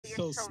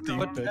so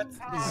stupid.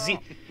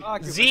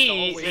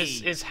 Z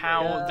is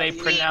how they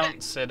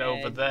pronounce it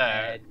over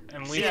there,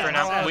 and we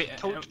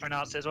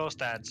pronounce it as well,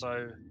 Stan.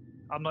 So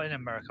I'm not in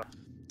America.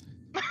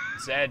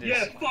 Z is.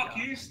 Yeah, fuck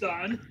you,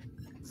 Stan.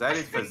 Z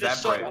is for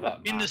zebra.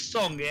 In the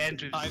song, it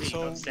ends with Z.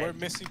 So we're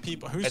missing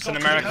people. Who's It's an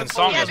American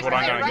song, is what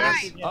I'm gonna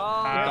guess.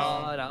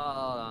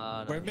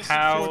 We're missing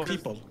 4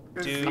 people.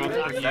 Do you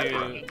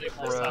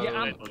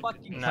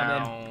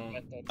now?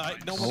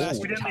 No one asked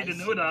We didn't need to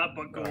know that,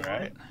 but go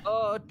on.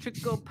 Oh,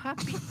 Trickle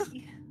Pappy.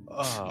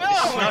 Oh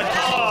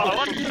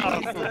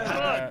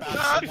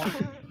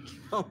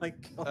my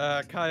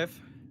god. Kiev.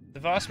 The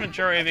vast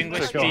majority of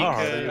English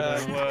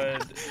speakers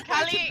would.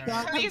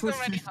 Kali's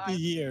already high.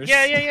 years.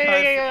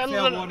 Yeah.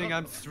 Fair warning,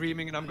 I'm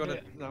streaming and I'm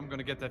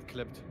gonna get that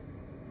clipped.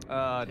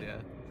 Dear.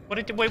 What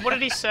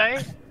did he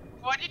say?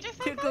 What did you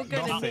say? Trickle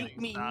gonna make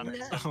me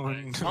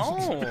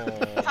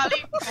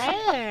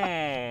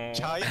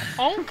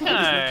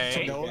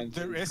Okay. No,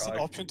 there is an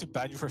option to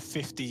ban you for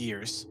 50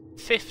 years.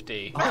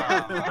 50.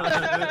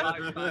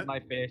 My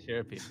fair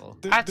share, people.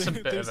 That's a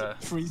bit of a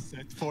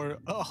preset for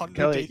 100.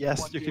 Kelly,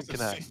 yes, you can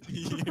connect. 50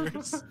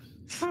 years.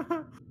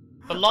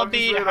 The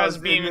lobby has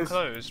been this...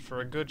 closed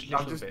for a good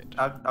little bit.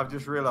 I've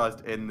just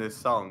realised in this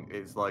song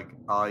it's like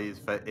I is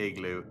for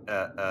igloo,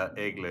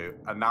 igloo,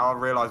 and now I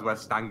realise where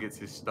Stan gets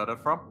his stutter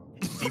from.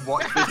 He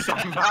watched this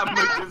song that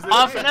much.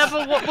 I've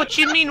never. What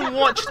do you mean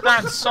watched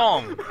that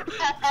song?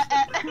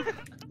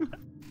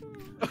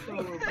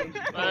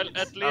 Well,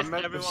 at least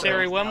everyone.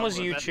 Siri, when was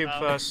YouTube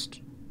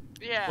first?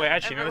 Yeah. Wait,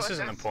 actually, no, this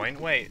isn't the point.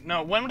 Wait,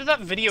 no, when did that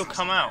video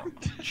come out?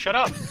 Shut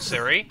up,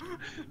 Siri.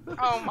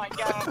 Oh my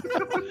god.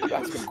 You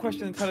ask him a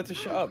question and tell her to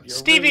shut up.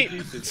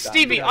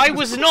 Stevie, I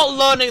was not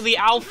learning the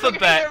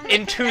alphabet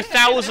in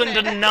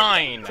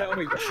 2009. Tell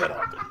me to shut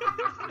up.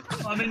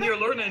 I mean, you're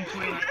learning.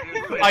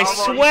 I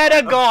swear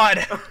to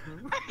God.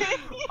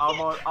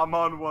 I'm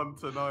on one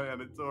tonight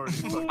and it's already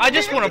fun. I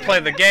just want to play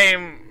the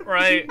game,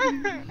 right?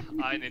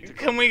 I need to.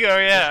 Can we go?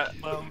 Yeah.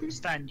 Well,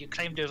 Stan, you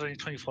claimed there was only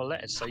 24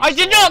 letters. So I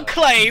did not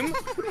claim.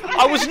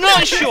 I was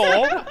not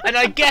sure, and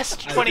I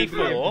guessed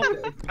 24.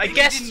 I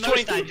guessed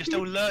 20. Stan, you're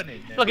still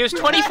learning. Look, it was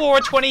 24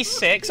 or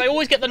 26. I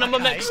always get the number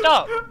mixed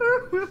up.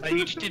 No,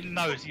 you just didn't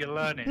know, so you're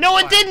learning. No,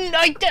 I didn't.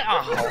 I did.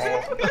 Oh.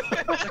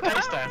 It's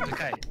okay, Stan. It's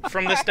okay.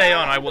 From this day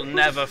on, I will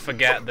never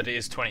forget that it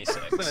is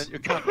 26. You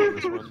can't do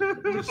this one.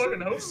 I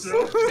fucking hope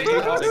so.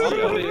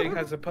 Bullying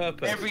has a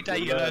purpose. Every day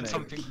you learn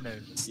something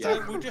new.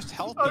 Stan, we're just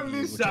helping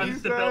you.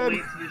 Stan's the bell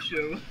late to the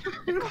show.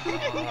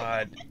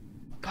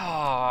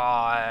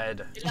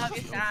 God. We love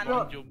you, Stan.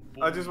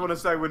 I just want to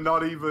say we're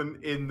not even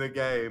in the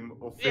game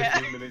or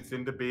 15 minutes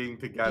into being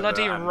together.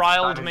 Bloody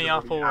riled me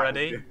up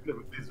already.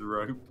 His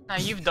rope. Now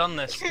you've done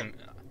this to me.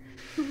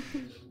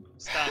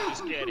 Stan,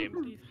 just get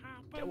him.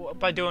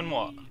 By doing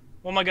what?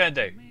 What am I gonna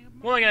do?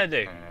 What am I gonna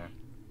do?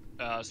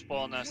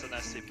 Spawn as an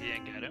SCP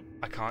and get him.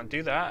 I can't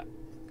do that.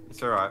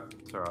 It's alright.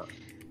 It's alright.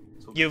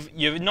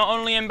 You've not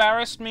only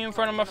embarrassed me in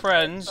front of my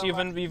friends, you've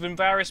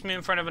embarrassed me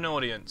in front of an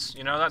audience.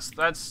 You know, that's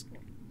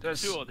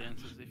 2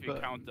 audiences if you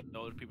count the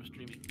other people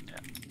streaming. Yeah.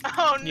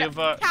 Oh no, You've,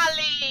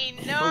 Kali,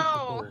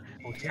 no!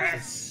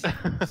 Yes.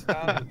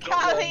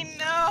 Kali,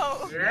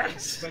 no!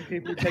 Yes. When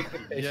people take the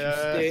fish and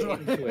steer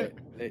into it,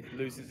 it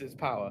loses its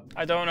power.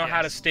 I don't know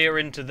how to steer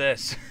into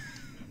this.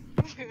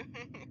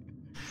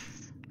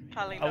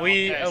 Kali, Are no.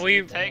 we? Okay, Are so we?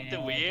 you take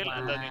the wheel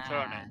and then you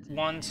turn it.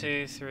 1,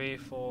 2, 3,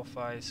 4,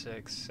 5,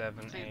 6,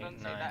 7, Please 8, don't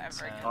say 9, that ever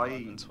 10, again.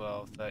 11,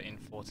 12, 13,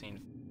 14,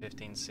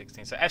 15,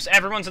 16. So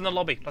everyone's in the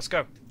lobby. Let's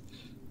go.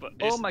 But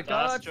Oh is my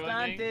Stas God, joining?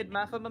 Stan did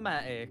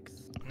mathematics.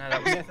 No,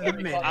 that was.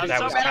 I'm that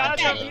so was proud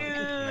Kat, of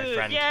my you!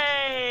 friend.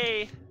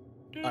 Yay!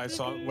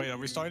 Wait, are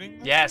we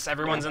starting? Yes,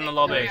 everyone's in the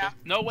lobby.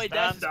 No way,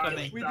 Stan's Dan's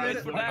coming. starting. We did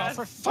it for Oh, that.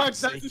 for fuck's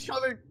sake.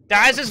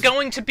 Daz is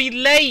going to be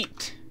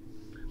late.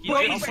 He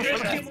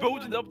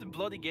voted up the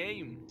bloody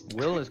game.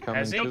 Will is coming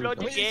Has he? too.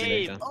 Bloody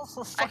game. Oh,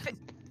 for I fuck. think.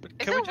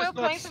 Can we Isn't just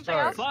Will playing not something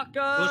start? else? Fuck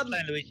Who's 'em!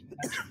 playing, Luigi?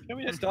 Can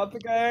we just start the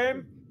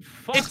game?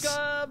 Fuck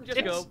 'em!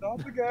 Just go.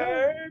 Start the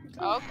game.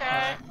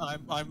 Okay.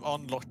 I'm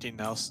on locked-in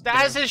now.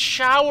 Daz is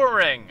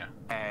showering.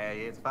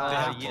 Hey, it's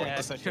Yeah, fine.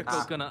 Yeah,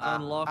 Trickle's gonna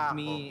unlock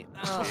me.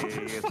 Hey,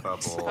 it's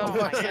purple. Oh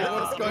my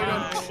god. What's going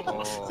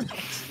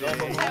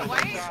on? Yeah,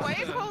 why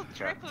you called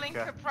tripling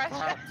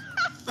compression?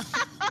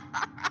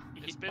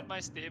 It's been my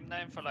Steam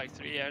name for like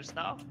 3 years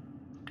now.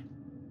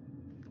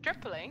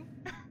 Tripling?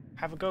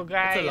 Have a go,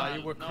 That's a guy. lie,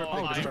 you were No,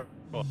 crippling.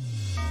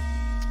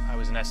 I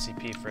was an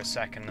SCP for a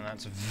second, and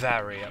that's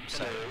very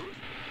upsetting.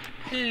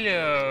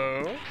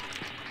 Hello.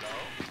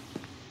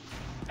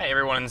 Hey,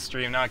 everyone in the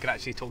stream. Now I can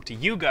actually talk to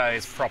you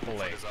guys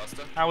properly.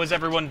 How is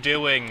everyone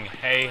doing?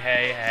 Hey,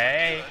 hey,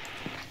 hey.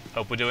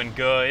 Hope we're doing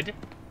good.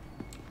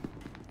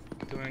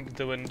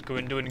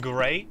 Doing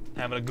great.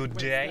 Having a good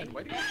day.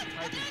 Why do you have to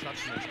type in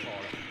judgment call?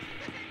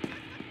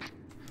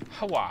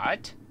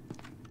 What?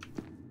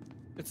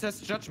 It says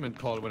judgment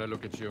call when I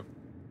look at you.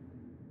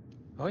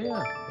 Oh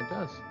yeah, it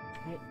does.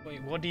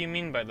 Wait, what do you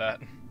mean by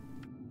that?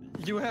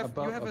 You have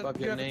Above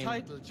a your name.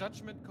 title,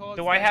 judgment call.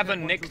 Do I have a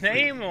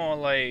nickname or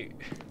like?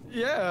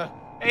 Yeah.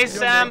 Hey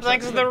Sam,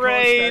 thanks for the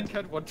raid.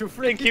 Thank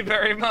Thank you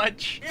very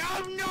much.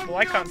 Well,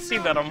 I can't see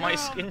that on my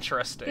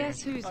interesting.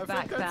 Guess who's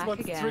back again?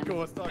 Hey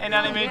Oh,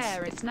 Nanimates.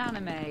 yeah, it's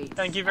Nanimates.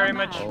 Thank you very I'm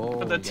much out.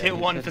 for the tier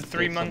 1 for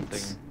 3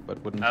 months.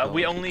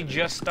 We only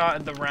just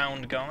started the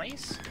round,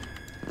 guys.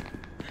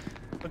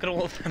 Look at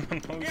all of them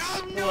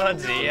emotes.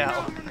 Bloody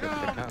hell.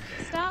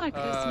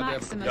 Starkus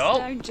Maximus, Go.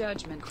 don't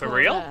judgment. For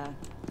real?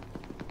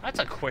 That's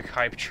a quick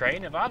hype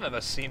train if I've ever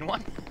seen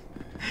one.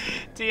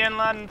 TN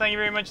Laden, thank you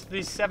very much for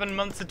the 7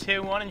 months of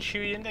tier 1, and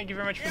Shuyin, thank you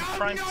very much for the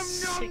prime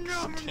 16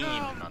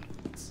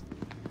 months.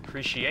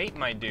 Appreciate,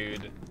 my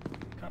dude.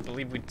 Can't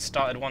believe we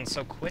started one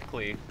so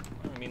quickly.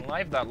 I haven't been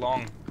live that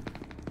long.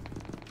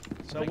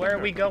 So where are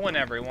we going,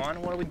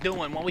 everyone? What are we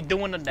doing? What are we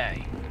doing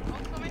today?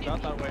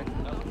 Not that way.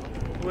 No.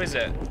 Who is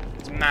it?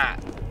 It's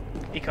Matt.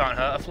 He can't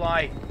hurt a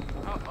fly.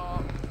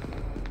 Uh-oh.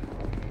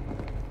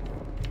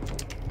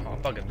 Oh,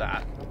 bugger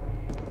that.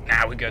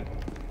 Nah, we're good.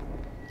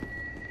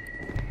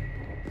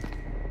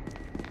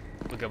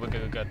 We're good, we're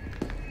good, we're good.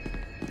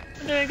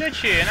 I'm doing good,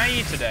 Sheehan. How are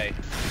you today?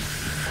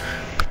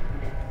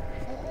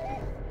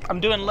 I'm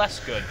doing less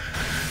good.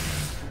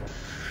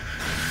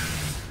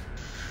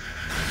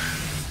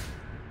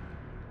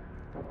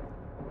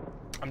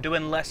 I'm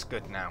doing less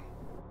good now.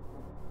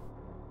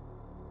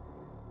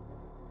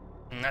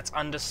 And that's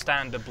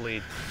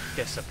understandably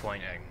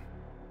disappointing.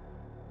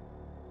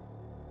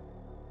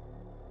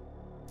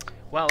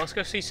 Well, let's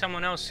go see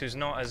someone else who's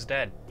not as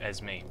dead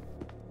as me.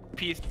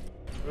 Peace.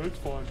 It's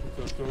fine,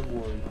 don't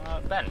worry.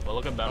 Ben. We'll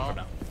look at Ben for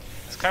now.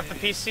 Is Kaif the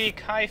PC?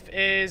 Kaif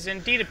is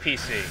indeed a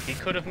PC. He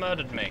could have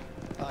murdered me.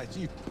 It's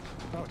you.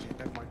 Oh, gee,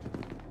 never mind.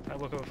 I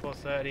woke up at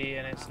 4:30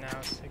 and it's now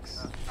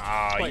 6.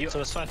 Ah, Wait, so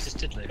it's Scientist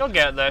Diddley. you'll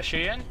get there,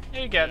 Shuyin.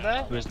 You get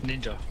there. Who is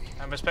Ninja?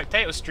 I'm a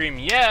spectator stream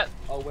yet.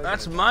 Oh, wait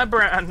That's a minute. my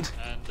brand.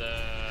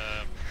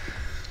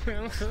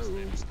 And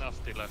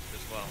Snuffy left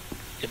as well.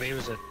 Yeah, but he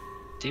was a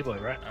D-boy,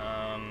 right?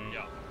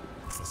 Yeah.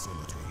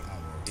 Facility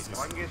hours.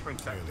 Why don't you just bring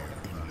sex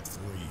on? In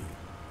 3,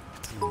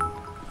 2, 1.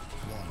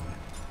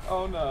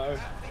 Oh no.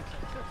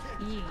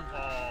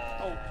 Yeah.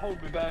 Oh,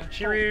 hold me back.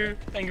 Shiryu,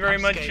 thank you very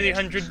much for the scared.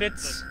 100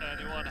 bits.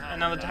 Anyone have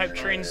Another type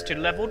trains to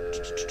level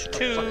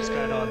 2. fuck is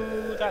going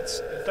on? That's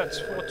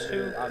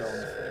 4-2. I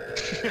don't.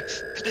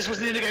 This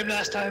wasn't in the game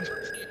last time.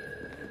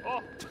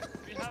 Oh,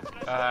 we have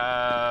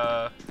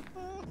Yeah.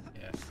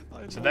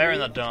 So they're in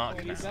the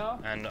dark now,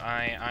 and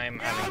I'm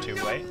having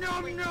to wait.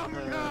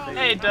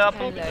 Hey,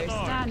 Dapple.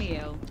 Hello,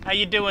 Daniel. How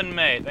you doing,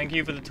 mate? Thank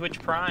you for the Twitch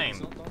Prime.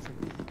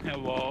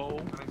 Hello.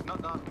 I mean, it's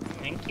not done.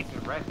 Thank you.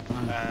 It's red.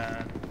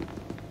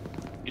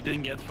 You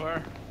didn't get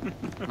far.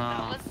 That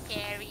was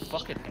scary.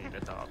 Fucking hate the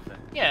dark thing.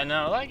 Yeah,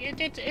 no, like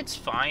it's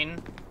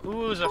fine.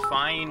 Oohs are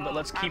fine, but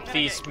let's keep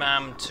the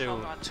spam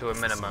to a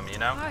minimum, you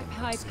know. Hype,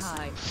 hype,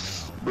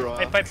 hype.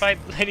 Pipe, pipe, pipe.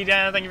 Lady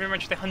Diana, thank you very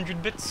much for the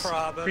 100 bits.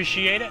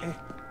 Appreciate it.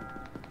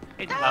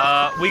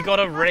 We got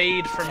a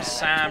raid from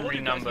Sam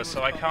renumber,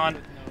 so I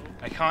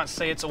can't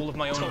say it's all of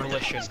my own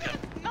volition.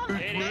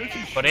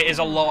 But it is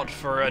a lot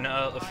for an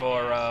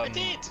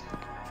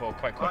for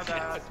quite quickly.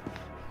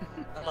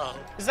 Hello.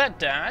 Is that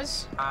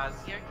Daz?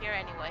 You're here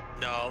anyway.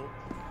 No.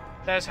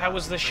 Daz, how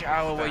was the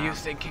shower? Were you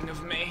thinking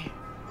of me?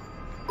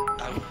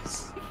 I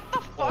was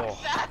Oh.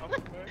 That?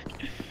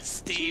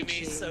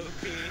 steamy,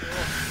 soapy.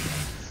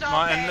 Stop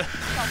Martin. it.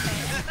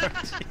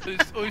 Stop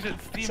it. Sorry.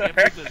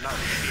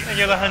 Thank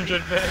you for the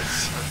 100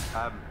 bits.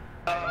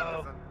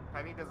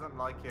 Penny doesn't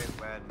like it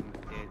when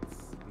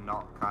it's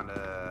not kind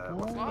of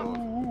what's it called?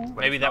 When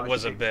Maybe it's that not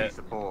was a shit bit. She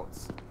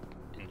supports.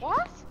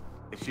 What?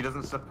 If she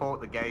doesn't support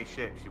the gay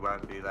shit, she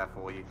won't be there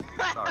for you.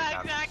 Sorry,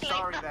 Dad. Exactly.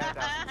 Sorry there,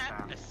 Dad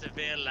and A Sam.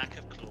 severe lack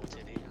of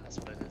chlortity, that's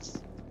what it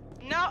is.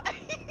 No.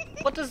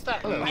 What does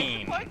that I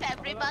mean? support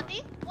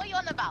everybody. What are you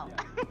on about?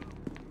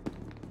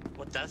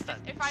 What does that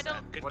mean? If I Sam?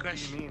 don't- Good What do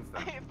question. you mean,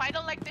 Sam? If I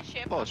don't like the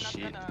ship,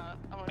 Bullshit. I'm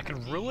not I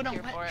can be ruin a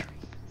here for it.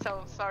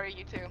 So sorry,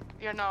 you two.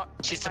 You're not.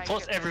 She in my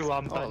supports good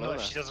everyone, Oh, but not if Lola.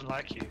 she doesn't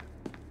like you.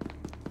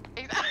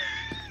 Exactly.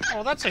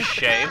 Oh, that's a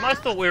shame. I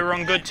thought we were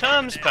on good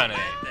terms, Penny.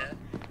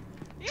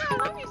 Yeah, I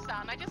love you,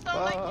 son. I just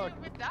don't like you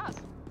with Daz.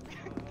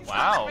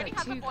 Wow. Already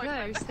have a Too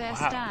boyfriend. close, there,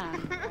 Wow.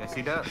 Stan. Yes,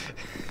 he does.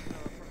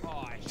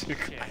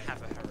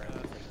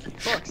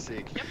 Fuck's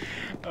sake.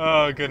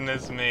 Oh,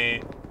 goodness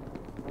me.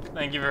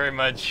 Thank you very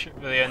much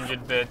for the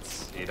 100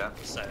 bits. He does.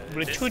 So,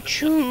 But this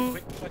choo-choo.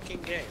 quick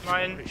fucking game.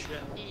 Mine. Pretty sure.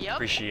 Yep.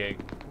 Appreciate.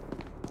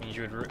 Means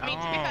you would. I mean,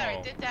 to be fair,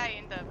 I did die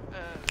in the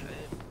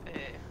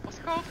what's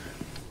it called?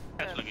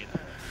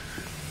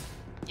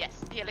 Yes,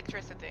 the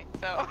electricity.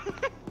 So.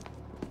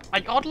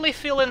 I oddly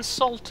feel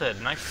insulted,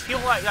 and I feel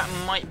like that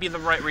might be the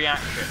right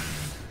reaction.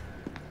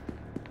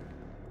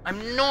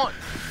 I'm not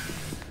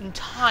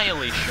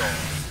entirely sure.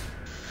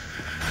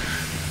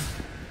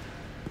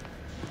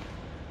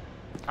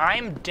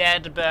 I'm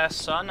dead, Bear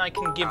Son. I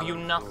can give you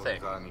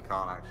nothing. You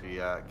can't actually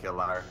kill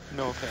Larry.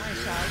 No, I thank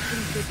you.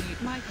 shall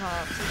contribute my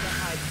part to the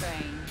hype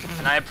train.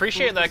 And I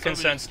appreciate that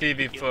concern,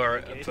 Stevie,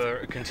 for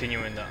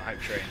continuing that hype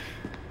train.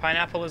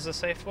 Pineapple is the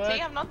safe word?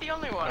 See, I'm not the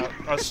only one.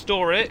 I'll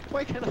store it,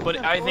 Why can't but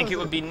I think it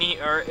pause would be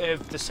neater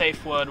if the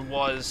safe word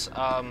was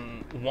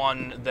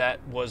one that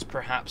was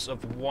perhaps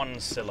of one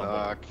syllable.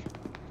 Fuck.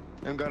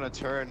 I'm gonna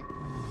turn.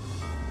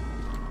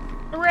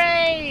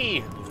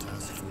 Hooray!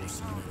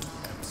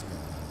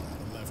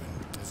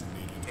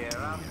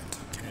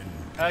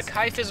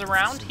 Kaif is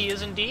around. He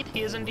is indeed.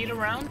 He is indeed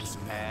around.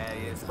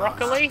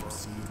 Broccoli.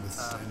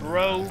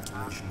 Broccoli.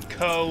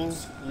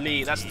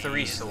 That's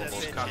 3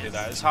 syllables. Can't do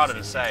that. It's harder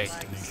to say.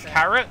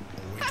 Carrot.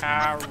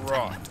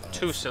 Carrot.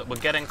 2 syllables.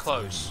 We're getting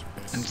close.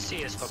 And C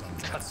is for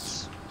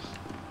cuts.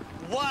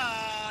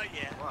 Wow,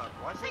 yeah.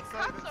 Why does it say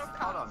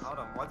hold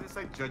on. Why does it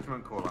say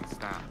judgment call on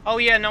Snap? Oh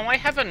yeah, no, I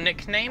have a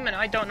nickname and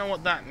I don't know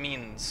what that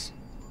means.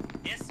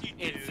 Yes, you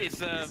do. It's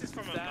this is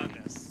from Among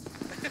Us.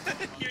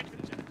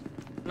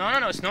 No,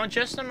 it's not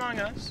just Among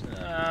Us.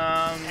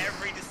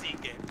 Every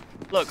Deceit game.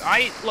 Look,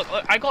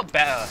 I got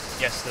better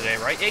yesterday,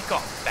 right? It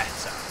got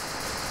better.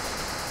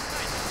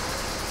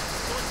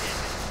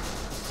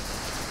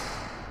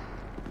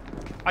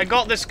 I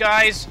got this,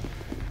 guys.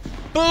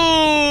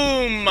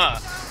 Boom!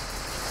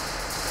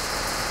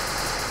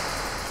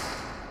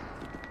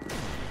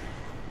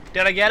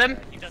 Did I get him?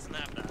 He doesn't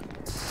have that.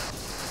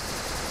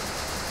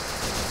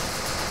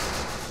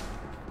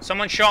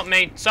 Someone shot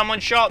me. Someone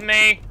shot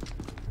me.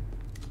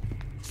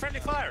 Friendly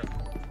fire.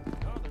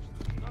 No,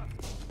 there's not.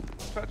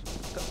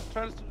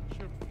 Try to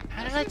shoot.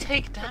 How did I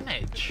take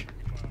damage?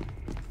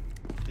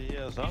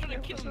 The zombie.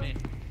 Kill me.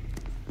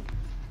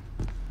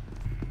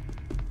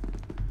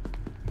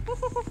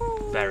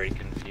 Very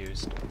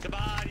confused.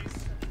 Goodbye.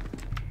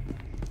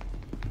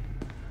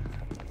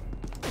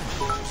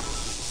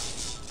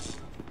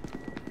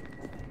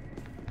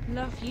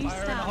 Love you,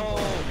 Fire in the Sam.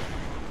 hole.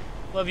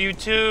 Love you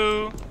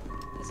too.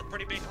 That's a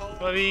pretty big hole.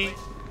 Love you.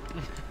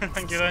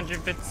 Thank you,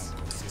 100 bits.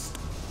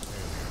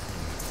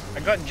 I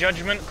got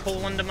Judgment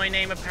Call under my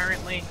name,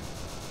 apparently.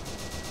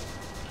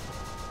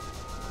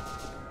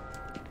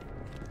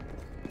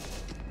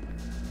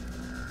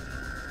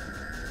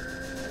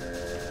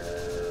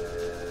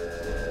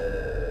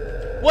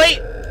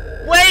 Wait!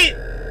 Wait!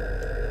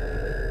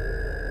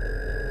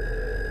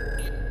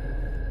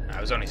 I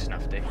was only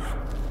Snuffy.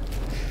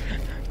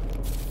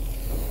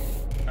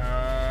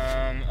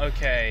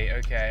 Okay.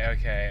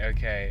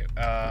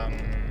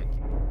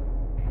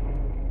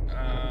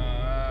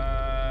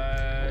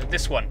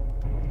 This one.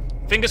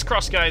 Fingers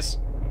crossed, guys.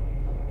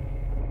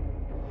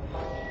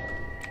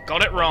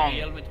 Got it wrong.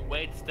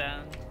 Wait,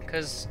 Stan.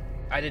 Because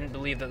I didn't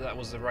believe that that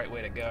was the right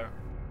way to go.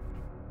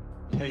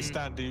 Hey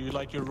Stan, do you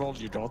like your role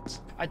you got?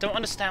 I don't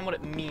understand what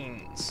it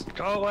means.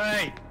 Go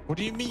away! What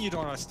do you mean you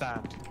don't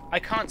understand? I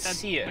can't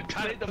see it. We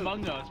played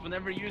Among Us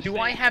whenever you Do say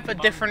I have a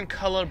Among- different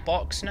color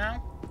box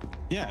now?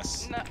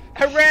 Yes. No.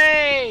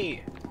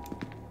 Hooray!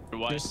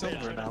 You're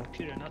silver now.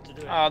 Computer not to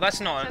do it. Oh,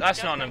 that's not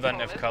an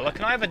inventive color.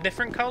 Can I have a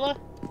different color?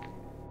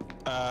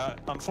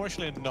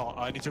 Unfortunately not.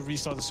 I need to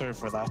restart the server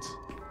for that.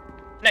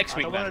 Next I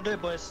week don't then. want to do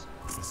it, boys.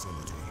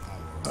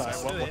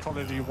 Alright, what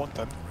color do you want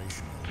then?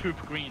 Poop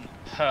green.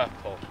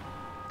 Purple.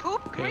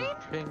 Poop green?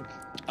 Pink.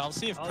 I'll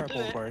see if I'll do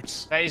purple it.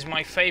 works. That is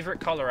my favorite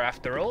color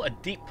after all. A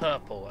deep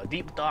purple. A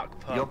deep dark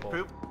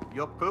purple.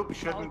 Your poop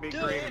shouldn't I'll be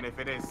do green, it. and if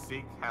it is,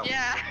 seek help.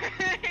 Yeah.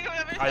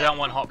 I don't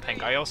want hot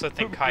pink. I also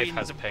think Poop Kaif green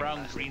has is a pink.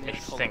 brown greenish I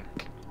color. think.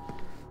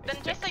 Then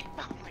just like,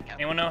 oh my god.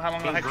 Anyone know how long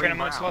the Pink, hype train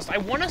green, emotes brown. last? I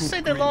want to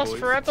say they green, last boys.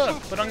 forever,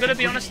 but I'm gonna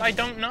be honest, I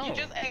don't know. You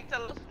just ate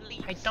a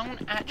leaf. I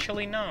don't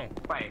actually know.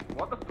 Wait,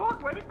 what the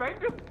fuck? Where did Ben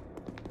go?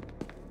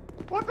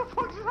 What the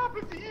fuck just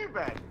happened to you,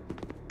 Ben?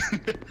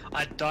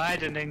 I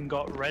died and then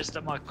got rezzed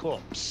at my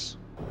corpse.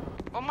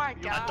 Oh my I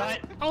god.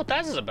 died. Oh,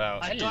 Daz is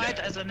about. I Hello. died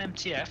as an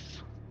MTF.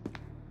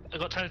 I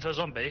got turned into a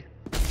zombie,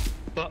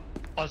 but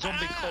a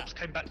zombie corpse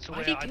came back to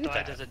Why'd where he I do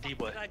died that? as a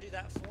D-boy, What did I do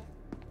that for?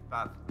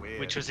 That's weird.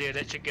 which was the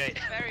electric gate.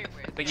 Very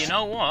weird. But you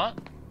know what?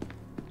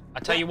 I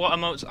tell you what,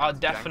 emotes are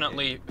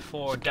definitely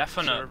for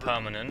definite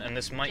permanent, and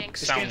this might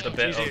sound a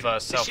bit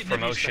of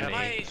self-promotion-y,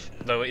 Nice.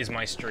 though it is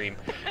my stream.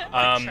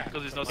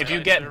 Because it's If you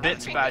not get server.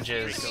 bits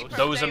badges, Secret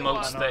those day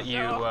emotes one, that you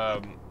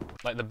no.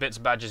 like the bits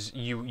badges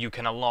you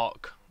can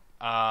unlock,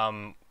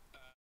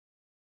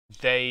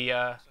 they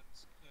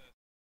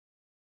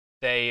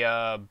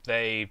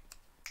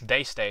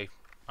stay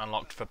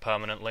unlocked for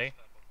permanently.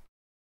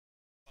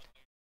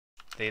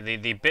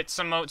 The bits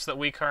emotes that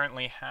we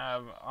currently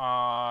have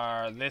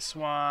are this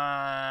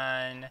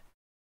one,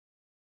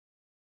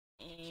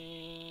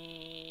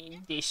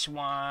 this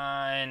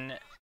one,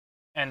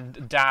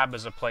 and dab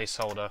as a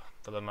placeholder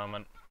for the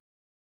moment.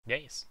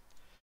 Yes.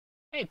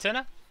 Hey,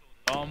 Tina.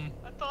 I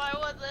thought I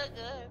wasn't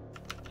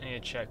good. I need to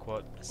check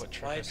what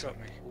triggers drop.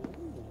 me.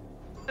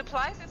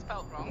 Supplies is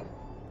spelled wrong.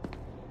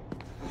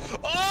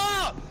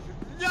 Oh!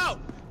 No!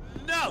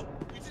 No!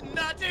 You did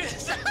not do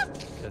this!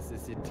 Das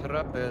ist die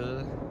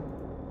Trouble.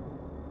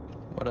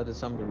 What are the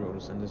zombie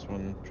rules in this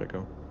one,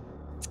 Trico?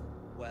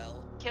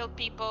 Well, Kill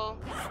people.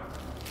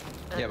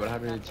 Yeah, but how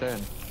do you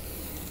turn?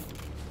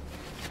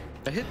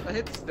 I hit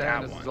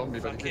Stan as a zombie,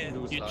 but he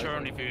didn't lose You life.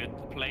 turn if you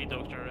play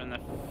Doctor, and I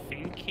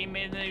think he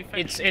made an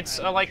infection. It's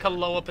like a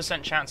lower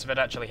 % chance of it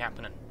actually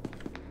happening.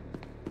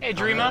 Hey,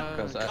 Dreamer.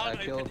 Because I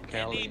killed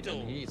Cal and he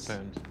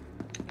turned.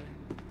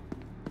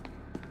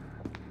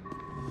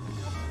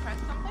 Press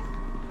something?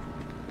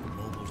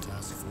 Mobile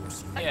task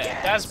force.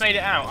 Yeah, Daz made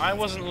it out. I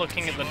wasn't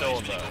looking at the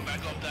door though.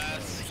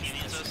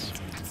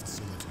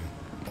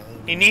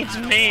 He needs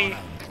me.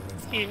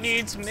 He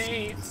needs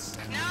me.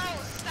 No,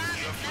 Stan,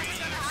 it's never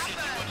gonna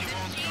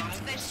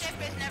happen. The ship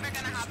is never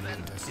gonna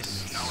happen.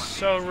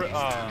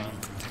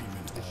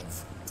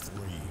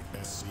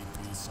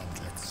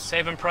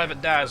 Saving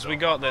Private Daz, we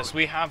got this.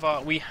 We have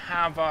our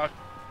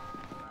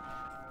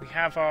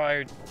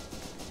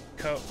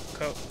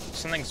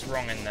something's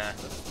wrong in there.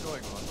 What's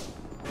going on?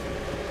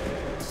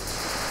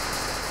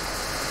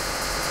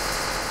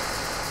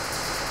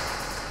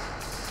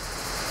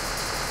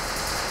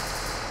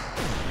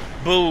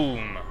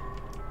 Boom.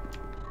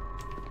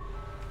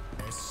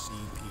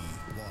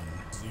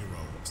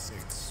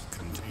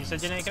 SCP-106 You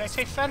said your name, can I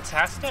say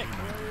fantastic?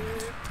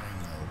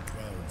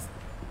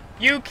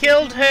 You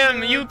killed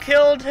him! You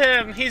killed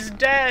him! He's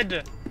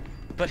dead!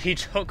 But he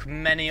took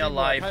many a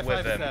life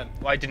with him.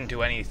 Well, I didn't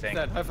do anything.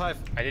 High five.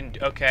 I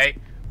didn't. Okay.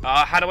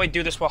 How do I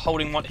do this while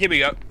holding one? Here we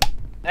go.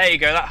 There you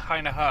go. That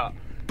kind of hurt.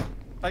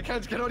 I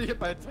can only hit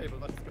by a table.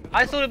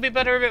 I thought it'd be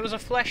better if it was a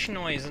flesh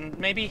noise, and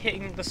maybe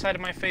hitting the side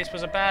of my face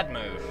was a bad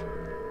move.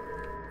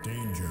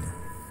 Danger.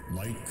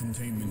 Light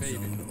containment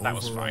zone. That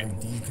was fine.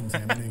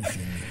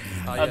 Decontamination.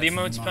 The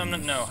emotes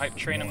permanent? No. Hype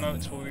train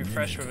emotes will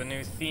refresh with a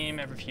new theme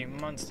every few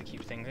months to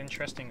keep things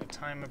interesting. The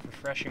time of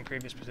refreshing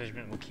previous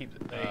participant will keep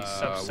a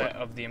subset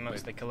of the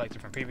emotes they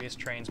collected from previous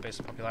trains based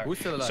on popularity.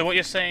 So what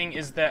you're saying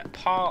is that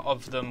part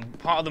of them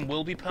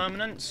will be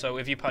permanent. So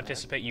if you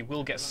participate, you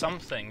will get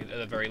something at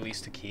the very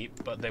least to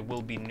keep, but there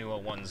will be newer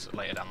ones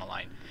later down the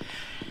line.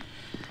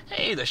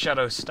 Hey, the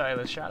Shadow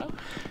Styler Shadow.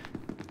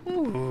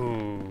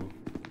 Ooh.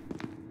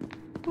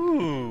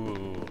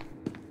 Ooh.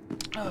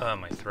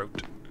 My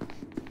throat.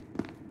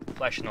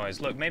 Flesh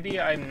noise. Look, maybe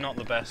I'm not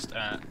the best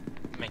at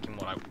making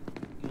what I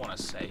want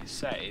to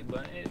say,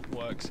 but it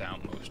works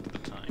out most of the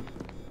time.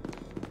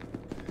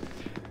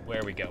 Where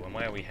are we going?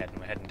 Where are we heading?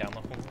 We're heading down the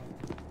hall.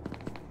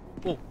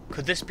 Oh,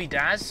 could this be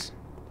Daz?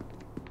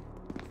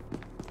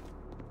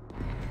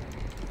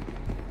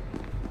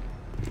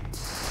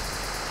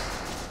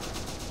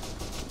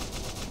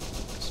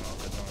 That's not a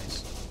good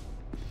noise.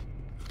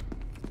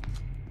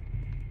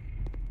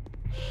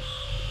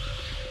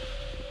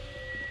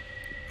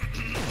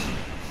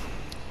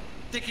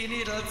 Sticky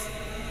needles.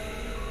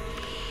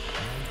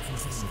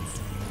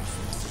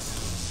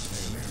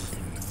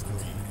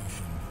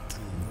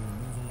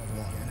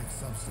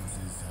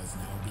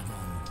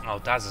 Oh,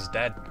 Daz is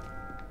dead.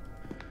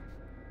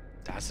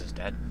 Daz is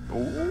dead.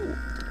 Ooh.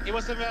 It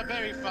was a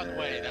very fun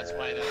way, that's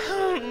why.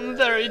 I'm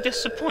very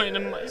disappointed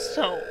in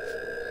myself.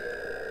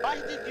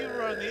 Why did you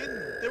run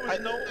in? There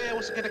was no way I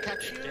was gonna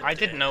catch you. I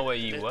didn't know where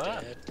you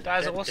were.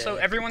 Daz, also,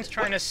 everyone's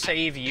trying to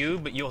save you,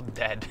 but you're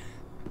dead.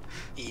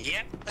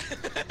 Yep.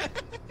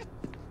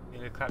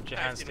 You clapped your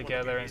hands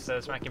together instead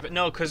of smacking. But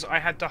no, because I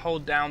had to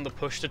hold down the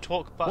push to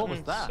talk button. What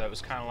was that? So it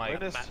was kind of like,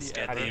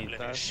 how do you do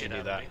that? Seen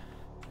a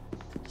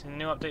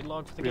new update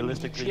log for the game?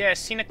 Yeah,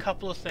 seen a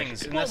couple of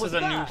things. And this is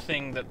a new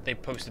thing that they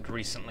posted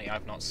recently.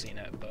 I've not seen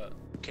it, but...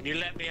 Can you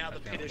let me out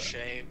of the pit of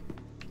shame?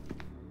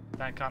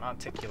 I can't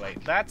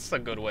articulate. That's a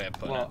good way of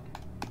putting it.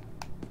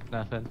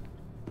 Nothing.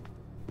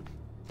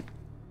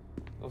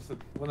 Also,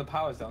 when the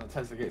power's down, the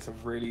Tesla gates are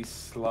really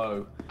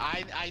slow.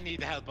 I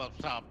need help up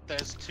top.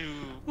 There's two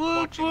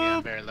watching me.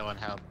 I'm very low on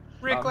help.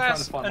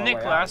 Nicholas,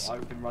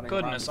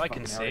 goodness, I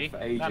can see.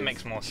 That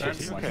makes more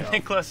sense.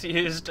 Nicholas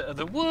used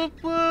the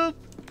whoop whoop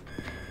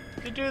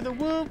to do the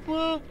whoop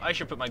whoop. I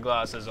should put my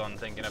glasses on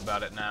thinking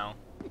about it now.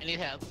 I need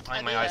help. I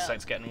think my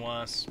eyesight's getting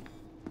worse.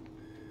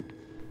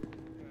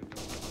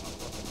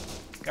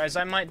 Guys,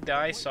 I might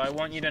die, so I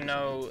want you to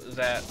know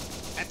that...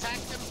 Attack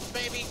them,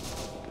 baby!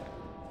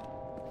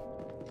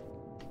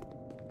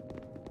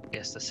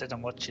 Yes, to sit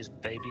and watch his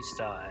babies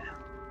die.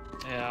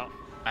 Yeah.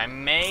 I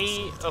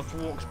may have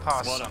walked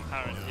past What some,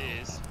 apparently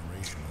is.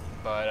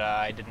 but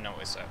I didn't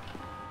notice it.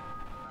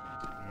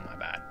 My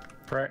bad.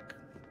 Prick.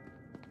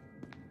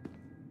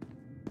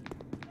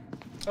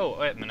 Oh,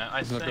 wait a minute, I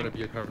It's think... not gonna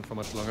be apparent for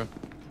much longer.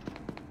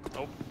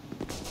 Oh.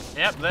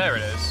 Yep, there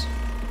it is.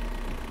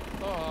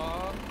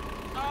 Oh.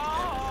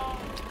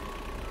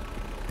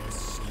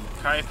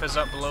 Kaif has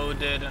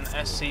uploaded an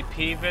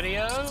SCP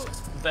video.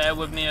 Bear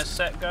with me a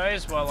sec,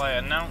 guys, while I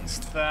announce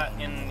that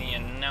in the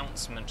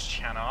announcement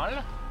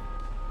channel.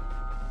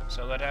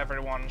 So that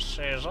everyone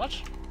sees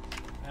it.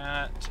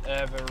 At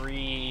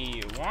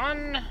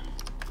everyone.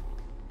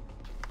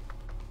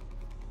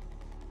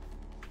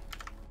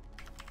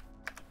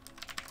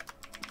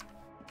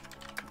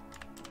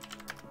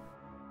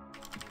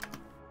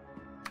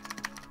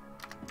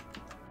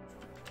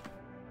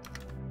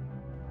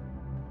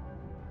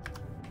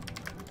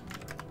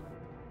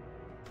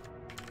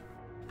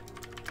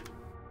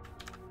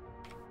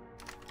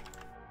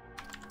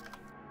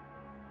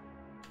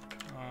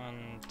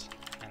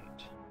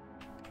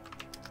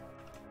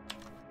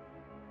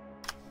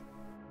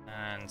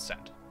 and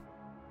send.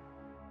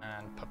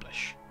 And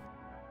publish.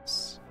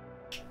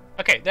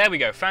 Okay, there we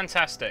go.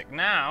 Fantastic.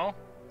 Now,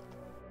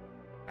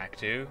 back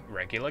to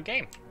regular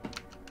game.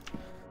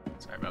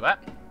 Sorry about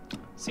that.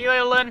 See you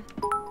later, Lynn.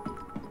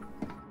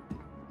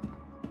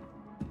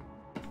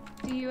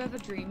 Do you ever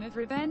dream of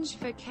revenge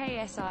for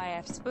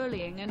KSIF's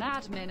bullying and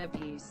admin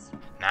abuse?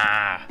 Nah,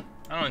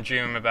 I don't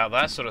dream about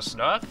that sort of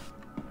stuff.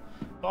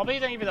 Bobby,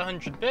 thank you for the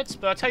 100 bits,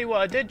 but I'll tell you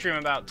what I did dream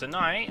about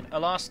tonight,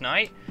 last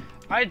night.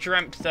 I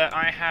dreamt that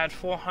I had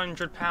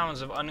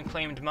 £400 of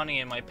unclaimed money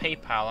in my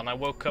PayPal, and I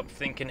woke up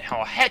thinking,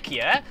 oh heck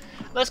yeah,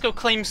 let's go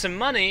claim some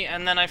money,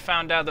 and then I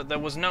found out that there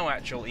was no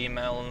actual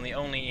email, and the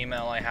only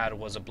email I had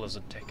was a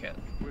Blizzard ticket.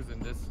 Who's in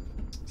this?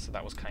 So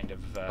that was kind of...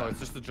 oh, it's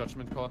just the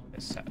judgment call?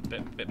 It's a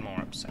bit more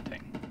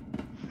upsetting.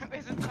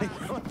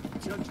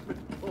 Judgment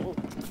call.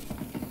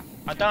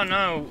 I don't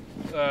know,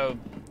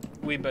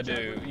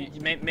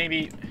 Weebadoo.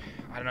 Maybe...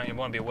 I don't know, you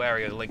want to be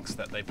wary of the links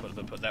that they put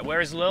there.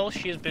 Whereas Lil,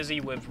 she is busy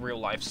with real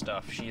life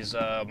stuff. She's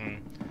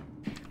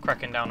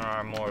cracking down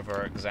on more of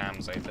her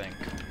exams, I think.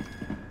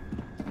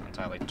 Not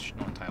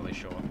entirely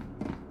sure.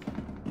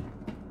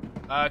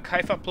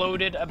 Kaif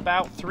uploaded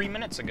about 3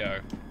 minutes ago.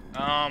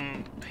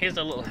 Here's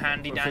a little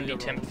handy dandy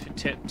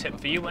tip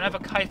for you. Whenever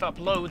Kaif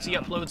uploads, he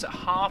uploads at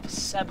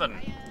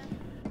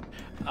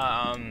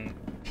 7:30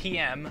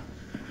 PM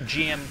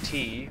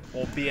GMT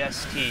or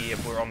BST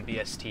if we're on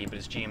BST, but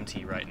it's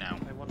GMT right now.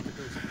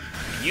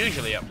 He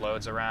usually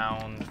uploads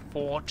around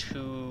 4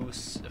 to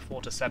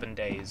 7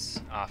 days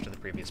after the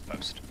previous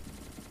post.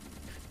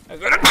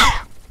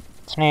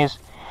 Sneeze.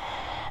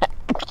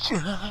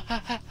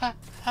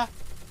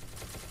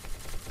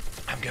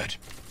 I'm good.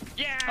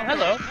 Yeah! Oh,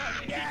 hello.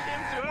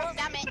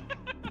 Damn it.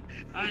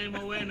 I'm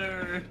a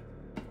winner.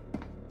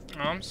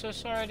 Oh, I'm so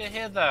sorry to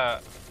hear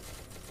that,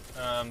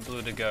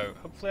 Blue to go.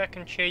 Hopefully I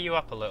can cheer you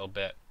up a little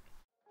bit.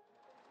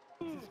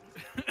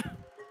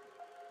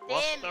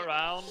 What's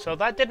around? So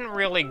that didn't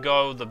really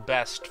go the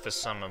best for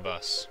some of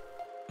us.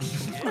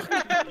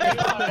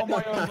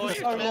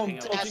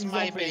 That's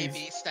my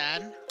baby,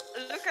 Stan.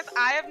 Lucas,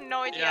 I have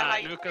no idea how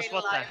you Lucas,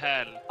 feel what the like.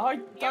 hell? I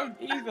don't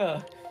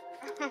either.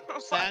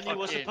 Stan, you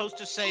were supposed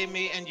to save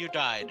me and you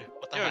died.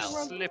 What the You're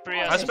hell? slippery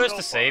I as was supposed a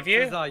to sofa. save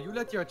you? Cesar, you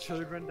let your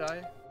children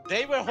die?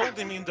 They were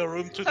holding me in the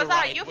room to the Cesar,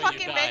 right you when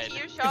fucking you died.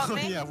 bitch, you shot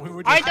me. Yeah, we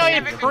were I just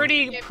died never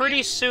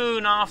pretty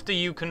soon after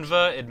you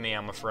converted me,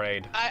 I'm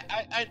afraid.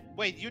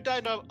 Wait, you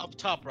died up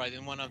top, right,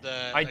 in one of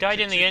the... I died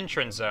in the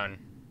entrance zone.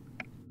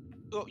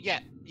 Oh, yeah,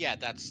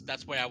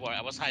 that's where I was.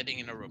 I was hiding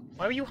in a room.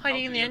 Why were you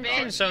hiding in the you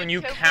entrance bitch, zone, you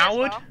you killed me as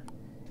coward? well.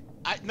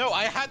 No,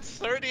 I had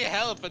 30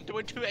 health and they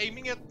were two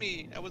aiming at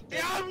me. I was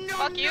dead.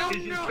 Fuck you.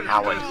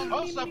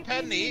 Also,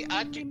 Penny,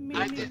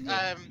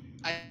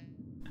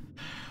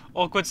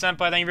 Awkward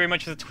Senpai, thank you very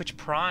much for the Twitch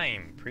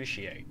Prime.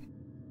 Appreciate.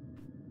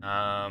 Good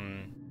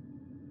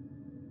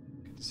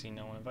to see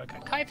no one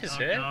invited. Kaif is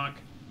here.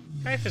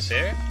 Kaif is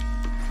here.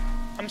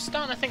 I'm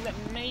starting to think that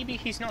maybe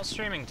he's not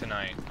streaming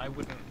tonight. I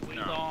wouldn't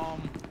know.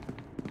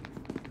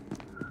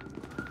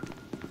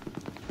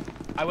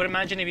 I would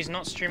imagine if he's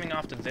not streaming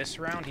after this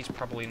round, he's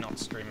probably not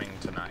streaming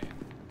tonight.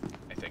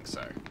 I think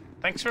so.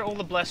 Thanks for all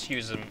the bless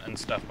yous and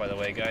stuff, by the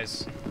way,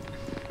 guys.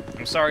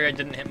 I'm sorry I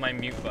didn't hit my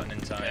mute button in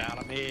time.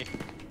 Yeah, me.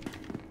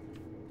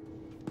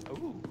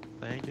 Ooh,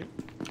 thank you.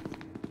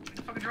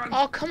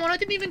 Oh, come on, I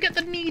didn't even get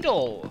the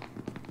needle!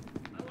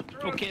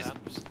 Okay.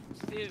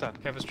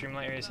 Have a stream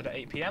later, he said at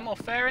 8 PM. Well,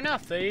 fair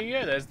enough. There you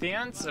go. There's the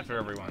answer for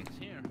everyone.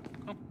 Here.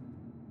 Come.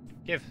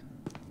 Give.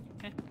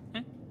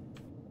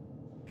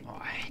 Oh,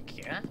 heck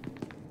yeah.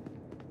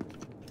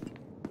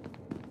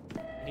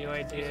 Video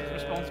idea.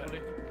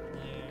 Responsibility.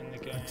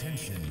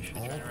 Attention,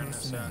 all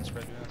personnel.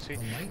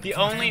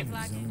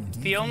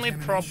 The only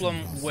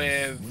problem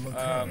with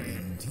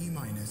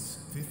T-minus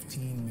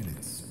 15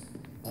 minutes.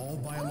 All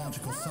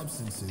biological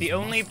substances. the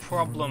only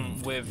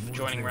problem with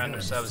joining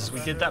random servers is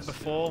we did that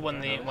before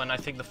when I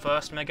think the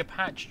first mega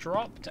patch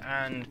dropped,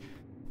 and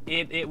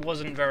it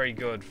wasn't very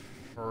good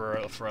for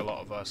a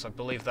lot of us. I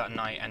believe that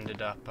night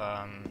ended up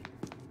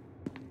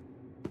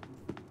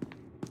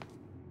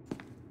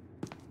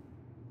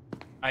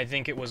I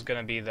think it was going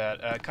to be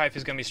that Kaif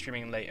is going to be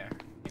streaming later.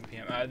 8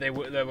 PM. There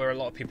were a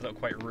lot of people that were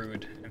quite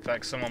rude. In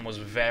fact, someone was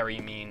very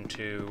mean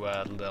to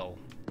Lil.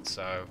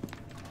 So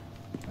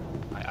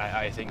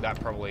I think that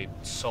probably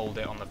sold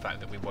it on the fact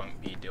that we won't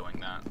be doing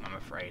that, I'm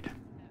afraid.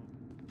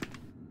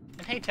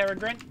 And hey,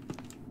 Terragrin.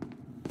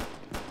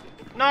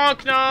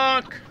 Knock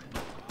knock!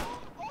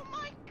 Oh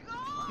my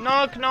god!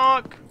 Knock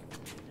knock!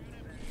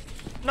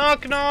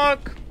 Knock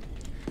knock!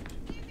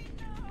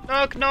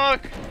 Knock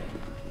knock!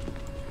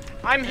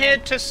 I'm here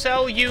to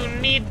sell you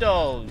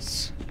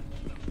needles.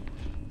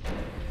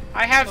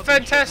 I have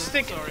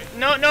fantastic.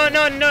 No. Knock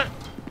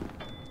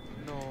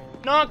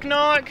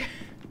knock.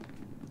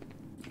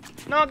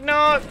 Knock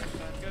knock.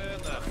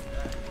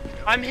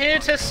 I'm here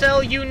to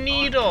sell you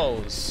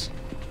needles.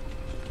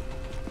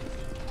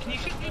 Can you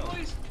shoot me,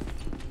 boys?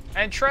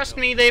 And trust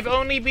me, they've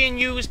only been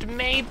used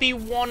maybe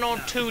 1 or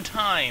 2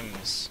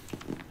 times.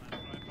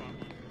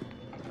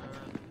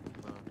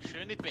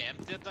 Shouldn't it be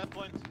empty at that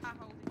point?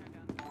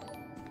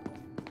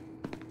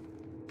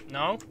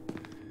 No?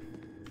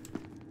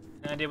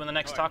 Any idea when the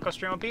next Tarkov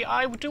stream will be?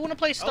 I do want to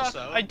play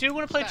I do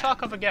want to play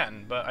Tarkov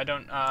again, but I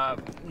don't.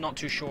 Not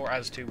too sure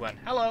as to when.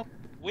 Hello.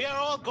 We are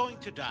all going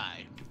to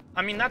die.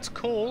 I mean, that's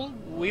cool.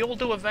 We all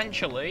do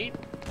eventually.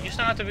 You just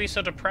don't have to be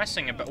so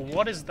depressing about.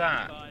 What is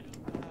that?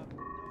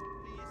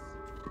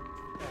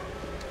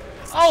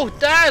 Oh,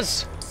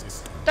 Daz!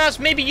 Daz,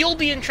 maybe you'll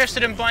be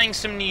interested in buying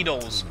some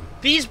needles.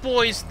 These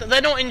boys,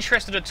 they're not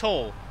interested at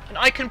all. And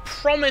I can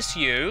promise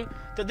you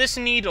that this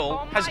needle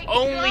has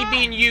only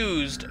been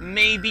used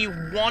maybe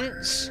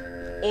once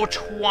or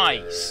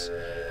twice.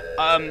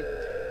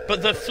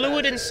 But the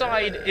fluid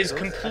inside is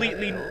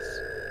completely...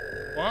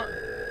 What?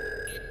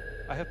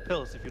 I have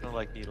pills if you don't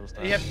like needles.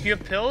 You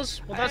have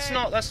pills? Well, that's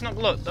not,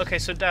 look, okay,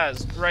 so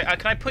Daz, right,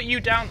 can I put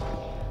you down?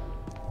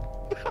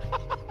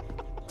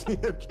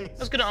 I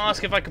was gonna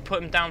ask if I could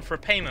put him down for a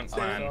payment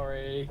plan.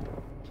 Sorry.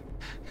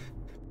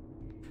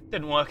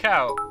 Didn't work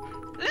out.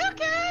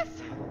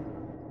 Lucas!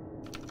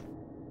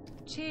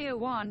 Cheer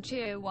one,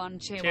 cheer one,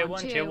 cheer Cheer one, one,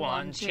 cheer cheer one,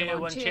 one, cheer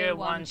one, cheer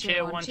one,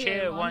 cheer one,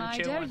 cheer one. I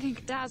don't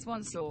think Daz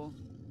wants your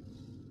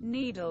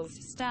needles,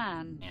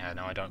 Stan. Yeah,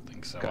 no, I don't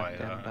think so.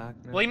 Back,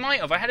 well, he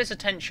might have. I had his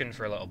attention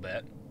for a little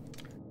bit.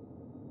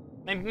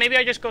 Maybe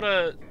I just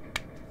gotta...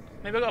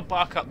 Maybe I gotta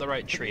bark up the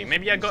right tree.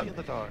 Maybe I got...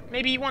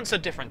 Maybe he wants a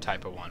different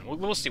type of one.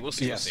 We'll see, we'll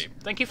see, we'll see.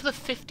 Thank you for the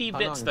 50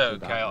 bits, though,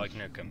 Chaotic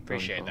Nukem.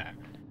 Appreciate that.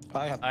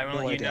 I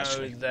will let you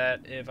know that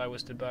if I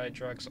was to buy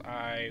drugs,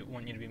 I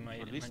want you to be my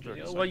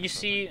deal. Well, you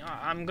see,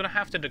 I'm gonna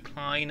have to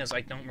decline as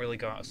I don't really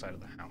go outside of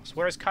the house.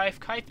 Whereas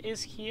Kaif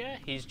is here.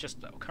 He's just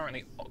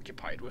currently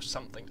occupied with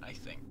something, I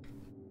think.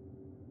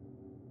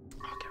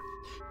 Okay.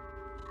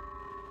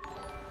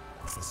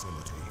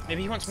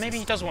 Maybe he wants. Maybe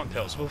he does want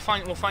pills. We'll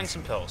find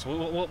some pills.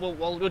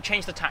 We'll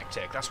change the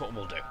tactic. That's what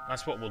we'll do.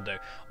 That's what we'll do.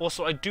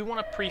 Also, I do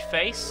want to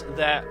preface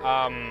that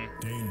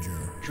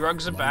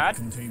drugs are bad.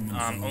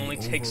 Only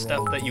take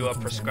stuff that you are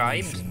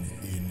prescribed.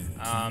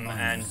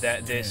 And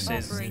that this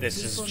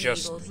is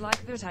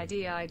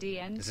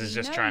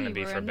just trying to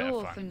be for a bit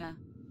of fun.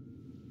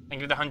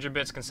 Thank you for the 100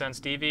 bits, Concern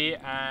Stevie,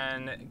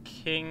 and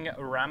King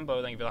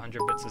Rambo. Thank you for the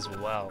 100 bits as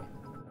well.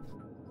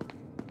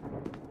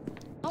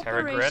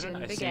 Terra Grin,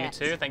 I see you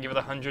too. Thank you for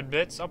the 100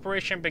 bits.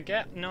 Operation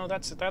Baguette? No,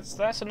 that's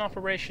an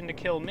operation to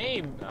kill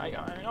me. I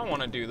don't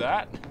want to do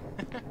that.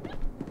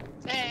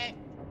 Hey,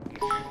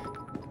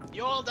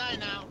 you all die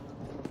now.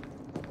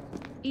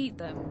 Eat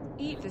them.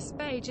 Eat the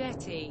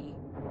spaghetti.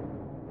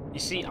 You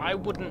see, I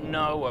wouldn't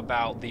know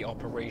about the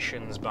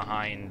operations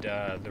behind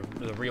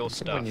the real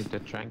stuff.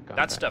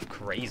 That stuff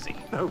crazy.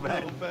 Oh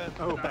man,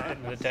 oh man.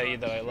 I'm gonna tell you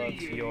that I love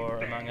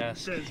your Among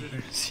Us.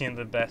 Seeing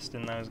the best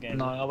in those games.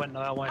 No, I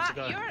wanted to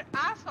go. You're an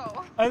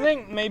asshole. I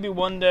think maybe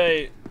one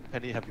day.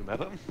 Penny, have you met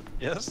him?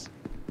 Yes.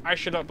 I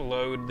should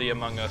upload the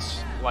Among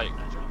Us, like,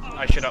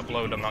 I should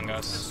upload Among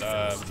Us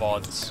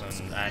VODs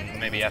and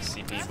maybe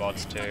SCP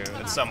VODs too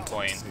at some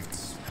point.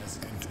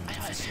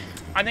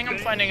 I think I'm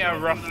finding a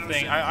rough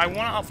thing. I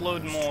want to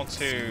upload more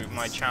to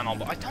my channel,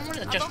 but I don't want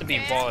it just to be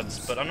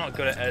VODs, but I'm not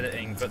good at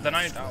editing. But then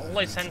all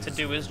I tend to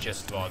do is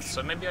just VODs,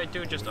 so maybe I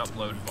do just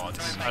upload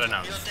VODs. I don't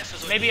know.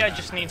 Maybe I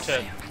just need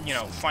to, you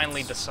know,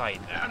 finally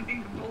decide that. I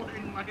think the bullet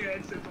in my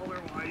head says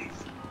otherwise.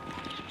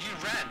 You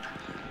ran.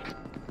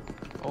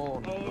 Oh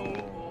no.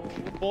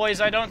 Boys,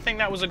 I don't think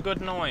that was a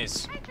good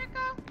noise. Hi,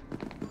 Trico.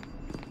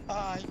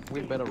 Hi.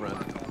 We better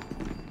run.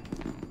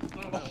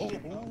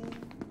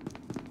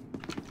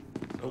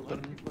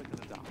 Open.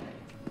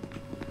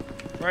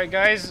 Right,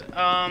 guys,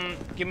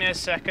 give me a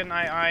second.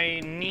 I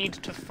need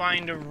to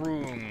find a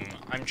room.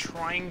 I'm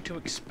trying to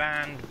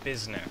expand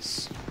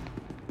business.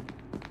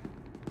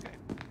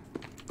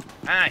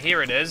 Ah,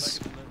 here it is.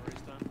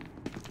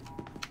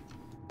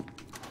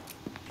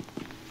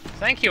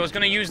 Thank you, I was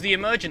going to use the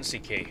emergency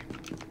key.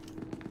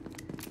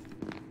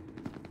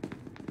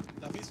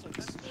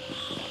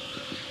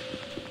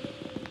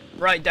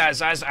 Right,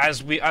 Daz, as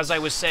I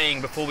was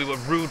saying before we were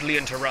rudely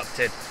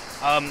interrupted,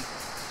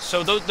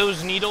 so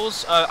those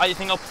needles, I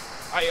think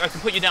I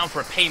can put you down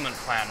for a payment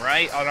plan,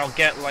 right? And I'll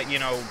get, like, you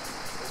know,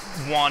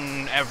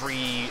 one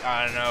every,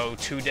 I don't know,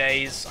 2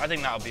 days. I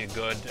think that'll be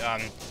good.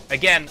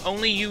 Again,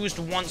 only used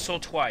once or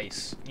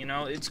twice, you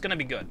know, it's gonna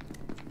be good.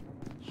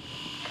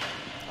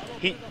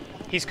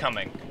 He's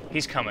coming.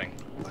 He's coming.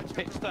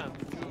 Hey, Stan,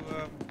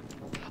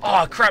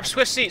 Oh crap,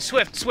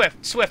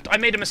 Swift, I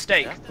made a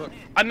mistake.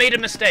 I made a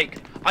mistake.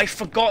 I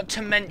forgot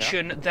to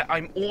mention that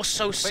I'm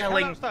also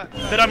selling...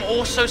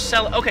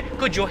 Okay,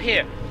 good, you're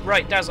here.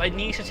 Right, Daz, I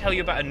need to tell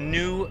you about a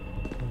new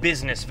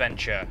business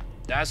venture.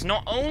 Daz,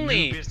 not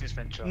only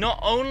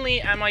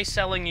am I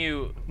selling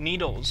you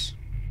needles,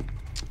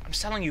 I'm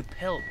selling you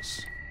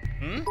pills.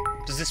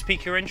 Does this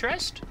pique your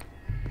interest?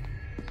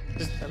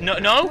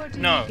 No?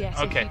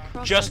 Okay,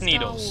 just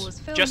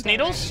needles. Just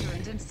needles?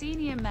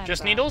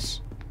 Just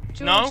needles?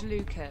 No?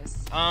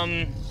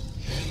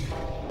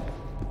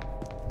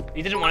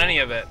 He didn't want any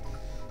of it.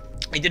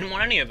 He didn't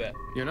want any of it.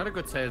 You're not a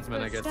good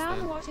salesman, I guess.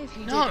 No,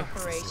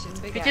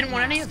 he didn't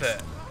want any of it.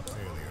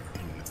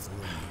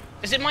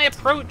 Is it my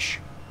approach?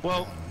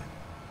 Well,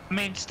 I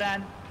mean,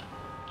 Stan,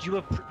 you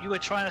were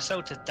trying to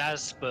sell to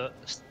Daz, but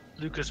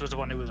Lucas was the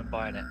one who wasn't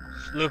buying it.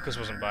 Lucas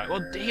wasn't buying.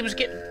 Well,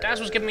 Daz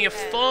was giving me a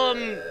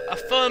firm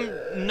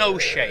no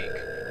shake.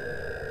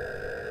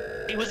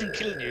 He wasn't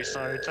killing you,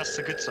 so that's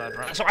a good sign,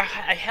 right? So I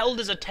held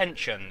his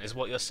attention, is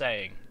what you're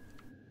saying.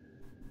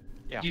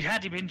 Yeah. You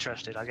had him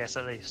interested, I guess,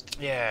 at least.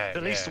 Yeah.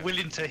 At least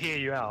willing to hear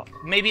you out.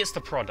 Maybe it's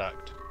the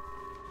product.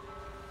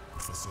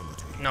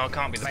 Facility. No, it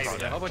can't be the Maybe.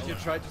 product. How about you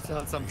try to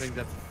sell something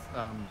that's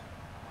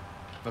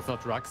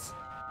not drugs?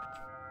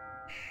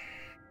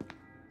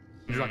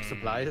 Drug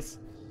supplies.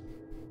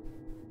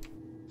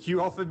 You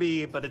offer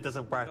me, but it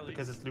doesn't work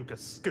because it's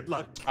Lucas. Good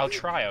luck. I'll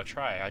try.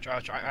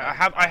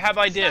 I have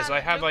ideas. Sam, I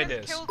have Lucas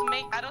ideas. killed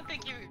me. I don't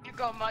think you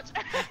got much.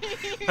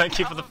 Thank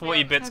you for the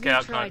 40 bits, Have you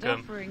Scout tried Knockum.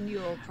 offering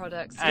your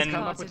products And as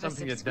Come part up with of a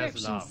something that Des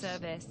subscription loves.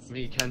 service?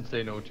 We can't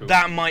say no to.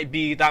 That might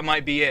be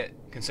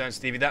it. Concerned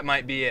Stevie, that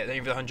might be it. Thank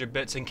you for the 100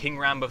 bits, and King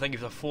Rambo, thank you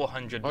for the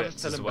 400 Or bits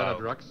just sell as him well.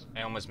 better drugs.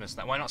 I almost missed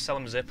that. Why not sell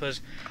him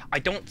zippers? I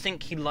don't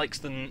think he likes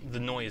the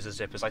noise of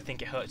zippers. I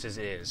think it hurts his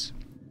ears.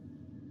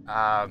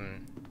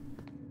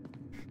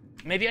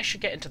 Maybe I should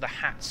get into the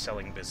hat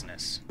selling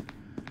business.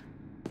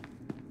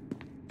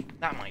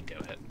 That might do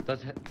it.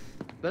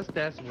 Does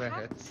Daz wear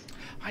hats?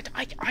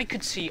 I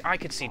could see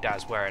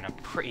Daz wearing a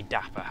pretty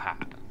dapper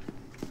hat.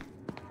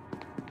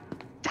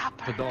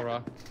 Dapper.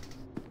 Fedora.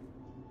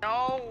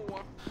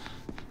 No.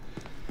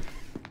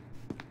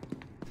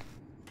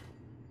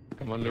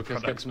 Come on, Lucas,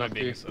 get Products might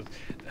be.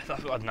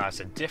 snufty. No, it's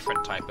a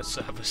different type of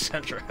service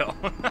central.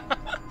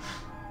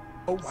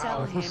 Oh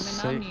Sell him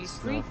an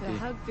unused free for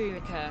Hug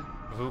Vuka.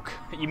 Vuk.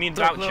 You mean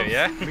voucher,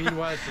 yeah?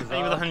 Meanwhile, Thank you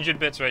for the 100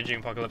 bits, Raging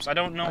Apocalypse. I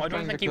don't know. I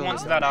don't think he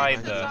wants How that How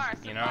either.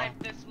 does You know, survive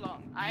this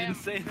long? I am.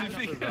 Say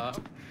anything.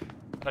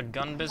 a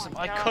gun business.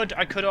 my I God.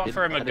 could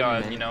offer him a I didn't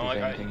gun. mean You know,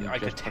 anything, I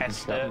could just fucking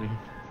test shot it. me.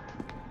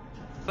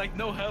 Like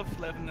no health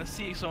left, and I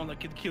see someone that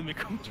could kill me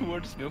come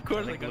towards me. Of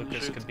course, I think gotta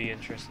Lucas shoot. could be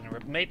interested in a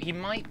maybe he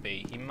might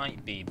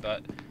be,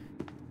 but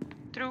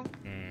True.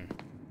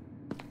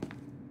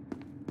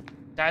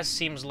 Daz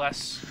seems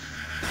less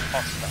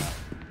hostile.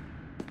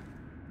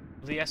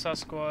 Will the SR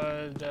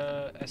Squad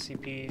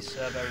SCP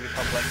server be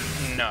public?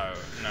 No.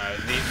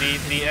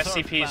 The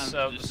SCP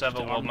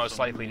server will most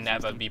likely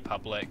never be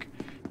public.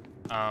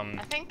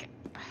 I think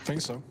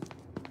so.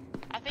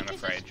 he's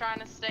afraid. just trying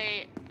to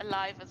stay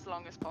alive as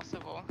long as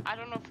possible. I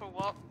don't know for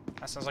what.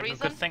 That sounds like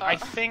reason, a good thing. but I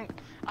think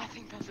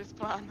that's his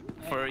plan.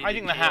 I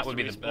think the hat would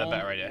be the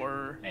better idea.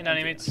 Hey,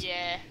 Nanny Meats.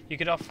 Yeah. You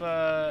could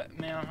offer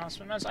male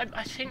enhancement modes.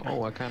 I think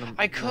Oh, I kind of.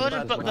 I could,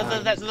 but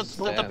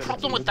the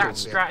problem with that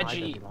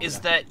strategy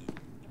is that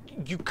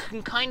you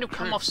can kind of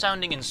come off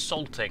sounding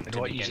insulting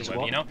to begin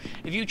with, you know?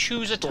 If you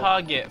choose a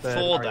target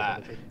for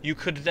that, you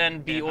could then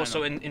be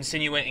also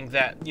insinuating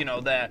that, you know,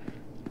 they're...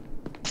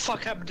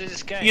 Fuck happened to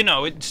this game? You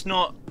know, it's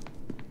not...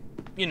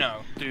 You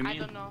know. I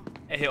don't know.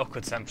 Hey,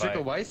 awkward senpai.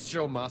 Triple why is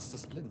Joe Master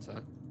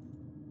Splinter?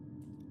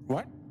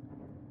 What?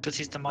 Because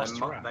he's the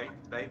master rat.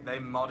 They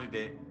modded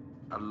it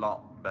a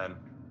lot, Ben.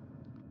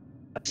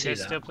 Do you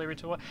still play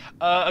Ritual?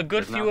 A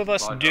good few of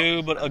us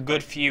do, but a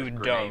good few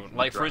don't.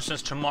 Like, for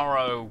instance,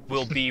 tomorrow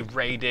we'll be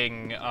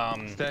raiding,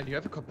 Stan, you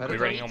have a competitor?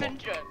 we're raiding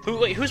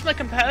wait, who's my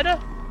competitor?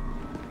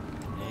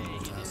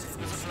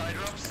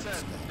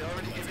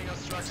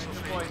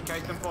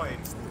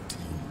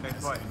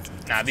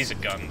 Nah, these are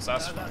guns,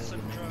 that's fine.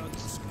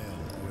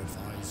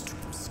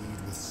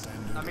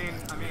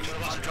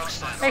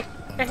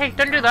 Hey,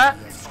 don't do that!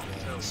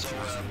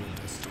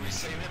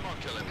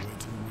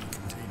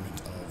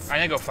 I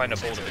need to go find a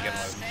boulder to begin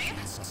with.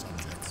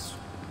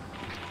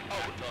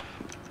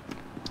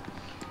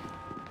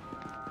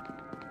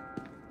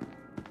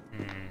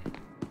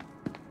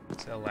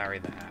 Tell Larry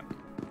that.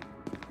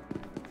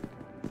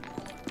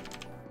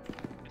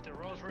 If the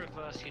roles were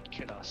reversed, he'd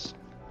kill us.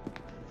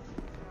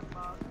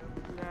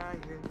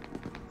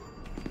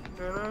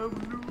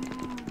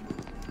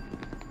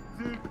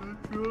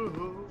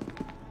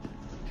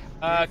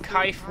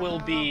 Kaif will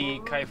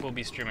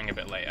be streaming a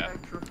bit later.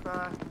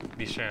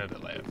 Be streaming a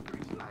bit later.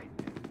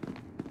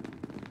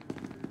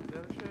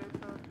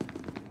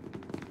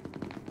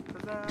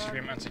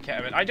 Extreme amounts of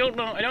Catman. I don't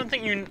know. I don't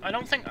think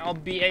I'll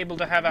be able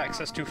to have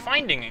access to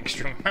finding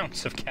extreme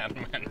amounts of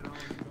Catman.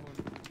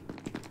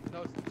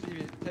 No,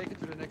 Stevie, take it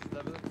to the next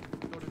level.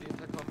 Go to the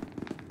intercom.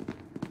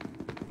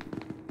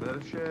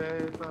 Better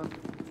shape up,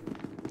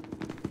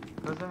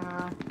 'cause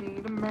I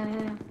need a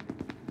man.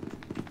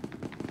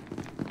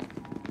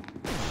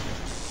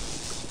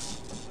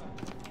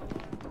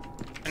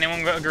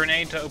 Anyone got a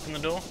grenade to open the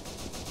door?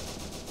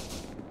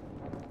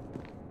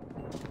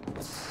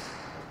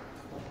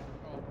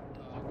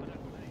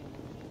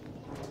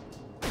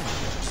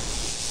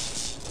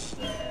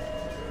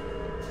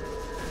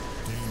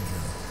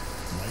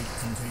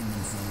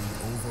 Containment zone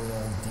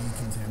overall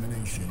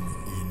decontamination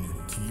in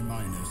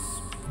T-minus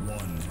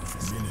 1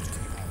 minute.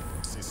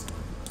 Power system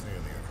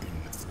failure in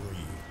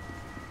 3,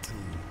 2,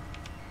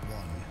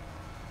 1.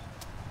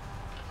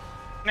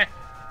 Nah.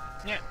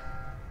 Yeah.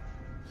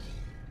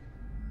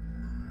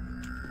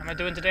 How am I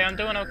doing today? I'm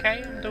doing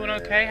okay. I'm doing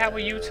okay. How are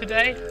you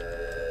today?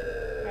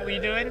 How are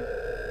you doing?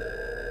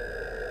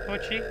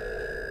 Torchy.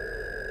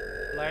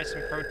 Allow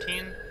some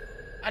protein.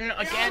 And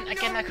again,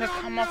 that could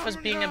come off as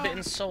being a bit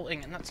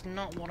insulting, and that's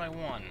not what I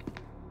want.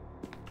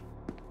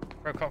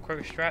 For a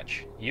quick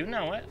stretch, you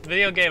know it.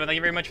 Video Gamer, thank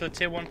you very much for the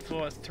tier 1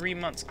 for 3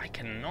 months. I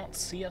cannot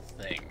see a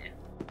thing.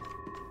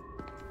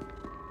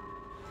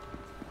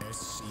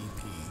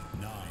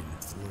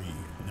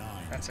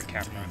 SCP-939. That's a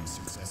camera.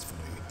 Successfully.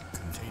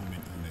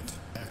 Containment unit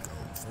Echo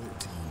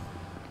 14.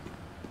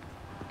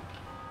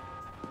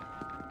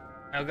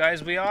 Now,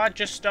 guys, we are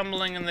just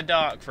stumbling in the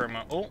dark for a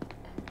moment. Oh.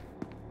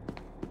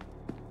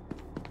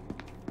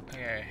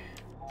 Okay.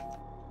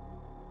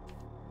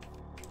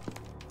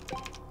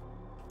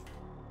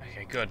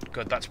 Okay, good.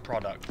 That's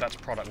product. That's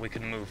product. We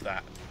can move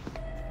that.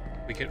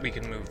 We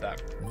can move that.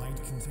 Light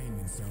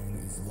containment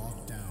zone is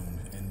locked down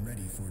and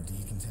ready for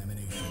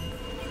decontamination.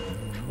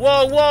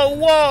 Whoa, whoa,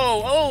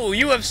 whoa! Oh,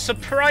 you have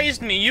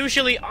surprised me.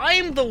 Usually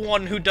I'm the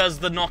one who does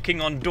the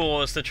knocking on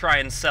doors to try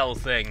and sell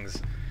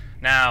things.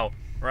 Now,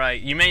 right,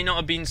 you may not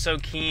have been so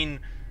keen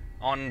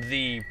on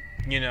the,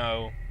 you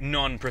know,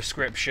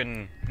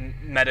 non-prescription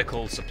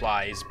medical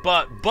supplies,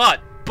 but,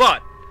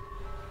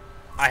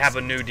 I have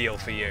a new deal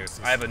for you.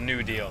 I have a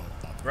new deal.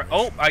 Right,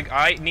 oh,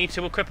 I need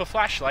to equip a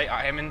flashlight.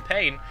 I am in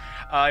pain.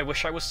 I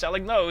wish I was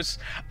selling those.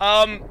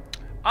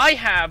 I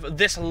have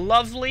this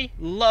lovely,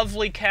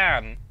 lovely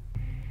can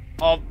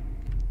of...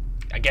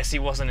 I guess he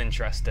wasn't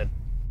interested.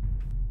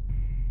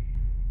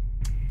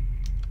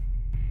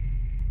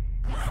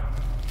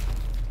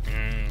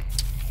 I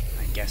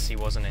guess he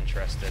wasn't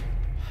interested.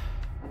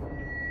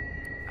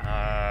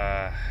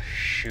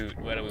 Shoot,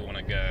 where do we want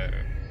to go?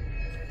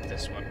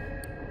 This one.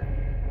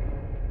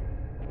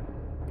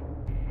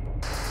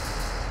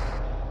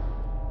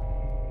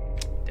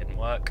 Didn't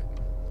work.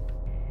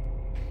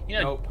 You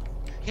know, Nope.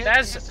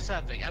 Here's the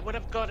sad thing. I would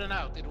have gotten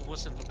out if it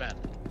wasn't for Ben.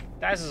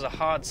 Daz is a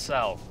hard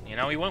sell. You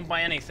know, he won't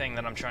buy anything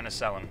that I'm trying to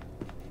sell him.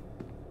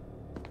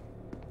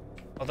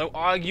 Although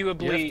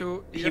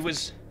arguably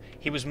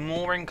he was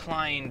more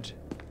inclined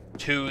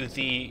to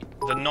the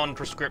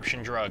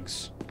non-prescription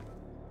drugs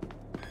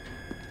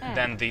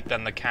than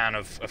the can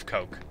of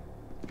Coke.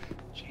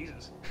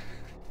 Jesus.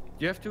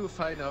 You have to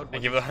find out. I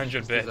give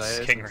 100 bits,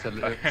 King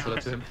Rambo.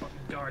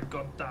 Guard,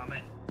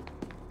 goddammit.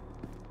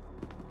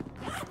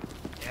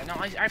 Yeah, no,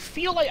 I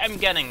feel like I'm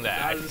getting there.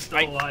 Guys is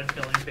still alive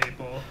killing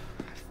people.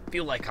 I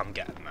feel like I'm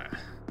getting there.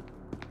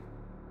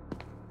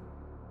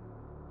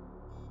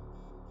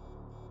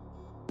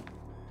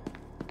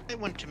 I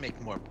want to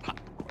make more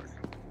popcorn.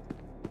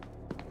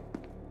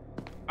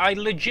 I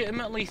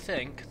legitimately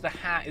think the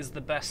hat is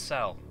the best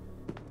sell.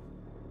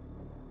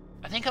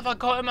 I think if I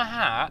got him a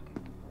hat,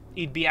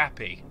 he'd be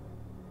happy.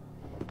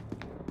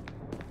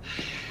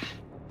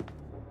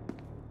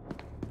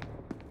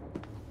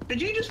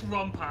 Did you just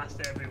run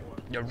past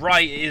everyone? You're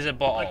right, it is a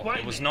bottle.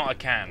 Like, it was not a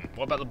can.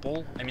 What about the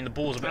ball? I mean, the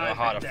ball's a bit of a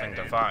harder thing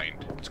to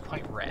find. It's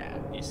quite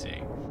rare, you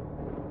see.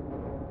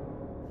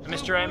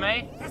 Mr.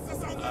 MA?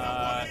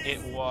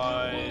 It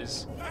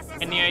was...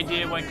 Any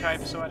idea when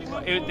Kuiper saw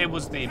anyone? It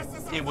was the...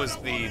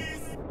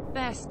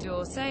 Best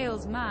door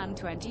salesman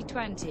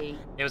 2020.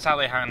 It was how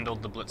they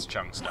handled the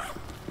Blitzchung stuff.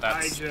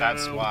 That's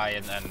why,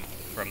 and then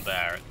from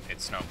there,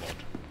 it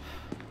snowballed.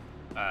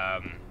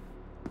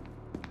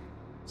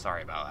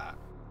 Sorry about that.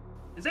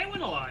 Is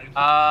anyone alive?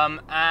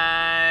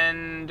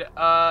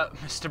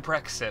 Mr.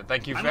 Brexit,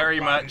 thank you very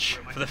much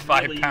for the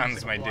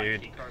 £5, my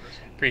dude.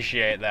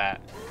 Appreciate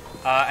that.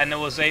 And there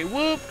was a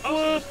whoop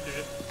whoop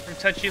from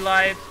Touchy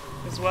Live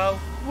as well.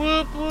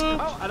 Whoop whoop.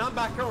 Oh, and I'm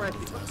back already.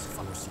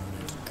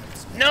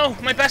 No,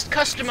 my best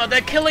customer,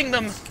 they're killing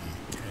them.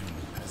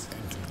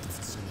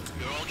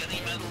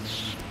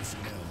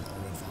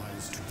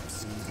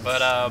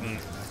 But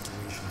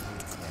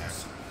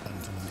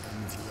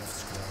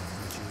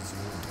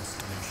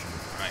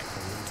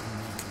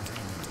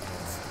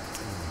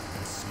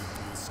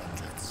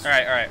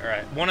Alright.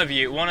 One of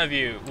you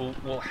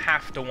will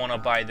have to want to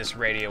buy this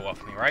radio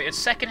off me, right? It's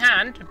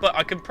secondhand, but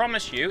I can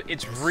promise you,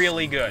 it's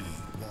really good.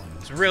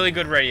 It's a really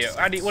good radio.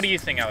 What do you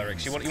think,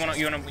 Alarix? You want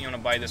to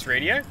buy this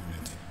radio?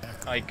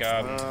 Like,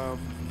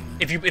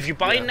 if you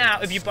buy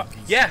now,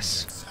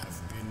 yes.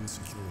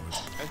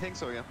 I think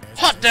so, yeah.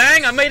 Hot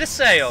dang! I made a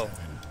sale.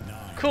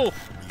 Cool.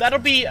 That'll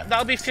be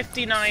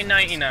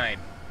 $59.99.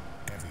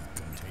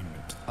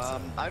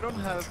 I don't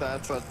have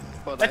that, but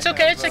it's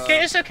okay.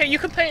 It's okay. You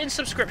can pay it in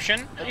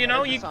subscription. You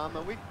know, we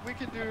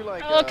could do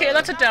like. Okay,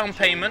 that's a down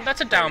payment.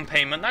 That's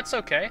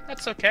okay.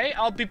 That's okay.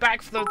 I'll be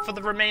back for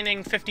the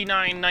remaining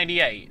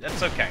 $59.98.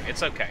 That's okay.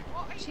 It's okay.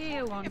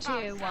 Cheer one,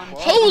 cheer one.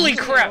 Holy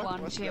crap!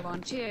 Cheer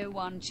one, cheer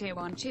one, cheer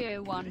one,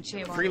 cheer one,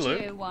 cheer one, Free loot.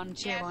 cheer one,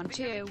 cheer one,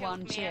 cheer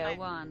one, cheer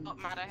one.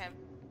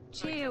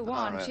 Cheer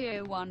one,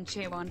 cheer one,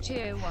 cheer one,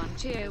 cheer one,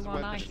 cheer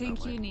one. I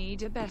think you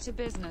need a better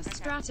business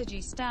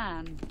strategy,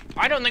 Stan.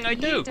 I don't think I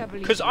do,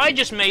 because I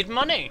just made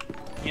money.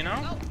 You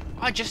know,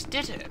 I just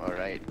did it. All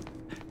right.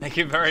 Thank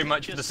you very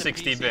much for the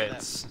 60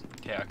 bits.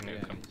 Okay, I can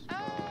nuke him.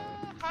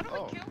 How do we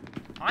kill?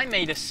 I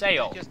made a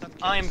sale.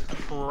 I'm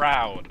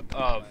proud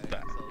of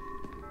that.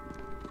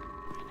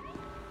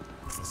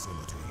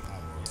 Facility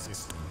hours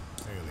System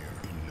failure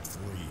in 3,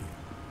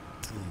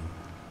 2,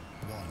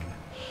 1.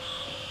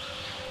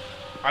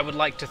 I would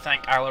like to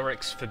thank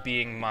Alarix for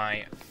being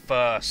my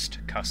first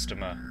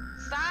customer.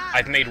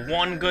 I've made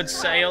one good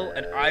sale,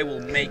 and I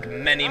will make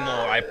many more,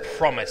 I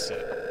promise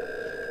it.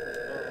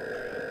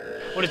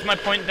 What does my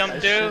point dump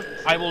do?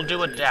 I will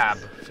do a dab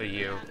for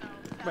you.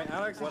 Wait,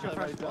 Alex, What have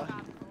I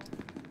done?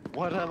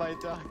 What have I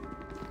done?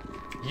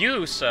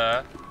 You,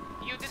 sir,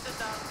 You did the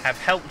dab. have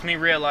helped me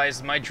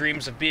realize my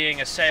dreams of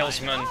being a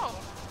salesman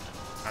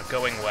are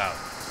going well.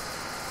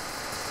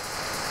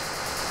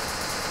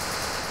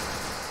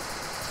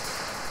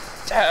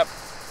 Dab!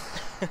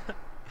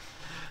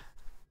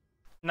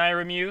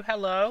 Naira Mew,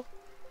 hello.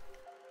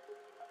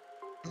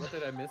 What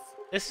did I miss?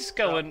 This is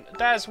going.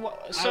 Daz,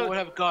 what? I would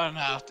have gone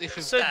out if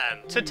it So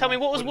tell me,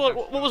 what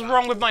was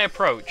wrong with my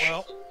approach?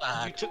 Well,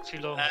 You took too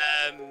long.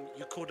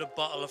 you called a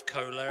bottle of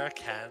cola a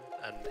can,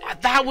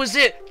 and That was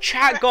it.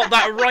 Chat got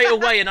that right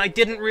away, and I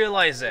didn't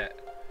realize it.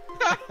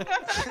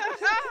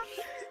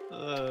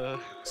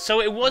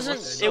 So it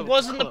wasn't. It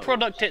wasn't the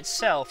product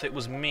itself. It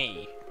was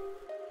me.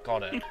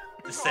 Got it.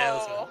 the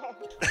salesman.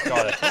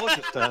 Got it. What was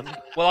it then?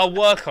 Well, I'll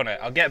work on it.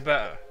 I'll get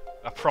better.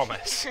 I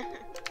promise.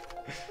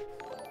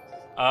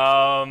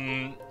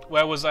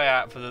 Where was I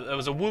at for the? There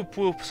was a whoop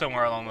whoop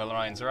somewhere along the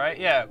lines, right?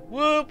 Yeah,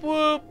 whoop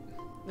whoop.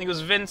 I think it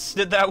was Vince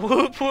did that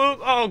whoop whoop.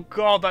 Oh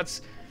god,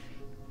 that's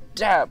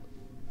dab,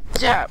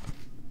 dab,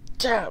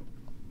 dab.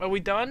 Are we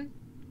done?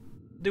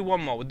 Do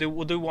one more.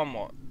 We'll do one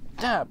more.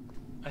 Dab.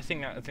 I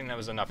think that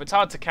was enough. It's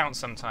hard to count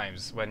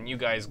sometimes when you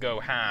guys go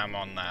ham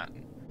on that.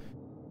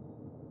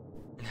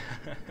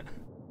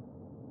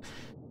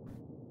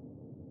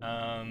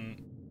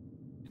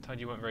 Told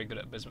you weren't very good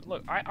at business.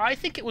 Look, I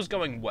think it was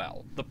going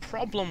well. The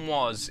problem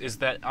is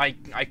that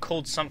I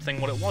called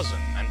something what it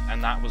wasn't,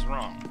 and that was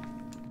wrong.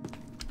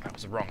 That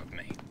was wrong of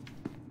me.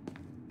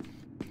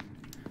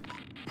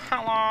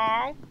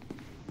 Hello?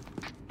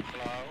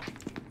 Hello?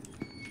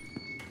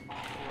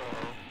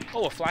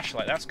 Oh, a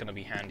flashlight. That's gonna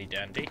be handy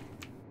dandy.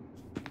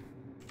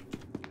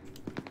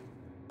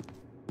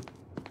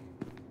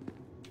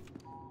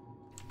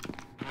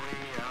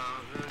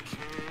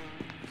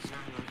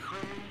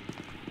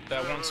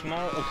 That once more?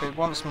 Okay,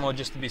 once more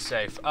just to be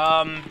safe.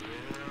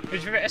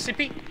 Who's your favorite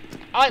SCP?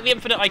 I like the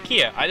Infinite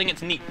IKEA. I think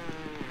it's neat.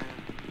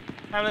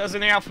 How many was in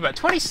the alphabet?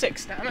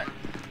 26, damn it.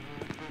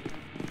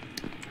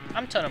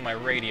 I'm turning my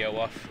radio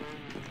off.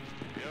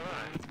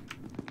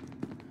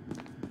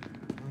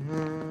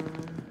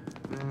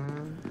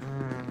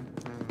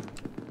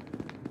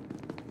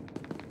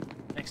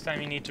 Next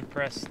time you need to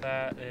press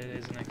that, it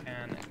isn't a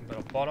can, but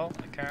a bottle,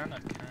 a can.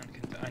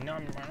 I know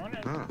I'm on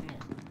it.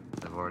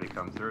 They've already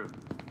come through.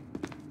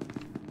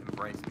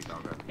 Embrace me,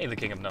 doggo. Hey, the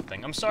king of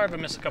nothing. I'm sorry if I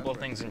missed a couple of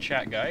things in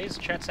chat, guys.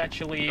 Chat's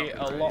actually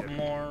a lot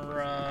more,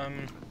 a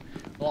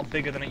lot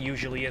bigger than it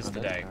usually is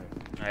today.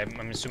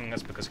 I'm assuming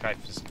that's because Kaif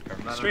is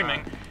currently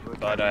streaming,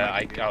 but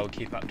I'll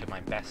keep up to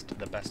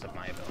the best of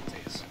my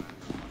abilities.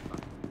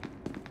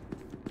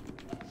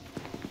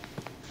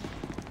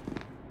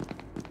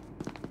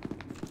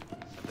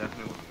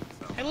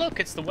 Hey, look,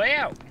 it's the way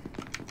out.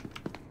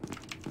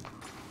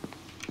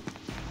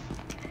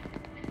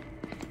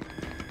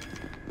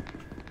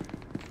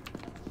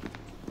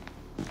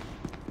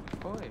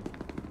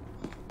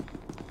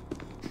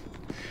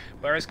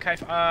 Whereas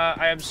Kaif,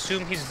 I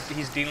assume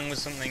he's dealing with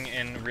something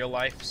in real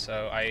life,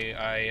 so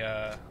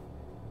I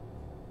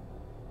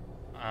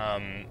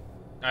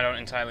don't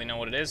entirely know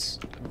what it is,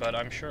 but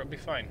I'm sure it'll be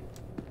fine.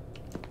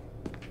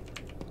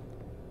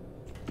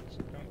 So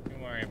don't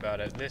you worry about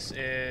it. This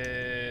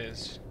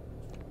is...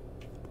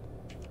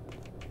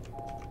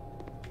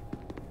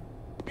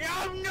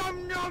 Yum,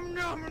 yum, yum,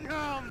 yum,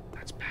 yum.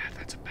 That's bad.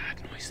 That's a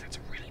bad noise. That's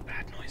a really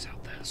bad noise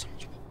out there.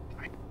 Someone's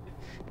walking.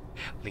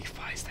 Leaf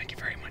Eyes, thank you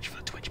very much for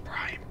the Twitch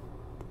Prime.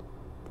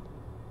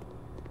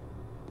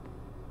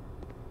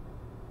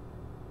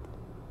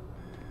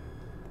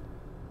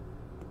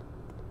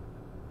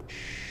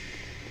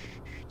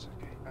 It's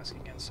okay. Ask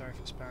again. Sorry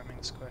for spamming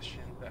this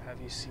question, but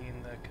have you seen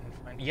the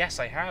Confined? Yes,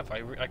 I have.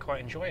 I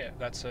quite enjoy it.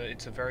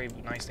 It's a very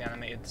nicely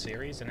animated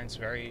series, and it's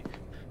very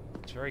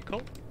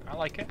cool. I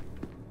like it.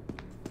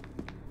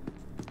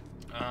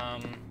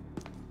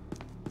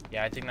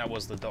 Yeah, I think that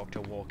was the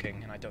doctor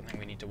walking, and I don't think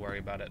we need to worry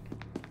about it.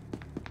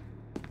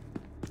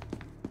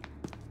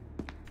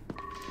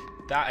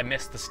 That, I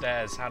missed the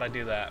stairs. How'd I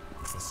do that?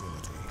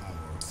 Facility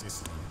power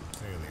system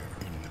failure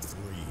in 3,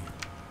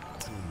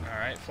 2.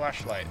 Alright,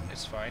 flashlight.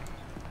 It's fine.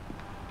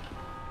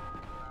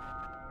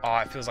 Oh,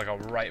 it feels like a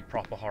right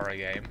proper horror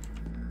game.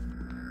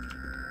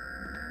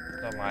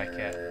 Don't like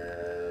it.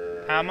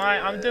 How am I?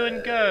 I'm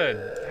doing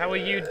good. How are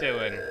you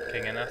doing,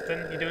 King of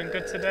Nothing? You doing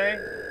good today?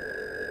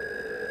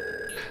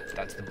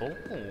 That's the ball.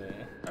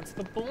 That's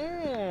the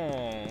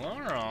ball.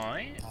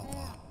 Alright.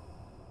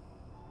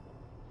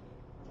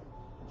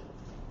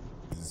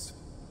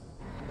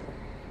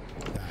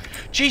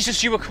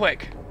 Jesus, you were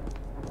quick.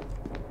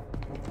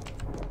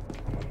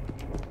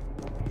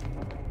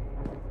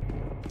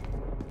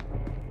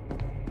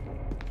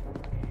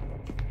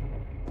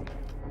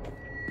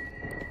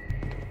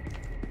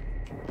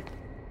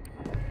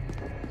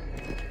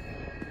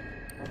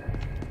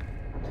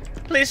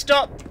 Please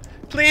stop.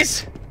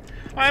 Please.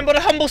 I am but a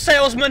humble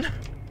salesman.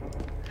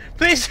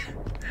 Please.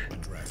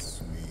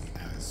 Address me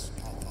as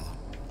Papa.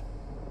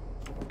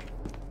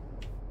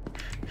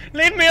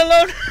 Leave me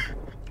alone.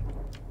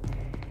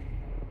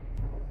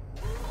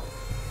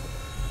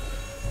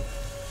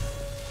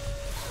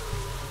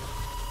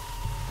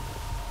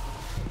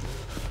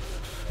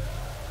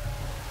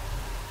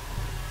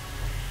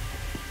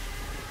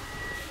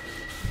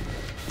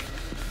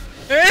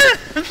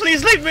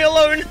 Please leave me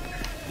alone.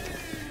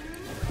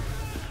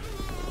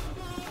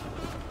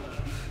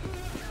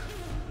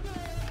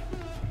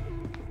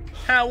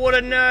 Ah, what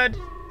a nerd.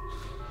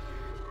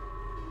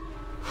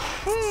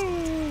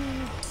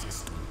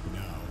 System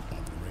now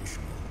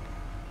operational.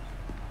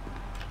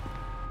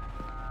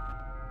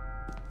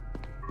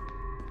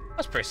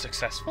 That's pretty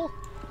successful.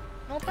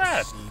 Not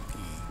bad.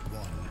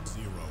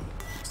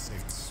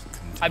 SCP-106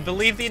 I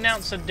believe the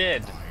announcer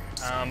did.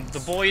 The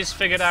boys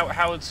figured out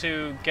how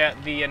to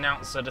get the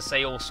announcer to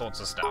say all sorts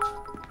of stuff.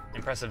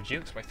 Impressive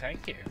Jukes, why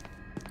thank you.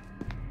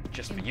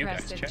 Just for you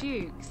guys, chat.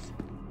 Jukes.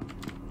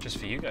 Just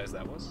for you guys,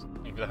 that was.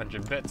 Maybe the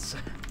 100 bits.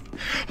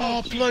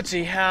 Oh,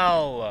 bloody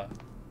hell!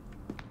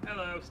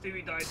 Hello,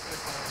 Stevie died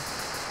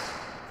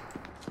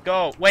for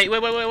Go! Wait,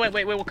 what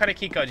kind of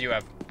keycard do you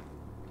have?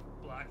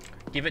 Black.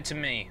 Give it to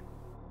me.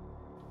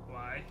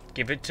 Why?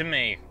 Give it to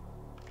me.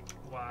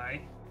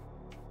 Why?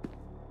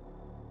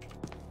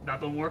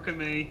 That don't work with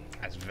me.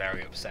 That's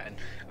very upsetting.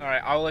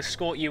 Alright, I'll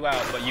escort you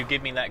out, but you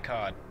give me that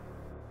card.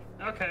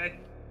 Okay.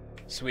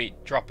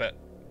 Sweet, drop it.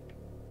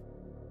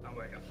 Oh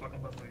wait, I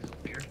fucking love these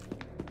up here.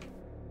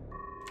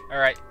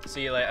 Alright,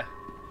 see you later.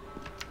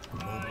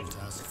 Mobile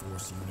Task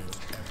Force Unit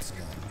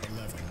Epsilon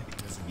 11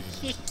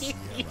 designated Sierra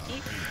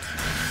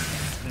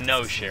 8.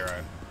 No,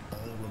 Shiro.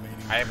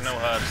 I have no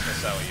herbs to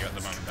sell you at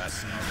the moment,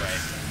 that's not great.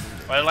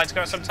 What I'd like to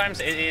go sometimes,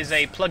 it is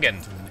a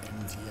plugin.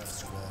 MTF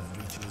squad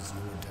reaches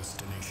your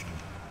destination.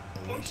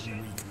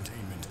 Awaiting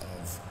recontainment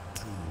of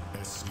 2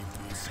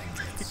 SCP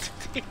subjects.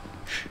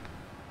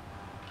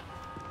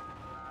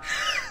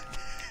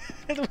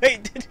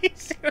 Wait, did he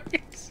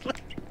seriously?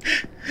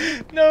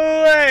 No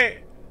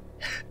way!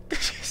 Did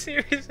you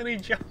seriously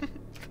jump?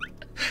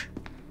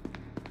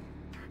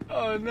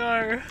 Oh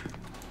no.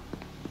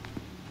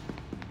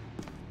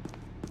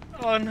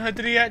 Oh no,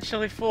 did he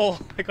actually fall?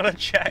 I gotta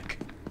check.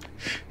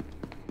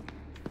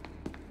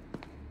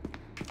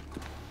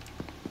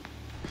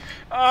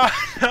 Oh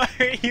no,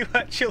 you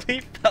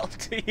actually fell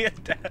to your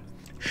death.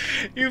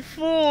 You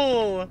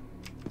fool!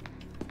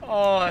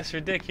 Oh, that's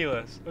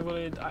ridiculous.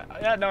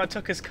 Yeah, no, I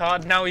took his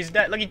card, now he's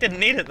dead. Like, he didn't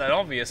need it then,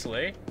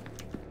 obviously.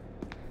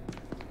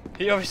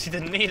 He obviously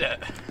didn't need it.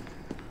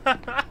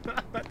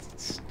 That's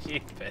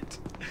stupid.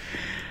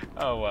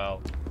 Oh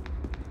well.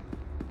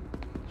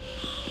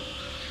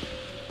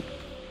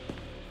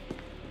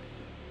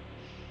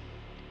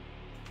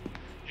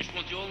 Just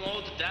want you all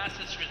know the DAS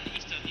has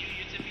released a new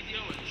YouTube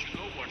video and you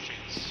know watch it.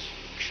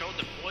 Show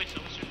the boys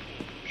of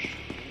support.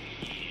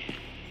 Yeah.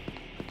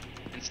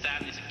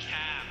 Instead is a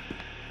can,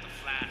 a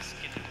flask,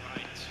 get it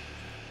right.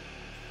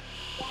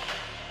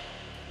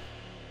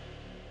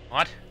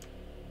 What?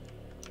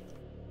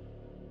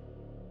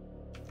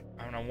 I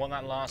don't know what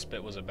that last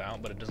bit was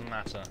about, but it doesn't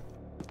matter.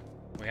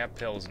 We have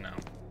pills now.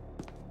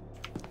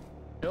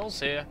 Pills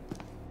here.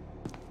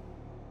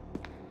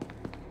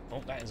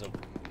 Oh, that is a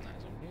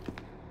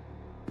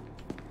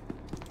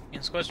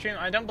in squad stream.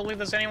 I don't believe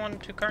there's anyone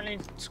to currently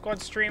squad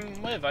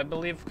stream with. I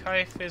believe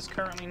Kaif is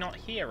currently not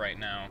here right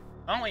now.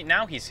 Oh wait,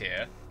 now he's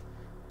here.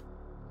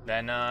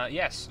 Then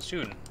yes,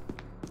 soon.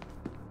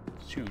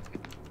 Soon.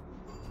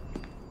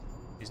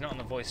 He's not in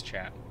the voice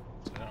chat,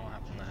 so I don't know what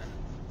happened there.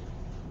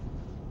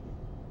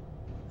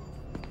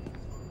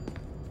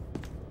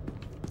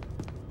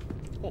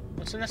 Oh,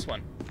 what's in this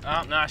one?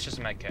 Oh, no, it's just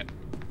a medkit.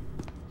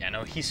 Yeah,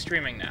 no, he's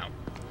streaming now.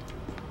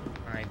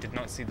 I did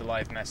not see the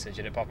live message.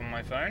 Did it pop on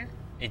my phone?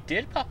 It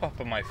did pop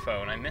up on my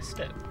phone. I missed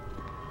it.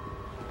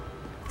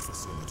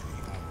 Facility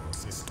power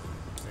system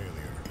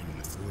failure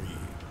in 3,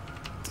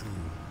 2,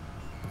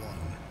 1.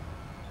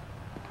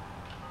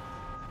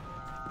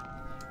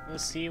 We'll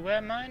see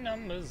where my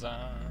numbers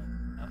are.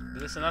 After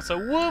this, and that's a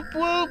whoop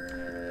whoop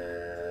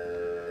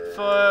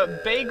for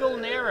Bagel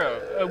Nero.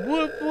 A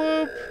whoop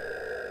whoop.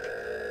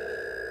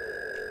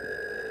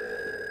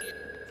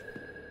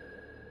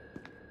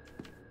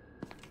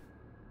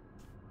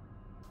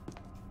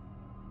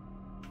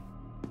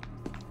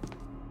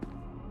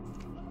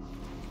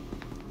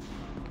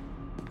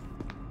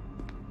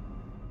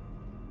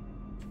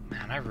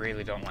 Man, I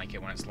really don't like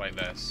it when it's like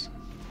this.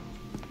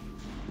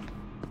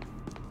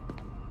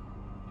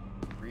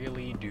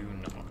 Really do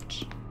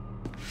not.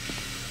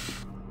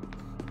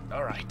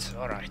 Alright,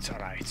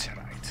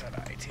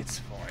 it's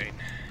fine.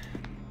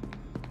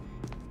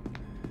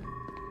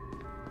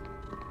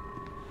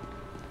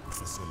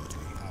 Facility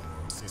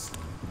power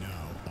system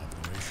now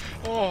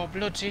operational. Oh,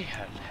 bloody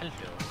hell, hello.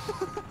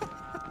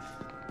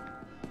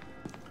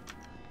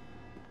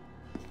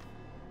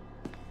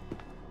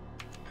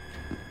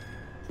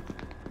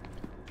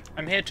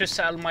 I'm here to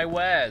sell my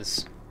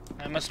wares.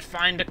 I must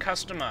find a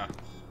customer.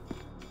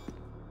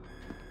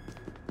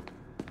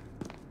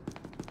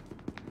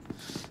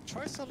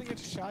 selling it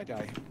to Shy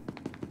Guy?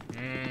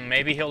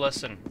 Maybe he'll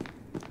listen.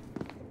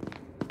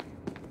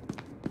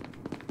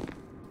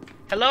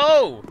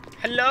 Hello!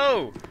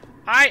 Hello!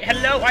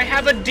 Hello, I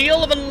have a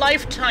deal of a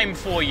lifetime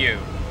for you!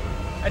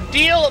 A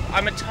deal.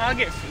 I'm a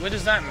target. What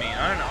does that mean?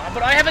 I don't know.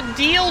 But I have a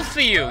deal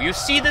for you. You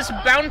see this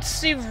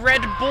bouncy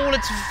red ball?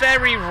 It's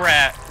very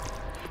rare.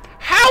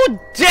 How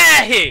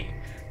dare he?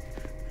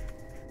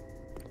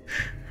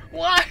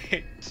 Why?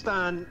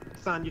 Stan,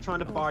 you're trying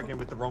to bargain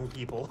with the wrong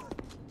people.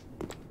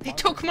 He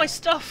took my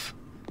stuff.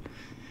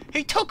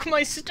 He took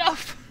my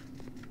stuff.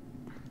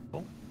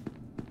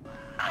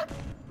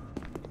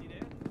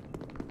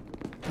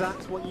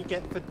 That's what you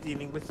get for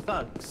dealing with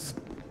thugs.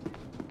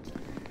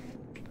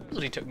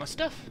 Well, he took my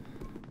stuff.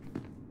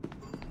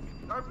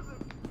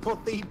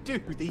 What they do,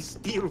 they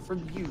steal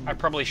from you. I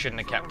probably shouldn't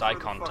have kept eye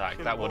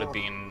contact. That would have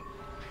been...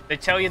 They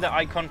tell you that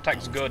eye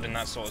contact's good in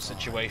that sort of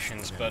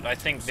situations, but I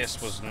think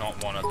this was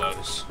not one of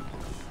those.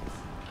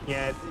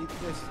 Yeah,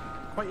 it's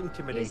quite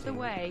intimidating. Is the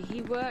way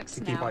he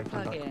works now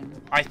plug-in.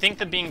 I think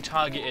that being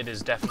targeted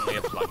is definitely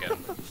a plug-in.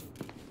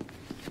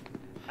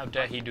 How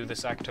dare he do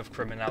this act of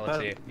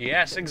criminality?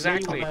 Yes,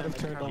 exactly.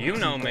 You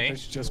know me.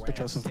 Just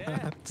because of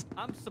that.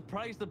 I'm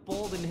surprised the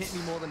ball didn't hit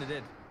me more than it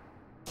did.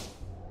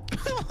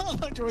 I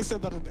like you always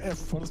said that and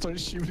everyone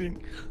started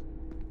shooting.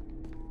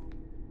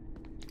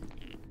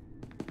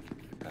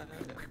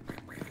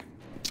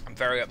 I'm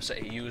very upset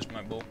he used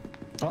my ball.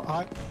 Oh,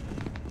 hi.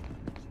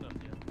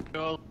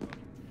 Go.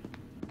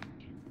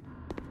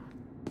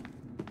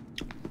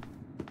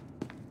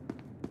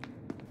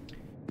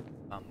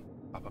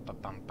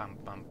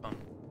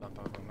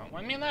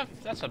 I mean,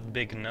 that's a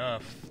big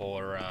nerf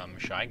for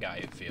Shy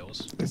Guy, it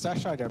feels. Is that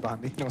Shy Guy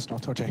behind me? No, it's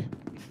not. Okay.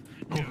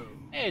 Oh.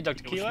 Hey,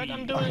 Dr. Keyword,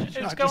 I'm doing.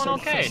 It's going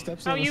okay.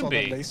 How you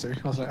be? Laser.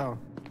 I was like, oh.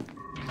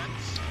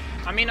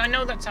 I mean, I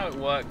know that's how it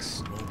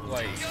works.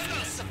 Like.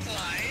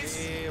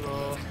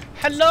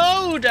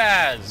 Hello,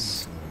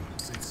 Daz.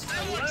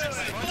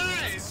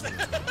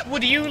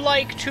 Would you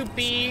like to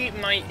be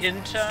my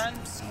intern?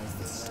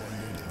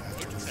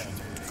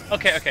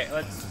 Okay.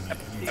 Let's.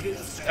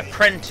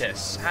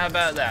 Apprentice. How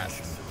about that?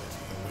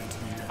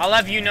 I'll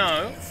have you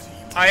know,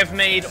 I have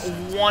made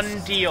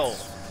one deal.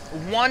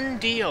 One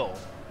deal.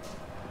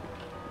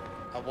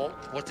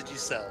 What did you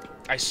sell?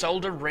 I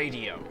sold a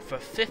radio for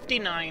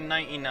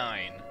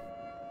 $59.99.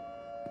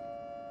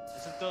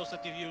 Isn't those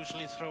that you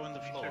usually throw in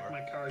the floor? Took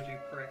my card, you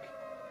prick.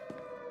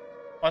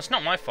 Well, it's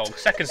not my fault.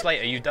 Seconds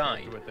later, you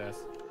died. With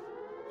this.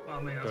 Oh,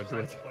 I mean, I was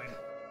trying to point.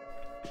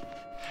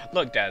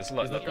 Look, Daz,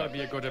 look. He's not gonna be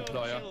a good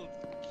employer.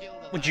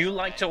 Would you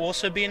like to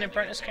also be an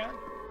apprentice, Karen?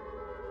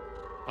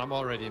 I'm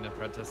already an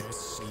apprentice. Oh,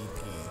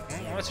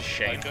 that's a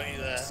shame. Finally,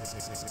 let's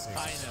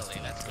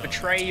go.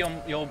 Betray your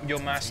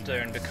master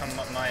and become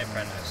my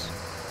apprentice.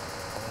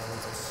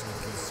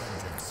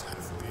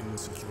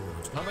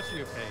 How much do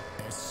you pay?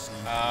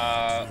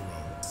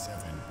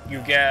 You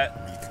get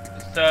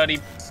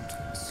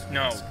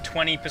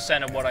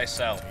 20% of what I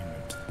sell.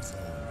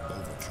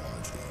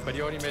 But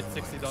you only made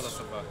 $60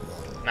 so far.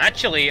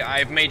 Actually,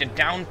 I've made a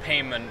down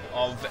payment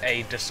of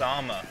a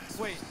disarmer.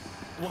 Wait,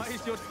 why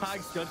is your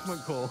tag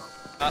judgment call?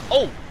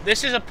 Oh,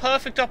 this is a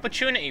perfect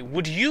opportunity.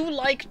 Would you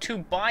like to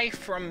buy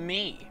from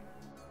me?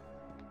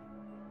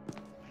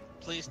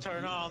 Please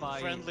turn on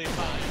friendly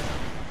fire.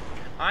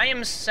 I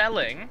am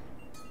selling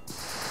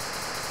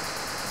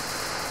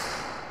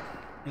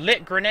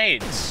lit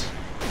grenades.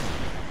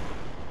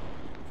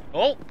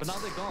 Oh! But now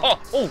they're gone.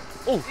 Oh!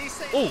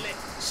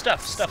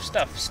 Stuff.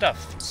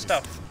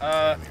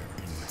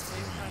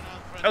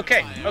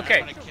 Okay,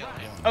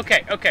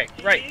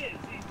 right.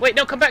 Wait,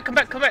 no, come back.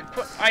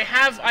 I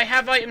have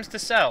items to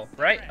sell,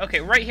 right? Okay,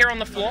 right here on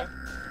the floor,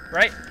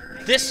 right?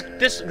 This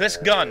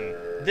gun,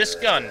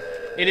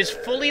 it is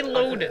fully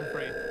loaded.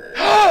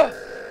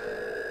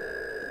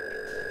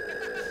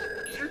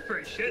 You're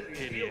pretty shit,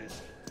 idiot.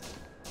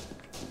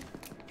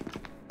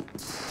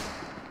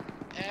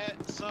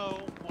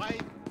 So why?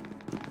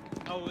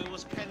 Oh, it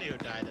was Penny who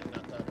died and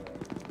not the other one.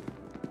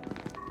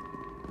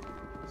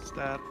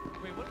 Stab.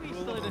 Wait, what are we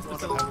still in this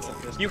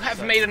facility? You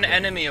have made an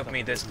enemy of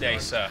me this day,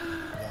 sir.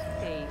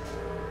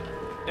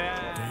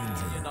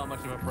 Yeah, you're not much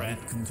of a friend.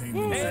 Give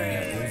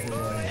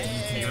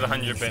it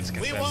 100 bits, We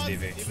Consent won,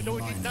 TV. even though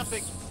we did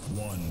nothing.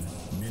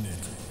 1 minute.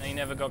 And he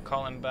never got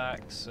Colin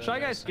back, so... Shy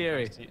Guy's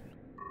scary.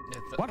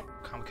 What?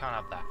 Can't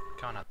have that.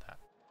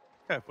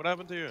 Okay, what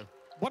happened to you?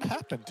 What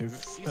happened to You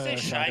say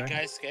Shy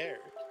Guy scared.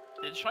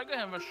 Did Shy Guy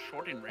have a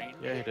short in range?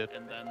 Yeah, he did.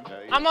 And then...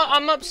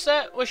 I'm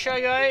upset with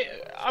Shy Guy.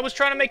 I was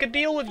trying to make a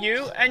deal with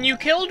you, and you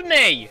killed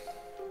me!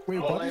 Wait,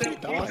 what did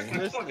he I was die?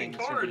 listening,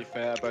 to be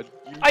fair, but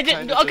you I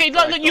didn't. kinda Okay,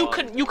 just look,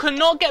 dragged you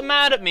cannot get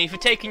mad at me for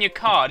taking your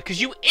card,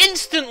 because you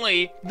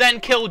instantly then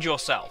killed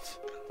yourself.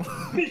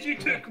 You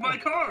took my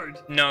card.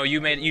 No,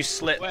 you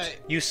slipped.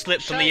 Wait, you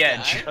slipped from Shy the Guy?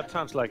 edge. That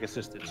sounds like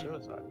assisted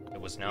suicide. It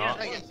was not.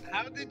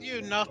 How did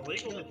you not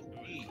kill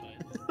me?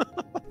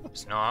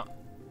 It's not.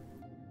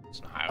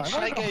 It's not how.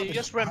 Shy Guy, you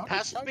just ran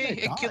past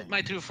me and killed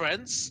my 2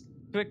 friends.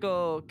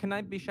 Twickle, can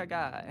I be Shy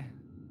Guy?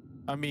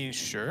 I mean,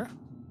 sure.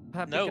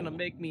 Perhaps No. you're gonna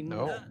make me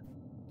No.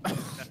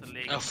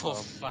 Oh, for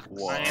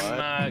fuck's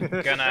I'm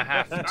gonna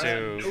have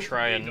to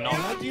try and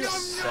not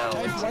sell.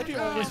 Why do you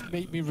always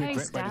make me Hey regret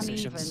my Stan,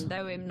 decisions? even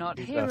though I'm not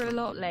here a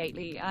lot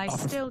lately, I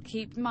still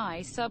keep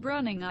my sub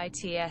running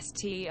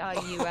ITSTRULOV.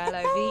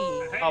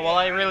 Oh, well,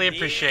 I really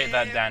appreciate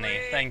that, Danny.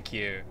 Thank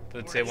you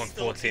for the tier 1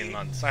 14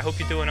 months. I hope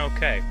you're doing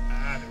okay.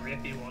 Ah, the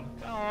rippy one.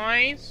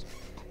 Guys.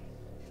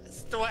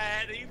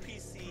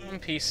 I'm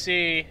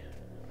PC.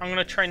 I'm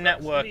gonna try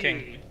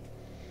networking.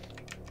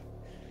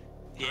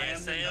 Yeah,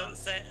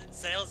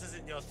 sales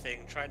isn't your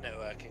thing. Try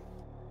networking.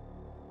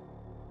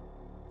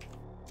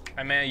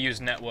 I may have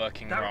used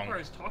networking That wrong.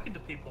 requires talking to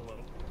people,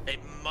 though. They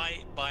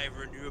might buy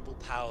renewable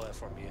power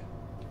from you,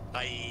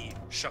 i.e.,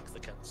 shock the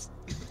cunts.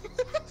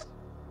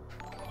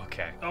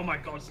 Okay. Oh my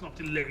god,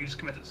 Snotty literally just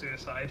committed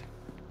suicide.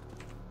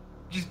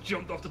 Just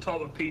jumped off the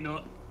top of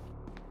Peanut.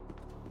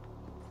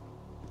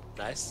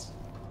 Nice.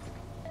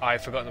 I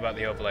forgot about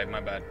the overlay, my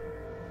bad.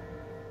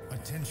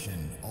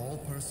 Attention, all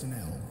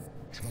personnel.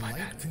 The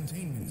light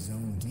containment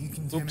zone Oopsie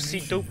decontamination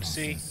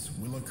doopsie. process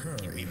will occur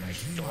in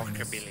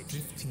Doctor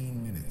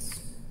 15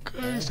 minutes.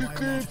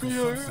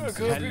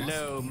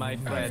 Hello, my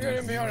friend. I'm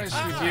gonna be honest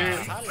with you.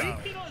 Hello.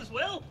 Peanut as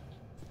well.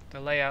 The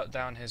layout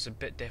down here is a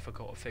bit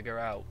difficult to figure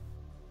out.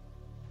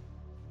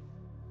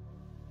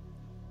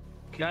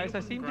 Guys, I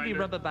seem to be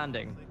rubber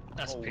banding.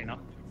 That's Peanut.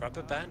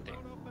 Rubber banding.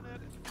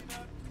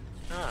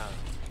 Ah.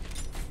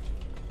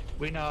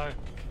 We know.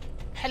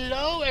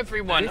 Hello,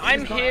 everyone. This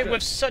I'm is not here good.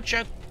 with such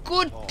a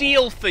good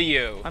deal for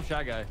you. I'm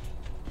Shy Guy.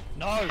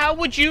 No. How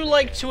would you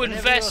like to Whenever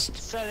invest you're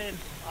selling,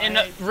 in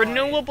I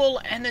renewable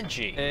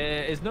energy?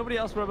 Is nobody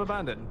else rubber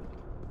banding?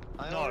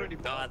 No,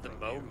 not at the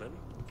moment.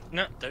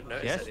 No. Don't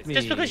notice Yes, anything.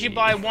 Just because you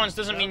buy once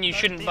doesn't mean you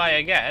shouldn't buy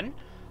again.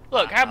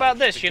 Look, how about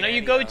this? You know,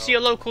 you go to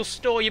your local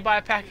store, you buy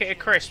a packet of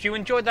crisps. You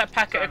enjoyed that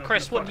packet of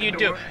crisps. What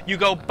do? You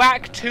go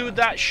back to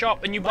that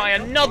shop and you buy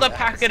another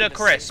packet of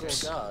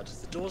crisps. God,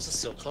 the doors are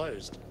still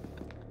closed.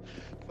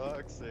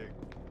 Fuck's sake.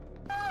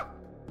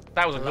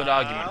 That was a good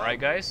argument, right,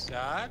 guys?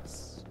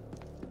 Guards?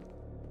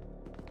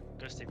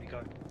 Go, Stevie,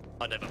 go.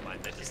 Oh, never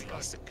mind. They're just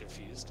lost and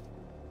confused.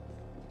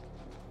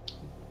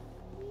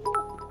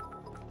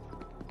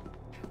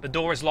 The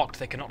door is locked.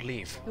 They cannot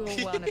leave.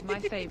 You're one of my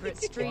favorite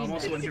streamers.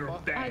 Also, when you're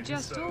banned, I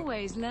just so.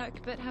 always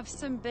lurk but have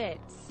some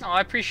bits. Oh,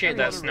 I appreciate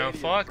that,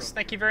 Snowfox.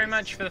 Thank you very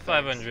much for the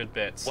 500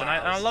 bits. And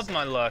I love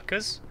my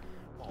lurkers.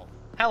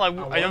 Hell,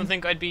 I don't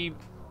think I'd be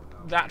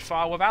that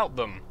far without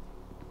them.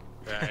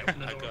 Right,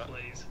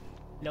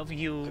 Love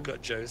you. I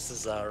got Joe,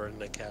 Cesaro,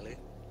 and Kelly.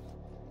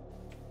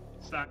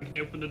 Stan, can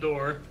you open the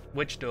door?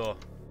 Which door?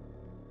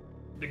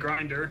 The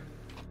grinder.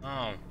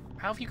 Oh.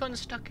 How have you gotten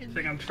stuck in? I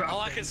think I'm trapped. Oh,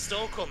 I can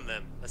stalk on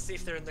them. Let's see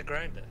if they're in the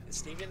grinder. Is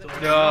Stevie in the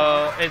grinder?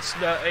 No, it's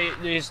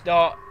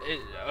not.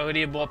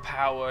 Only more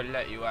power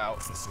let you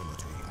out.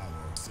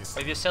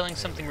 If you're selling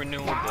something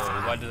renewable,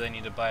 why do they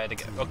need to buy it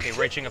again? Okay,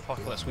 Raging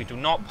Apocalypse. We do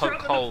not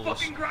poke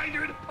holes.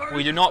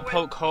 We do not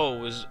poke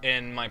holes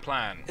in my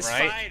plan,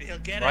 right? Fine, he'll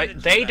get right?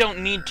 They don't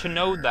need to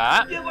know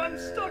that. Yeah, but I'm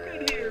stuck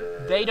in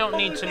here. They don't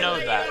need to know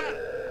that.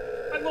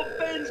 I've got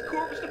Ben's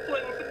corpse to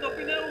play with and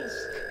nothing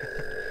else.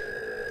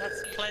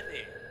 That's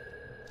plenty.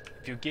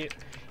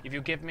 If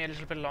you give me a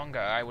little bit longer,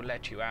 I will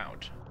let you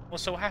out.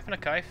 Also, what happened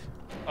to Kaif?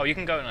 Oh, you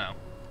can go now.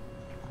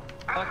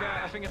 Okay,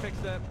 I think I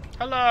fixed it.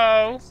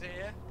 Hello.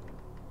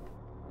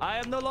 I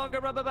am no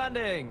longer rubber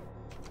banding.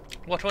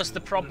 What was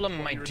the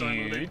problem, my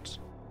dude?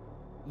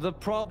 The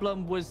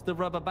problem was the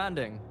rubber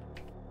banding.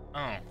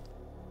 Oh.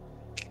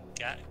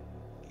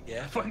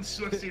 Yeah. Fun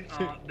switching.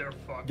 Oh, they're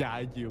fucked.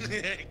 Yeah, you.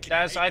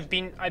 Daz, I've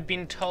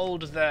been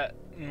told that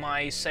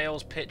my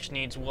sales pitch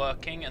needs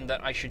working and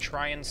that I should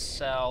try and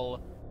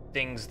sell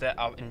things that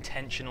are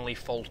intentionally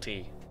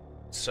faulty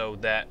so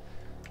that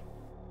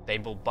they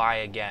will buy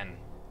again.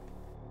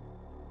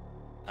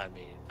 I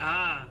mean...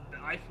 Ah, the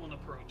iPhone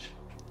approach.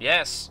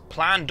 Yes,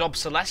 planned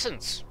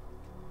obsolescence.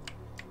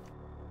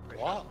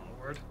 What?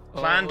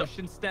 Planned,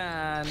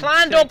 Stan,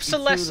 planned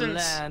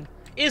obsolescence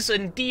is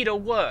indeed a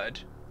word.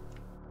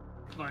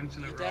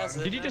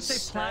 Did you just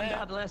say planned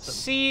adolescence?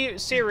 See,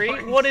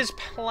 Siri, what is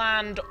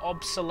planned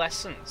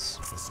obsolescence?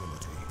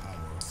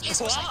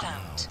 Here's what I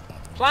found.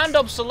 Planned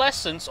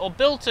obsolescence or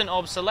built-in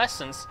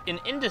obsolescence in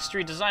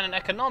industry design and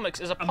economics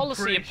is a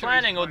policy of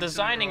planning or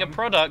designing a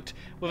product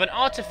with an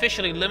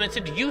artificially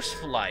limited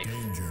useful life.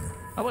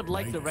 I would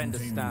like to render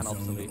Stan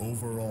obsolete.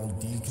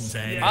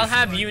 I'll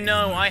have you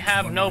know I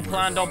have no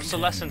planned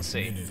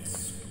obsolescency.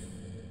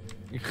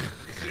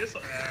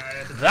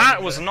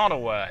 That was not a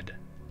word.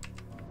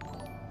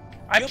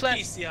 Your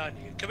PC, aren't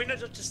you? Can we not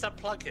just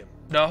unplug him?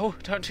 No,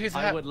 don't do that.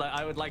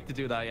 I would like to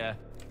do that, yeah.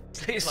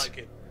 Please. Unplug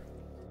him.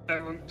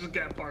 Everyone just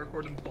get a power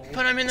cord and pull.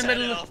 But I'm in the Turn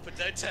middle it of. off, but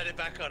don't turn it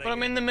back on. But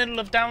I'm in the middle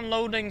of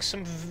downloading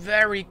some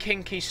very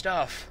kinky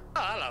stuff.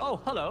 Oh, hello.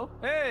 Oh, hello.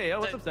 Hey,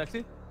 what's up,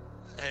 sexy?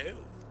 Oh.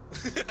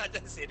 I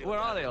don't see anyone. Where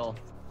are they all?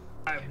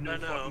 I have no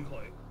fucking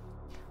clue.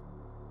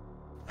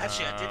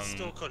 Actually, I did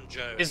stalk on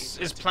Joe.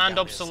 Is planned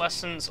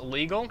obsolescence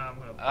illegal?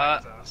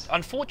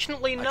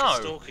 Unfortunately, I no.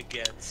 can stalk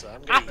again, so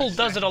I'm gonna Apple use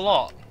does it a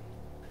lot.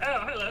 Oh,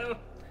 hello.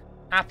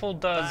 Apple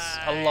does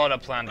a lot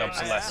of planned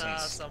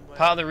obsolescence.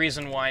 Part of the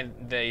reason why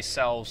they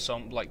sell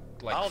some like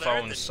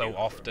phones so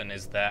often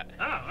is that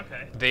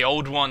the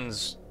old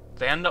ones,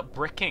 they end up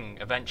bricking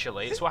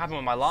eventually. It's what happened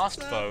with my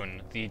last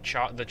phone. The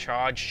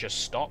charge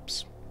just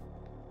stops.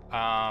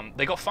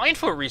 They got fined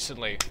for it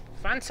recently.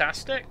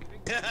 Fantastic.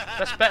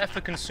 That's better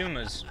for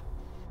consumers.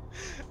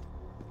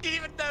 You didn't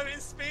even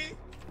notice me.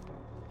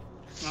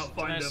 I'll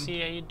find Can I them. see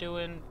how you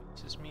doing?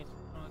 This is me.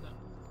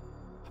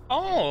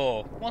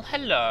 Oh, well,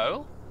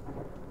 hello.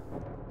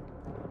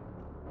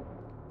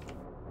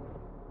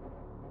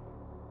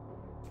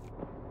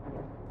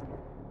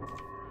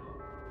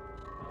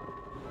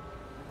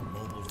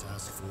 Mobile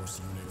Task Force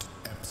Unit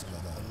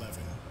Epsilon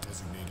 11,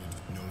 designated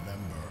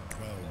November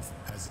 12,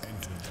 has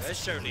entered the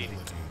facility.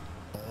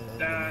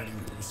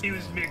 He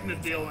was making a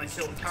deal and I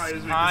killed Kai.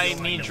 Hi,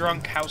 me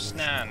drunk, how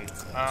stan?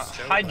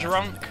 Hi,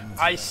 drunk,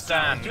 I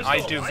stan. I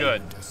do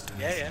good.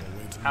 Yeah.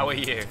 How are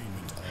you?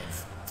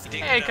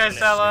 Hey,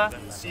 Cosella. Yeah,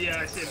 I see him.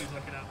 He's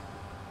looking up.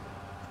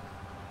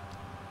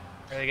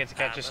 Really get to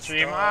catch a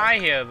stream. I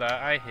hear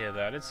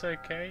that. It's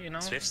okay, you know.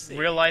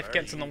 Real life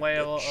gets in the way.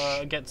 Real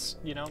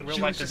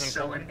life is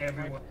important.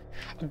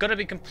 I'm gonna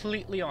be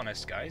completely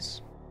honest,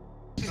 guys.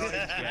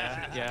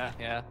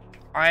 Yeah.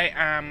 I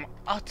am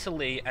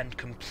utterly and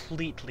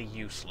completely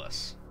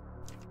useless.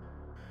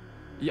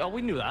 Yeah,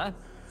 we knew that.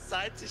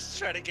 Scientists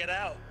trying to get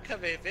out.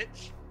 Come here,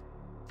 bitch.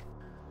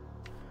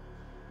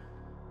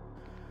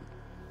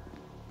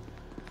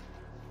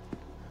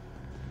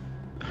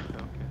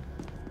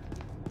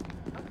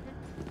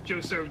 Joe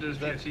served as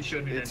yes, he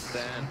showed me that. It's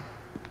Dan.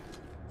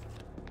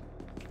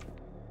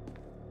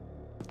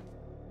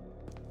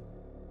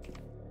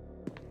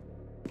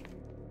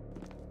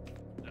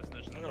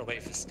 I'm gonna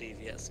wait for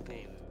Stevie at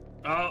speed.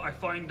 Oh, I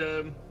find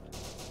yeah,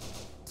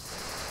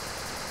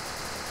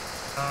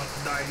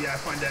 I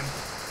find them.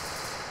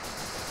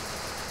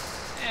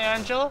 Hey,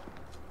 Angela.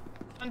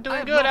 I'm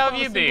doing good. How have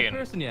you been?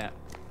 Person yet.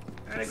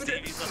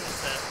 Stevie's on the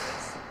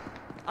surface.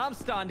 I'm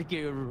starting to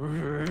get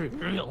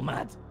real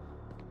mad.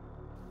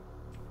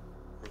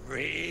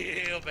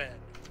 Real bad.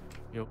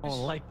 You don't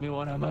like me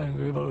when I'm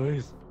angry,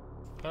 boys.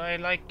 But I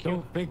like you.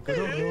 Don't think I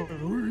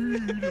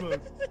don't know.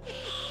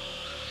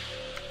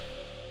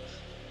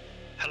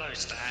 Hello,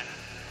 Stan.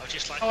 I would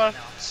just like Hello. to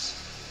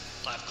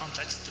announce that I've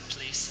contacted the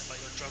police about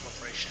your drug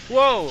operation.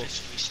 Whoa.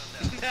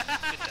 Good day.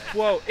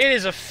 Whoa, it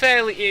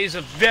is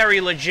a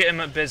very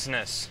legitimate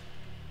business.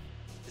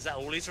 Is that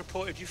all he's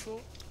reported you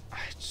for?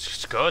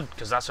 It's good,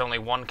 because that's only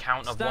one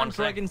count of one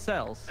thing. Dragon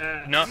cells.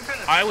 No,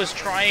 I was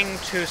trying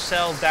to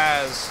sell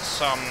Daz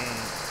some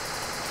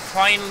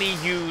finely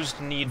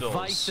used needles.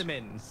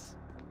 Vitamins.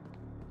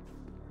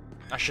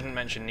 I shouldn't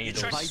mention You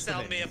needles. tried to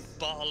sell me a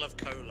bottle of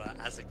cola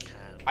as a can.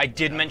 I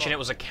did mention it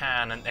was a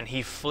can, and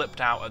he flipped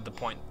out at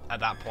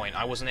that point.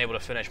 I wasn't able to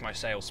finish my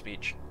sales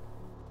speech.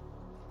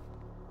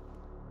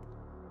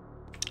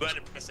 You weren't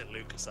impressing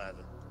Lucas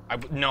either.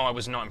 No, I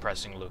was not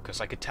impressing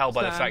Lucas. I could tell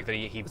by the fact that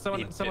he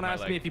Someone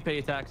asked me if you pay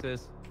your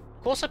taxes.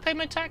 Of course I pay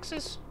my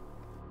taxes.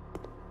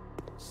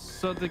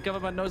 So the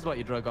government knows about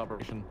your drug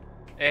operation.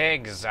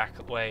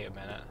 Exactly. Wait a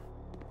minute.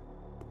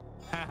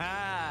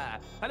 Haha!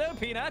 Hello,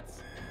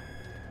 Peanuts!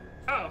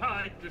 Oh,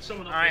 hi. There's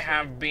someone up I this way.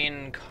 have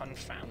been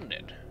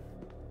confounded.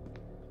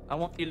 I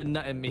want you to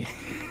nut in me.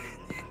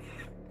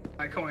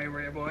 I come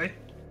over here, boy.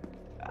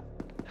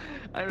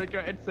 I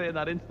regretted saying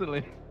that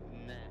instantly.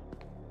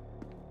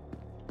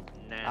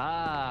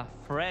 Ah,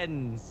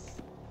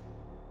 friends.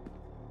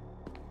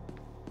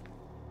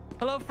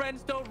 Hello,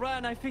 friends. Don't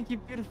run. I think you're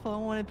beautiful. I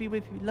want to be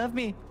with you. Love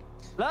me.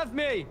 Love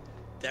me.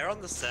 They're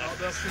on the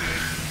surface.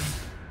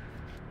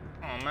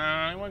 Oh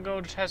man, I want to go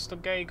Tesla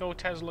gay,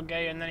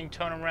 and then he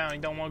turn around. He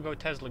don't want to go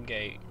Tesla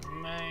gay.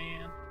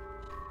 Man.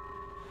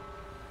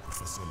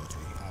 Facility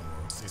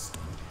power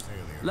system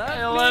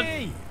failure. Love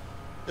me.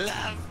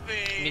 Love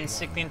me. Been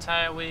sick the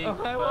entire week. Oh,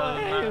 but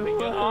other than that, I've been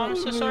good. Oh, I'm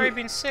so sorry you've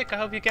been sick. I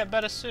hope you get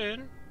better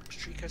soon.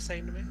 What's Trico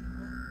saying to me?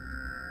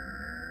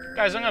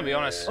 Guys, I'm gonna be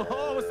honest.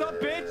 Oh, what's up,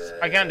 bitch?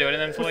 I can do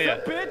anything for What's you.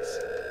 up, bitch?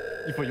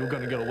 You thought you were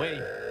gonna get away.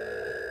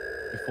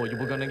 You thought you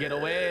were gonna get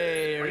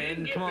away,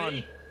 Ren. Come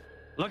on.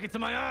 Look into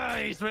my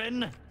eyes,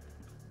 Ren.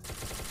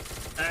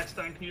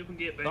 Stan, can you come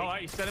get me?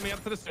 Alright, he's sending me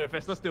up to the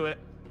surface. Let's do it.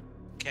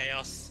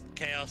 Chaos.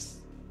 Chaos.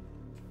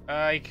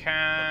 I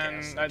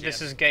can.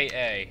 This is gate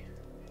A.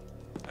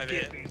 Over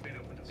here.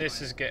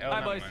 This is gate. Oh, Hi,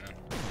 no, boys.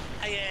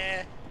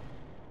 Hey,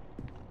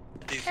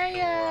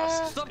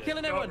 Stop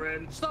killing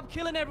everyone. Stop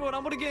killing everyone. I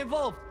want to get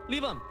involved.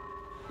 Leave him.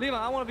 Leave him.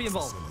 I want to be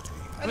involved.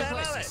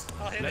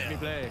 Let me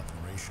play.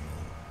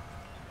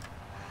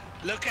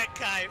 Look at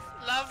Kai.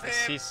 Love him.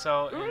 He's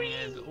so.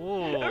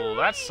 Ooh,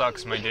 that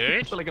sucks, my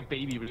dude. Like a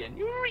baby again.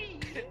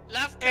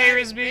 Love Hey, Kai.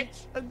 Risby.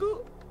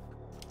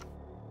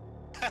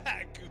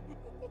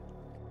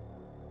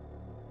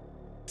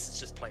 This is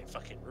just plain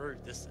fucking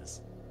rude. This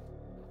is.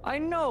 I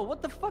know.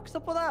 What the fuck's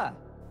up with that?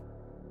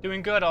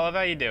 Doing good, Oliver.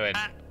 How you doing?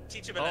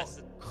 Teach him a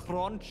lesson.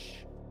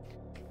 Crunch.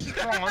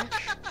 Crunch.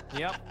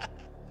 Yep.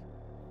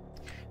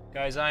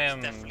 Guys, I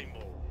am. Definitely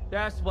more.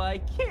 That's why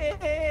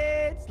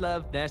kids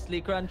love Nestle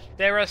Crunch.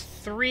 There are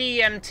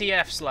 3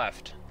 MTFs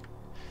left.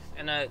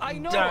 And I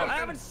know. I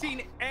haven't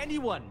seen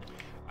anyone.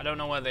 I don't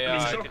know where they I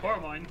mean, are. so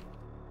far mine.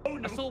 Oh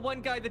no. I saw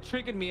one guy that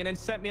triggered me and then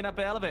sent me an up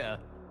elevator.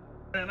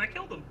 And I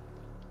killed him.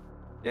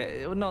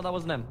 Yeah, no, that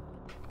wasn't him.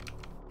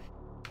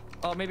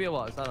 Oh, maybe it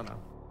was. I don't know.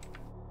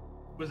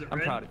 Was it I'm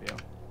Ren? proud of you.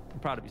 I'm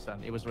proud of you,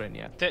 son. It was Rin,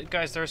 yeah.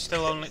 Guys, there are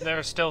still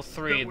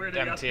 3 Don't wear the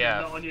ass me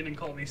on the MTF. onion and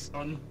call me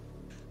son.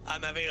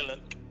 I'm having a look.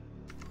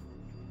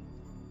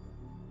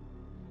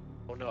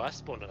 Oh no, I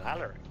spawned an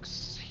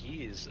Alarix.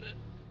 He is.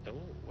 Oh,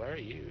 where are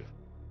you?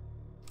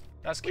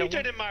 That's What are you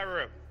killed. doing in my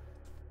room?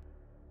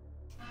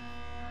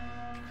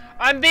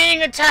 I'm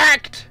being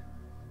attacked!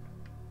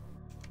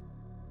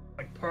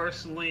 Like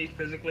personally,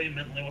 physically,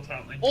 mentally, what's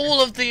happening?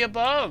 All of the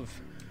above.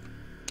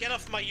 Get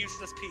off my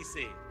useless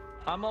PC.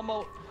 I'm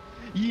almost.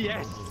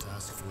 Yes!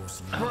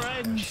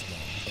 Friend!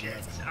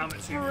 Shit, I'm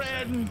at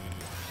Friend!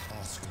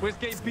 Where's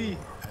gate B?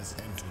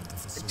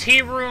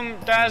 Tea room,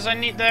 Daz.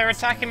 They're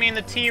attacking me in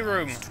the tea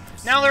room.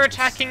 Now they're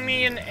attacking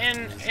me in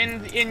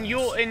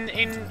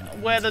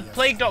where the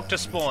plague doctor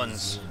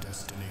spawns.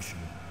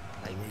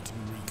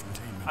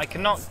 I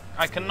cannot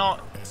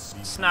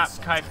snap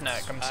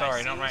Kaifnek. I'm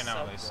sorry, not right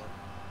now, please.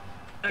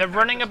 They're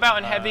running about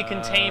in heavy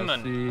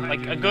containment.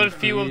 Like a good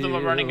few of them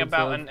are running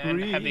about in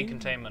heavy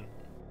containment.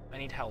 I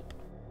need help.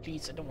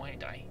 Please, I don't want to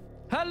die.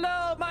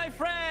 Hello, my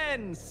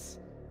friends!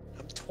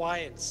 I'm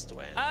twice,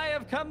 Dwayne. I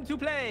have come to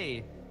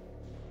play.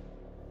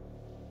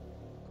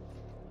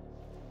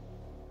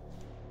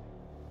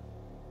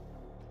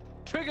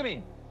 Trigger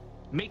me.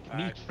 Make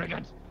me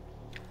triggered.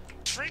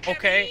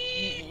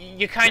 Okay,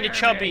 you're kind of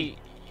chubby.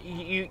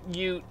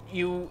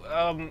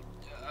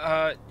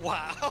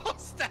 Wow,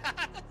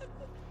 stop!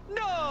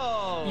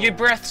 No! Your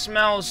breath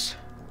smells.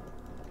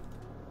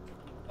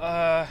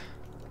 Oh,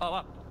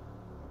 up.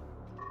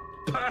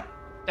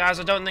 Daz,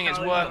 I don't think it's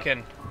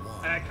working.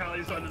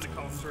 Callie's on in the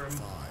comms room.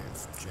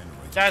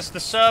 Daz, the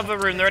server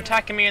room. They're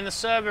attacking me in the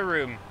server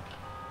room.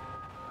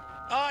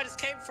 Oh, I just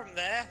came from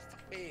there.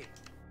 Fuck me.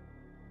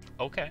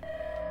 Okay.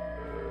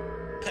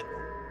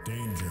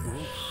 Danger.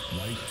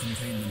 Light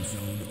containment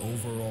zone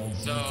overall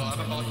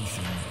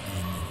decontamination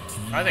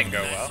in I didn't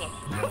go well.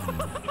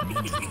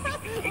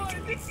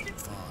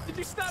 Did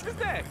you stab his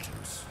neck?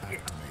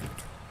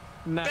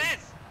 Nice. Ben!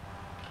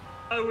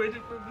 I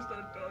waited for him to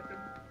start talking.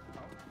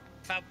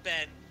 Found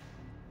Ben.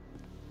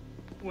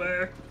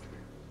 Where?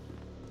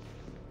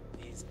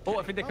 Oh,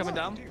 I think they're coming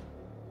down.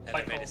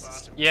 Elevator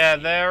system. Yeah,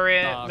 they're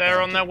in. Oh, they're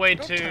God. on their way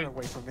Don't to turn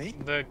away from me.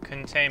 the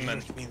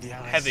containment. Look me in the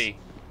eyes. Heavy.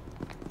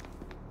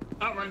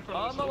 I'll run from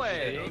On the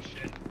way. Oh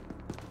shit.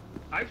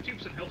 I have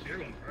tubes and health. You're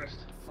going first.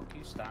 Fuck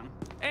you, Stan.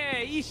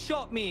 Hey, he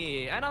shot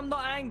me, and I'm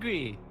not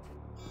angry.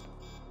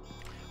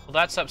 Well,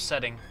 that's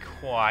upsetting.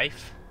 Quite.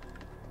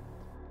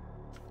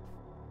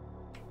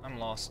 I'm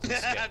lost.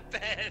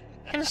 Ben!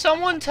 Can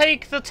someone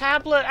take the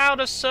tablet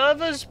out of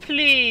servers,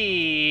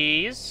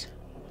 please?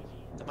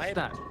 Am I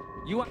Stan,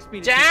 you asked me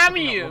to Damn take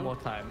something you! out one more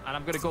time, and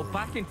I'm gonna go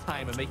back in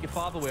time and make your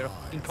father wear a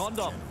fucking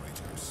condom.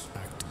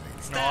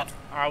 No,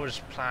 I was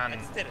planning.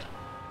 I just did it.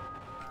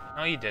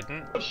 No, you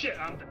didn't. Oh shit,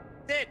 I'm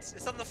dead.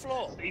 It's on the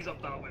floor. He's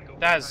up that way. Go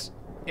Daz,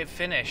 it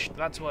finished.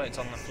 That's why it's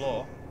on the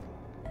floor.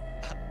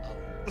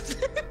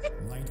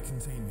 light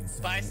containment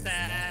zone. Bye,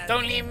 Stan.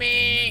 Don't leave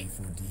me!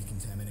 For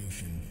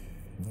decontamination.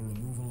 The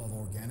removal of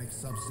organic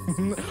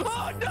substances.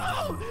 Oh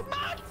no!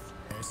 Matt!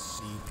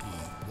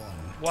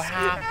 SCP-1. What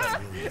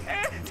happened?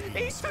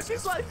 He took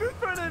his life in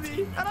front of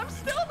me, and I'm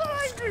still not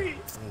angry!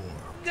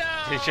 No!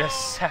 You're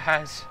just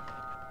sad.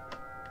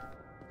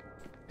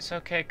 It's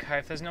okay,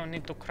 Kaif. There's no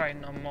need to cry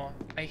no more.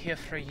 I'm here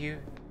for you.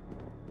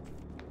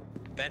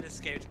 Ben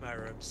escaped my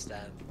room,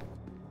 Stan.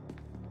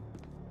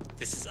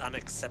 This is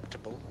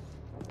unacceptable.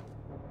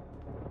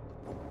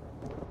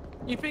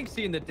 You think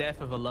seeing the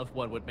death of a loved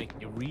one would make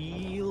you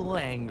real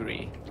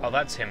angry? Oh,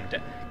 that's him.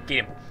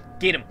 Get him.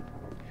 Get him.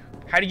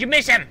 How did you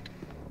miss him?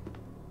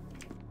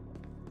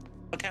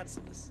 I'll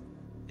cancel this.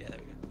 Yeah, there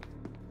we go.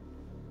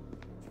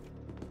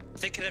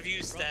 Thinking of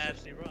you, Stan.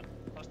 Run.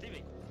 Oh,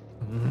 Stevie.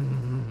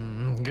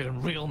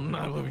 Getting real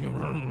mad with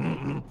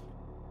you.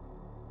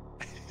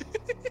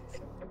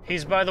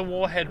 He's by the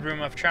warhead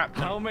room. I've trapped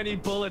him. How many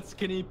bullets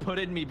can he put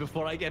in me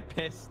before I get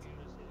pissed?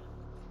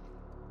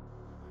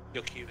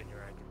 You're Cuban,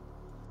 you're angry.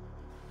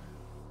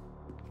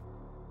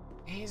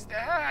 He's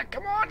there.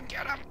 Come on,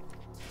 get him.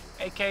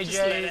 Just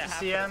let it AKJ,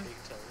 happen, CM. I'm being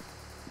told.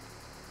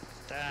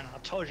 Dan, I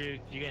told you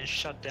you're getting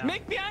shut down.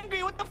 Make me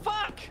angry, what the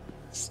fuck?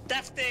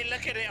 Daphne,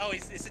 look at it. Oh,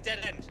 it's a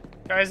dead end.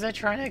 Guys, they're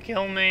trying to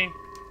kill me.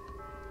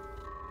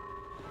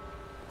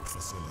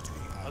 Facility.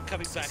 I'm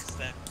coming back,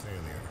 Stan.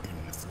 Failure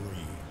in 3,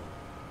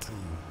 2,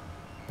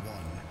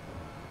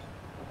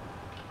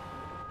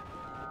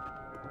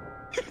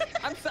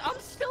 1. I'm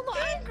still not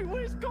angry.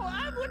 What is going on?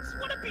 I just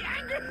want to be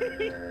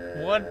angry.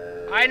 What?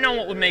 I know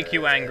what would make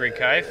you angry,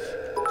 Kaif.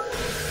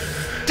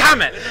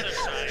 Damn it! You're not a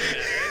shy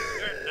guy.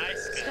 You're a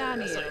nice guy.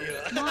 That's what you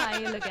are.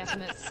 My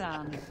illegitimate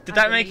son. Did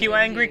that make you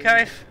angry,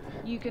 Kaif?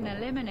 You can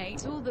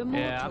eliminate all the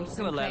Yeah, I'm mortals just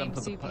gonna and let him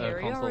claim put the,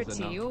 consoles in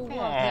superiority now. or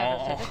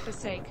whatever for the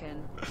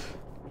Forsaken.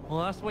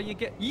 Well, that's what you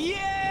get.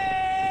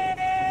 Yeah!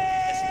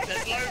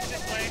 There's loads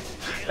this way.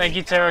 Thank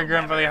you, Terra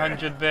Grim, for the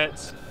 100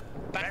 bits.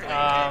 You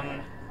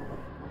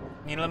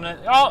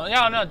eliminate. Oh,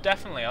 yeah, no,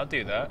 definitely, I'll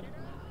do that.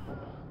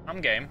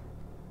 I'm game.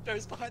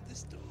 Joe's behind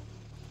this door.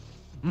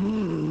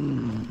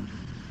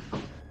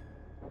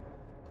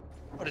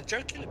 Oh, did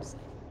Joe kill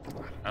himself?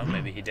 Oh,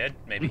 maybe he did.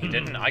 Maybe he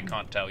didn't. I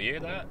can't tell you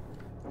that.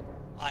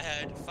 I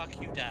heard,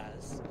 fuck you,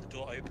 Daz. The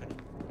door open.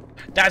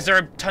 Daz, there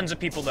are tons of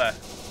people there.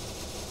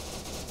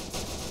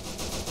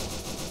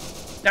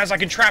 Daz, I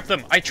can trap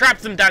them. I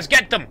trapped them, Daz.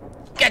 Get them.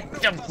 Get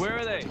them. Where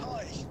are they?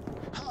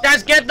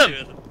 Daz, get them.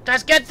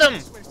 Daz, get them.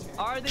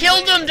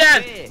 Kill them,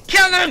 Daz.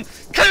 Kill them.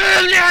 Kill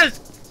them, Daz.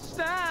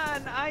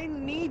 Stan, I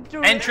need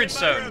to. Entrance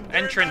zone.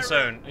 Entrance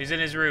zone. He's in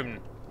his room.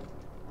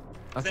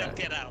 Okay.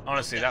 Get out.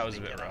 Honestly, that was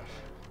a bit rough.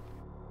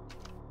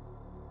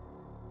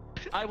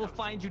 I will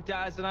find you,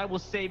 Daz, and I will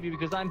save you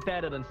because I'm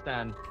better than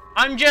Stan.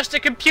 I'm just a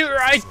computer.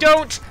 I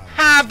don't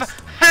have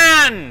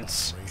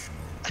hands.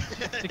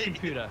 Just a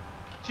computer.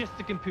 Just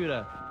a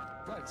computer.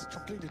 Right, it's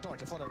completely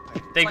dark. If I don't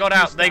pay. They got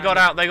out. They got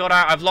out. They got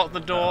out. I've locked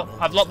the door.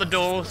 I've locked the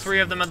door.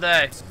 3 of them are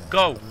there.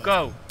 Go.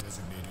 Go.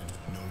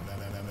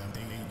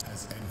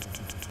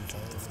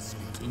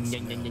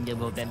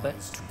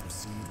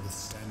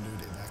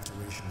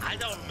 I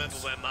don't remember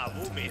where my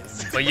room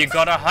is. But you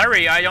gotta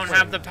hurry. I don't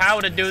have the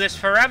power to do this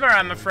forever,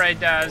 I'm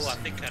afraid, Daz. Oh, I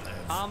think I know.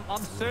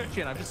 I'm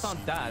searching. I just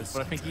found Daz,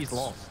 but I think he's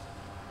lost.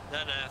 No,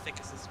 I think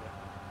it's this way.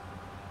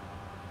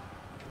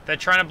 They're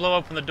trying to blow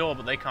open the door,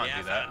 but they can't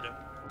do that. Found him.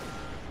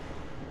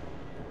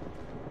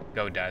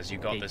 Go, Daz. You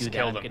got this. do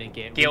Kill that. them. I'm gonna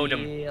get Kill real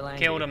them. angry.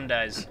 Kill them,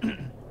 Daz.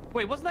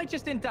 Wait, wasn't I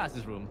just in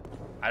Daz's room?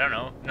 I don't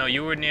know. No,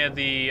 you were near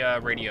the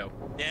radio.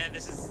 Yeah,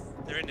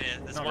 they're in there.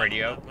 There's Not one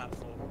radio. on that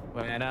platform.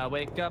 When I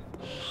wake up,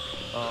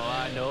 oh,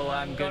 I know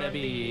I'm gonna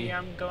be.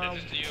 I'm gonna.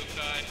 This is you,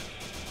 Kai.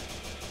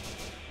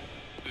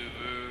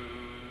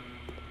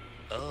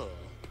 Oh.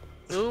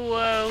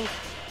 Ooh,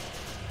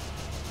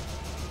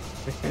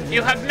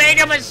 you have made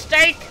a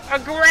mistake! A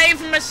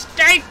grave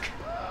mistake!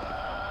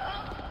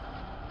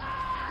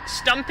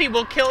 Stumpy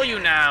will kill you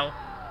now.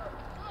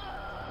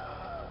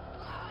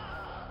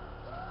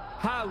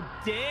 How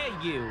dare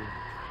you?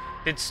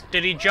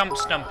 Did he jump,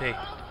 Stumpy?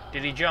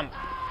 Did he jump?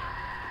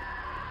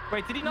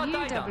 Wait, did he not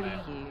die down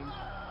there?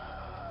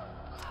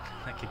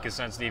 I think it's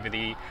not even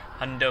the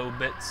hundo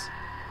bits.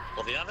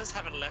 Well, the others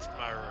haven't left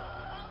my room.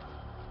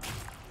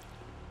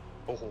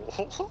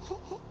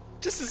 Oh.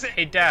 This is it.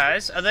 Hey,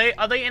 Daz, are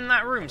they in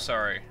that room?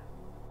 Sorry.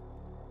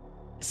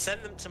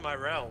 Send them to my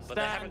realm, but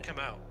they haven't come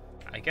out.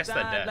 I guess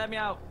Stan, they're dead. let me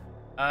out.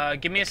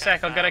 Give me a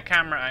sec. I'll get a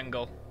camera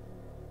angle.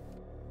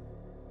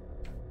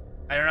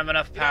 I don't have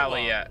enough power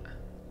yet.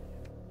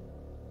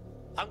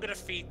 I'm gonna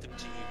feed them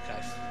to you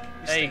guys.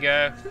 There you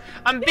go.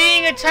 I'm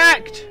being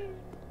attacked.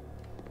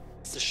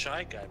 It's the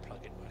shy guy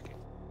plugin working.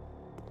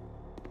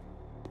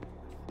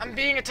 I'm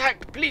being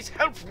attacked. Please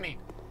help me.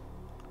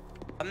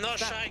 I'm not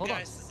shy hold guy,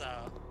 on.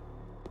 Cesar.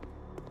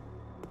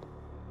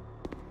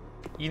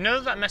 You know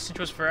that message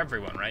was for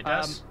everyone, right,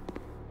 Daz?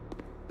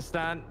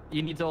 Stan,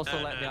 you need to also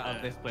let me out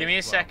of this place. Give me a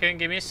as well. second.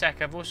 Give me a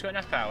sec. I've also got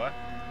enough power.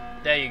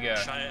 There you go.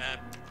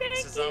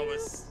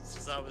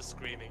 Cesar was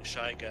screaming,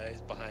 shy guy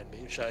is behind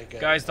me, shy guy.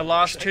 Guys, the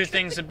last 2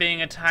 things are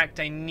being attacked.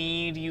 I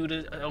need you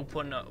to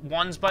open up.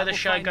 One's by the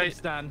shy guy.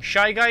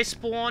 Shy guy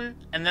spawn,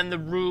 and then the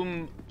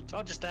room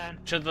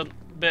to the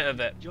bit of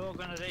it. Your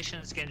organization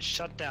is getting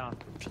shut down.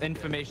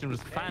 Information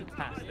was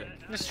fantastic.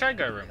 The shy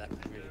guy room.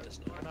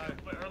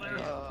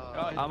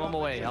 I'm on my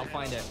way. I'll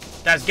find it.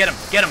 Daz, get him.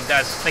 Get him,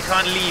 Daz. They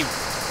can't leave.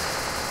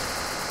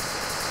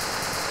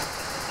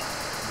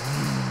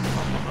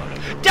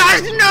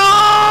 Daz, no!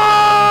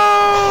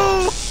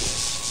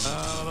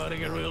 I'm about to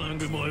get real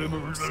angry, boy.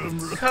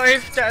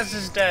 Kaif, Daz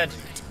is dead.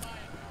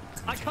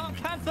 I can't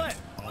cancel it.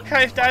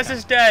 Kaif, Daz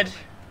is dead.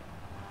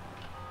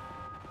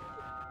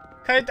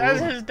 Kaif,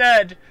 Daz is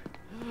dead.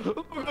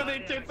 But they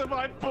took the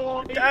my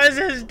phone. Daz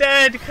is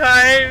dead,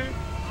 Kaif.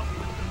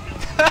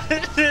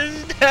 Daz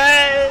is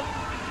dead.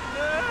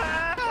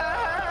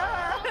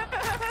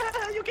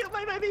 You killed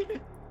my baby.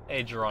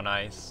 Age on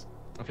ice.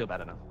 I feel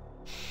better now.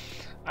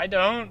 I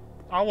don't.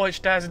 I'll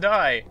watch Daz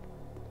die.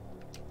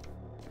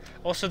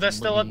 Also, they're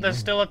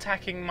still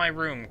attacking my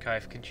room,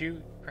 Kaif. Could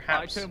you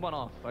perhaps? I turned one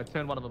off. I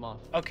turned one of them off.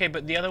 Okay,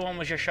 but the other one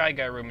was your shy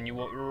guy room, and you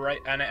walked right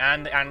and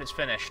it's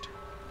finished.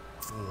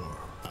 4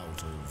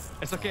 out of.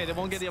 It's okay. They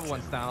won't get the other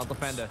ones down. I'll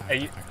defend it. Are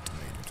you...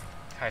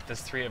 Kaif,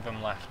 there's 3 of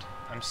them left.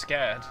 I'm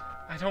scared.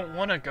 I don't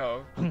want to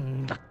go.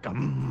 Kaif,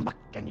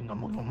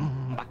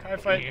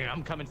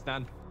 I'm coming,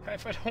 Stan.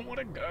 Kaif, I don't want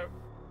to go.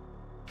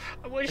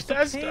 I wish It's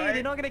Daz okay, died.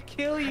 they're not gonna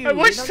kill you. I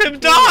watched him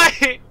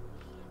die!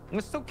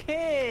 It's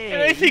okay.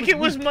 And I think it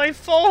was my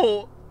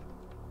fault.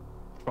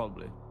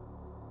 Probably.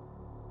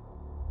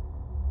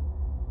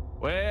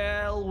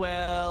 Well,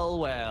 well,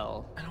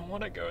 well. I don't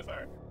want to go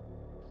there.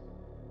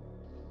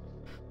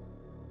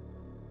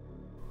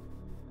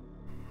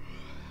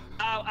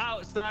 Ow,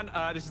 ow, Stan.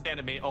 This is the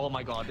enemy. Oh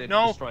my god, they're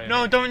No, destroying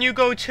no, me. don't you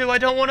go too. I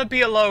don't want to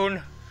be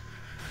alone.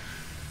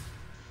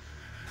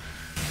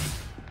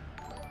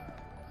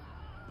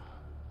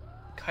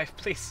 Kaif,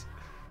 please.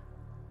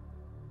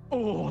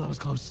 Oh, that was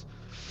close.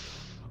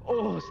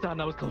 Oh, Stan,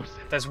 that was close.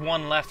 There's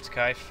one left,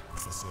 Kaif.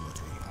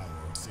 Facility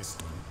power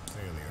system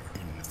failure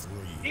in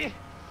 3,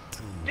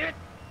 2,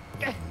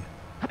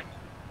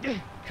 1.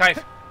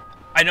 Kaif,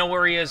 I know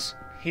where he is.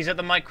 He's at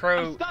the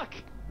micro... I'm stuck.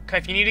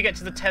 Kaif, you need to get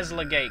to the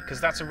Tesla gate,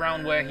 because that's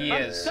around where he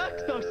is. I'm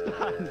stuck though,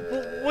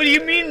 Stan. What do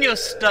you mean you're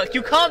stuck?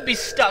 You can't be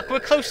stuck. We're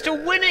close to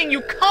winning.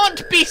 You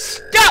can't be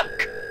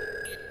stuck!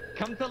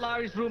 Come to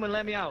Larry's room and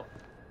let me out.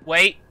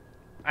 Wait.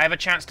 I have a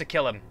chance to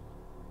kill him.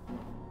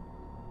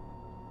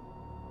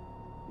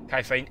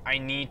 Kaif, I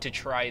need to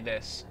try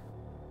this.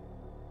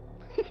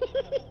 I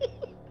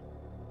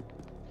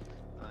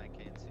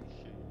can't see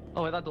shit.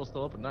 Oh, wait, that door's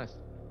still open. Nice.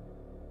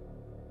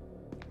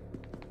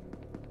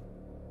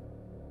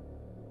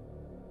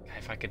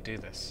 If I could do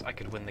this, I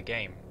could win the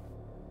game.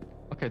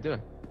 Okay, do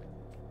it.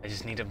 I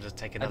just need him to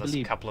take another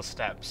believe. couple of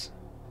steps.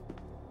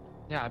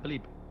 Yeah, I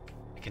believe.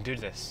 I can do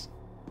this.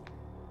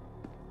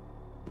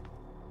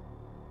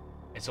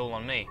 It's all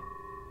on me.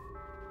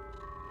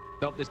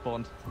 Nope, they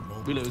spawned.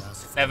 We lose.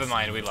 Never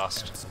mind, we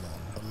lost. Epsilon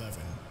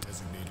 11,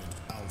 designated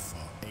Alpha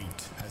 8,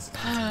 has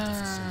entered the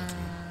facility.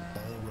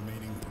 All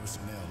remaining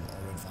personnel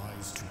are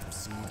advised to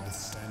proceed with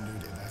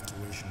standard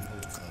evacuation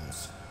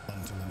protocols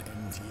until an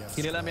MTF.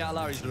 Can you let me out of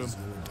Larry's room?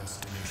 Your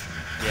destination.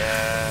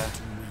 Yeah.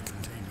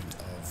 Recontainment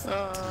of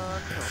No.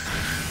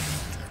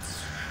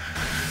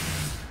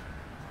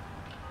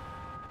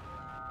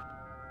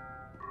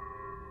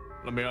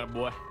 Let me out,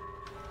 boy.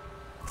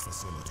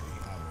 Facility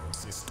power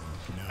system.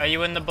 Are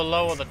you in the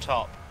below or the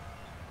top?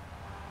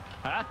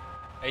 Huh?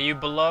 Are you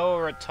below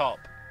or at top?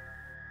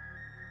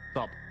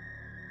 Top.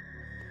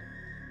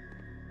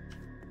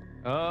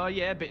 Oh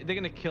yeah, but they're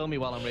gonna kill me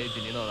while I'm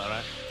raging, you know that,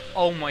 right?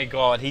 Oh my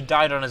god, he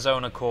died on his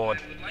own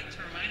accord. I would like to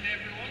remind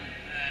everyone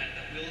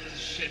that Wales is a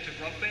shit at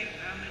rugby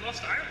and they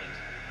lost to Ireland.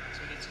 So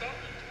did Scotland.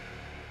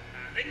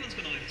 And England's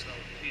going to lose as well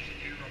because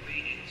your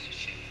rugby is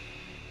shit.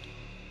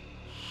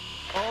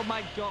 Oh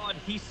my god,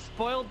 he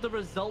spoiled the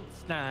results,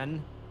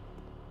 Stan.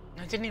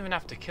 I didn't even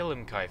have to kill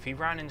him, Kaif. He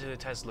ran into the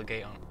Tesla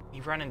gate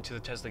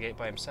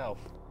by himself.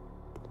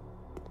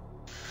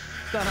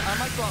 Stan, I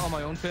might go out on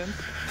my own terms.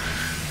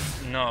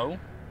 No.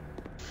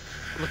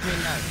 Look me in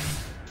the eye.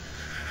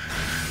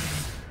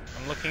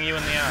 I'm looking you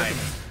in the eye.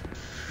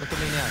 Look at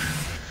me in the eye.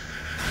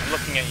 I'm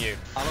looking at you.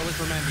 I'll always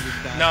remember you,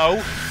 Stan.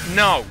 No.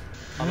 No.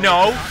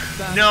 No.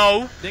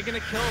 No. They're gonna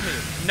kill me.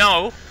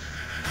 No.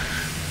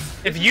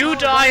 If you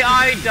die,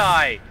 I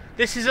die.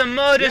 This is a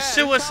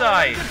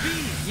murder-suicide.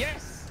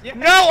 Yes. Yes.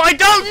 No, I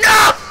don't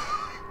know!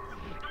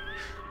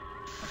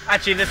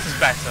 Actually, this is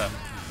better.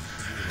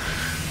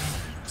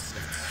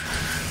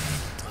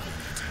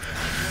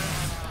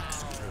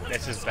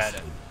 This is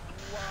better.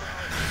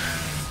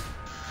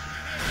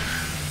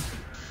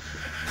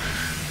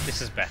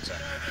 This is better.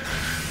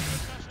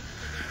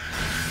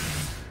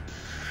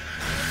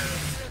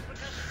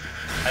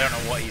 I don't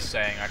know what he's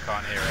saying, I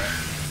can't hear it.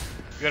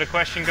 You got a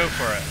question? Go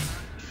for it.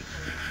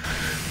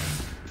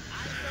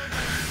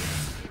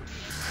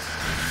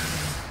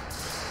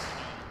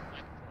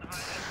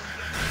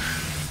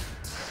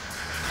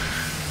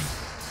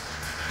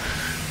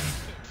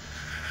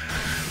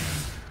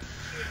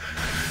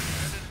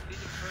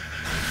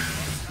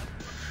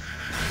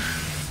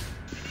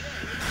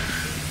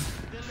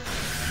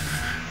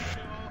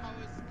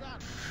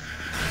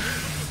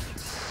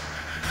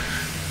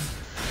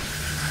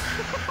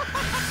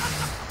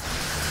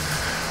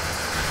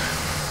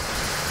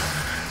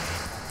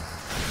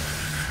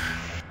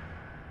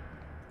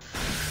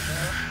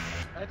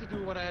 I had to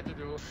do what I had to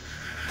do.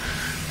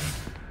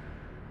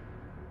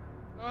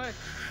 Alright.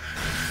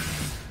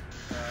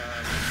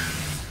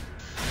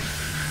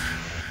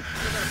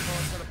 We're gonna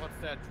teleport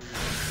that to you.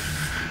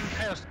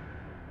 Yes.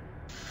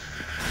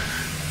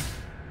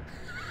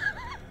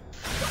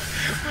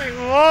 Wait,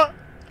 what?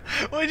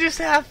 What just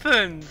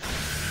happened?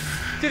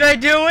 Did I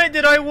do it?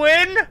 Did I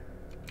win?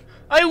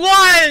 I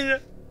won!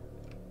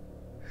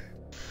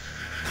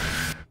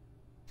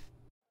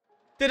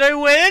 Did I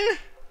win?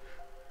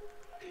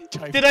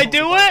 Did I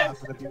do it?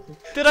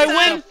 Did I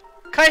win?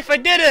 Kaif, I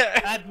did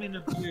it! Admin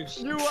abuse.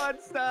 You won,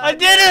 Stan. I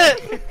did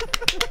it!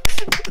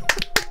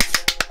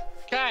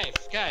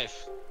 Kaif,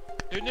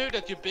 who knew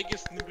that your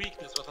biggest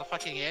weakness was a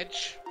fucking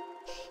edge?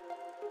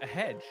 A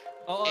hedge?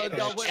 Oh,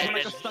 no, when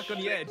I got stuck on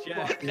the edge,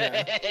 yeah.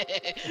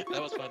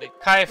 That was funny.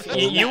 Kaif,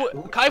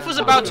 Kaif was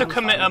about to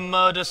commit a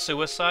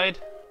murder-suicide.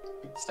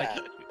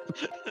 I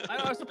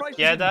was surprised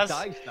Yeah, you didn't Daz?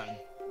 die, Stan.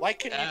 Why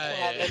couldn't you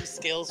pull out them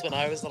skills when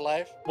I was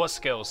alive? What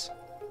skills?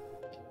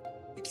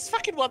 You just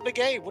fucking won the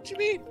game. What do you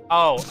mean?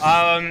 Oh,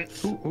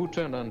 Who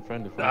turned on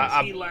friendly fire?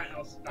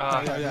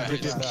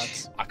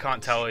 I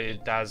can't tell you,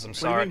 Daz. I'm What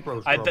do you sorry. mean,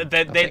 bros, bro?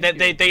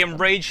 They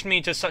enraged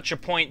me to such a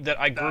point that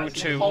I grew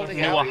to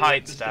newer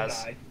heights,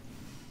 Daz.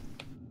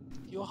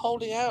 You were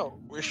holding out.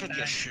 We should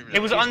just shoot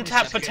It was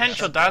untapped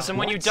potential, Daz, and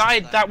when you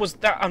died, that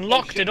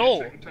unlocked it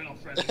all.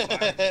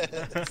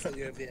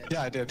 Yeah,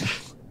 I did.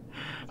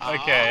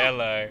 Okay,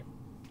 hello.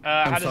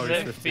 How does sorry,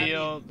 it Swifty.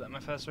 feel that my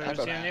first raid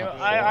was seeing you?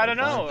 I don't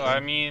know. I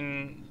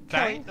mean,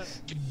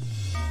 thanks.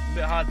 A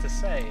bit hard to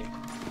say.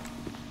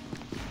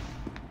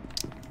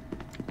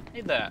 Hey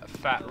there,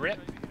 fat rip.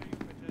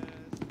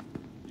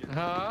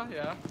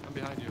 Yeah, I'm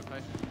behind you.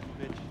 Hi,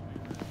 bitch.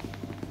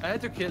 I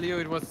had to kill you.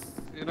 It was,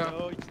 you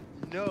know.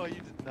 No, you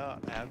did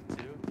not have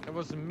to. It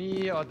was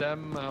me or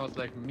them, and I was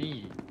like,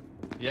 me.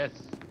 Yes.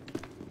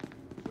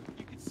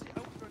 You can see I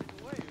was running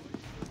away.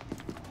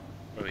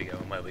 Where are we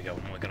going? Where are we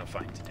going? What are we gonna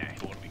find today?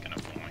 What are we gonna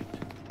find?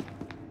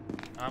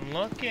 I'm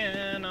looking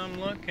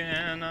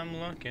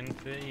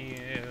for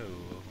you.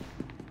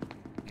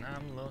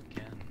 I'm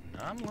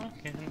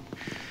looking.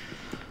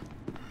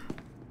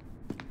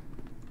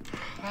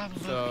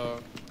 So,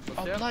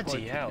 Oh,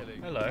 bloody hell.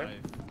 Hello.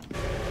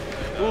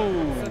 Ooh,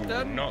 Ooh,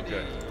 not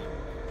good.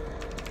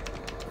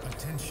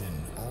 Attention,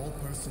 all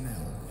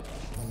personnel.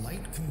 The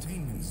light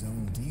containment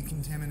zone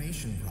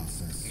decontamination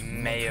process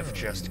May have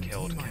just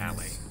killed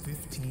Callie.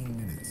 15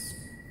 minutes.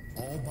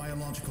 All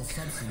biological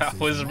substances That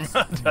was must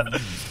murder. be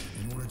removed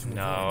in order to avoid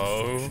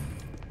No. destruction.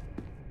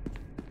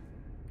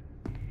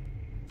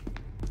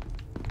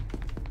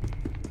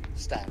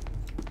 Stab.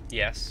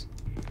 Yes.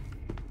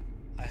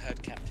 I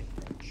heard Captain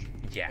Crunch.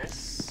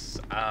 Yes.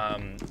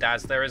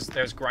 Daz,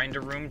 there's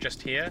grinder room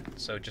just here,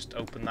 so just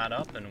open that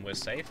up and we're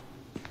safe.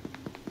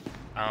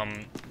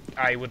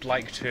 I would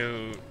like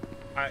to.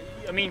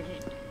 I mean,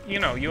 you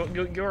know,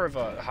 you're of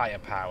a higher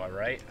power,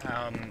 right?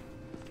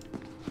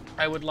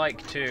 I would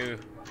like to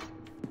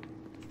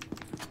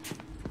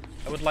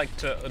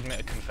admit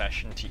a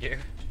confession to you.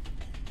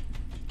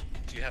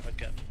 Do you have a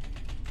gun?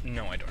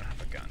 No, I don't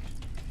have a gun.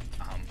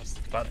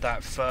 But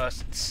that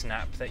first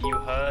snap that you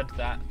heard,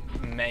 that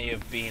may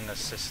have been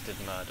assisted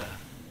murder.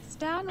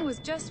 Stan was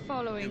just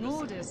following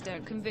orders,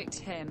 don't convict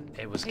him.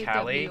 It was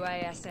Callie.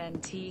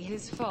 WASNT,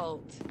 his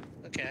fault.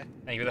 Okay.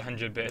 And you with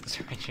 100 bits,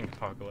 Raging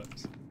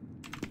Apocalypse.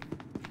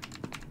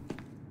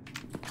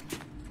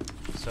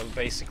 So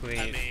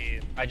basically,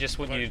 I just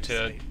want you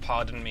to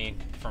pardon me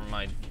from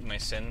my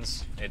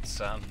sins. It's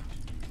Oh,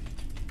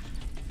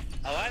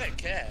 I don't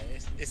care.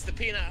 It's the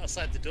peanut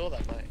outside the door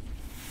that night.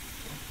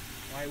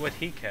 Why would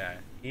he care?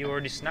 He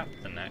already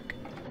snapped the neck.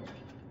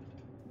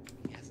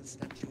 He hasn't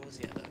snapped yours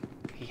yet, though.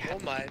 He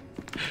had. Or mine.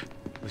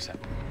 Who's that?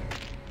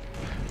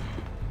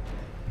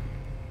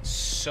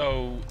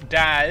 So,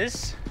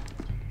 Daz.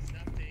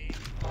 Snappy.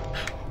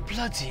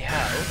 Bloody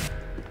hell.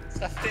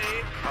 Snappy.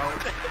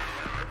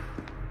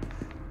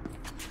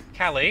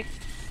 Callie.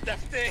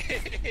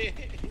 Snappy.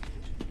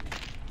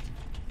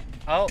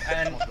 Oh,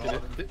 and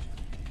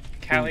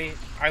Callie,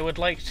 I would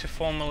like to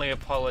formally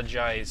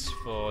apologize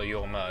for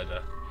your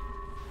murder.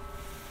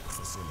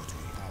 Facility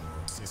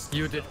power system.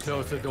 You did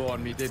close the door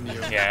on me, didn't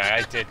you? Yeah,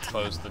 I did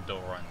close the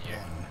door on you.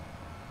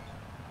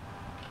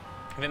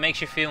 If it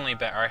makes you feel any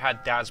better, I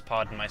had Daz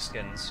pardon my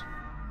skins.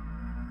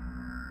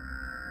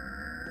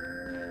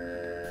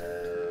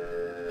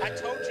 I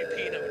told you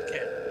Peanut would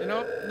kill. You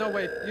know? No,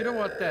 wait. You know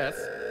what, Des?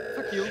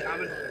 Fuck you.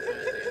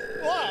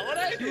 What? What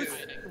I do?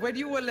 When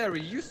you were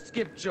Larry, you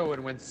skipped Joe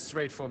and went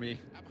straight for me.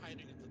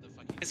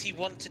 Because he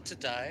wanted to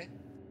die.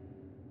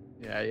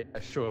 Yeah,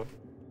 sure.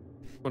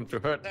 Want to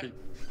hurt me.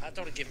 I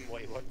don't want to give him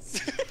what he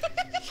wants.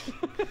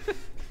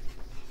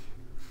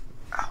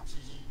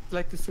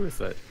 Like the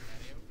suicide.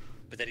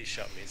 But then he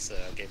shot me, so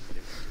I gave him what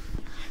he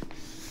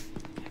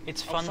wanted.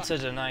 It's fun to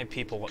deny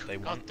people what they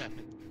want. God damn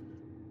it.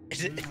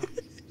 Is it?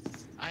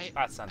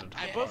 That sounded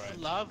I both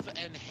love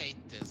and hate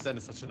this. Dan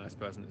is such a nice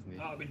person, isn't he?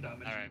 Oh, I've been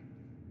damaged. Alright.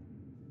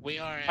 We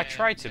are. I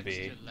try to next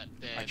be.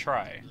 the I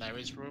try.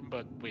 Larry's room,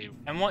 but we.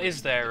 And what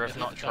is there if in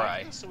not the try?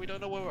 darkness, So we don't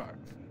know where we are.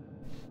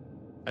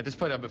 At this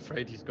point, I'm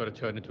afraid he's got to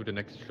turn into the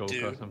next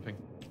Joker or something.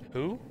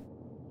 Who?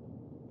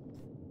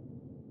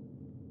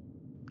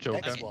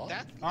 Joker. Next what?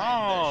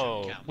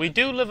 Oh, we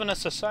do live in a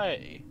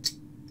society.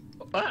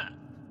 What?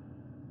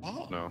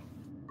 No.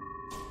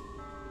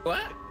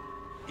 What?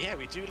 Yeah,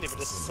 we do live in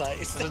a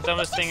society. It's the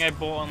dumbest thing I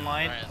bought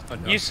online.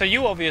 Right. So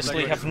you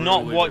obviously have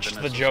not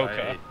watched The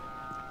Joker.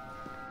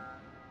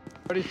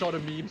 I already saw the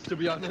memes, to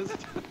be honest.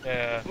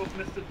 Yeah.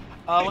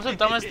 What's the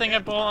dumbest thing I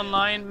bought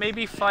online?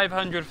 Maybe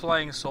 500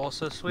 flying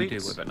saucer sweets. We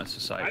do live in a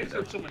society. I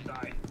saw someone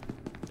die.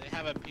 They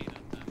have a peanut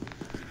then.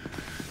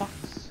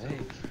 Fuck's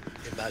sake.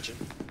 Imagine.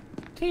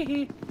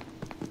 Teehee.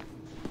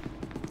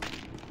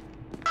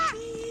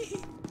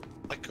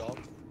 My God.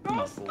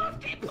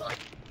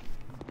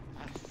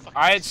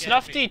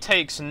 Snuffy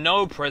takes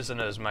no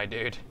prisoners, my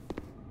dude.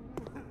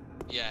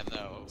 Yeah,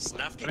 no.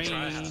 Snappy I mean,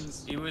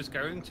 tries. he was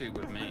going to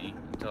with me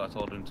until I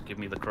told him to give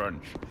me the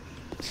crunch.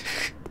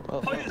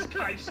 Well, Oh, is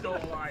Kai still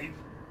alive?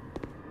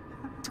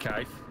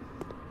 Kaif.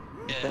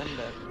 then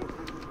that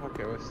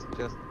fucker was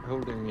just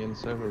holding me in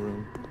server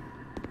room.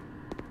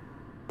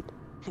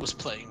 Was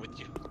playing with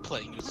you,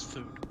 playing with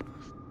food.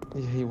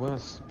 Yeah, he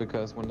was,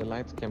 because when the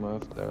lights came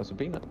off, there was a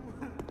peanut.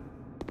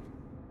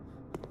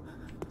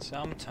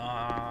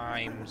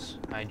 Sometimes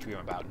I dream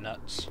about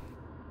nuts.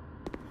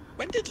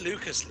 When did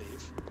Lucas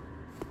leave?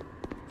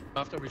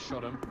 After we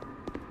shot him.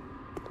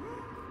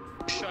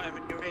 Shot him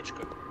in your age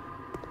group.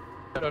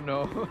 I don't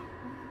know.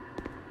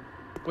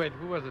 Wait,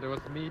 who was it? It was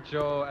me,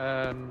 Joe,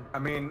 and... I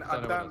mean, I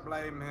don't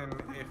blame him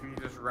if you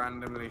just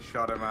randomly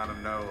shot him out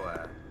of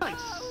nowhere. Nice.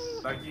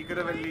 Like, you could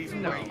have at least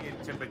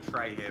waited to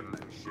betray him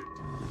and shoot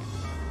him.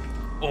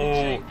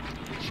 Oh.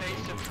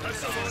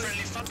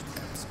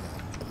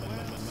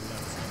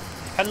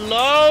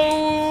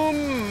 Hello,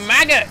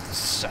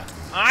 maggots!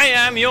 I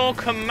am your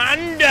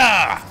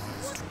commander!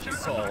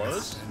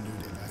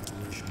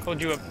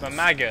 Called you a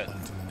maggot.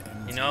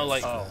 You know,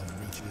 like...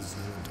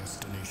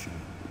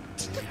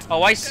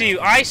 Oh, I see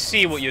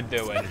what you're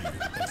doing.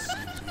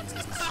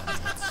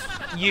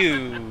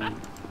 You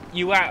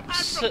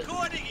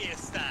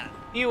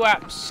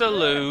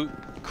absolute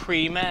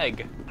cream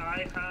egg.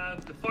 I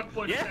have the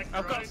fuckboy Yeah,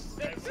 I've got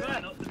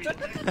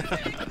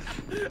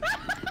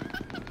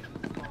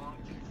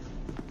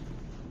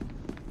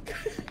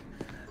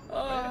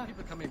Why are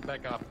people coming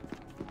back up?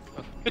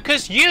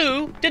 Because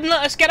you didn't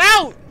let us get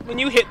out when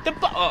you hit the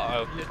button.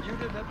 Uh-oh. You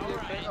didn't have to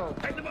get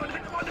out. Take the bullet,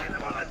 take the bullet, take the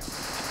bullet!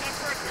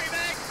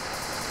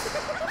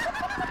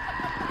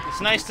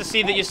 It's nice to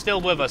see that you're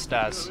still with us,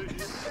 Daz. Yum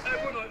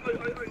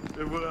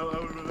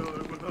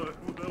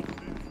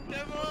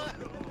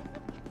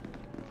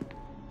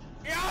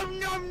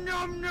yum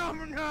yum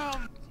yum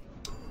yum.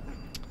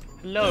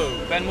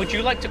 Hello, Ben, would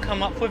you like to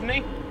come up with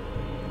me?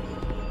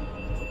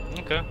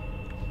 Okay.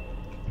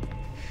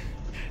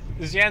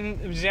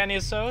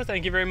 Zaniaso,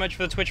 thank you very much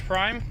for the Twitch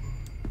Prime.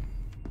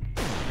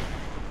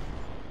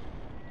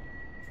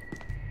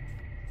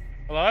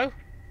 Hello?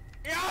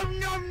 Yum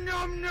yum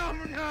yum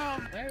yum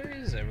yum. Where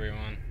is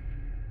everyone?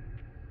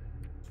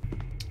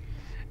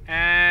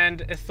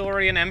 And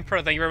Ithorian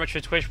Emperor, thank you very much for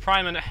Twitch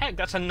Prime. And heck,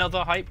 that's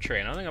another hype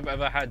train. I don't think I've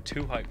ever had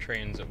 2 hype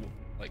trains at,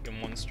 like in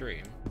one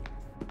stream.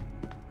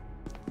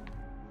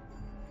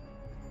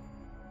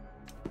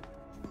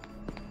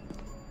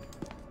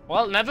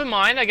 Well, never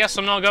mind. I guess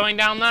I'm not going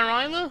down there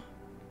either.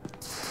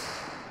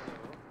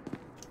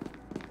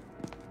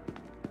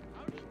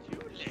 How did you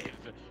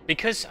live?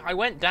 Because I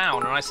went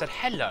down and I said,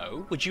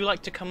 hello, would you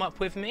like to come up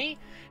with me?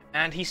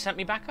 And he sent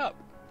me back up.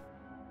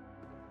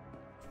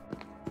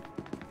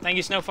 Thank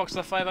you, Snowfox, for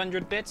the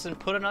 500 bits and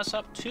putting us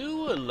up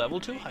to a level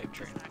 2 hype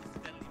train.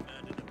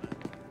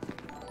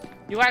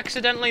 You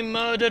accidentally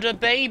murdered a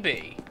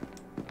baby.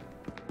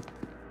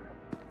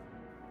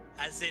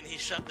 As in, he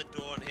shut the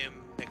door on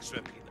him next to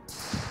a peanut.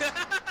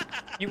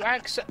 You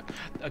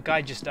a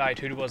guy just died.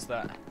 Who was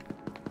that?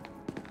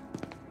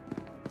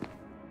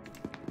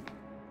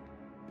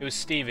 It was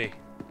Stevie.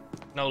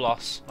 No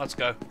loss. Let's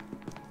go.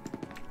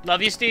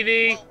 Love you,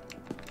 Stevie. Well,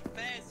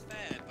 fair's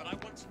fair, but I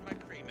wanted my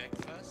cream egg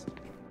first.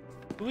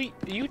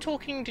 Are you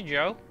talking to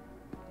Joe?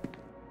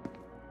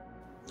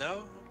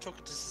 No, I'm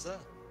talking to Cesar.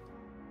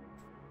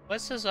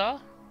 Where's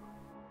Cesar?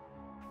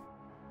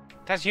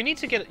 Daz, you need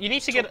to get.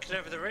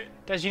 Over the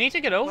Daz, you need to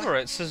get over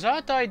it.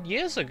 Cesar died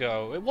years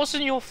ago. It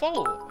wasn't your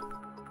fault.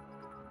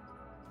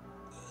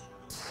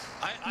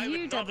 I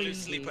would not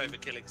lose sleep over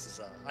killing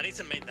Cesar. I need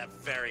to make that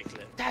very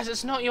clear. Daz,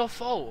 it's not your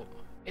fault.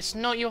 It's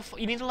not your fault.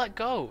 You need to let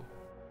go.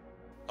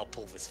 I'll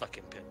pull this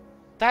fucking pin.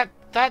 That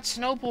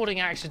snowboarding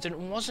accident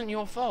wasn't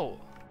your fault.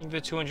 Give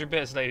it 200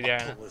 bits, Lady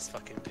Diana. I'll pull this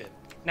fucking pin.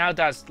 Now,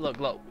 Daz,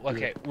 look.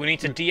 Okay, we need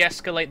to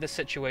de-escalate the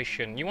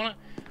situation. You wanna?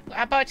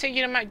 How about I take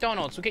you to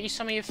McDonald's? We'll get you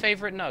some of your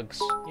favorite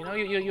nugs. You know,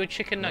 your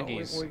chicken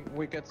nuggies. No,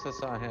 we get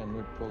Cesar here and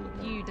we pull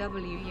it.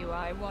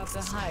 UWUI, what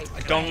the hype?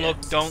 Don't look.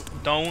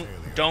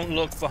 Don't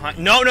look behind.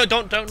 No,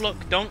 don't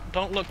look.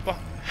 Don't look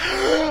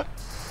behind.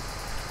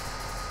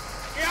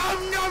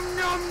 Yum yum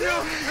yum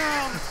yum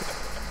yum.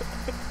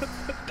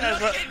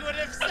 Looking would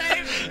have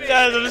saved me.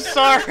 Daz, I'm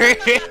sorry.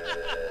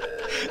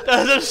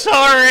 Daz, I'm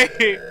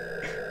sorry.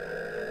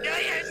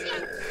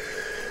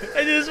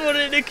 I just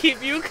wanted to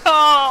keep you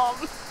calm.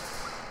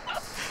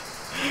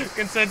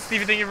 Consent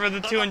Stevie, thank you for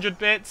the 200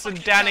 bits,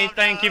 and Danny,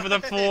 thank you for the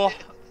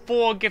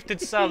four gifted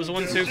subs.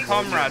 One to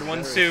Comrade,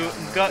 one to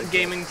Gut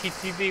Gaming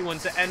TTV, one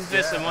to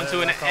Envis, and one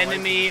to an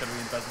enemy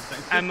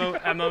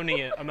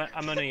Ammonio.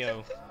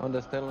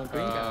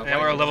 And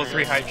we're a level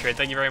 3 hype trade.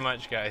 Thank you very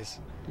much, guys.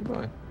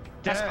 Goodbye.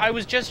 I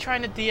was just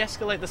trying to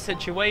de-escalate the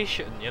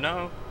situation, you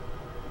know.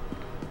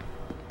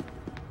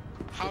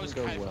 How is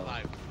Kai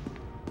alive?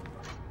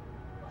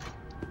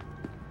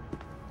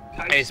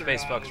 Hey,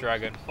 Spacebox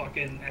Dragon.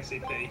 Fucking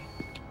SCP.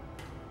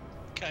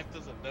 Kai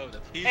doesn't know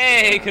that he's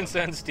Hey,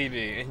 Concerned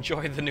Stevie,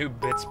 enjoy the new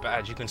bits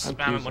badge. You can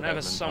spam it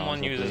whenever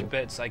someone uses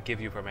bits. I give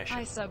you permission.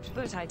 I subbed,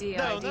 but I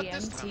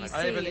DIDMTC.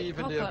 I believe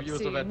in the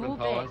abuse of admin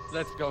powers.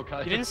 Let's go,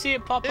 Kai. You didn't see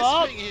it pop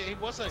up? It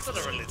wasn't a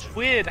religion.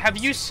 Weird. Have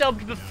you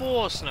subbed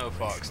before,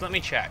 Snowfox? Let me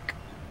check.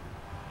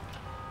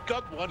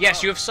 Got one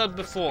Yes, you have subbed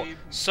before.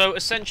 So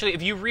essentially,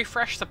 if you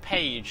refresh the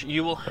page,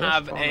 you will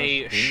have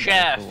a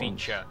share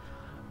feature.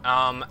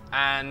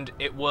 And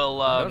it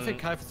will, and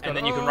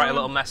then you can write a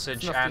little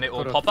message and it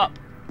will pop up.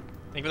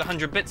 Thank you for the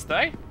 100 bits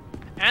though,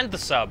 and the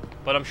sub.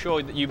 But I'm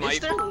sure that you might. Is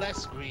there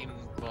less green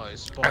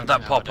boys. Had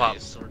that pop up.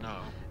 Or no?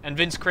 And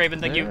Vince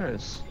Craven, thank you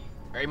Yes.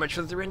 very much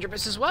for the 300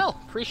 bits as well.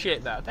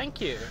 Appreciate that. Thank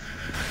you.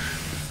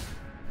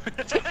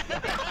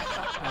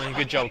 I mean,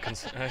 good job.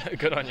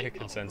 Good on you,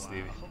 Consent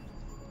Stevie.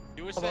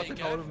 You were How about saying,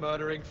 the whole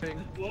murdering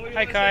thing?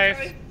 Hi,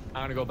 Kaif.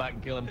 I'm gonna go back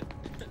and kill him.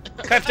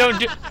 Kaif,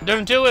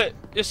 don't do it.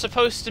 You're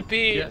supposed to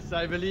be Yes,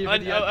 I believe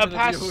in the a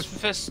activity of-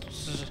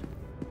 pacifist.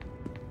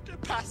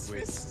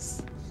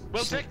 Pacifists.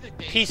 well,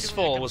 technically,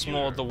 Peaceful was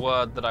more the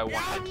word that I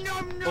wanted.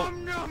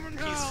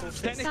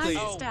 Technically,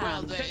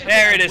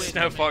 There it is,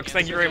 Snowfox.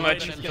 Thank you very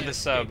much for the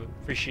sub.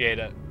 Appreciate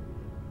it.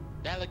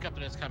 the helicopter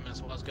that's coming,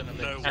 so I was gonna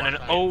live. And an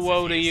oh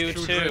woe to you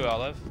too,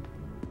 Olive.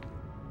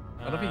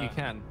 I don't think you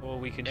can. Or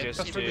we could Yeah, just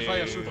just do... pretty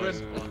fire, shoot red.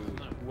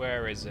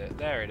 Where is it?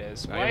 There it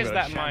is. I Why ain't is got a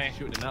that chance my... to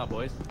shoot it now,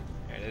 boys.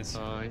 There it is.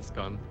 Oh, it's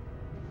gone.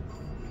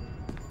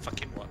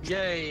 Fucking watch.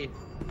 Yay!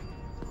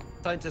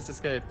 Scientist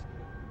escaped.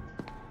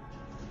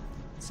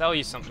 Sell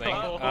you something.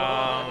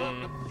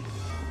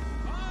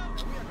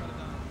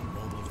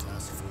 Mobile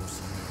Task Force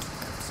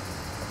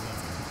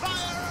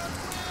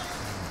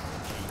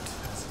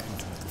has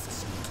entered the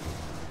facility.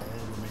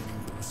 All remaining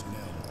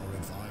personnel are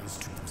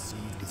advised to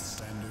proceed with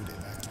standard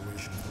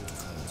evacuation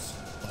protocols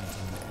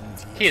until an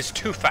MT He is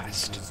too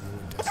fast. is your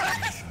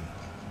destination.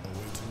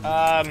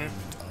 Awaiting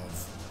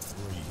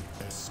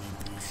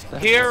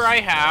Here I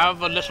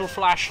have a little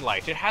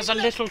flashlight. It has a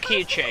little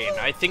keychain.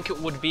 I think it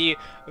would be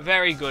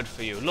very good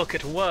for you. Look,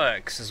 it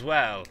works as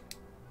well.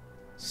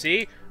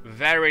 See?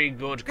 Very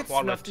good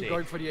quality.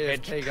 Going for the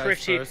AFK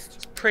guys first.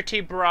 It's pretty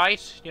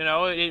bright, you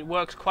know, it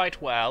works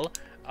quite well.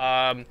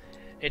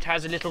 It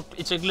has a little,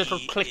 it's a little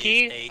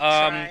clicky,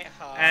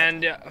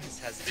 and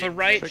for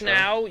right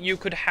now, you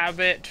could have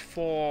it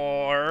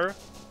for,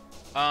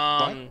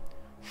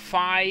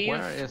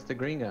 Where is the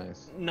green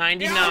guys?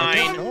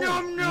 99.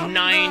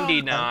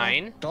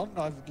 99.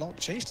 I've not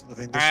chased the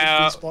thing. They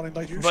should be spawning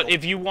like usual. But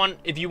if you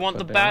want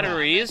the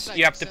batteries,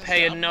 you have to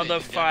pay another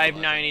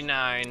 $5.99.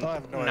 I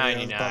have no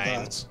idea about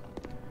that.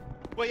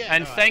 Well, yeah,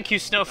 And no, thank you,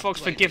 Snowfox,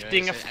 for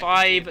gifting a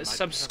 5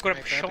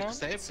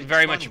 subscriptions.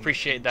 Very much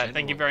appreciate that.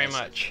 Thank you very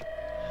much.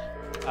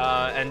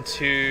 And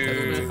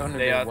to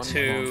they are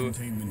to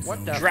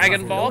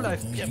Dragon Ball,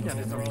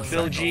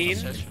 Bill Jean,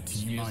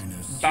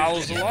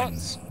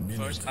 Balzalot,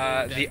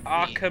 the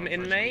Arkham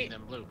Inmate,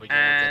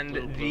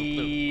 and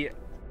the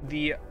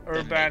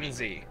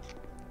Urbanzi.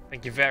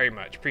 Thank you very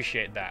much.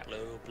 Appreciate that.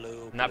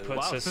 And that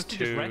puts us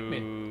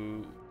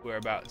to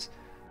whereabouts?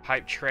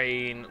 Hype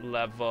train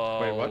level.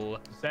 Wait,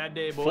 what? Sad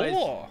day, boys.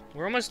 4.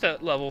 We're almost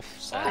at level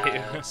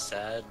 5.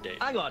 Sad day.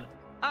 Hang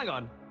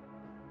on.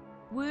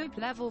 Whoop,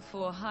 level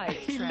 4 hype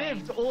He train.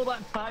 lived all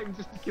that time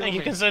just to kill Thank you,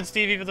 me. Concerned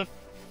Stevie, for the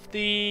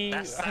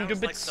That 100 sounds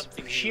like bits. something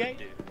you Appreciate. would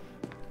do.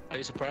 Are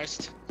you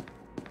surprised?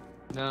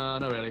 No,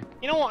 not really.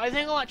 You know what? I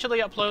think I'll actually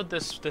upload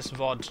this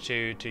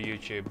VOD to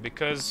YouTube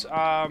because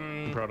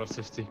I'm proud of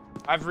 50.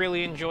 I've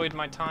really enjoyed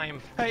my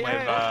time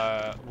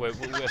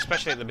with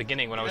especially at the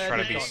beginning when I was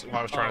trying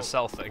to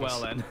sell things.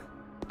 Well then.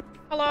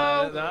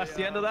 Hello. That's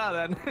the end of that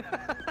then.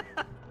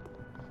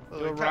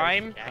 Your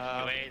rhyme?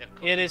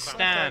 It is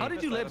Stan, How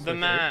did you live the so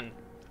man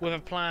with a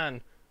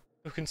plan,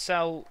 who can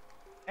sell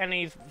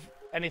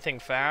anything,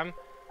 fam.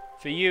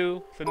 For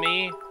you, for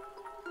me,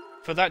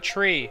 for that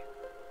tree.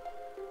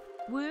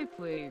 Whoop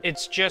whoop.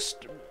 It's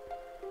just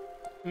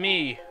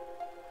me.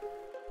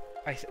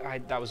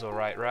 That was all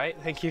right, right?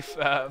 Thank you,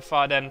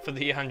 Farden, for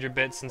the 100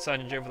 bits and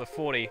Sanjo for the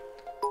 40.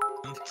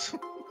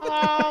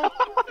 Hello.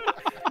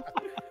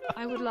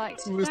 I would like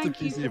to Who is the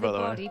thank you PC, for the by the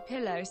way? body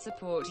pillow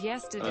support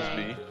yesterday. That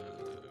was me.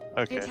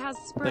 Okay. It has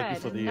Thank you spread,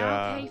 for and the,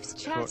 now Kaif's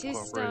chat is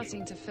cooperation.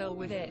 starting to fill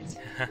with it.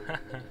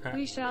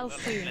 We shall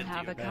soon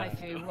have a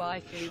Kaifu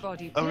waifu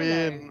body I pillow.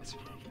 mean,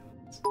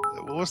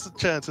 what's the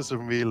chances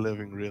of me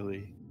living,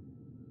 really?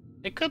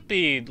 It could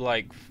be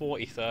like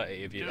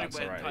 40-30 if you. That's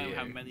During alright. time, with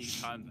how you. many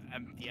times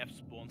MTF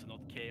spawns and not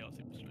chaos?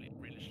 It was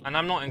really And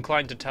I'm not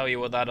inclined to tell you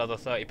what that other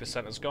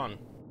 30% has gone.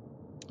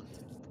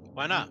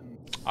 Why not?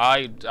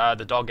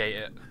 The dog ate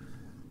it.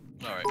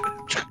 Alright.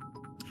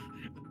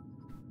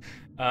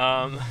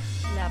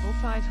 Level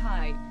 5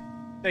 hype.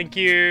 Thank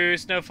you,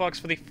 Snowfox,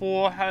 for the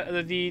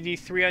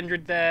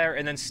 300 there,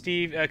 and then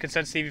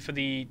Consent Stevie for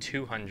the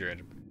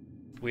 200.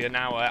 We are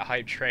now at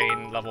Hype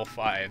Train level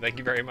 5. Thank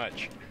you very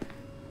much.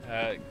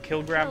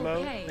 Kill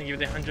Grambo, thank you for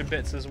the 100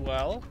 bits as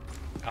well.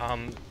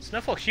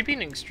 Snowfox, you've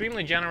been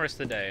extremely generous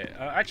today.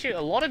 Actually,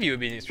 a lot of you have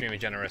been extremely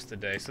generous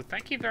today, so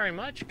thank you very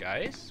much,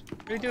 guys.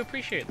 Really do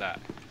appreciate that.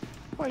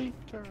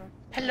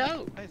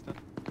 Hello.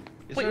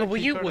 Wait,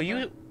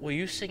 were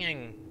you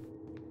singing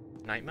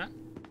Nightman?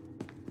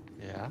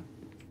 Yeah.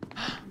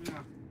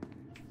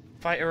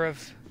 Fighter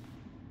of...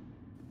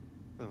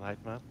 The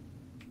Nightman.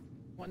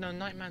 What? No,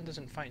 Nightman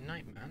doesn't fight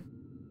Nightman.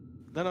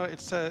 No,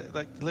 it's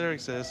like the lyric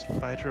says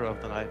 "Fighter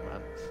of the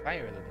Nightman."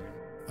 Fighter of the Nightman.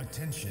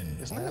 Attention,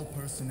 all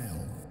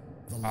personnel.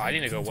 The I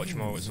need to go watch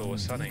more It's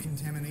Always Sunny.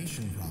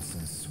 decontamination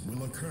process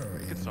will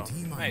occur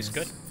in Nice,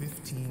 good.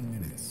 15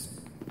 minutes.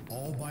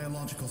 All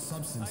biological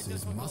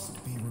substances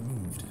must be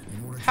removed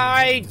in order to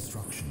Hi. avoid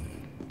destruction.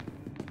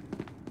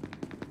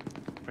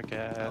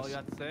 All you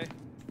have to say.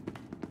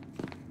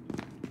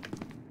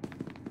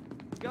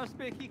 You got a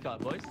spare keycard,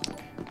 boys?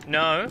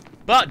 No,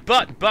 but,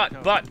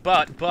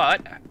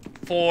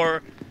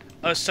 for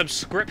a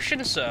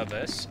subscription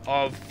service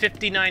of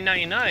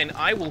 $59.99,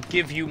 I will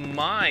give you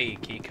my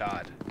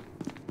keycard.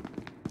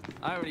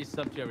 I already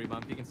subbed you every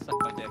month. You can suck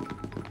my dick.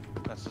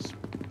 That's just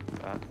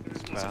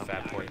That's a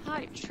fair point.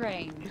 Hype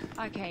train.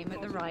 I came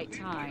at the right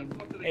time.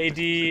 AD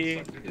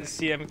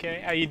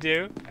CMK, how you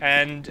do?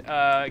 And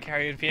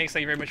Carrion Phoenix,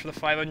 thank you very much for the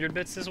 500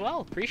 bits as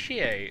well.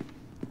 Appreciate.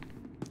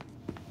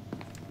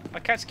 My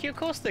cat's cute, of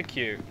course they're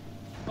cute.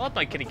 I love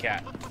my kitty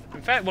cat.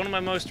 In fact, one of my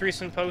most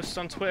recent posts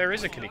on Twitter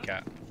is a kitty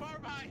cat.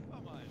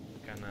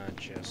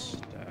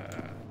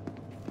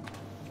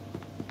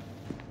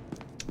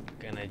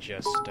 Gonna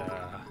just go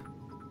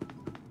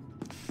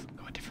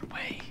a different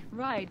way.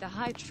 Ride the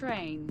hype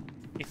train.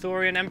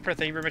 Ethorian Emperor,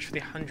 thank you very much for the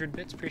 100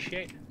 bits.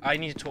 Appreciate. I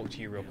need to talk to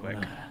you real quick.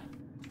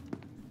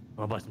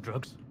 Wanna buy some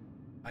drugs?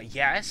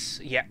 Yes,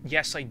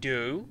 I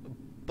do.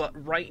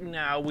 But right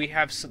now we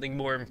have something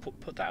more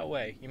important. Put that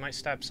away. You might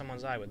stab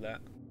someone's eye with that.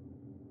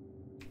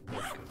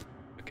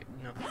 Okay,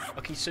 no.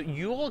 Okay, so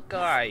your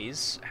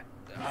guys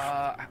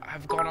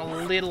have gone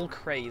a little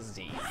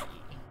crazy.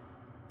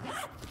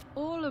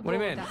 All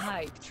aboard the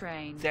hype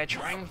train. They're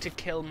trying to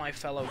kill my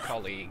fellow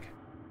colleague.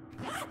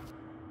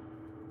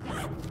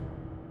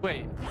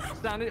 Wait,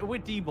 Stan, we're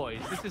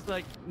D-boys. This is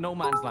like no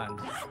man's land.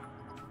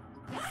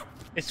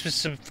 It's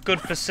just some good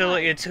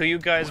facility until you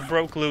guys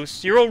broke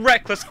loose. You're all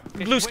reckless,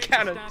 loose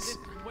cannons.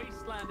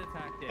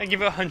 Thank you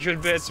for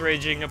 100 bits,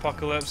 Raging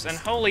Apocalypse. And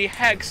holy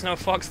heck,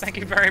 Snowfox, thank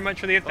you very much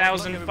for the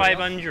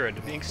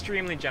 1,500. Being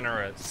extremely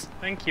generous.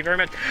 Thank you very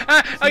much.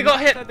 Ah, I got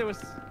hit!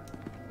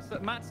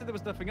 Matt said there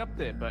was nothing up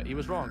there, but he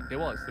was wrong. There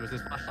was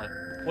this flashlight.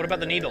 What about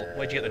the needle?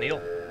 Where'd you get the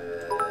needle?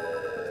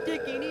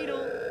 Sticky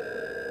needle!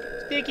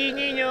 Sticky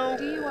needle!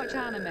 Do you watch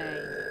anime?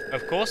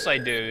 Of course I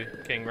do,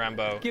 King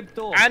Rambo. Skip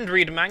door. And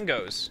read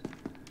mangoes.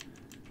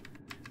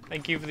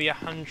 Thank you for the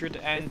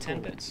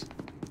 110 bits.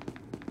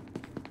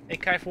 Hey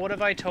Kaif, what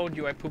have I told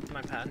you I pooped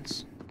my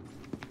pants?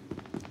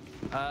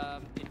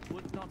 It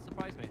would not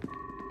surprise me.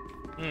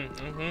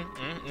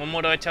 When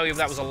would I tell you if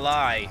that was a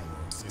lie?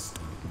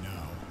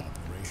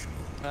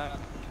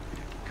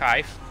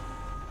 Kaif.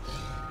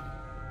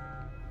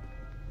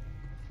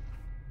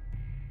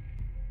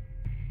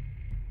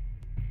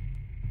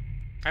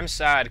 I'm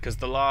sad because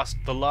the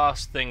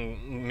last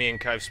thing me and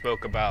Kaif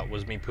spoke about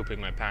was me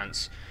pooping my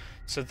pants.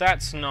 So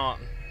that's not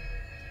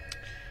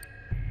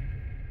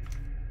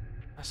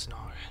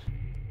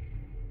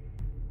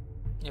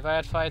If I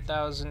had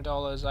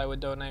 $5,000, I would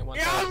donate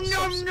 1,000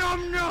 subs.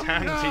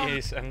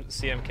 Damn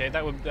CMK,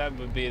 that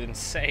would be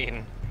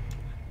insane.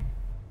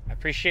 I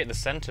appreciate the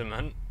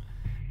sentiment.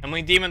 And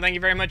Wing Demon, thank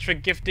you very much for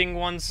gifting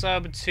 1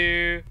 sub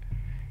to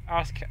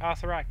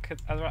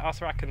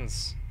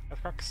Arthrakans.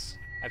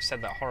 I've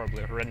said that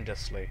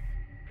horrendously.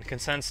 And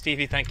Concerned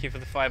Stevie, thank you for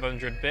the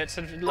 500 bits.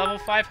 And level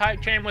 5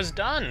 hype train was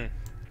done.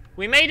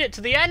 We made it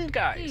to the end,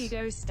 guys.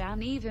 Edo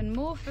Stan even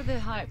more for the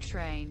hype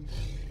train.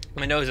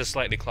 My nose is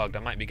slightly clogged. I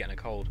might be getting a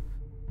cold.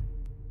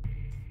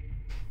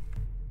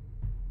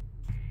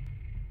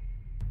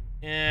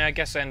 Yeah, I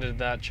guess I ended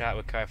that chat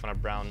with Kaif on a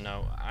brown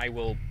note. I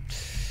will...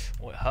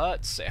 Oh, it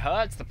hurts. It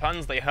hurts. The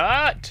puns, they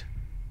hurt.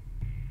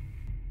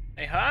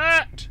 They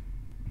hurt.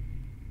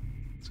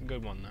 It's a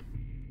good one, though.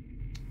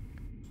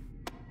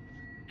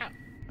 Ow.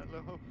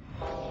 Hello.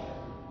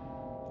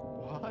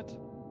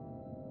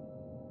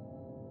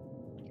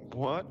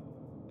 What?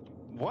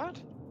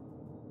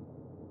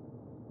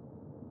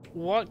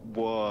 What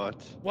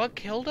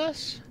killed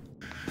us?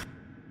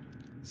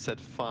 Said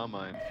farm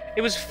mine.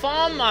 It was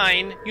farm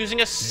mine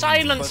using a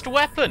silenced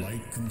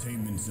weapon.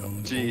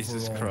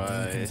 Jesus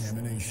Christ.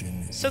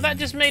 So that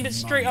just made it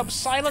straight up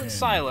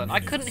silent. I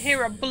couldn't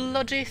hear a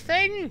bloody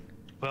thing.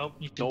 Well,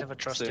 you can never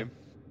trust him.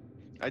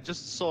 I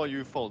just saw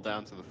you fall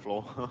down to the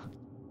floor.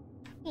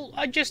 Well,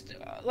 I just,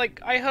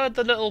 I heard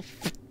the little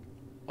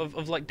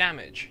of like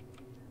damage.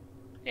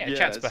 Yeah,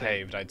 chat's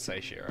behaved, I'd say,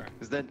 Shiro.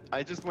 Because then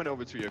I just went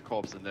over to your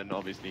corpse and then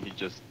obviously he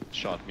just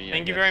shot me.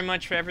 Thank you very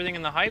much for everything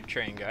in the hype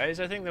train, guys.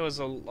 I think there was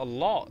a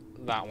lot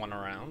that one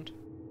around.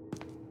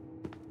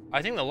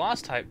 I think the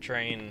last hype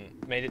train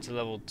made it to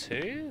level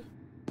 2?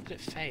 Did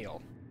it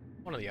fail?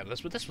 One of the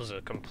others, but this was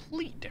a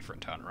complete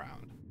different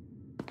turnaround.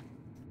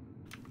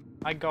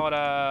 I got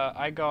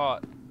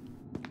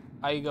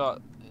the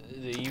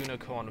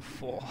Unicorn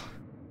 4.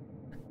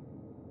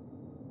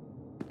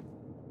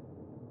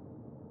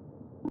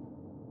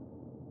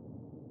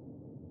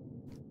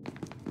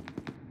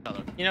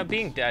 You know,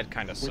 being dead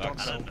kind of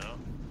sucks. I don't know.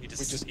 You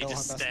just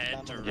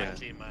stared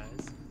directly in my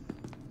eyes.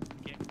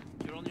 Okay,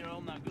 you're on your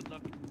own now. Good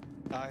luck.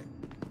 Bye.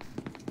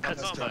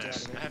 That's not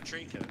much. I have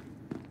Trico.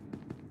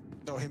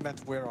 No, he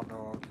meant we're on our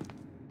own.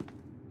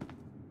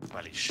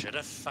 Well, he should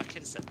have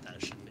fucking said that,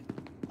 shouldn't he?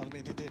 I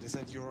mean, he did. He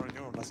said you're on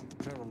your own. That's not the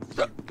plural of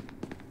you.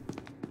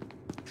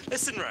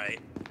 Listen, right.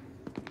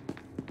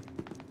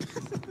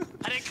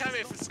 I didn't come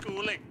here for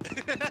schooling.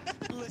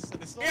 Listen,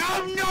 it's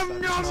Yum,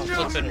 yum, yum,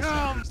 yum,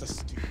 yum. That's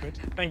stupid.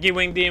 Thank you,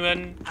 Wing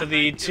Demon, for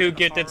the 2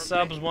 gifted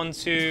subs. 1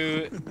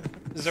 to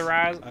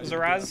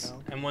Zaraz,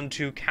 and 1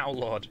 to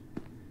Cowlord.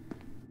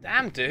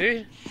 Damn,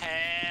 dude.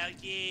 Hell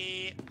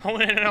yeah. I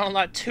went in on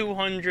like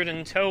 200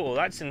 in total.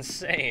 That's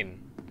insane.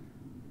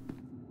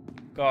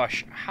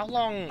 Gosh, how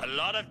long? A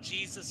lot of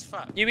Jesus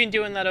fuck. You've been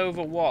doing that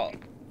over what?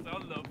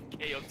 Sound of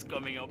chaos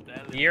coming up the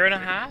elevator. Year and a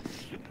half?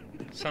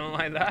 Something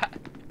like that?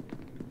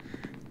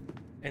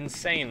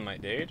 Insane, my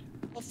dude.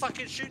 We'll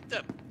fucking shoot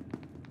them.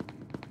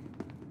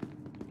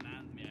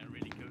 Man, yeah,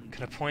 really good.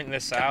 Can I point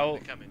this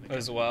out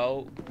as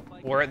well?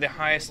 We're at the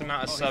highest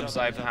amount of subs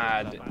I've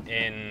had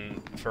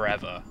in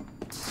forever.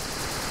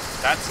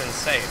 That's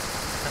insane.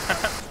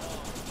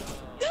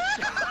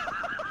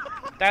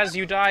 Daz,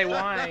 you die,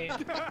 why?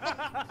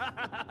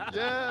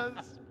 Yes!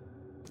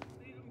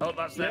 Oh,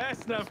 that's it. Yes,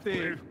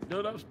 Snufty.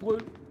 No, that's blue.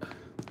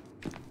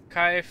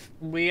 Kaif,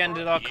 we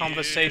ended our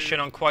conversation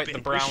on quite the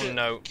brown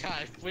note.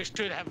 Kai, we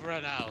should have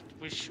run out.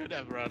 We should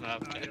have run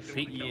out. Yeah.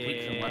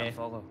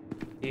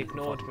 He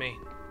ignored me.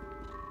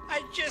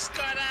 I just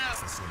got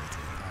out.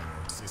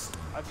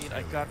 I mean,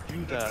 I got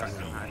you that.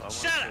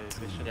 Shut up!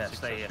 Yeah,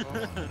 stay here.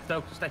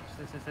 No, stay.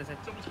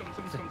 Someone's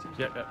coming.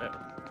 Yeah.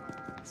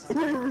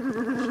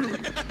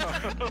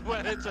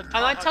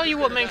 And I tell you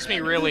what makes me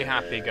really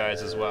happy,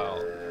 guys, as well,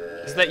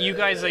 is that you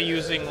guys are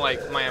using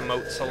like my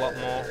emotes a lot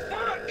more.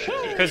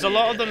 Because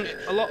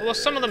well,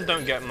 some of them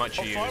don't get much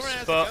use,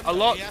 but a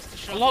lot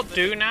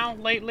do now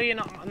lately,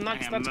 and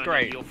that's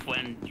great.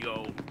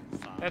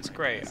 That's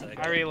great.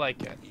 I really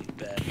like it.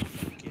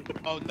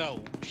 Oh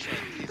no! Shit,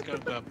 he's gonna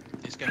go.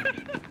 He's gonna.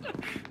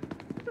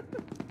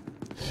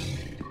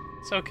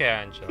 It's okay,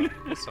 Angela.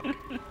 It's okay.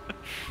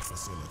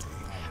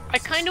 I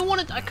kind of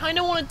want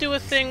to do a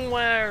thing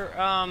where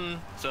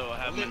So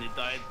how many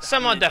died?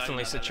 some are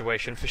definitely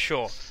situation for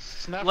sure.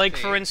 Like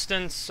for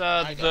instance,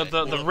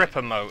 the rip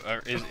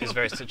emote is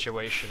very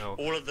situational.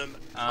 All of them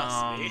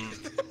plus me.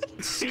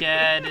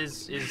 Scared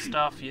is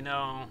stuff, you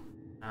know.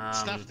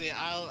 Snuffy,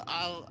 I'll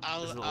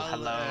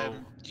hello.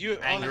 You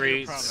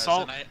angry promise,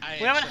 salt. I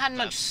We haven't had accept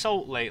much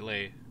salt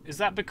lately. Is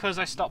that because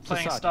I stopped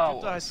playing Facade, Star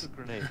you died Wars? to the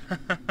grenade.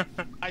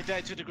 I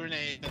died to the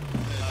grenade.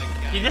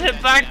 You did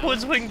it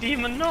backwards, Wing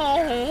Demon.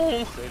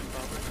 No.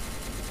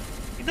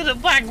 You did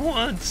it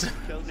backwards.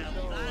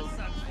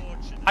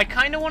 I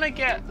kind of want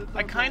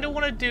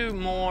to do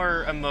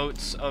more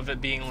emotes of it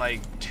being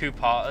like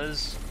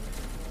 2-parters,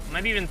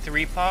 maybe even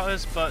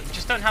 3-parters, but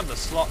just don't have the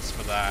slots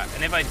for that.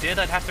 And if I did,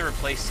 I'd have to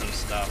replace some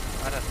stuff.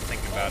 I'd have to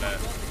think about it.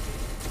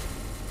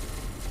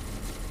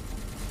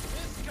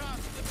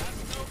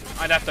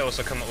 I'd have to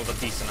also come up with a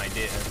decent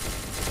idea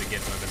to begin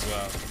with as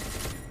well.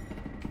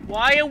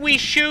 Why are we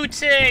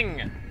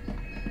shooting?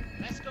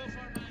 Let's go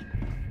for mine.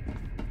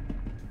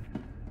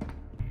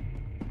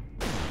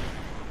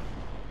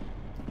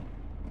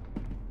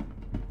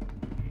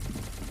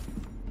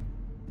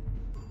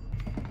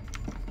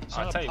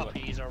 I'll tell you what.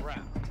 Puppies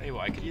around. Tell you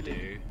what I can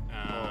do.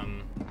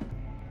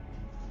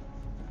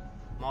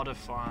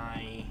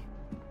 Modify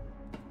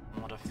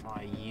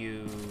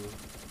you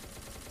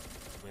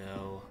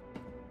will.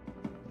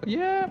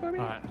 Yeah, baby.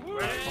 Alright.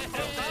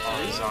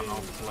 Horizontal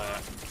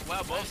flip.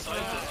 Wow, both sides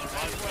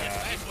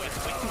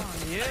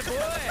Yeah, boy.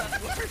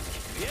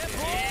 Yeah,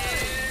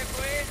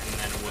 boy. And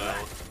then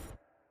we'll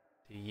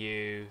do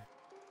you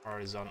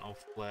horizontal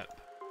flip.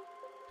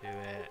 Do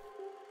it.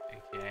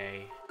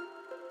 Okay.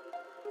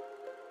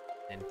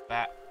 And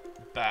bat.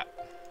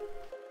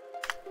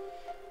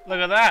 Look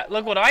at that.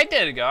 Look what I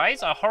did,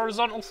 guys. I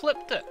horizontal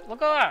flipped it.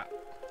 Look at that.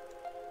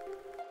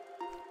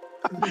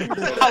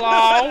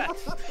 Hello.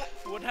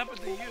 What happened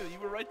to you? You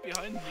were right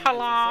behind me.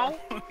 Hello.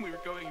 We were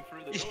going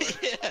through the door.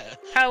 Yeah.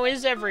 How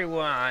is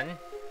everyone?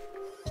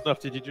 Snuff,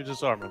 did you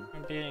just arm him?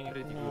 I'm being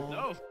ignored.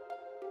 No.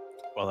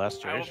 Well, that's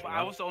strange.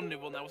 I was the only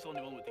one. I was the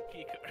only one with the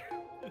key card.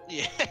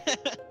 Yeah.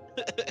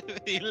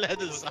 He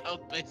let us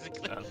out,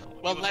 basically.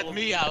 Well, was let all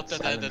me out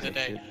at the end of the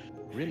day.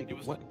 Really It good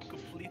was work.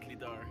 completely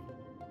dark,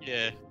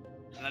 Yeah.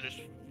 and I just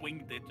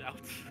winged it out,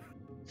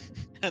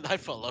 And I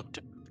followed.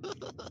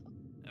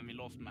 and we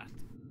lost Matt.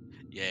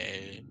 Yeah.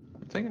 I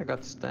think I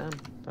got Stan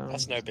down.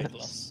 That's no big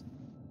loss.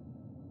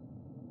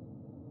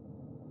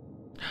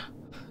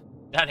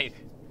 Danny.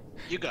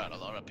 You got a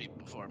lot of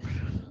people for me.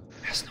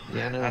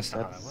 Yeah, no, That's not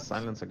that how it works.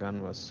 silencer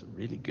gun was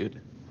really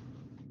good.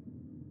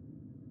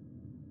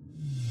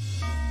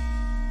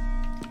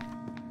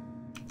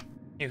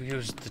 You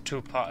used the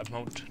 2-part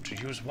emote to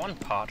use 1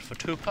 part for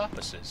 2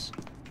 purposes.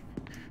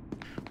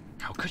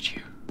 How could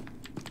you?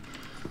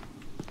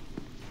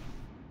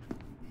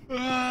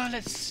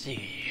 Let's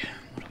see.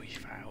 What have we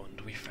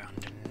found? We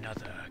found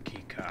another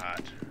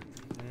keycard.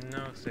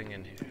 Nothing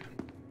in here.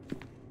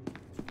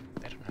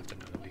 They don't have to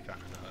know that we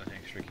found another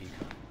extra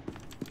keycard.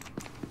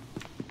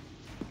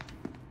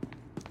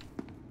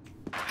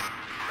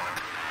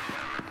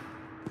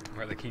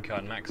 We're at the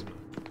keycard maximum.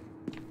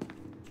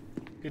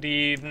 Good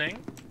evening.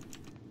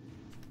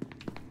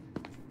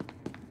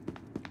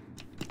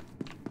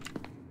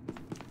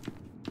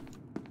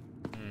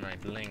 I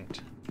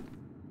blinked.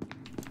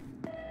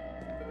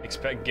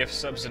 expect gift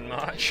subs in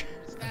March.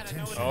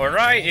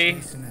 Alrighty.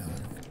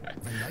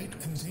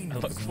 I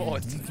look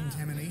forward to that.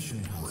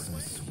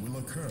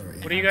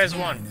 What do you guys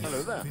want?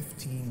 Hello there.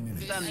 15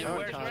 minutes.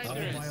 All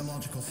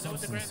biological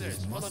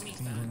substances must be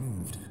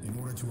removed in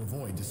order to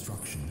avoid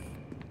destruction.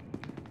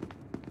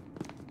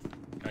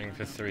 Going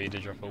for 3 to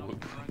drop a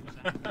whoop.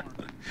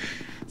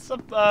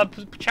 Some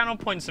channel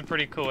points are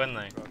pretty cool, aren't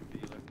they?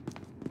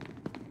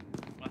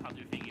 Well, how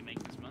do you think you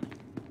make this money?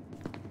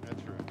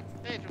 That's true.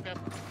 Hey, Joker.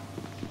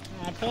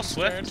 Oh, poor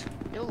Swift.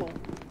 Hello.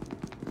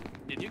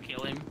 Did you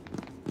kill him?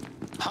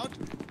 How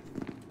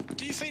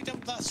do you think I'm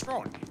that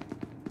strong?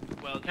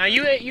 Well, Now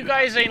you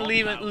guys ain't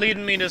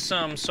leading me to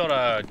some sort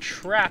of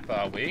trap,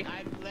 are we?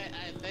 I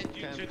led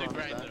you to the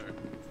grinder.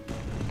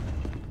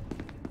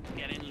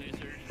 Get in,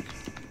 losers.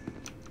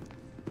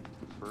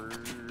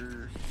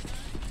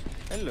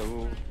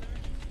 Hello.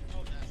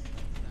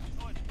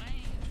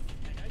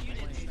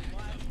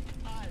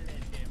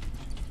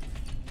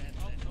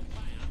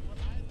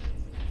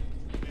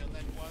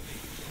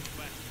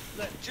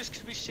 Look, just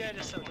because we share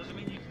this cell doesn't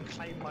mean you can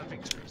claim my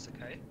victories,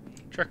 okay?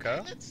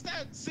 Trico? That's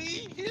that.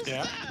 See, here's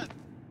Yeah.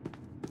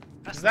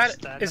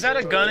 that. Is that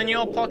a gun in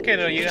your pocket,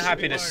 or are you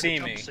happy to see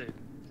me?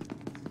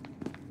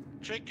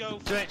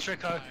 Trico. Do it,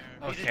 Trico.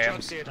 Okay,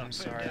 I'm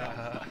sorry. That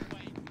hurt.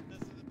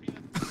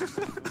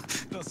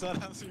 Does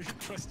that answer your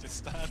question,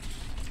 Stan?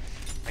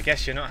 I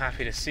guess you're not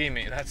happy to see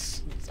me.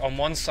 That's on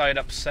one side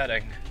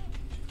upsetting.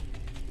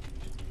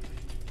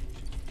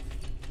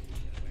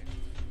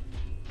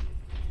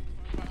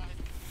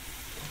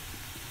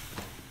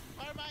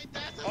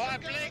 Oh, I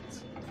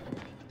blinked.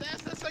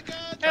 That's a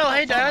gun. Hell,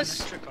 hey,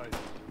 Daz.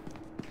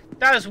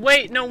 Daz,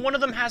 wait, no, one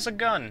of them has a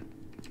gun.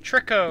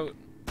 Trico,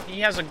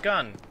 he has a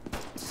gun.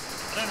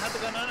 I don't have the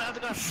gun, I don't have the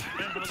gun.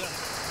 I don't have the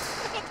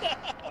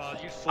gun. Oh,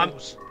 you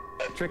fools.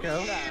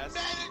 Trico.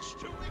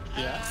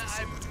 Yeah.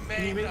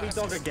 Can you make me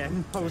dog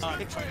again?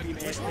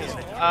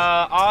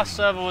 Our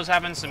server was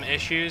having some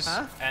issues,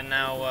 and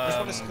now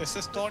is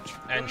this dodge?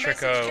 and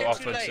Trico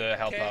offered to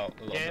help out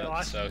a little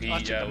bit, so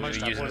we're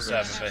using the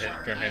server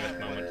from him at the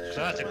moment.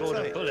 So I had to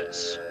golden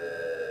bullets.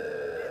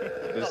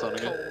 This one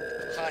again.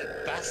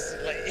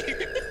 Bastard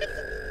lady.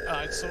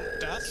 Alright, so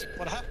Daz,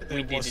 what happened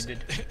there We was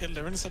did.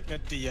 Eleven sent me a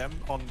DM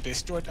on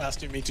Discord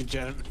asking me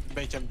to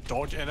make him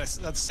dodge, and at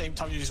the same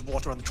time you just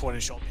walked around the corner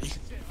and shot me.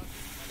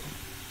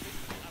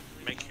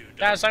 Make you.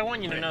 Daz, I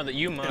want you to know that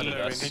you murdered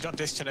Eleven, us. he got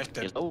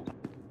disconnected. Oh.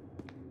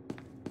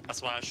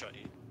 That's why I shot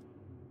you.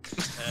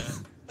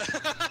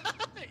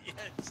 Yeah,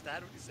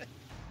 Stan, what you say?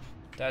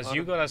 Daz,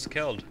 you got us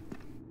killed.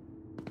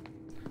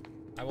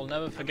 I will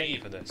never forget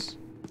you for this.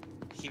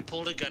 He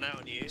pulled a gun out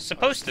on you.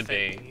 Supposed to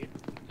be.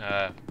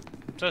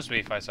 Supposed to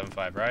be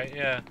 575, right?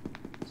 Yeah.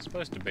 It's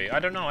supposed to be. I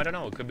don't know.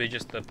 It could be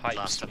just the pipes.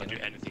 Last time I you do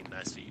know? anything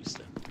nice for you,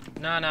 Stan.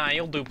 Nah,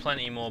 you'll do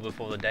plenty more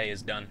before the day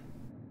is done.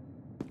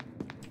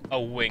 A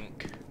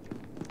wink.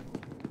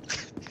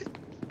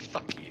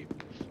 Fuck you.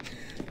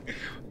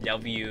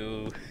 Love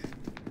you.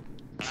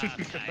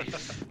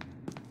 Nice.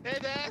 Hey,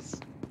 Des.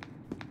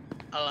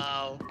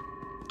 Hello.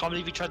 Can't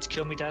believe you tried to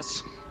kill me,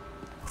 Daz.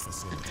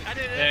 I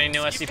didn't. Any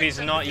new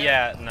SCPs? Not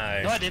yet, no.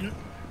 No, I didn't.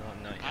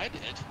 Not yet. I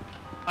did.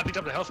 I picked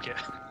up the health kit.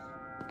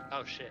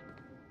 Oh shit.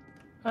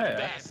 Oh, yeah.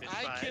 Des,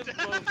 I killed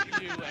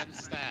both you and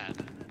Stan.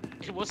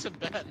 It wasn't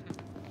Ben.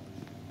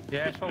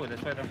 Yeah, it's probably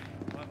this way then.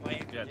 Why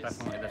you Yeah,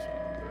 definitely this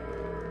way.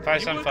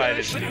 575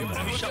 is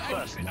Who shot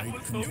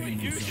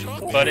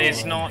first? but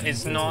it's not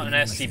an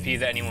SCP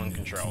that anyone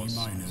controls.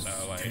 So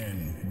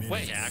like,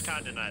 Wait, yeah, I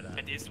can't deny that.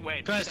 It is,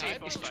 wait, First,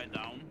 it's it's upside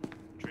down.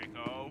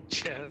 Trico.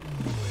 Yeah.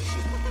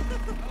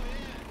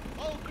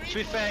 Oh, green. To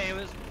be fair, it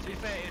was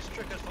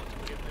Tricker's fault to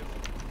begin with.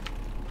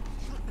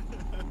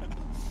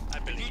 I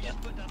believe You that.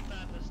 just put that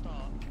at the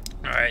start.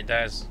 alright,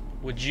 Daz,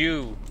 would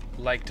you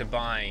like to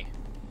buy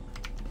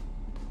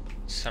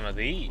some of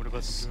these? What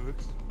about the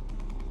drugs?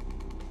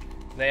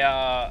 They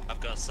are. I've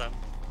got some.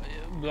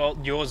 Well,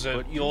 yours are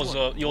But you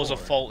want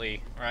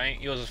faulty, right?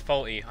 Yours is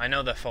faulty. I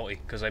know they're faulty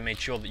because I made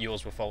sure that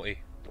yours were faulty.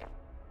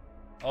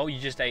 Oh, you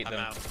just ate I'm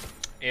them. out.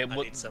 It I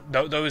wa- need some.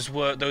 those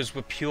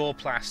were pure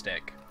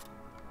plastic.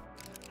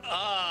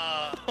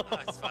 Ah,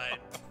 that's fine.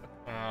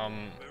 We're all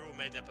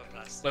made up of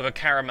plastic. with a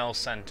caramel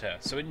center,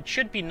 so it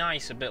should be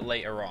nice a bit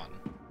later on.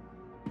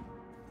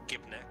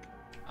 Gib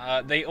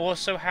neck. They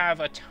also have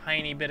a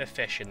tiny bit of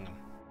fish in them.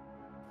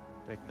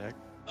 Big neck.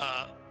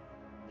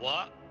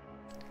 What?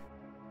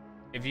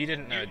 If you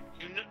didn't know,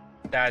 You know.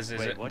 Daz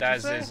Wait, what'd you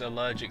Daz say? is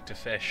allergic to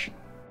fish.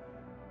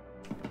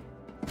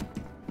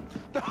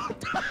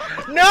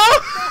 No!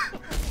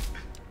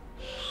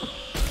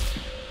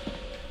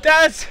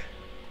 Daz!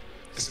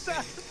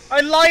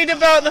 I lied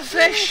about the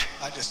fish!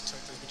 I just took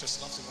this because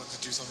Snufty wanted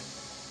to do something.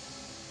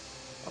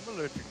 I'm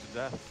allergic to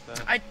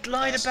death. I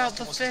lied about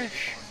the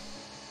fish!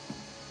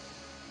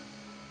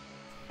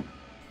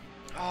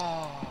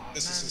 Oh,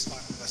 This is his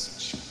final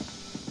message.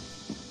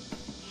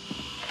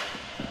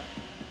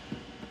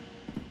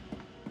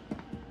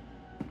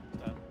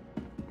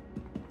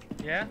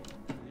 yeah?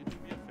 Can you do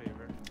me a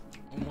favor?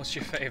 And what's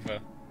your favor?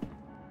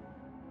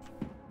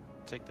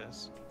 Take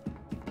this.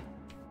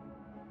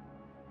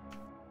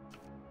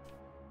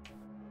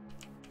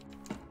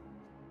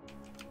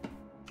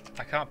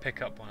 I can't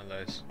pick up one of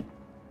those.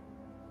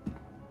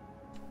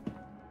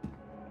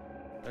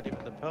 Ready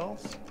with the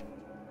pills?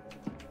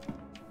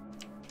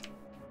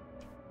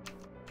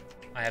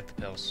 I have the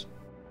pills.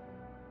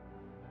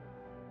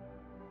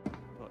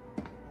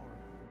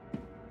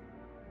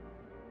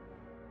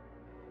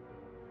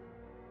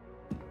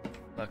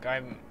 Look,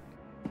 I'm...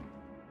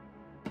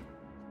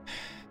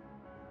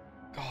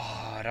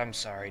 God, I'm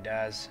sorry,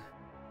 Daz.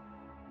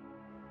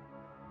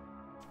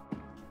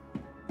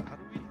 How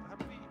do we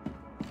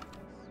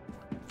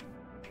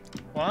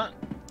What?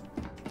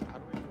 How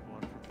do we move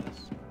on from this?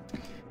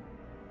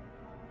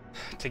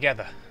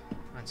 Together.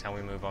 That's how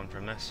we move on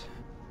from this.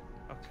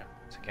 Okay.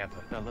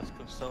 Together. Now let's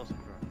go sell some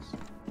drugs.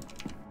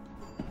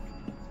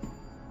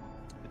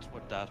 It's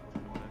what Dad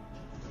would want.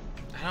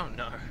 I don't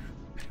know.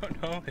 I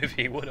don't know if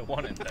he would have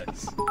wanted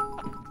this.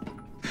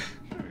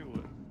 Sure he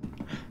would.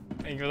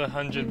 Thank you for the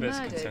 100 bits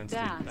consent.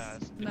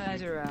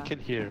 Murderer. You can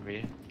hear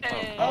me.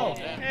 Hey. Oh,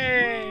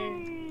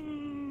 hey!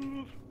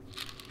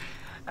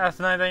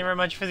 F9, thank you very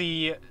much for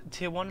the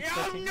tier 1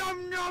 13.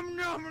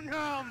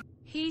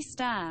 He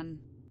stan.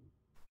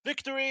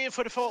 Victory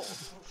for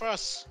for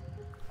us.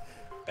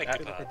 Beg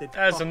your pardon.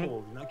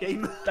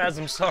 Daz,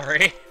 I'm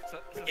sorry.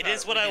 It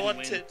is what I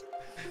wanted.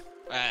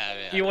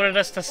 You wanted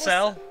us to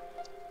sell?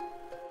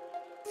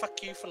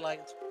 Fuck you for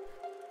lying.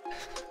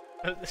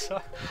 I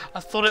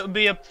thought it would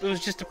be it was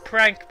just a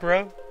prank,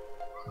 bro.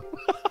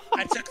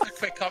 I took the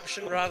quick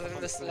option rather than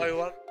the slow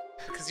one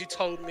because you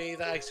told me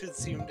that I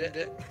consumed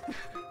it.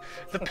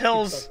 The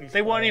pills,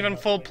 they weren't even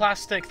full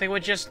plastic. They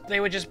were just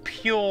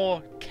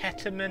pure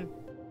ketamine.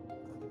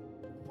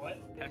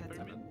 What?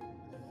 Peppermint?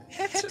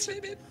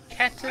 Ketamine.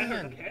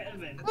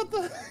 Ketamine. What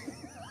the?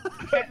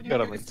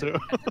 Got him through.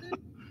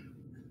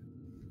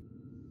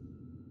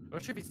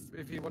 What should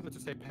if he wanted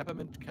to say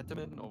peppermint,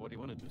 ketamine, or what he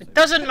wanted to say? It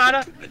doesn't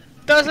matter.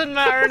 Doesn't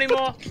matter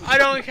anymore. I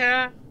don't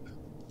care.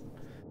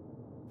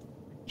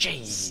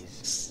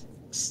 Jeez.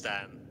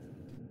 Stan.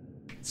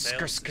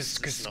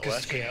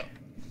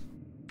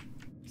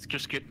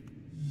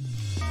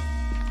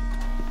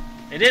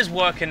 It is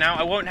working out.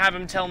 I won't have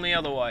him tell me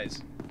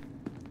otherwise.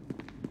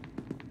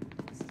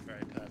 This is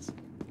very personal.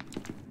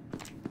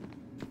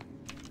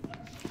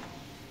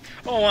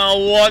 Oh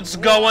well, what's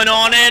going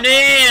on in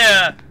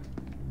here?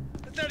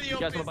 You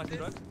guys want to buy some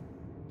drugs?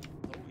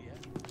 Oh yeah.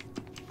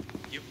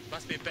 You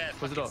must be bad.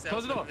 Close the door.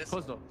 Close the door.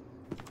 Close the door.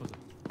 Close the door.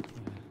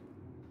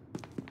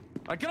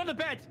 Alright, get on the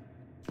bed!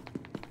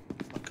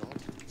 Oh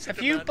god.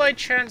 Have you by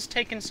chance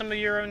taken some of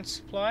your own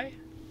supply?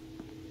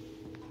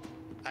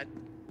 I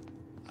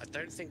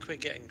don't think we're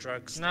getting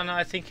drugs. No,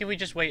 I think if we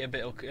just wait a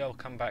bit, he'll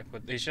come back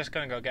with. He's just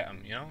gonna go get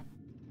them, you know.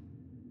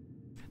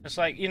 It's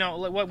like, you know,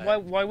 like,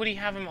 why would he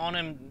have him on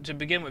him to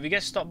begin with? If he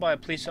gets stopped by a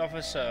police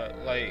officer,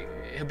 like,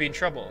 he'll be in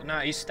trouble.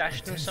 Nah, he's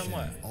stashed them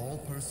somewhere. All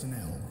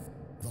personnel.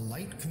 The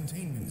light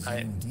containment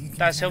zone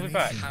Daz, he'll be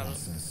back.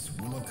 process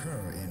will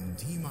occur in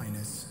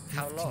T-minus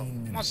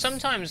 15 minutes. Well,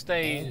 sometimes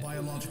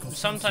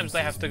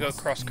they have to go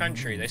cross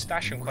country. They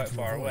stash them quite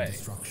far away.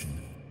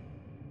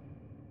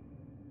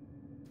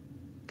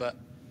 But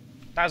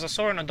Daz, I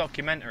saw in a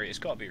documentary. It's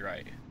got to be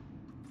right.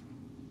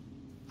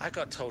 I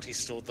got told he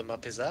stored them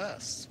up his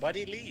ass. Why'd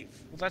he leave?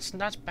 Well,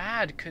 that's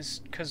bad,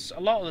 cause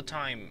a lot of the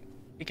time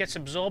it gets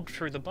absorbed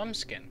through the bum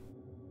skin.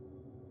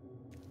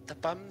 The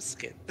bum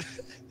skin.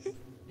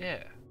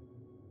 Yeah.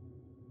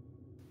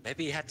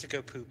 Maybe he had to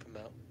go poop him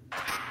out.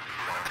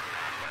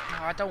 No,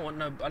 I don't want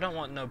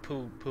no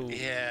poo.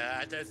 Yeah,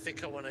 I don't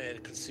think I want to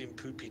consume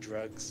poopy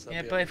drugs.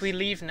 Yeah, but if we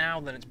leave now,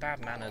 then it's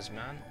bad manners,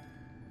 man.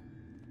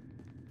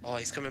 Oh,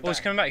 he's coming back. Oh, he's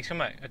coming back. He's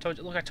coming back. I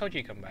told you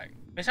he'd come back.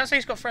 It sounds like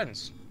he's got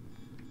friends.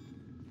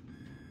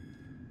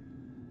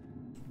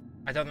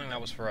 I don't think that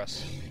was for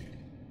us.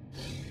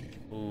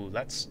 Ooh,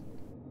 that's...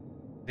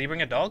 Did he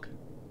bring a dog?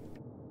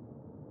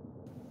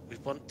 We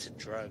wanted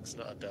drugs,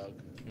 not a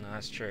dog. No,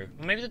 that's true.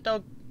 Well, maybe the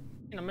dog...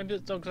 You know, maybe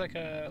the dog's like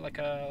a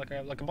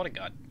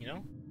bodyguard, you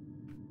know?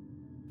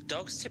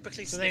 Dogs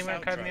typically Do they sniff out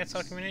work out in the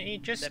drugs. SL community?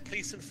 Just They're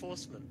police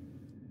enforcement.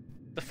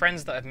 the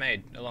friends that I've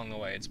made along the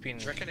way. It's been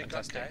Do you reckon it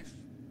got fantastic. Dave?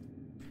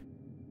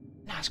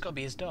 Nah, it's gotta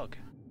be his dog.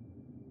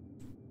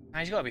 Nah,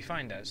 he's gotta be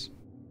fine, Des.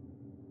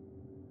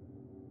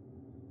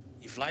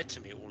 You've lied to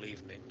me all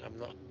evening. I'm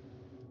not.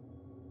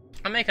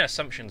 I'm making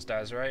assumptions,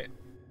 Daz, right?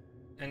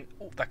 And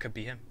oh, that could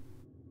be him.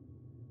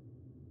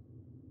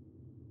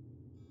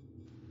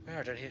 Oh,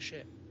 I don't hear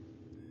shit.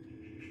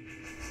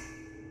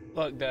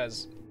 Look, Des.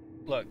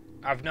 Look,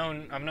 I've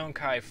known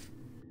Kai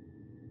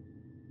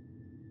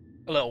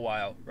a little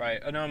while, right?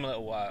 I know him a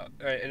little while,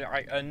 right? And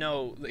I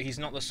know that he's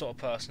not the sort of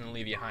person to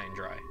leave you high and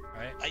dry,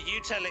 right? Are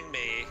you telling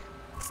me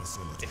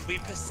if we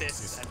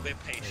persist and we're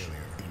patient,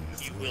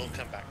 you will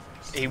come back for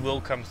us? He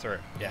will come through,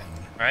 yeah.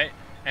 Right?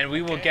 And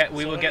we will get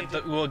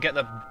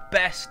the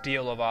best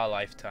deal of our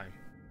lifetime.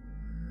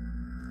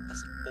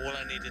 That's all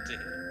I needed to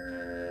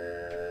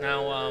hear.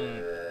 Now,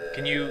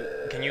 can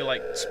you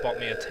like spot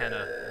me a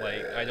tenner?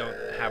 Like, I don't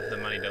have the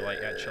money to like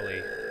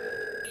actually.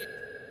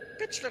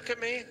 Bitch, look at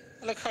me.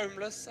 I look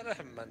homeless. I don't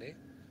have money.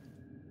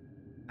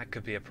 That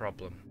could be a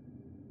problem.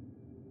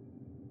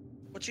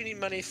 What do you need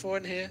money for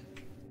in here?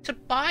 To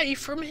buy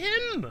from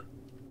him!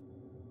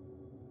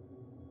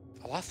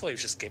 Oh, I thought he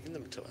was just giving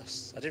them to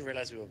us. I didn't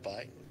realize we were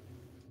buying them.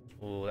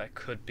 Oh, that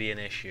could be an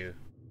issue.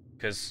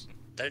 Because...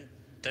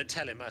 Don't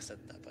tell him I said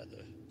that, by the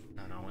way.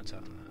 No, I won't tell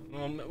him that.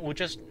 Well, we'll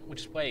just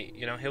wait.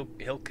 You know, he'll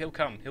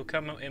come. He'll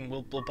come and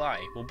we'll buy.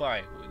 We'll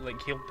buy.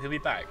 Like he'll be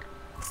back.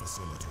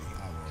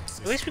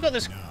 At least we got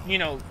this, you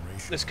know,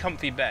 this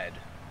comfy bed.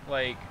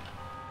 Like,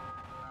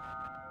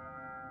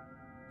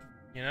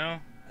 you know.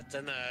 I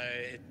don't know.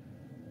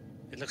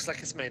 It looks like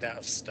it's made out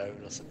of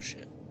stone or some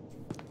shit.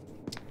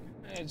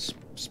 It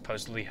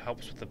supposedly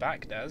helps with the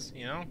back, does,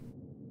 you know?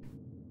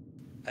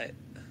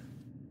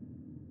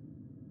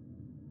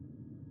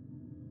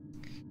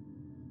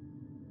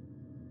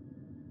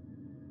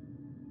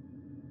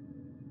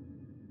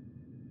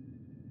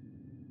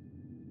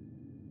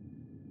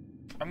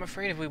 I'm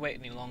afraid if we wait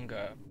any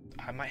longer,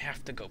 I might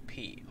have to go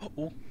pee.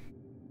 Oh.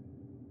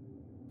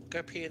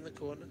 Go pee in the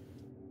corner.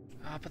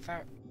 Ah, but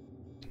that...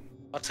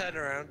 I'll turn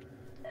around.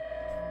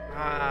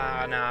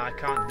 Ah, no, I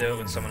can't do it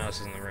when someone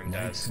else is in the room,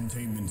 Daz.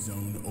 Containment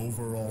zone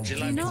overall. Do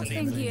you not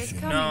think he is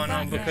coming No,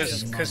 back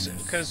because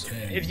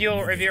if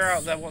you're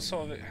out there, what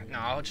sort of... No,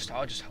 I'll just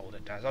hold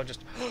it, Daz. I'll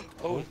just...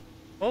 Oh.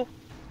 Oh.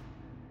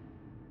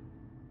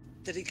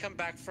 Did he come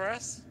back for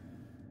us?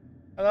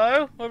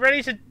 Hello? We're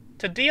ready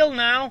to deal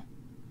now.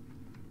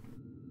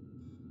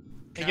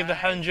 You give the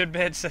 100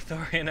 bits to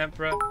Thorian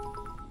Emperor.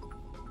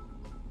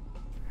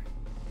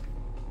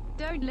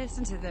 Don't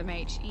listen to them,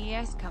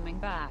 HES coming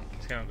back.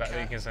 He's coming back,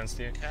 he can sense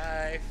to you.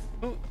 Okay.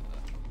 Who,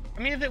 I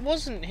mean, if it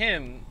wasn't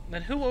him,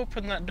 then who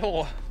opened that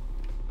door?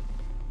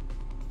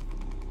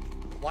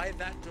 Why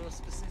that door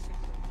specifically?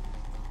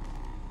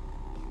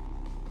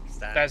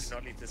 Stan, That's... do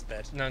not leave this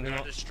bed. No, We're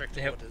not. under strict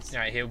orders.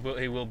 Yeah, he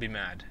will be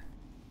mad.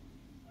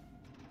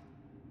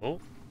 Oh.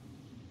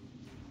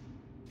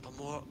 One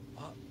more.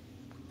 What?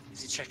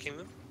 Is he checking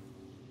them?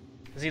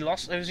 Has he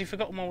lost? Has he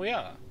forgotten where we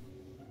are?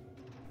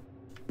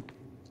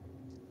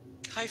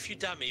 Kaif, you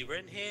dummy, we're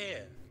in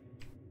here.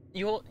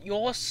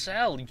 Your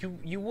cell.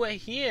 You were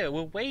here.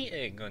 We're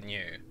waiting on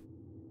you.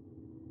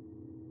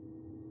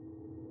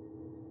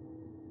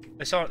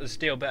 This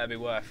deal better be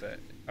worth it.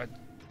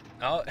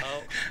 Oh.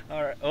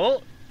 All right.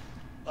 Oh.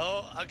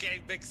 Oh, I'm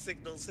getting big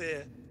signals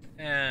here.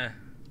 Yeah.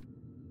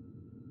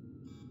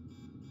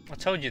 I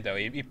told you though,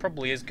 he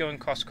probably is going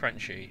cost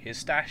crunchy. His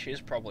stash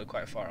is probably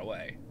quite far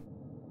away.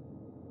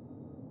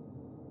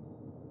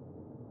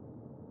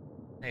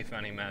 Hey,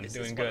 funny man,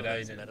 doing good, how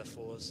you doing?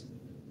 Metaphors.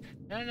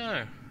 I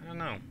don't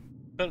know.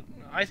 But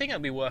I think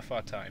it'll be worth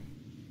our time.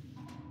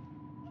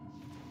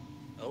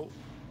 Oh.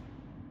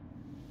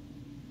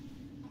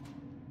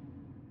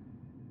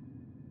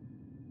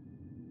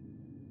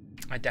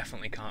 I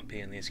definitely can't be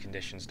in these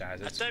conditions,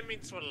 Daz. I don't mean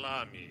to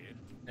alarm you.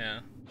 Yeah.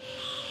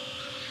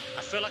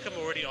 I feel like I'm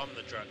already on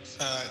the drugs.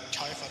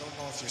 Kaif, I don't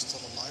know if you're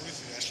still alive,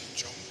 if you actually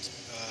jumped,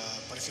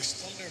 but if you're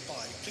still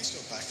nearby, please do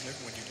a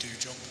backflip when you do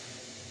jump.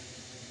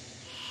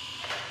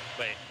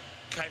 Wait,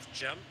 Kaif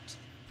jumped?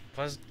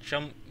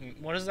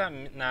 What does that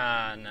mean?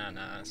 Nah,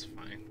 that's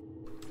fine.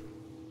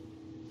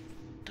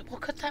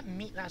 What could that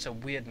mean? That's a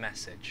weird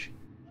message.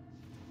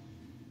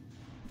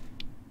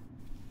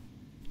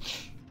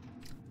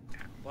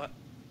 What?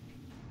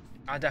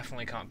 I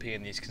definitely can't pee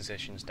in these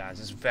conditions, Daz.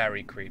 It's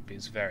very creepy.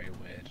 It's very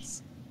weird.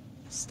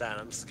 Stan,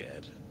 I'm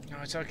scared. No,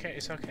 it's okay.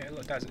 It's okay.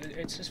 Look, Daz,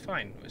 it's just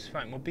fine. It's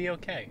fine. We'll be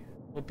okay.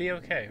 We'll be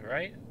okay,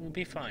 right? We'll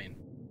be fine.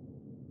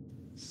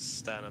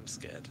 Stan, I'm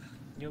scared.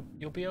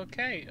 You'll be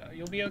okay.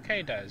 You'll be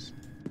okay, Daz.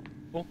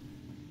 Oh.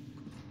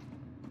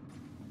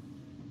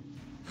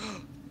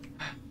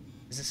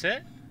 Is this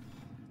it?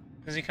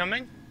 Is he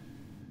coming?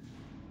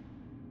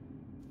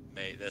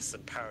 Mate, there's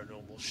some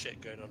paranormal shit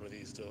going on with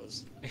these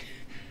doors.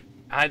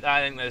 I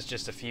think there's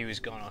just a fuse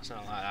gone or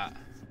something like that.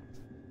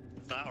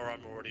 That or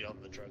I'm already on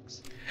the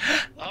drugs.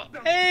 Oh.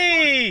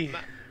 Hey!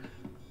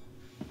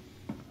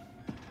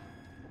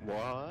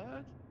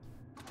 What?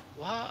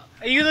 What?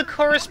 Are you the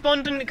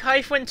correspondent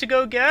Kaif went to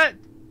go get?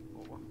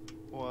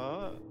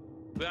 What?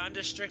 We're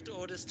under strict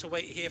orders to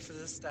wait here for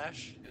the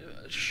stash.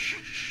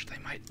 Shh, they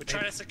might. We're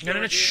trying to secure.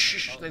 No,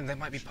 shh. Oh. They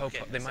might be Popo.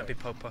 Okay, they might be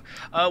Popo.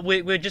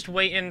 We're just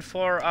waiting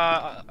for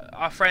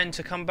our friend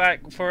to come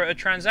back for a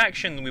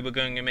transaction we were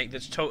going to make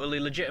that's totally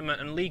legitimate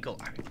and legal.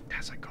 I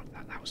got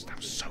that. That was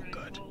so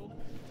good.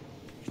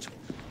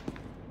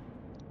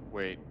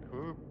 Wait,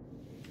 who?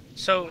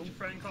 So, What's your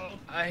friend called?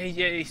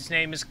 his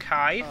name is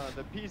Kaif.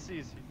 The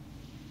PC's.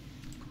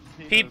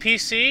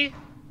 PC?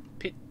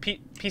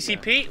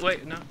 PCP? Yeah.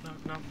 Wait, no.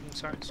 I'm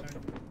sorry.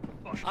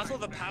 I thought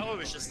the power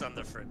was just on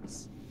the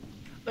fritz.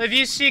 If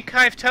you see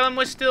Kaif, tell him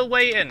we're still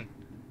waiting.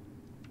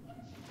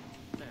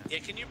 Yeah,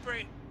 can you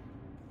bring...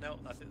 No,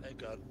 I think they're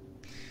gone.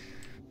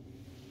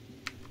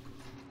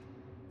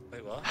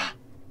 Wait, what?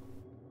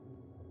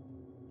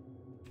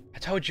 I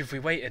told you if we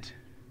waited.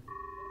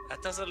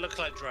 That doesn't look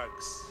like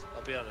drugs,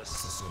 I'll be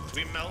honest.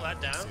 Do we melt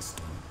that down?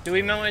 Do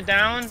we melt it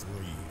down?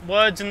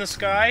 Words in the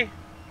sky?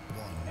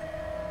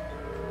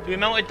 Do we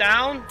melt it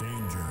down?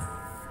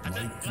 I don't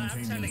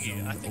I'm telling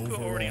you, I think we're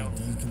already on.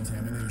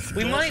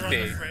 We might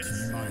be.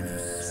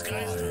 This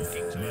guy's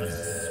talking to us.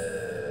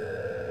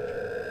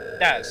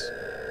 Daz,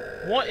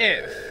 what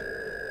if?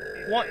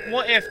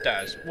 What if,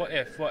 Daz? What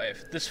if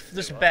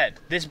this bed,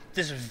 this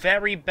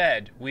very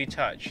bed we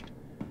touched,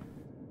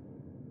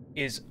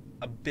 is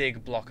a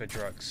big block of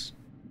drugs,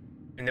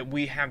 and that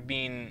we have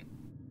been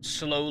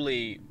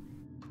slowly,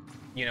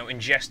 you know,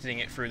 ingesting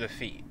it through the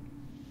feet.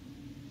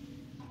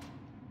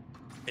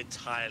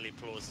 Entirely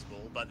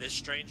plausible, but this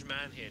strange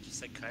man here just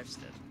said Kife's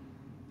dead.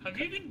 Have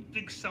you been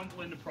big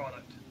sampling the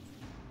product?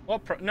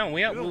 What? No,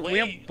 we are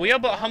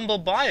but humble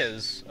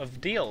buyers of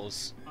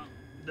deals.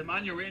 The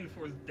man you're in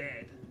for is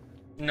dead.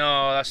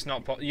 No, that's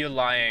not. You're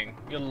lying.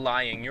 You're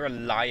lying. You're a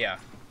liar.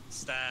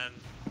 Stan,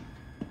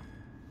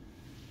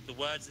 the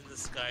words in the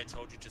sky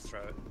told you to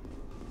throw it.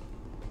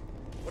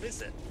 What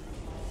is it?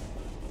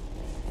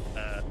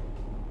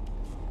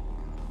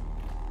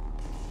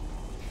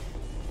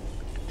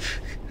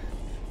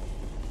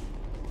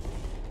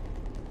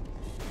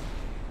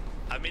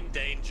 I'm in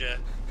danger.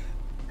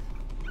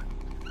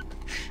 Do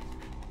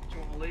you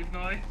want to leave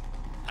now?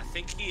 I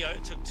think he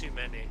took too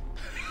many.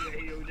 Yeah,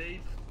 he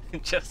OD'd.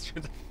 Just for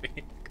the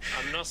feet.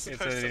 I'm not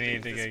supposed to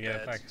leave this get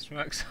bed. a pack of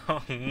smokes.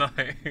 Oh no,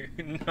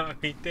 no,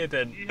 he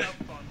didn't. You have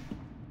fun.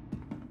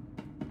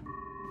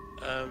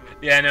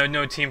 Yeah,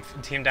 no, team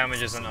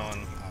damage isn't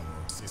on.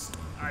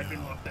 I've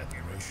been locked out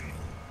here.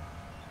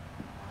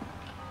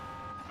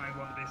 I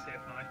want to be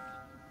safe now.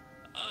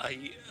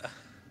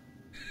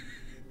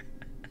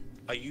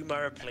 Are you my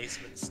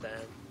replacement,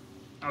 Stan?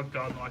 Oh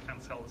god, no, I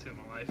can't sell the two in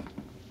my life.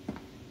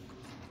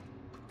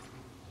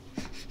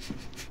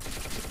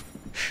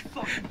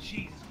 Fucking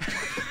Jesus.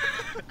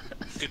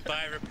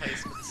 Goodbye,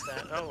 replacement,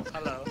 Stan. Oh,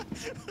 hello.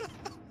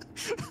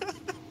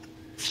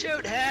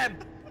 Shoot him!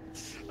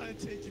 I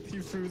take it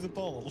you threw the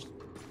ball.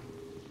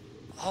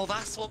 Oh,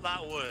 that's what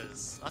that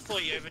was. I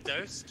thought you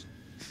overdosed.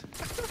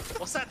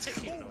 What's that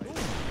ticking noise?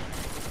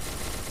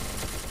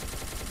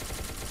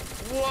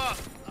 What?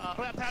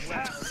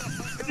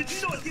 Did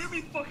you not hear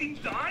me fucking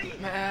die?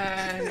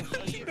 Man,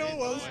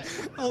 No,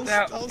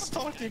 I was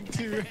talking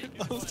to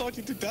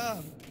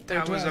Dan.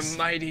 That was a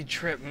mighty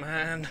trip,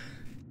 man.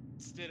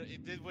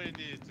 It did what it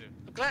needed to.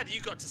 I'm glad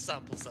you got to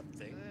sample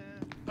something.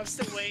 I'm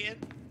still waiting.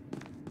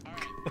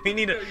 We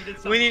need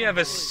to have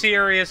a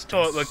serious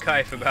talk with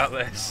Kaif about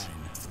this.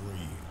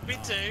 Me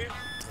too.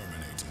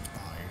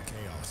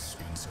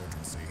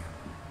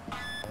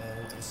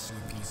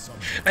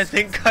 I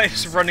think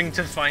Kaif's running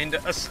to find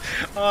us.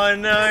 Oh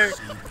no!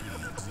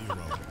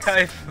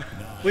 Kaif,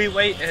 we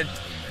waited.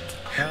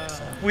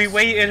 We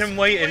waited and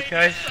waited,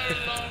 Kaif.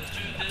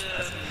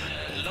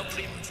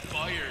 Lovely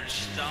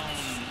buyers down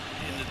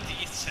in the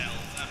D cell.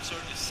 I'm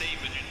sorry to say,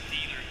 but your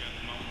dealer got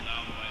mown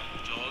down by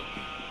a dog.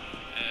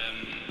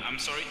 I'm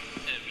sorry,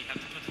 we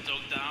had to put the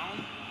dog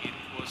down. It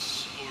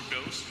was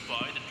overdosed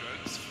by the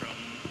drugs from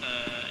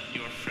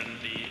your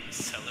friendly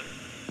seller.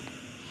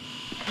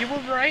 You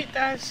were right,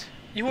 Daz.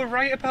 You were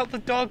right about the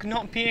dog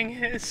not being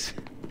his.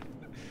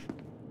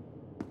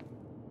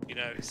 You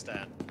know,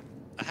 Stan,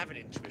 I have an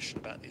intuition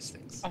about these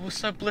things. I was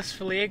so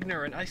blissfully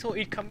ignorant. I thought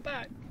he'd come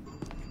back.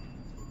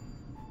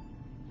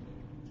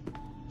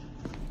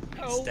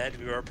 Instead,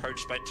 we were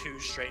approached by two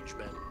strange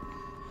men.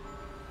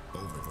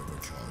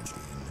 Overcharge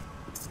in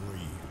 3,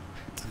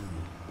 2,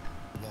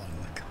 1.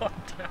 God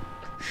damn.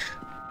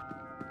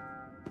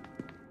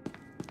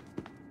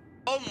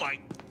 Oh my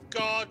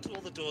god!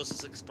 All the doors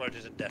just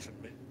exploded and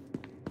deafened me.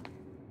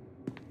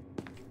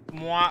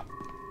 Mwah.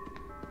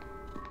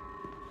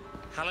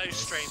 Hello,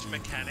 strange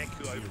mechanic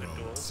who opened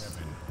doors.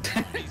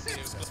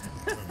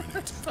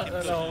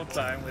 The whole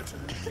time with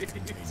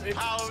him.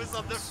 Power was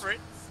on the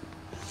fritz.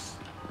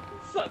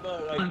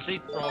 Honestly,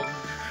 from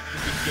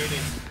the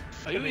beginning.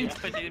 Are you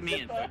expecting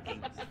me and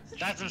fucking...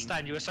 That's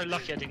understand, you were so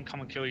lucky I didn't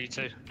come and kill you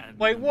too.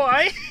 Wait,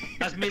 why?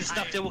 As me and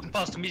stuff there walking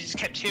past and we just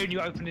kept hearing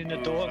you opening the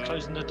door and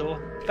closing the door.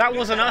 That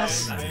wasn't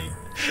us.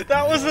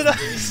 That wasn't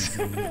us.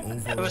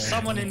 There was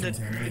someone in the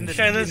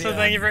Shannon, so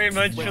thank you very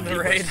much for the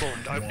raid.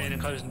 Opening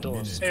and closing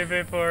doors. Hey,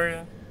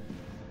 Vaporia.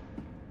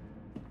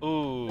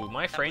 Ooh,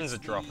 my frames are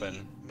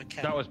dropping.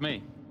 That was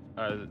me.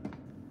 On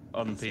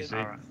PC.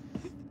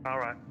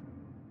 Alright.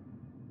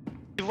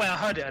 Either way, I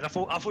heard it and I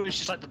thought it was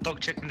just like the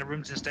dog checking the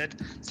rooms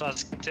instead, so I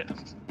skipped it.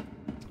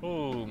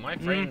 Ooh, my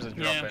frames are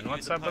dropping.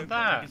 What's up with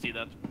I that? can see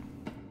that.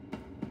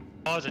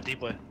 I was a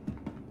D-boy.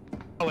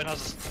 Oh, and I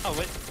was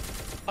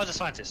a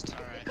scientist.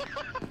 Alright.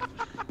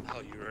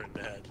 Oh, you were a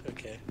nerd.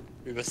 Okay.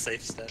 We were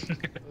safe, Stan.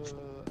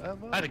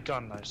 I had a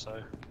gun though,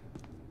 so.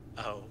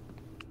 Oh.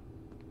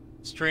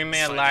 Stream may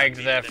have lagged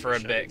there for a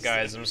bit,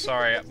 guys. I'm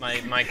sorry,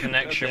 my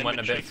connection went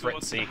a bit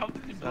fritzy.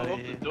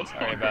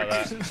 Sorry about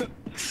that.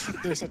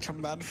 There's a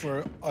command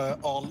for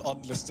all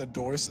unlisted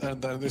doors,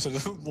 and then there's a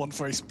one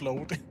for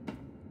explode.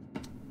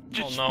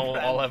 Oh no,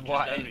 Olive,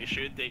 why?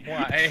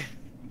 Why?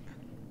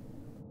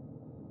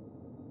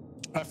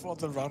 I thought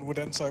the round would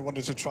end, so I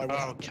wanted to try one.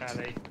 Oh,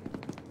 Callie.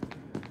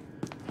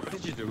 What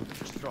did you do?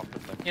 Just drop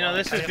it. You know,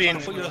 this has been... I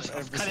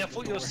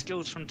thought your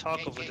skills from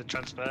Tarkov would have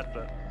transferred,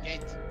 but...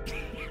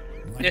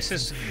 This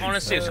is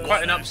honestly, it's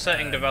quite an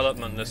upsetting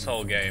development. This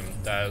whole game,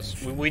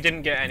 we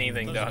didn't get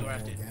anything done.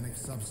 Organic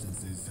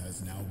substances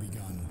has now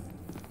begun.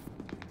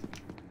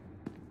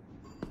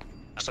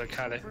 So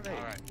Callie.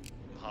 Alright.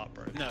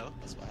 Heartbroken. No.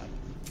 That's what happened.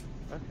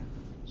 Okay.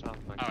 Sounds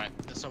like Alright,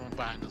 there's someone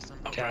behind us then.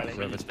 Callie.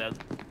 Whoever's dead.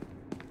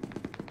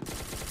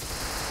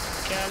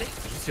 Callie. Did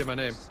you see my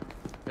name?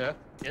 Yeah?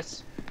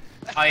 Yes.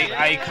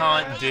 I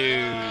can't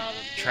do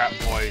trap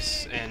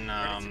voice in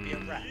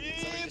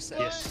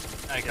Yes.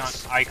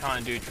 I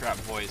can't do trap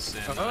voice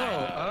in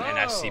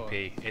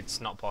SCP.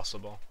 It's not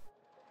possible.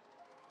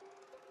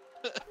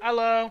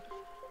 Hello.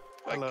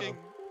 Fucking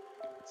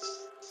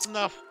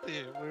snuff,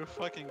 dude. We're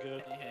fucking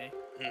good. Hey.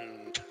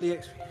 The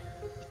X.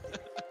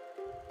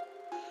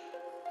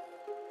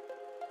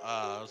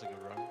 That was a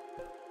good run.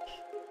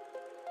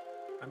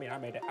 I mean, I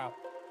made it out.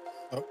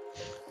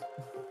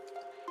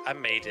 I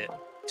made it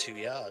 2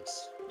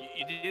 yards.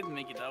 You didn't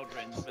make it out,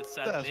 Ren, but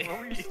sadly.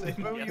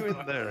 Where were you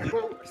in there?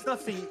 Well,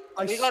 Stuffy,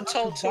 We got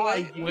told to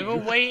wait. We were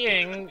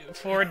waiting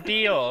for a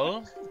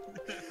deal.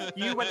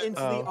 You went into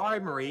the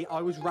armory.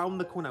 I was round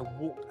the corner.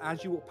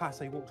 As you walked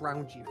past, I walked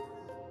round you.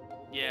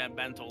 Yeah,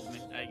 Ben told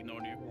me. I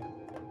ignored you.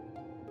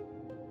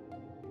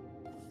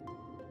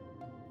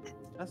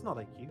 That's not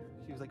IQ.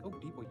 She was like, "Oh,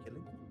 D-boy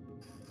killing."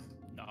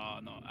 No.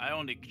 I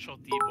only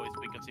shot D-boys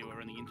because they were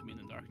running into me in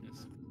the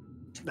darkness.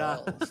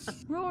 Nah.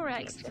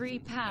 Rorex 3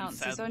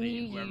 pounces on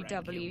Sadly, we're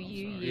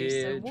UUWUU,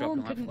 so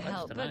Warm couldn't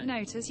help but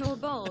notice your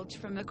bulge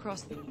from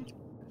across the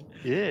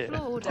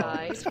floor.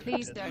 Dies,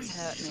 please don't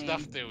hurt me.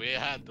 Stuff that we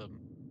had them.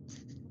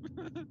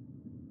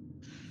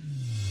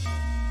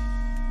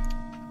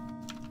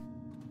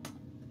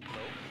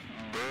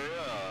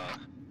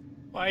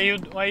 Why you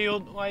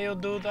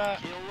do that?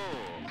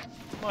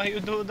 Why you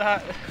do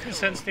that?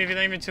 Sensitive, you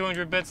ain't even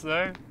 200 bits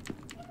though.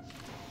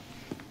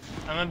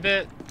 I'm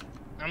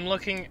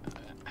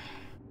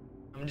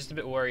just a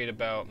bit worried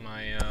about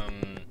my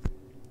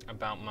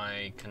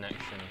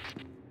connection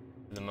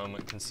at the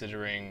moment,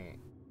 considering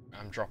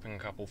I'm dropping a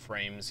couple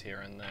frames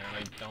here and there,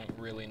 and I don't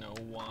really know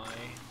why.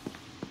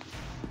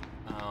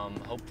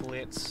 Hopefully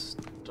it's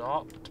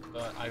stopped,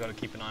 but I gotta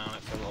keep an eye on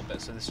it for a little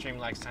bit. So the stream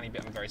lags a tiny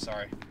bit, I'm very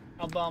sorry.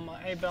 Oh,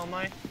 Belmai. Hey,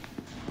 Belmai.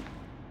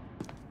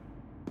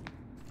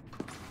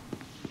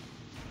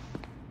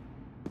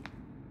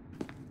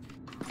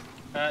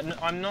 No,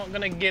 I'm not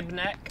gonna give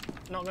neck.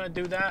 Not gonna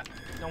do that.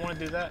 Don't want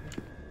to do that.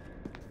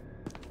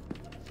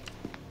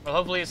 Well,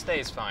 hopefully it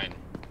stays fine.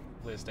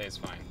 Hopefully it stays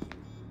fine.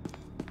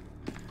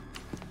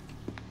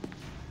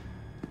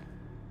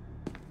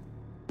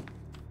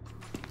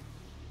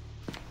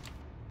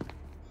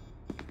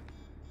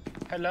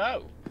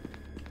 Hello.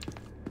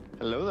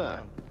 Hello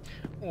there.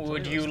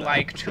 Would you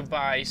like to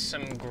buy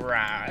some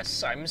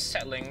grass? I'm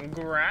selling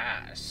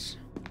grass.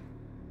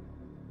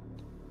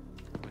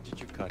 Where did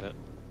you cut it?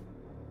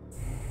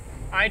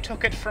 I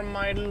took it from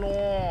my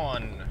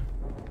lawn.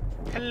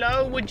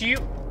 Hello, would you...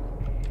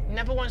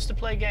 Never wants to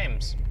play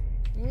games.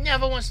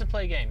 Never wants to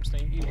play games.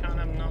 You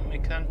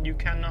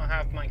cannot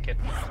have my kid.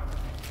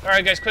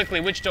 Alright guys,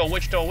 quickly, which door?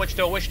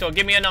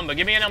 Give me a number,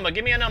 give me a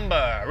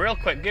number. Real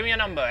quick, give me a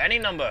number, any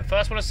number.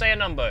 First one to say a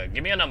number,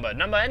 give me a number.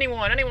 Number,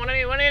 anyone.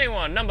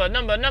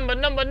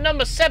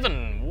 Number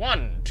 7.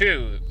 1,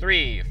 2,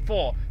 3,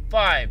 4,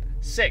 5,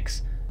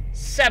 6,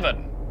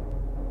 7.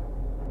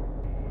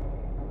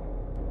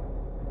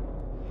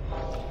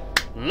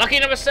 Lucky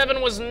number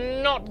 7 was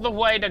not the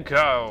way to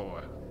go.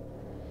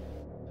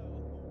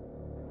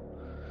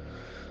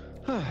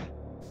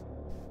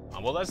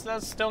 Well,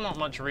 that's still not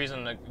much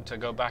reason to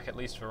go back, at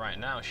least for right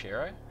now,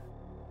 Shiro.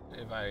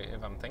 If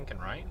I'm thinking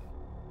right.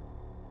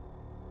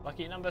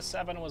 Lucky number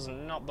 7 was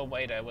not the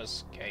way to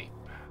escape.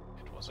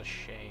 It was a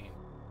shame.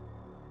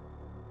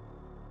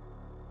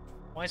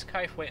 Why is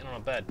Kaif waiting on a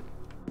bed?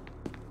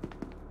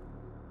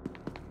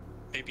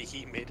 Maybe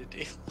he made a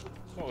deal.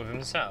 What, with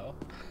himself?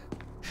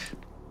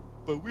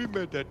 But we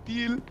made that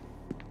deal.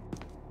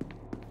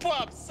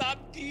 Pop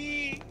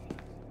something.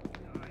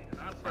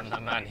 And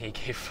that man, he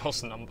gave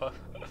false number.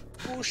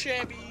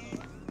 Buscemi.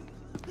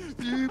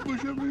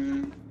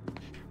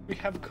 We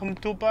have come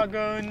to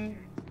bargain.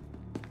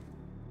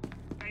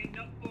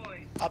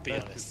 I'll be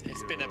honest,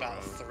 it's been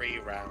about 3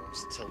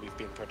 rounds until we've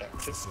been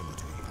productive.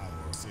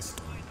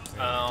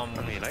 I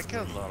mean, I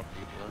killed a lot of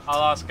people.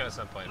 I'll ask him at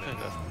some point.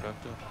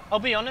 I'll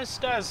be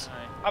honest, Des.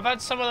 I've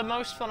had some of the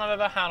most fun I've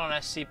ever had on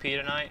SCP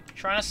tonight.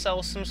 Trying to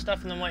sell some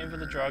stuff and then waiting for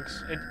the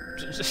drugs.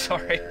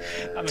 Sorry,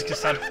 that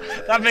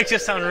makes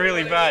it sound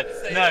really bad.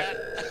 No.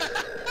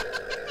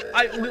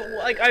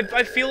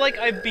 I feel like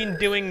I've been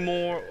doing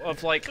more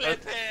of like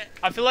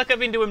I feel like I've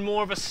been doing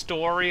more of a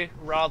story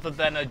rather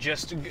than a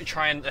just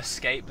try and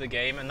escape the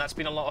game, and that's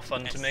been a lot of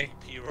fun to me.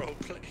 SCP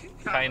roleplay.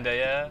 Kinda,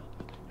 yeah.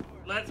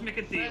 Let's make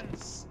a deal.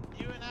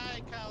 You and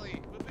I,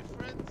 Callie, we'll be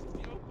friends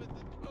if you open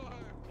the door.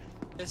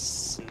 It's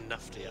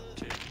Snuffy up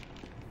to.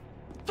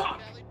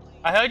 Fuck!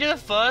 I heard you the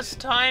first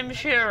time,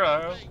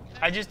 Shiro.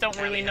 I just don't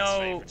really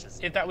know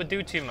if that would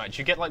do too much.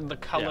 You get like the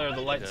color of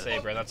the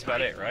lightsaber, that's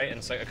about it, right? And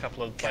it's like a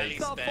couple of like...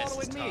 Stop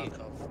following me!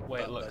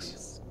 Way it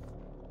looks.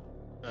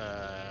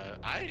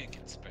 I didn't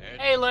get spared.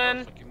 Hey, I was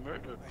Lynn. fucking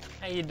murdered.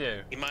 How you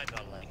do? He might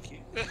not like you.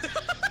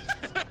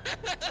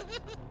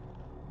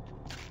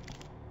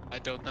 I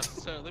don't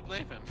necessarily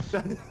blame him.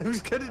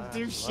 Who's gonna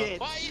do shit?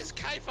 Why is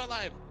Kaif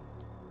alive?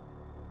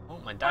 Oh,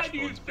 my Why do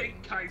you dashboard's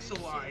think Kaif's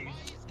alive?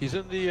 He's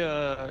in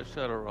the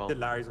shadow realm. Did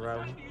Larry's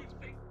around?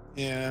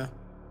 Yeah.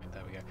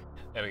 There we go.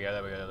 There we go.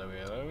 There we go. There we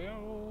go. There we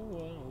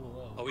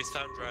go. Oh, he's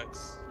found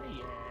drugs.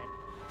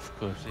 Of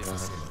course, yeah.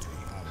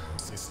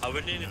 I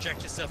wouldn't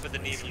inject yourself with the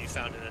needle you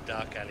found in a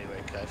dark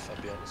alleyway, Kaif,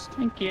 I'll be honest.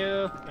 Thank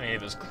you. I mean,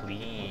 it was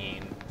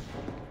clean.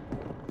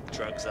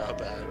 Drugs are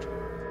bad.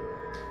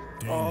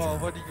 Oh,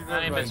 what did you know?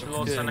 Any bits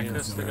below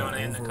Senecus to going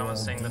in the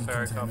comments saying the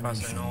fairy car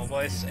faster than normal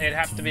voice? It'd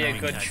have to be a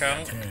good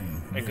chunk.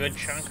 A good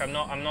chunk. I'm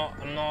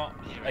not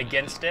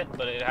against it,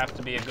 but it'd have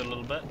to be a good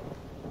little bit.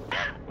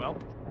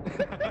 Well.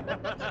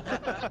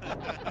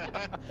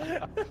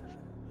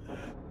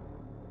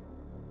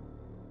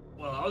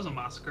 Well, that was a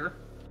massacre.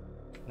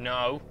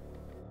 No.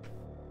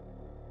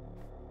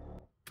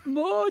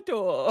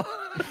 Moto.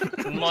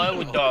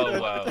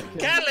 Moto.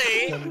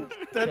 Kelly!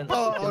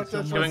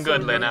 Doing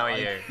good, Lynn. How are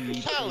you?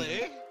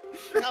 Kelly?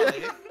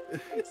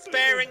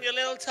 Sparing your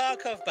little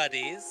Tarkov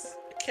buddies.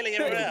 Killing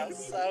everyone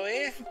else, are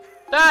we?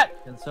 That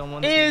Can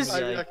someone is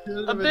a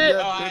bit.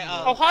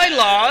 Oh, hi,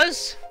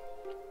 Lars.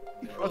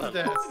 What's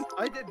this?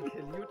 I didn't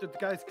kill you. The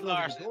guys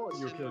closed the door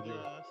and you killed you.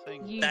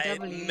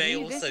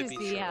 UW, this is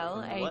the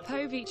LA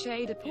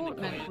Poviche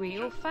deportment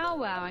wheel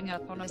foul-wowing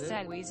up on a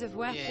series of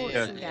weapons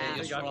down.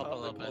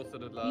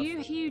 You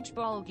huge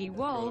bolgy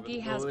wolgy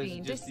has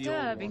been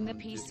disturbing the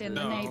peace in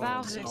the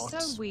neighborhood, so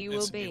we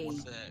will be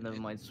Never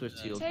mind, Swift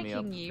healed me up.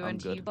 taking you I'm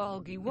and good. you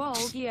bolgy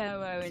wolgy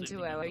OO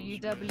into OUW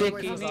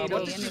community, and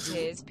it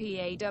is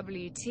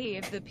PAWT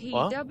of the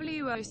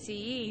PWOCEDUWE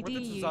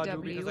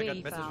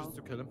foul.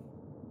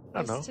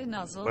 I don't To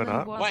nuzzle Why not?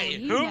 and waddle, Wait,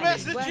 you who know,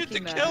 messaged you to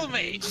working kill mode,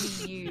 me?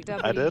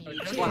 I did.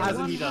 What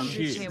hasn't he done?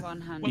 Tier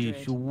 100.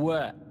 He's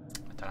wet. I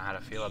don't know how to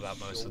feel about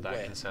most of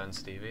that concern,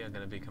 Stevie. I'm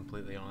going to be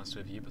completely honest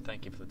with you, but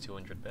thank you for the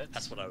 200 bits.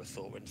 That's what I would have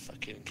thought when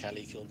fucking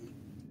Kelly killed me.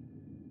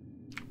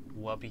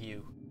 What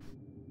you?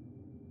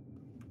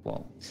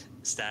 Well.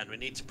 Stan, we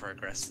need to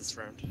progress this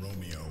round.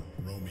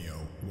 Romeo,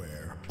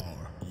 where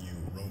are you,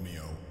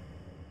 Romeo?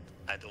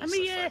 I'd also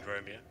find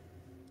Romeo.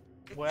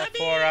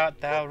 Wherefore art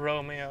thou,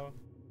 Romeo?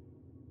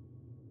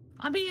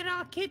 I'm here,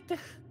 kid.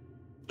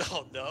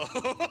 Oh no.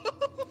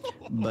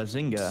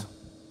 Bazinga.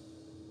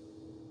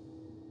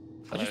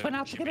 I just went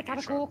out to get a can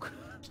of coke.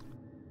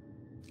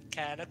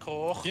 Can of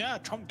coke? Yeah,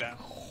 chomp down.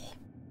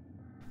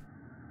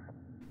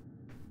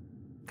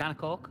 Can of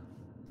coke?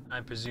 I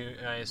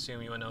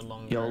assume you are no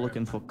longer. You're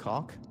looking for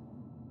cock?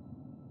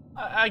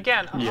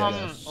 Again,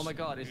 Yes. Oh my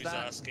god, is Who's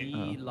that asking?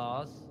 the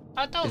Lars?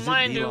 I don't Is it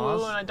mind the Uwu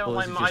Lars, and I don't or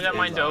mind is it just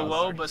mind the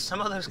Lars? Owo, but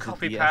some of those Is it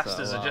copy the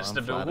pastas are SLR? just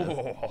a bit. I'm flattered.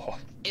 Whoa.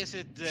 Is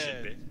it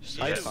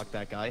I fucked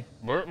that guy.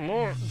 More.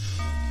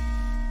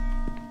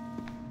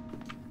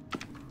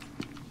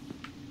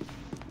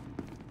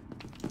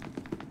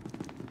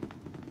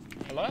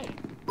 Hello.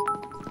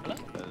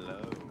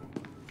 Hello.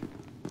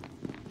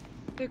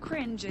 The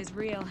cringe is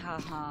real,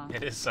 haha.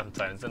 It is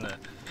sometimes, isn't it?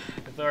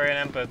 Thorian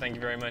Emperor, thank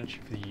you very much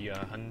for the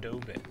hundo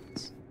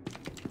bits.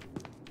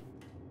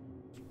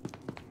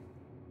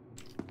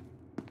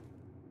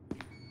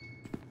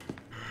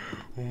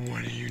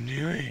 What are you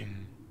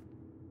doing?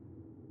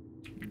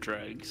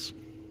 Drugs.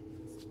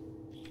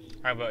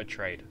 How about a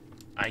trade?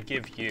 I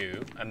give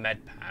you a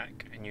med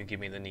pack and you give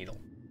me the needle.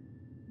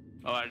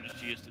 Oh, I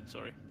just used it,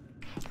 sorry.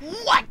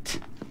 What?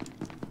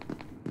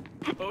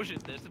 Oh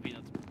shit, there's the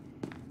peanuts.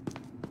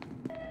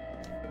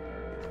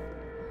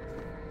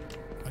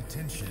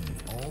 Attention,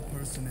 all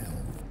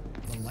personnel.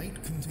 The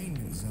light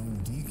containment zone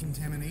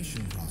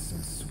decontamination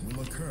process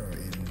will occur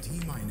in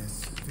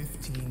T-minus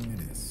 15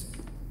 minutes.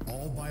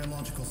 All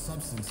biological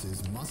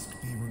substances must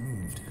be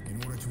removed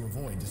in order to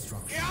avoid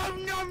destruction.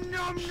 Yum,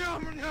 yum, yum,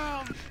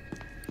 yum.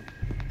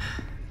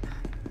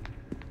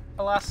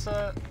 Alas,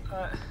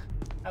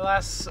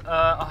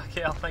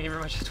 okay, thank you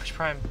very much for Twitch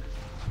Prime.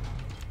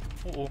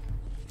 Uh-oh.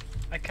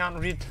 I can't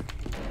read.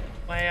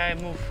 Why I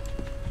move?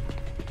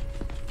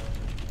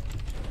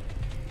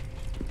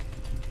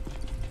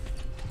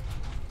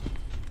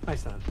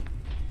 Nice, Dan.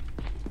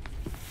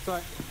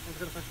 Sorry, I was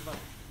gonna press the button.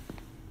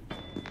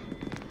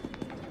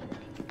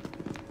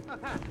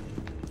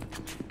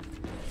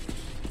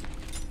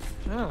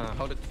 Ah,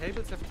 how the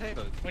tables have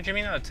tables. What do you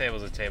mean that the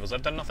tables are tables?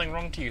 I've done nothing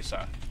wrong to you,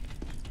 sir.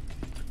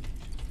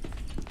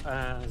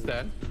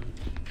 Stan?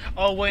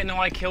 Oh wait, no,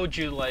 I killed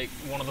you like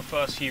one of the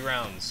first few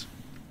rounds.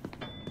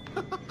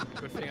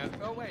 Good thing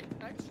oh wait,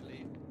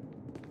 actually.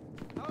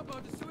 How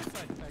about the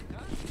suicide pact,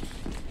 huh?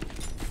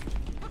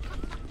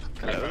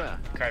 Hello there.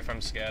 Okay, if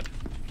I'm scared.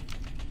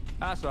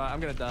 That's right, I'm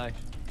gonna die.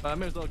 I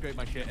may as well grate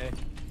my shit, eh?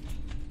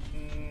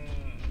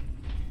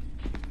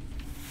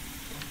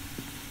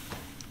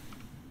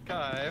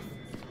 Kaif.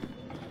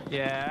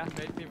 Yeah?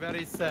 Made me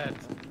very sad.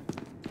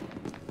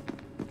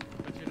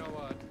 But you know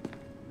what?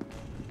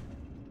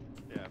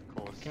 Yeah, of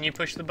course. Can you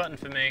push the button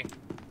for me?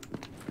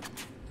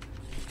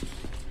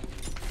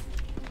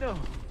 No.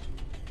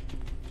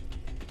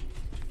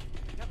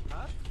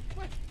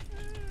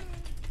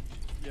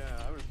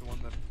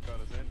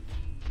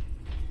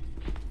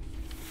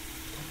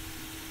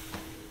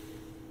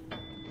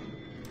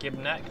 Skip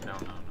neck? No.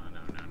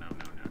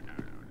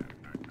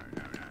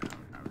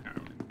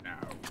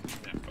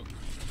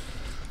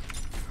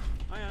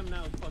 I am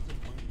now puzzled.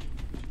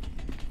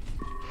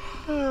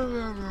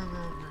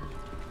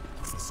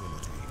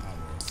 Facility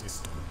power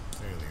system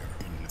failure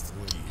in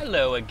 3.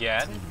 Hello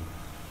again.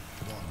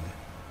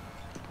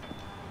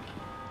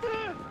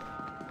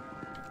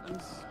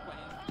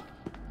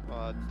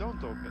 1.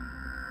 Don't open.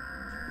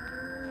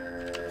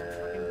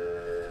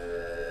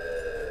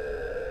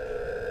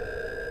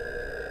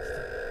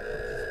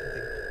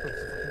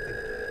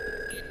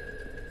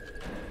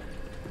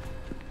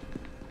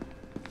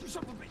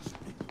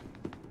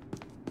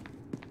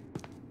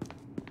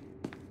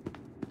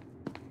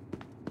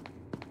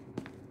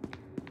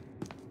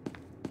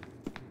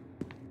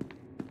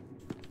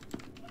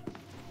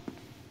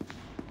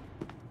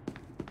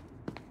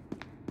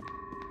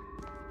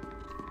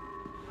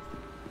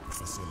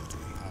 Facility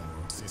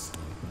power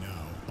system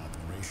now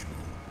operational.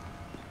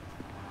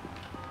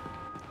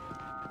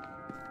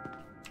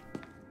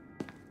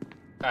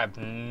 I have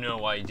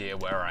no idea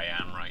where I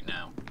am right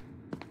now.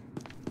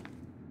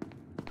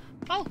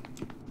 Oh!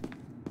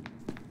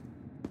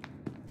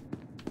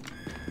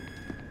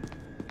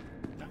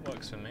 That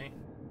works for me.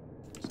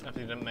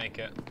 Definitely didn't make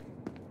it.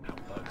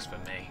 That works for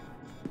me.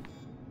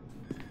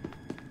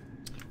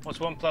 What's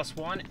 1 plus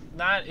 1?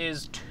 That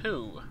is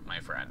 2,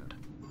 my friend.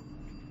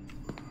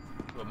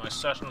 You are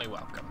most certainly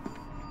welcome.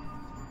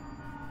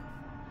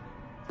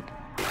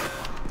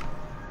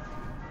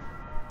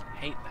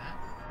 Hate that.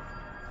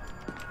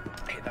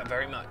 Hate that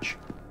very much.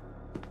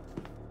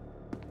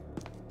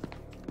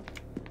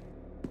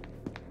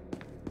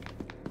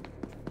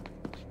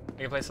 You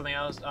gonna play something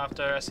else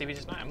after SCP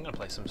tonight? I'm gonna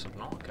play some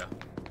Subnautica.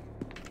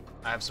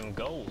 I have some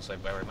goals I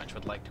very much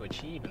would like to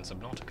achieve in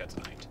Subnautica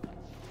tonight.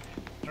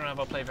 I don't know if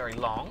I'll play very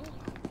long,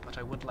 but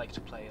I would like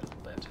to play a little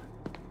bit.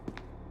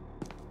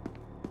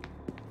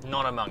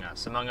 Not Among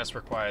Us. Among Us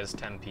requires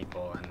 10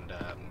 people, and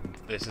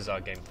this is our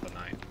game for the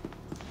night.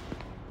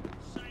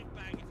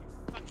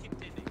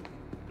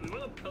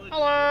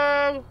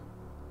 Hello!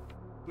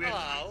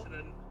 Hello?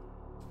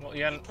 What,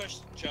 you hadn't...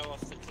 pushed Joe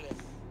off the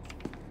cliff.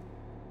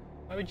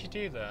 Why would you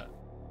do that?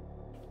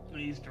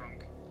 He's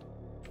drunk.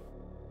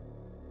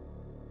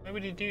 Why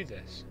would you do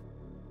this?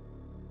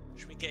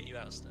 Should we get you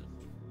out, Steph?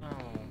 No.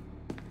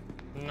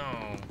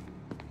 No.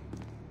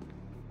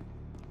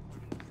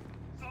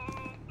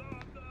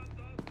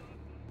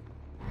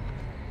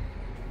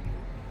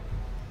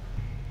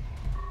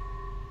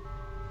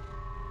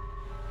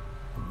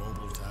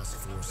 Mobile Task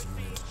Force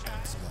Unit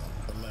Epsilon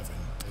 11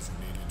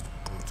 designated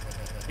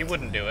You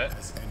wouldn't do it.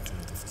 has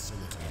entered the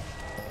facility.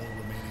 All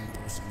remaining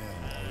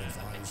personnel are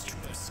advised to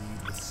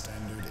proceed with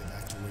standard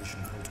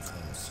evacuation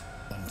protocols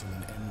until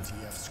an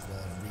MTF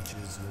squad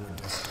reaches your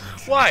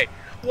destination. Why?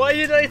 Why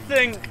did I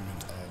think...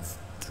 Containment of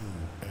 2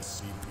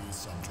 SCP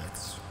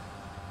subjects.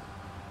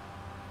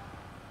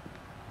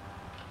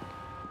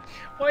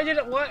 Why did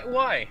it...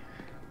 Why?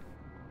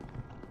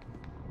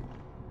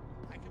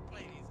 I can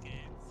play these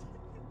games.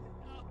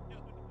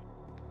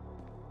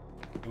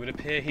 It would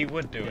appear he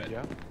would do it.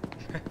 Yeah.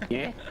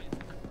 Yeah?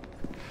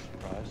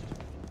 Surprised.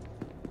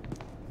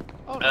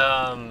 Oh,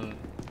 no.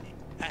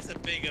 That's a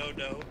big oh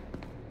no.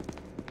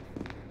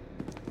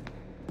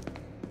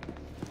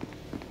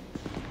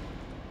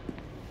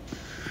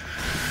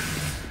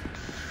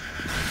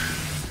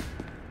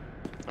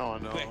 Oh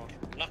no. Quick,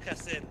 lock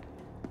us in.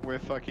 We're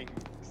fucking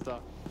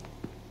stuck.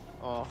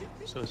 Oh,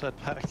 suicide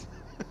pact.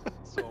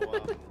 So,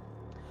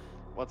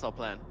 what's our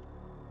plan?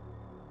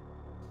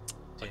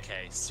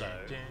 Okay, so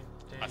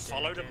I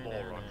followed a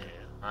moron here.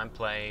 I'm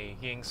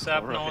playing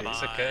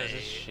Subnautica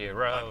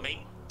Shiro. My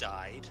mate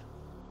died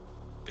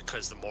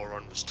because the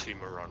moron was too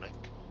moronic.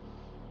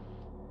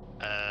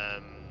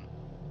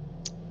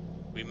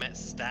 We met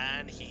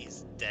Stan,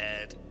 he's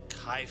dead.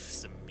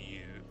 Kaif's a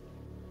mute.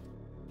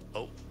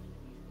 Oh,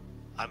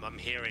 I'm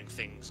hearing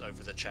things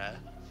over the chair.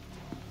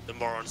 The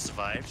moron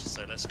survived,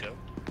 so let's go.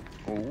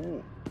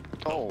 Ooh.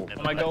 Oh.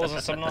 My goals in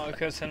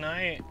Subnautica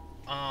tonight,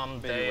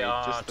 they wait,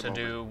 are just a to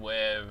moment. do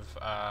with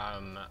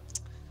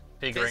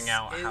figuring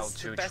out how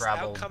to the best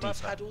travel outcome deeper.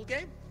 I've had all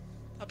game,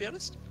 I'll be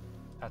honest.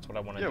 That's what I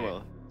want to Yeah, do.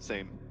 well,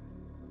 same.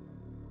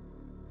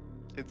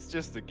 It's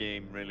just a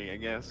game, really, I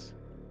guess.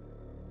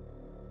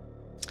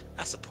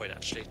 That's the point,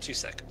 actually. 2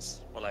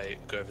 seconds while I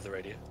go over the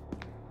radio.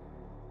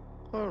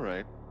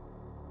 Alright.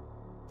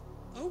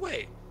 Oh,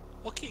 wait.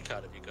 What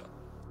keycard have you got?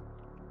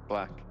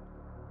 Black.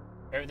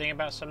 Everything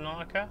about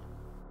Subnautica?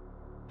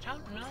 I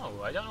don't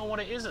know. I don't know what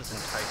it is that's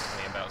enticed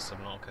me about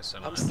Subnautica so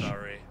much. I'm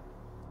sorry.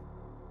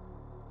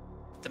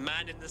 The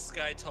man in the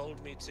sky told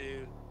me to.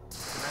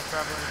 Can I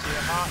travel into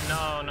your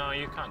heart? No,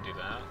 you can't do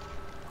that.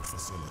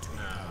 Facility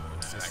No,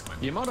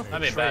 You might have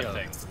that'd be a bad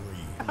thing. 3,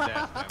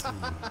 2,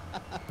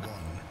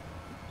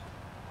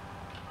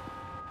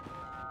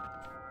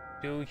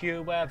 1. Do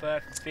you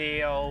ever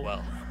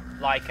feel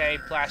like a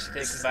plastic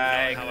This is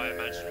bag not how I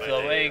imagined my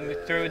flowing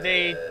through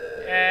the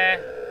air?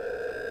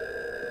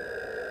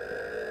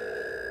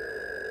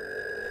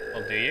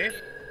 Well, do you?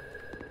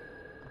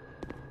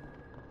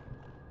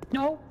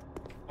 No.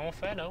 Oh,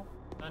 fair no.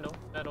 I know.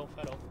 Fair no.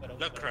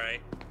 Look,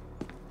 Cray.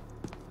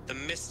 The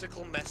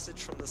mystical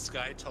message from the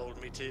sky told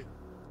me to.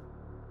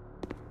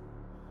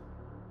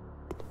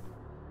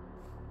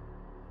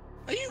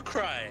 Are you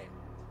crying?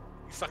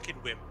 You fucking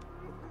wimp.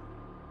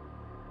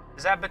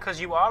 Is that because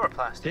you are a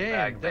plastic Damn,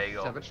 bag, that's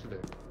Bagel? savage to do.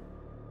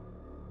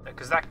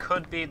 Because that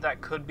could be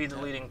the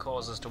leading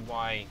cause as to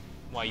why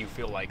you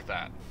feel like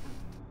that.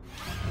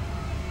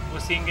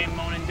 What's the in-game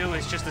moaning do?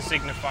 It's just to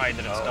signify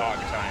that it's dark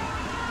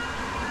time.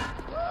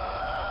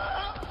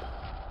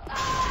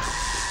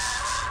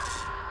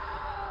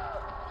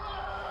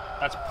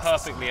 That's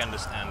perfectly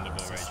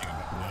understandable, Raging.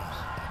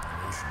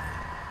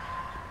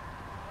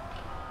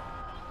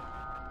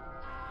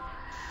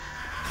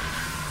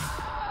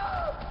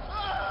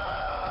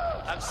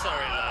 I'm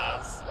sorry,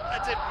 Lars. I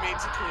didn't mean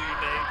to call you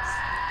names.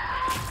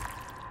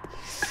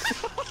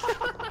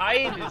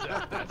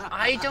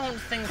 I don't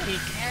think he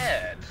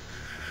cared.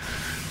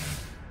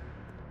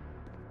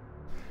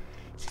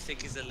 Do you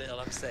think he's a little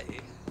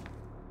upsetty?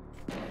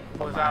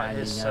 Without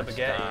his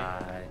spaghetti.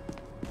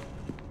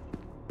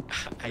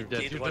 You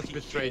just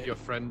betrayed your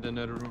friend in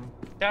a room.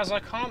 Daz, I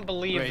can't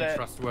believe that.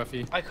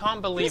 Trustworthy. I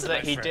can't believe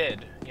that he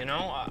did. You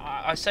know,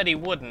 I said he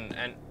wouldn't,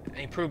 and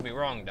he proved me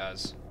wrong,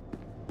 Daz.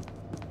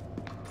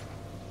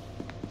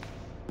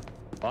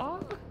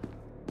 What?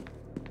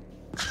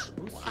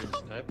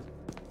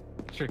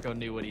 Trico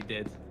knew what he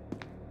did.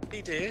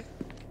 He did.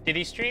 Did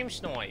he stream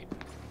snipe?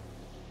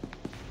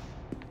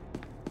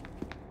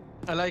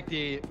 I like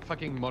the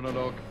fucking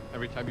monologue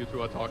every time you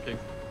two are talking.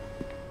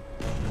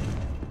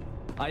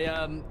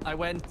 I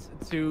went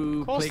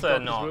to Of course play they're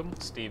Gotham's not, room,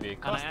 Stevie. Of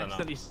and course I they're not.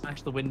 accidentally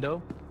smashed the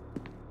window.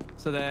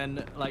 So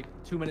then, like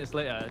 2 minutes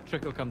later,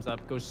 Trico comes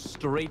up, goes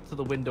straight to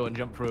the window and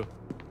jumped through.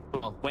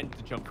 Well, went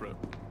to jump through.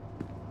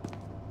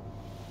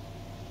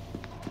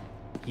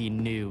 He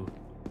knew.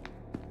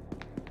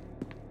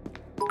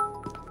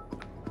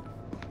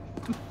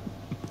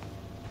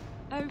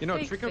 Oh, You know,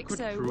 fig Trico fig, could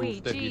so prove we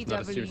that he's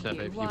not a serious if he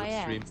would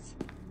stream. GWYS.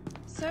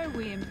 So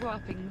we and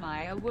whopping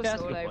Maya was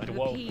That's all good over the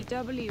point.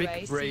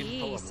 Big brain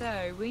PWACE, poem.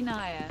 so we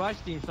Naya. I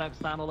stream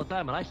Slam all the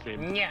time when I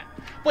stream. Yeah.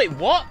 Wait,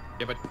 what?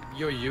 Yeah, but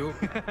you're you.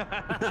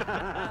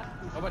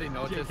 Nobody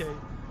noticed. JK.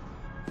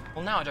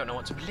 Well, now I don't know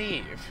what to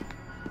believe.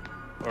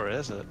 Or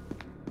is it?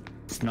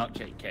 It's not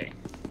JK.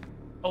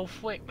 Oh,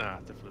 Fwick. Nah,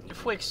 definitely.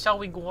 Fwick,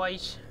 sorry,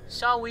 guys.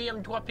 Sorry,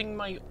 I'm dropping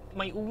my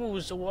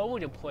ooze all over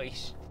the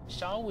place.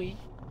 Sorry.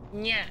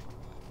 Yeah.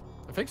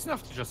 I think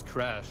Snuff just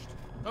crashed.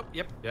 Oh,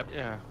 yep.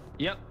 Yeah.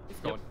 Yep. It's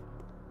gone.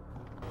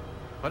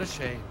 What a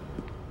shame.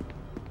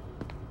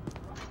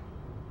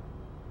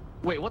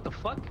 Wait, what the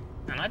fuck?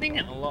 And I've been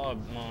getting a lot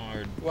of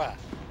more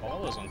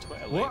followers on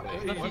Twitter What?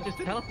 lately. He just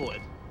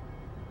teleported.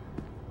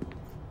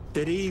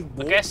 Did he?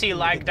 I guess he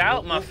lagged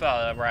out, my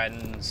fella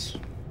friends.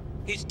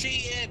 He's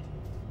cheating!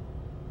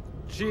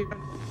 Cheat.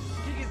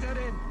 Kick his head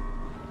in!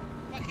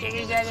 Kick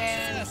his head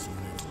in!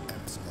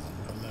 Epsilon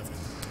 11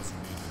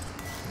 designated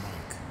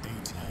Mike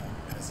 18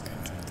 has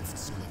entered the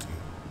facility.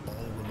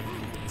 All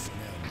remaining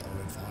personnel are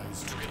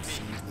advised to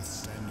proceed with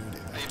standard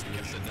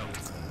evacuation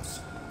protocols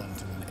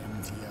until an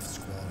MTF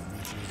squad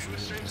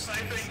reaches their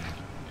destination.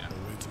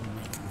 Awaiting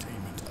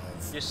recontainment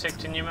of... You're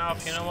sick in your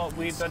mouth, you know what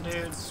weed that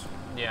dudes?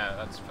 Yeah,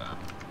 that's fair.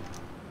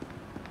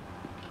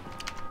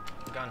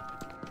 Gun.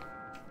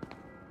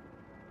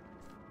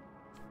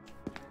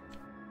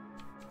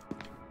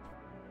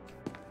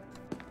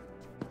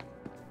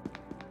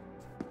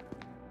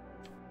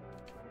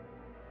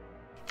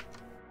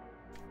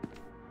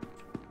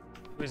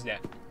 Who's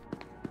that?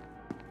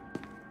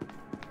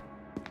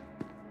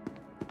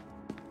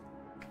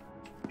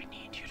 I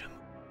need you to...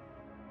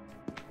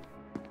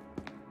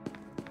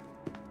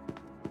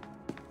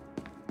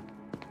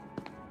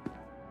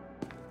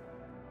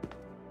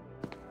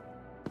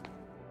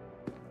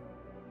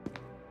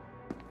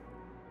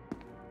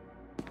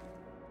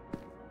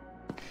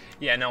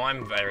 Yeah, no,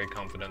 I'm very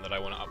confident that I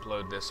want to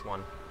upload this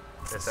one.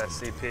 This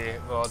SCP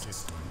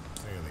VOD.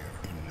 Failure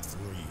in 3,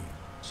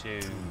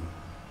 2,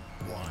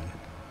 1.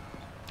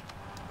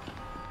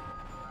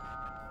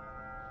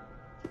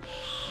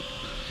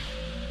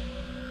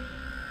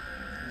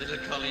 Little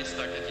Cully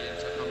stuck at the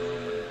intercom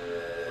room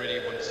and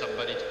really wants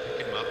somebody to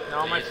pick him up.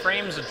 No, my Please.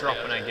 frames are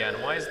dropping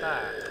again. Why is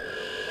that?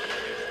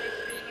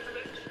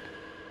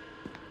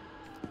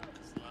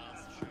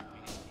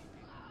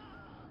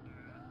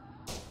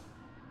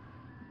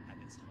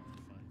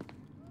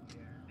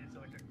 It's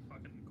like a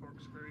fucking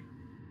corkscrew.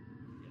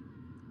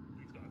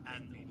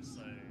 And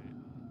also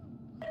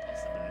the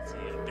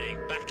possibility of being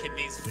back in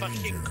these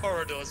fucking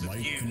corridors with Light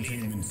you,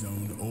 containment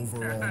zone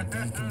overall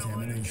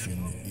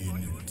decontamination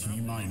in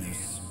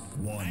T-minus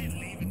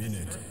 1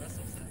 minute.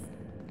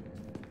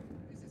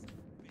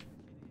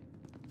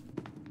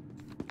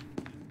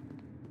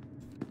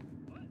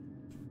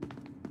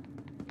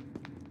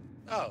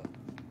 Oh.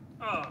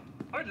 Oh,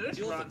 how did this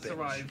You're the rat bitch.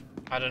 survive?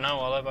 I don't know,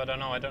 Olive. I don't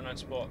know. I don't know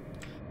spot.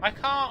 I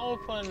can't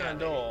open the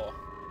door.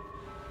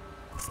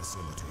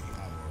 Facility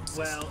hours.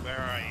 Well, Where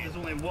are you? there's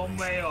only one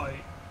way out, and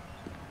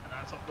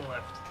that's up the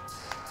left.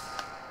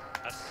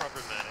 That's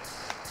problematic.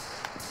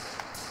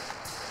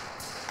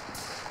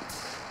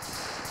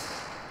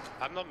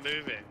 I'm not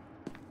moving.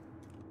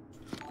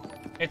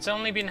 It's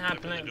only been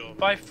happening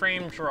by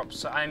frame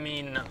drops. I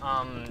mean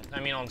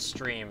on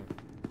stream.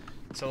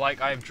 So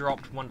like I've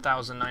dropped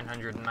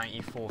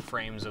 1,994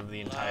 frames of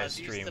the entire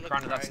stream.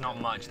 Granted, that's not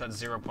much. That's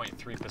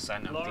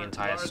 0.3% of the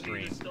entire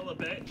stream. You're still a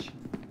bitch.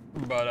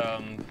 But I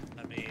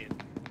mean,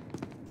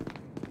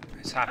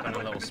 it's happened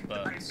in little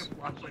spurts. The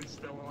flashlight's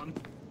still on.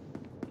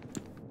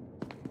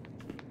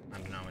 I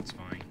don't know. It's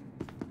fine.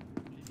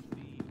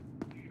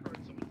 You heard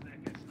someone's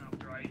neck get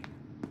snapped, right?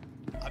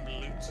 I'm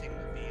looting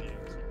the looting.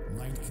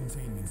 Light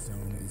containment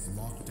zone is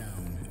locked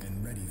down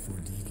and ready for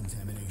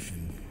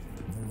decontamination.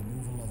 The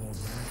removal of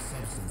organic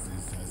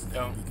substances has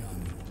now begun.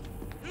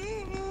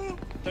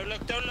 Don't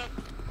look, don't look!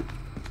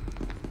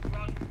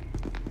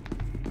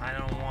 I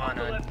don't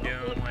wanna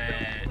do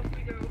it.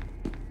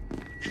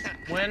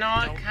 We're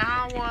not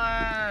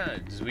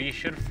cowards. We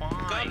should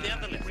fight.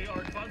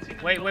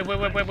 Wait.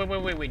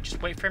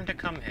 Just wait for him to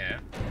come here.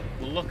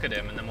 We'll look at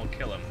him and then we'll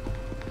kill him.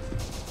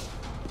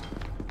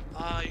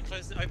 You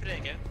close it, open it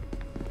again.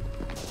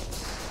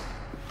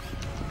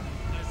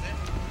 Close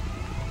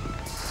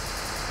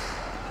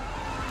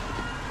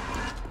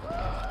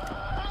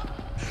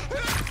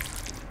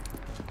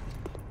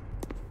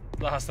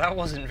it. Lars, that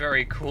wasn't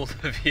very cool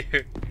of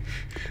you.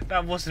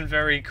 That wasn't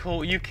very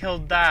cool. You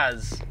killed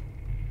Daz.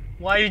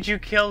 Why did you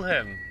kill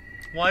him?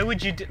 Why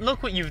would you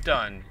look what you've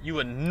done? You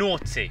were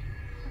naughty.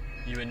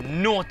 You were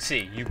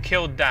naughty. You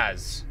killed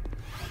Daz.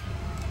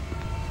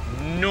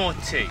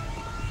 Naughty.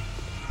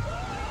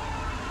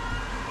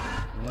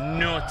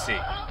 Naughty.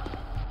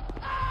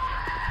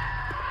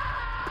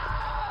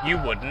 You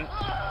wouldn't.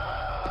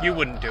 You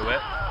wouldn't do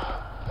it.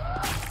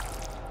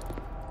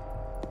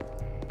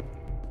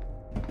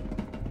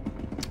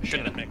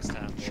 Shouldn't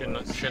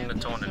have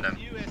taunted him.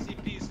 Few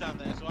SCPs down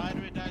there, so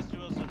either it dies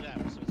to us or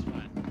them, so it's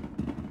fine.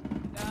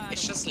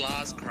 It's just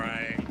Lars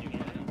crying.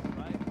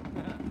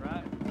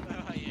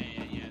 Oh,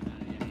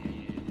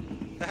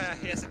 yeah.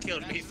 He hasn't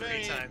killed me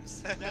 3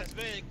 times. That's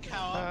very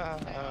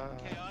chaotic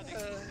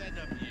said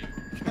of you.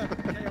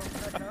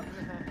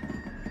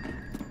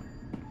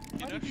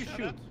 How did you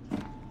shoot?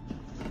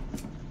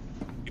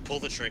 You pull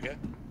the trigger.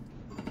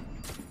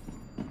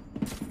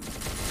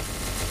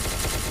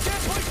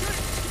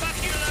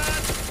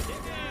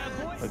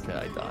 Okay,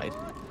 I died.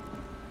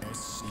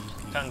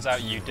 Turns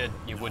out you did.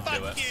 You would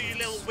do it. You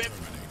little whip.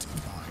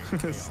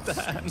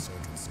 Stan.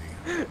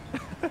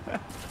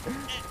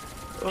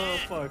 Oh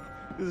fuck!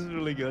 This is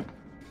really good.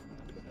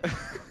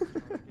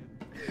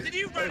 Did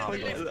you run?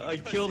 I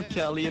killed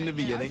Kelly in the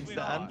beginning,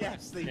 Stan.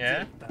 Yes, they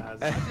Yeah?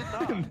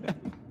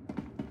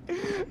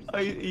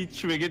 did. He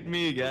triggered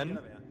me again.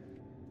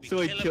 So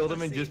I killed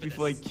him, and just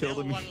before I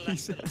killed him, he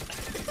said,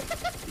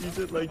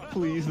 like,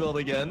 please not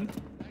again.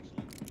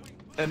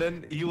 And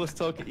then he was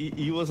talking,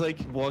 he was like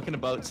walking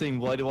about saying,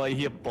 why do I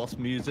hear boss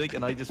music?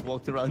 And I just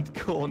walked around the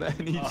corner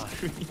and he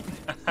screamed.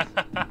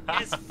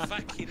 It's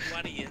fucking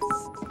funny.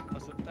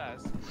 Also,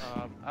 Daz,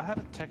 I had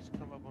a text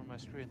come up on my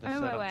screen that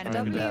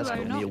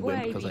OONWO not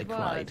wavy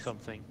words.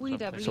 something. We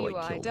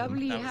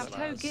WIW have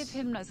to give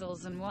him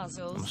nuzzles and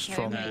wuzzles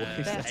to make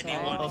it better.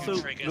 Also,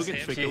 look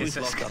at Trickle, he's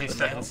locked up in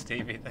there.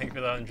 Stevie, thank you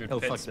for the 100 Oh,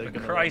 fuck, bits. they're For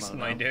gonna Christ,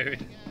 run out my now.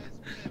 dude.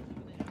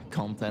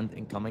 Content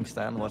incoming,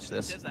 Stan, watch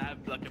this. Just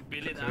have like a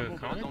billion ammo,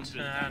 but I don't do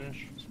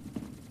damage.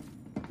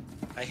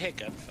 I hit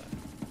gunfire.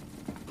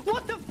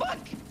 What the fuck?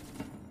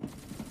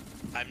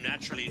 I'm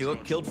naturally. He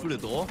got killed through the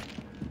door?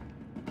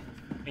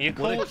 You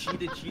What a called,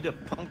 cheater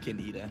pumpkin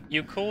eater.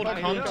 you called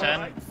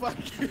content. Fuck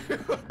you.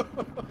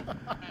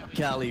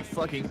 Callie,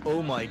 fucking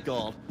oh my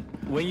god.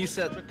 When you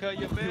said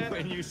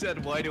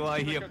why do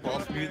I hear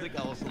boss music,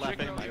 I was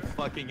laughing my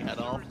fucking head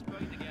off.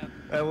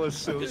 That was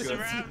so good.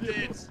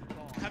 Surrounded.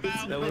 Come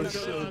out. That was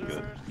so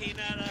good.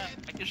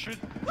 I can shoot.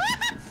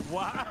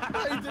 Wow.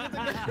 He did it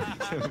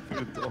again.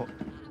 Through the door.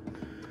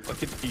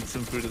 Fucking eats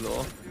him through the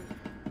door.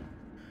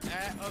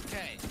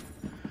 Okay.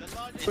 The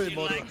largest Did you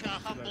like our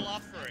humble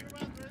offering?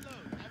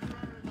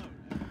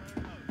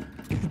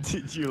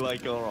 Did you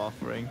like our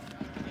offering?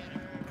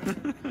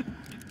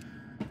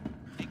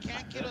 He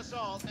can't kill us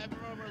all, never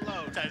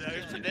overload. Don't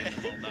open it.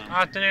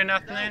 Afternoon.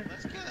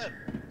 Let's kill him.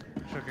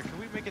 Sugar, can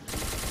we make it?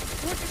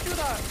 Would you do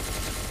that?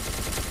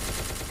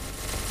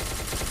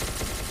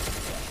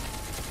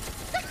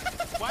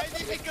 Why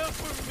did he go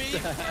for me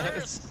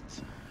first?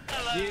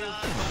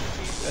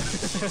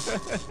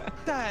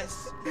 Daz!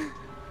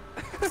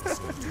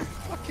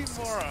 Fucking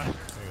moron.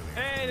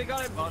 Hey, they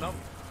got him. Oh no.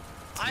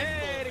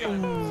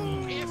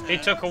 He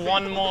took a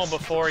one more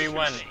before he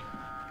went.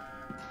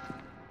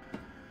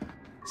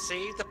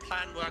 See, the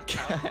plan worked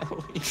out.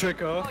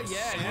 Tricker. Oh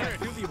yeah,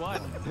 2v1.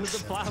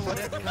 The plan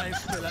whatever kind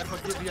still, I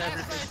forgive you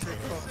everything,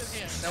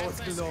 Tricker. That was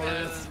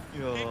glorious.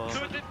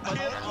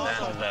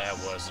 And there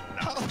was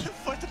How the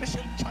fuck did I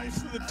shoot Chive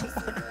through the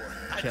door?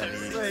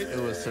 Kelly, it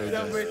was so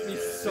That good. made me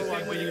so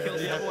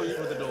unbelievably happy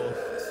for the door.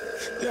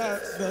 Yeah,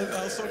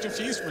 I was so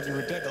confused when you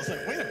were dead. I was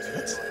like, wait a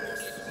minute.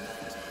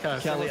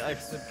 Kelly, I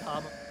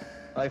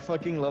I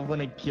fucking love when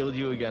I killed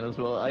you again as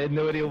well. I had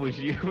no idea it was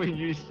you when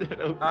you said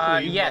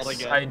yes,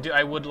 again. I do.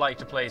 I would like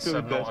to play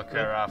So Subnautica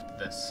desperate. after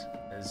this.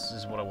 This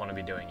is what I want to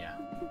be doing, yeah.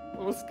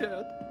 I was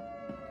scared.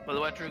 By the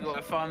way, Trigo,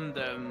 I found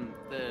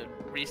the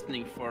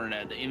reasoning for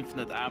the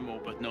infinite ammo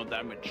but no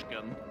damage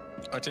gun.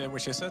 Okay,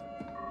 which is it?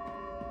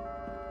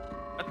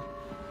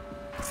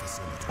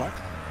 What?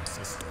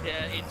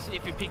 Yeah, it's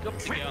if you pick up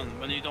the gun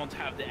when you don't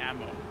have the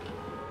ammo.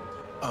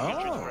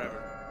 Oh.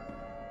 Forever.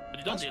 But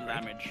you don't deal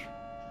damage.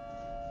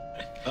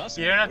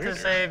 You don't have to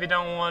say if you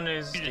don't want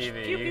to,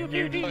 Stevie.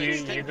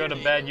 You go to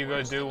bed, you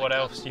go do what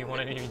else you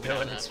want to be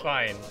doing, it's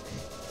fine.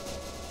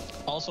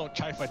 Also,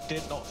 Kaifa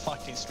did not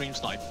fucking stream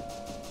snipe.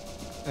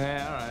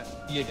 Yeah, alright.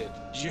 You did.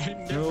 You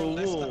never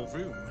left that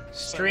room.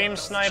 Stream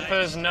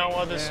snipers, no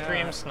other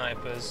stream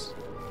snipers.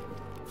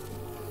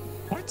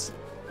 What?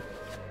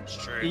 It's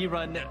true. He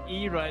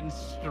ran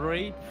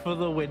straight for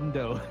the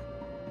window.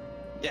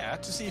 Yeah,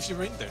 to see if you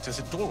were in there, because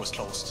the door was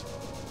closed.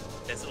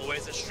 There's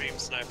always a stream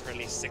sniper at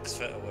least 6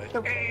 foot away.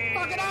 Fucking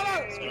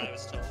That's what I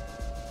was told.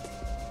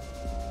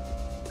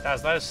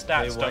 Guys, those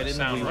stats don't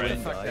sound right.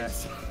 Fuck that.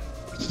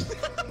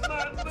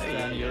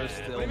 Stan, you're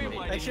still me.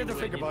 I should have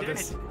think about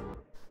this.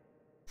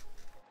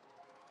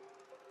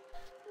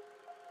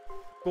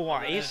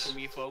 Guys. For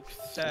me, folks.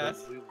 Yeah.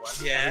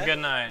 Have a good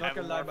night. Not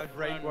gonna lie, my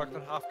brain worked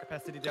on half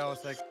capacity there. I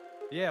was like,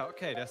 yeah,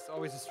 okay, there's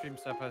always a stream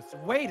sniper.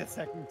 Wait a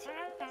second.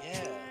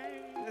 Yeah.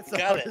 That's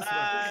Got it.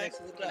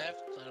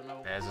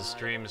 There's a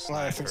stream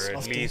sniper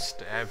at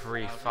least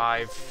every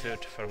 5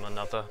 foot from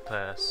another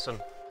person.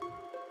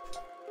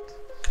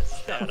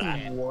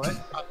 What?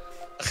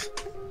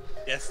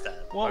 Yes, Dan.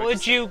 What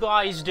would you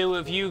guys do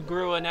if you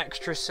grew an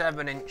extra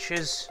 7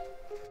 inches?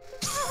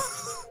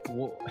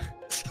 What?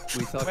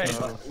 We talking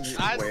about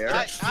Where?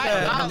 that's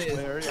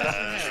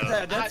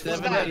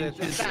 7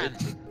 inches.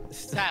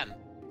 Stan.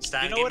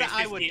 Stan, You know give what me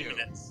I would 15 do?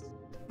 minutes.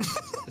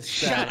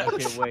 Stan,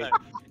 okay, wait.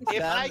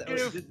 If I Stan,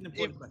 grew, this is an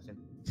important question.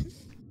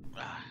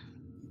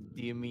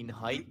 Do you mean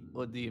height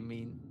or do you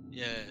mean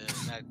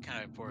that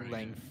kind of important.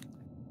 length?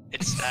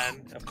 It's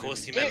Stan. Of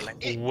course he meant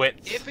length.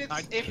 Width. If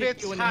I'd it's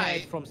kick you in the high,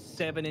 head from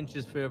 7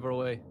 inches further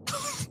away.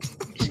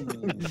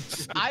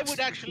 I would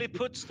actually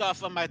put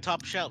stuff on my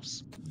top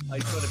shelves. I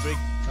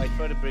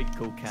try to break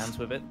Coke cans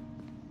with it.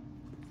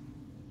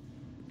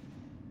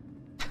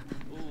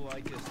 Oh, I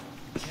just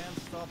can't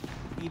stop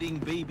eating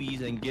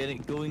babies and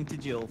going to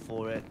jail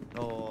for it.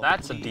 Oh,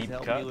 That's a please deep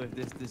help cut. me with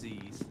this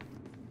disease.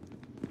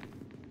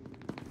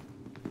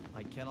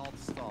 I cannot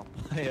stop.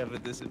 I have a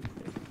disability.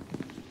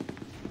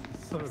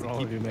 What's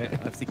wrong with you, mate? I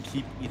have to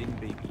keep eating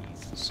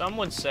babies. Some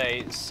would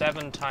say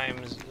 7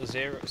 times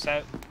 0.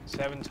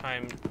 7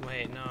 times.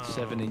 Wait, no.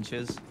 7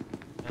 inches.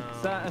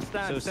 No.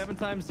 Stan, 7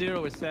 times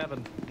 0 is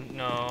 7.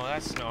 No,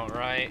 that's not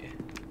right.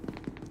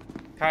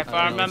 Kai, if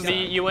I remember,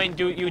 you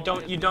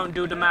don't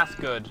do the math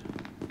good.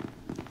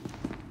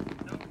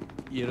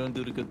 You don't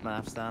do the good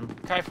math, Stan.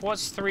 Kai,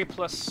 what's 3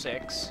 plus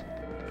 6?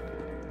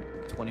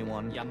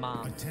 21. Yeah,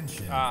 man.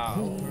 Attention.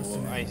 Oh,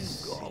 Personnel. I The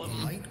see.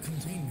 light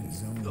containment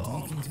zone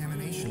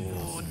decontamination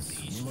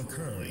process will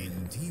occur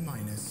in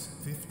T-minus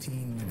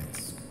 15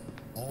 minutes.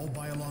 All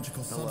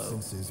biological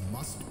substances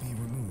must be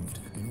removed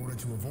in order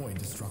to avoid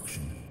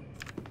destruction.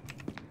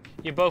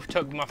 You both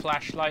took my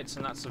flashlights,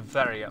 and that's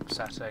very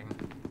upsetting.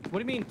 What do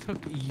you mean took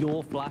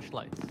your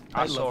flashlights?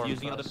 I love saw him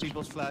using other first.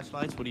 people's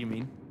flashlights. What do you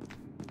mean?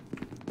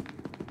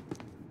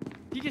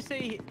 Did you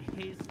say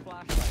his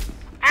flashlights?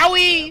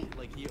 Owie!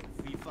 Like he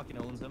fucking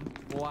owns them.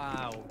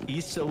 Wow.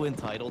 He's so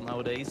entitled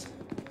nowadays.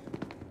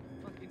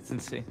 It's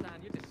insane. Stan,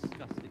 you're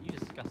disgusting. You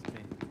disgust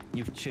me.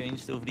 You've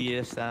changed over the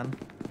years, Stan.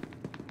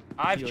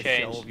 I've Your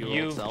shell changed. of your old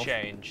You've self.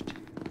 changed.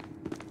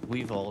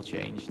 We've all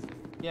changed.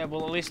 Yeah,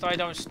 well, at least I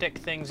don't stick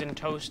things in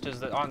toasters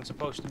that aren't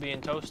supposed to be in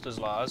toasters,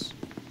 Lars.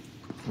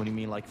 What do you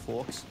mean, like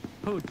forks?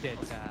 Who did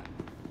that?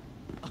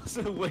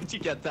 So where'd you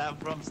get that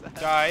from, Stan?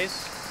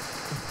 Guys,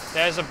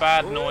 there's a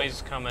bad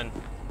noise coming.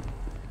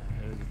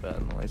 There's a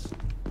bad noise.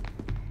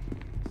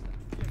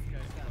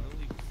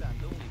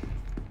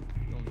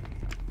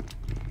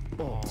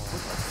 Oh, what the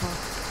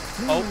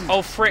fuck?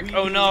 Oh frick,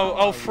 oh no,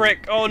 oh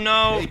frick, oh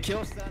no! Hey,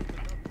 kill Stan.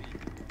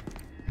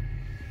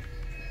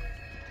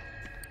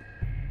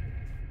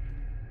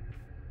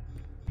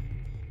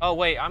 Oh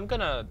wait, I'm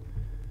gonna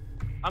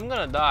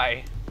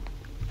die.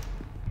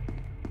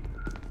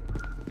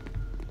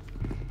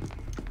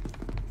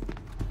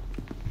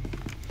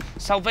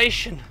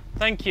 Salvation,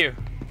 thank you.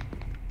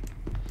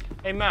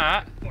 Hey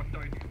Matt,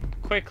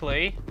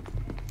 quickly.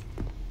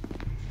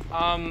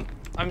 I'm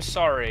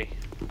sorry.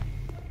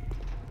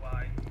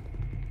 Why?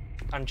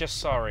 I'm just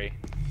sorry.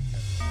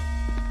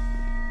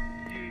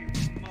 You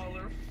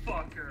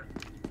motherfucker.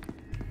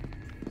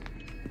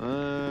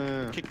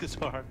 Kick this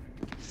hard.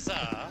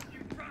 Sir,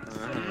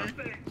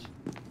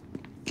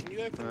 can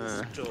you open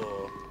this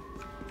door?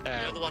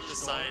 You're the one the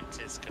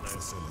scientist can open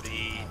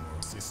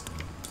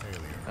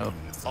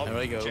Oh, there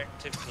I go.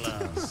 objective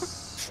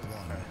glass.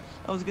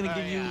 I was gonna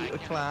give you a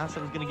class.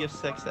 I was gonna give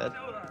sex ed.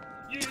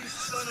 You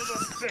son of a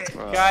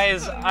bitch.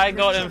 Guys, I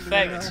got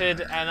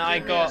infected and I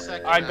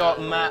got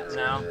Matt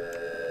now.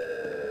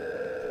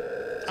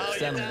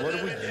 Stan, what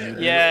would you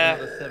do? Yeah.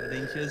 Another 7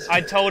 inches?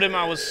 I told him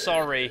I was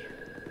sorry.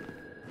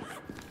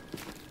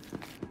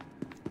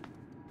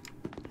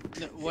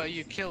 No, well,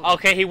 you killed.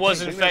 Okay, he was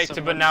Wait,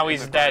 infected, but now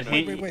he's dead.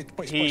 Wait,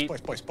 boys,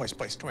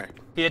 come here.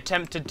 He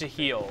attempted to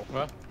heal.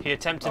 What? He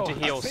attempted to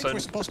heal, I think so we're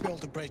supposed to be able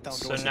to break down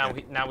doors now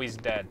again. now he's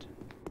dead.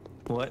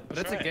 What? But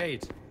that's a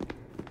gate.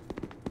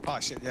 Oh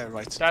shit, yeah,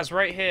 right. That's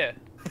right here.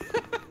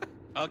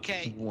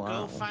 Okay,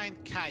 Wow. go find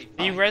Kai.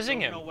 Are you rezzing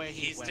him?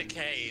 He's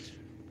decayed.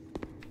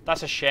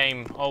 That's a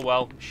shame. Oh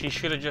well, she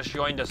should have just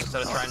joined us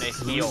instead of trying to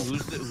heal.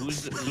 Who's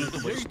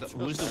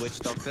the witch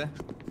doctor?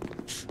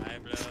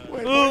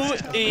 Ooh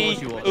ee,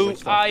 ooh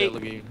I, ooh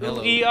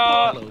ee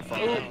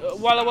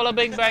walla walla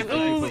bing bang,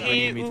 ooh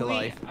ee, ooh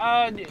ee,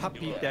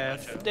 Puppy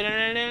death.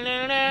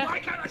 Can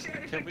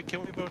we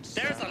both?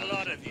 There's a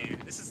lot of you.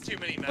 This is too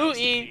many Ooh mouse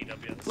ee, to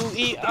ooh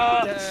ee,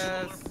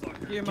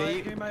 Give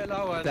me my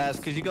allowance. Daz,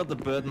 because you got the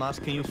bird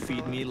mask, can you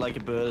feed me like a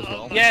bird as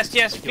well? Yes,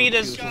 yes, Like feed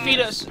you'll us, chew feed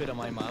us. Spit on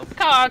my mouth.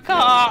 Caw,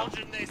 caw.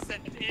 They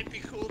said it'd be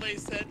cool. They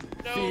said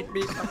no. Feed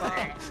me,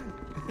 Papa.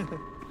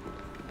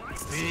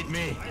 Feed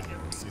me.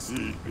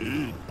 Feed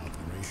me.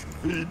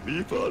 Feed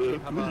me, father,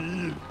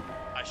 please.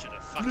 I should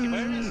have fucking.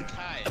 Where is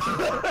Kai?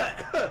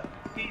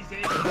 He's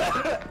in.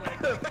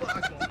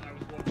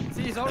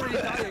 See, he's already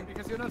dying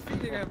because you're not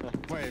feeding him.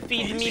 Wait,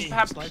 Feed me,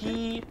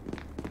 puppy.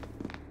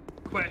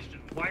 Question: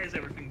 why is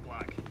everything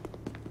black?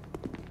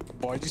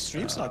 Why did you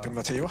stream sniping,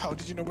 Matteo? How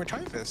did you know where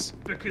Type is?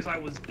 Because I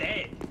was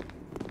dead.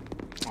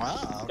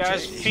 Ah, okay.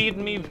 Guys, feed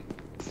me.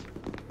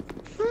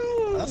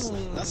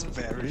 That's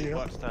very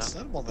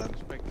understandable then.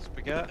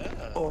 Spaghetti.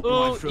 Oh,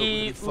 Ooh my throat ee,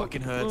 really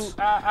fucking hurts.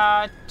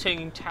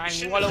 ting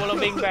tang, walla walla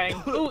bing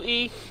bang, ooh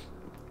ee.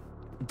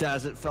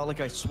 Daz, it felt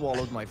like I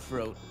swallowed my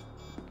throat.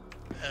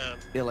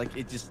 Yeah, like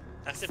it just,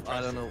 That's I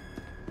impressive. don't know.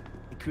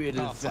 It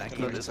created a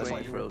vacuum inside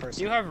my throat.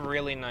 You have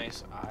really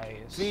nice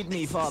eyes. Feed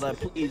me, father,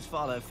 please,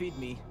 father, feed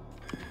me.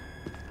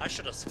 I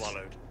should have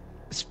swallowed.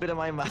 Spit in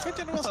my mouth. I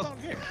didn't know what's down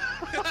here.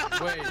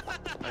 Wait,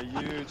 Are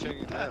you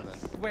checking that then?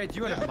 wait,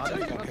 you are the mother,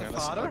 you're not the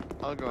father?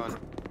 I'll go on.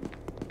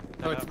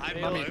 No, it's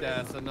I'm mummy alone.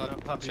 death and not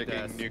puppy Checking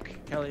death.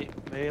 nuke. Kelly,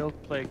 male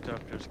plague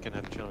doctors can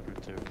have children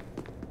too.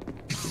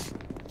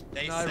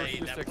 They No, I say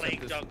refuse that to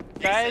plague accept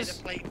doc- Guys? They say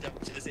the plague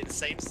doctors in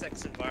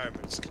same-sex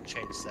environments can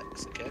change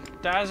sex. Okay.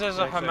 Daz is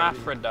a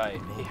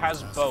hermaphrodite. He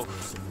has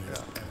both.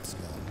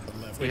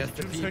 He has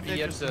the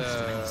PP and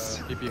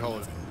the PP hole.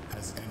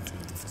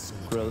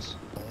 Gross.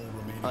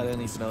 I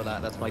didn't even know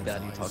that. That's my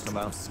dad you're talking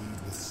about.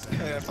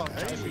 Yeah, I found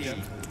Type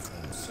again.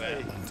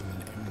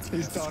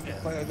 He's down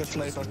by the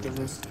plate of the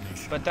room.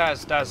 But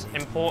Daz,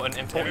 important.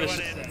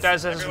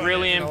 Daz is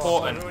really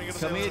important.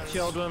 Come here,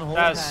 children, hold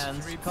Daz,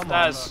 hands. Come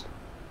Daz.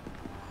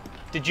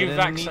 Did you Get in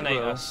the vaccinate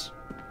Negro. us?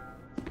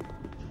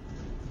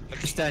 on.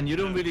 Stan, you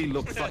don't really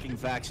look fucking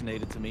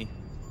vaccinated to me.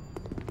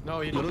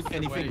 No, you look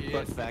anything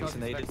but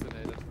vaccinated.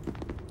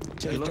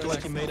 You look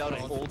like you're made out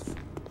of old.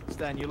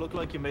 Stan, you look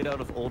like you're made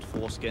out of old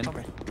foreskin.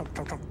 Come.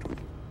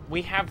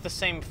 We have the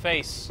same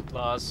face,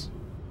 Lars.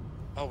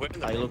 Oh, we're in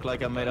the I look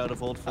like I'm made out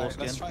of old Alright,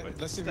 foreskin.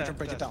 let's see if we can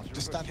break it down.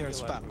 Just stand here and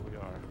spam.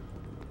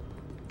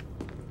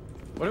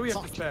 What do we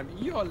have to spam?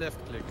 E or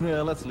left click?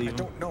 Yeah, let's leave I him.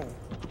 don't know.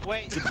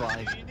 Wait,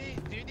 Goodbye.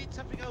 do you need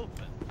something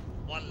open?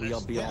 One We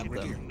less are beyond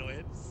fucking them.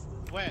 annoyance.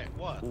 Where?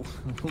 What?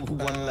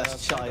 One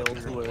less child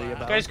to worry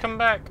about. Guys, come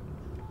back.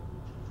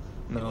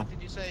 No. What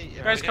did you say?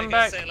 Guys, We're come gonna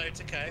back. go say hello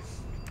to Kai.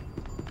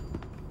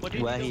 What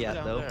did Where you he do at,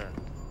 down though? there?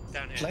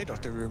 Down here. Play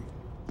doctor room.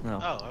 No.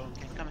 Oh,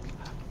 okay. Come on.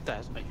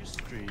 Daz, are you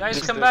streaming? Guys,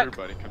 Just come back.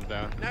 everybody come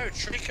down. No,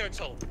 Trico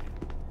told me.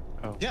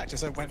 Yeah,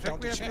 just I went down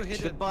to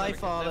check. Goodbye,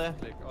 father.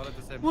 All at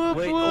the same Whoop,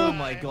 Wait, whoop. oh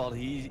my god,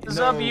 he...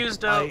 Zub No,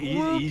 used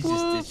he's just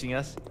whoop. ditching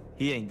us.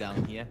 He ain't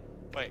down here.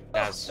 Wait,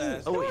 Daz.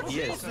 Oh wait, he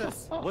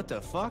is. What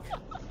the fuck?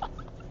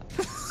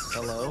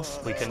 Hello?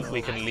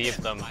 We can leave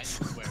them.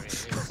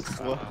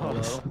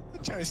 Hello? The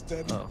guy's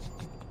dead. Oh.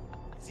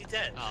 Is he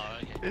dead? Oh,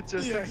 okay. It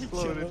just Yeah, he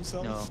killed exploded.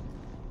 himself.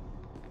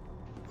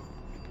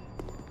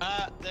 No.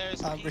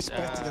 There's. I'm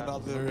respecting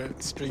another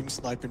stream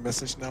sniping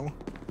message now.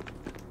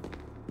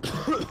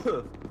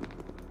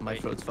 My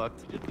throat's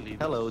fucked.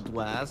 Hello,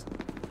 Dwaz.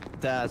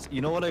 Daz,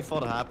 you know what I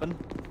thought happened?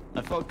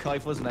 I thought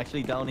Kaif wasn't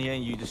actually down here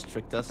and you just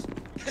tricked us.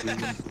 We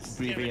wouldn't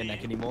breathe in your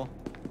neck anymore.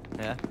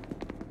 Yeah?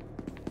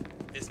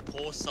 This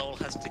poor soul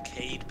has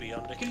decayed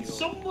beyond a Can cure.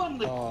 someone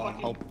like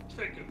fucking I'll-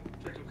 Trickle,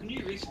 can you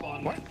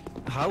respawn? What?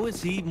 How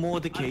is he more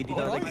decayed? He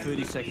died like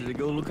 30 seconds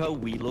ago. Look how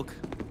we look.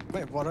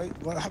 Wait,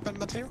 what happened,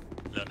 Matteo?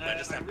 Look, I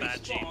just have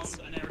bad genes.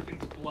 And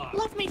everything's black.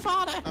 Love me,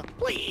 father!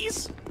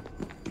 Please!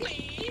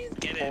 Please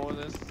get it. Oh,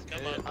 this,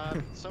 Come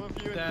on. some of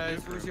you in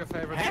Daz, the who's your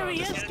favorite? Harry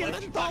father? is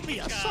giving Bobby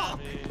a sock!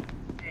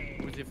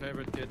 Who's your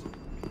favorite kid?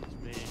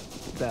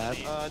 Dad.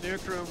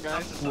 nuke room,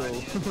 guys.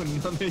 Whoa,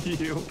 none of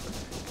you.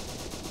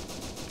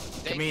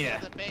 Come here.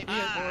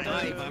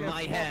 Die by Ah,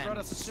 my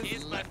hands.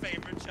 he's my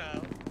favorite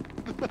child.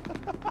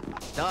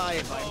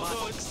 Die by my...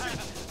 Oh, it's my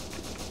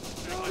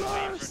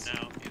favorite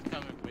now. He's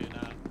coming for you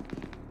now.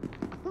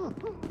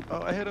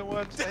 Oh, I hit him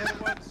once. I hit him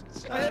once.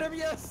 I hit him,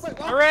 yes!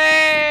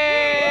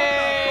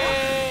 Hooray!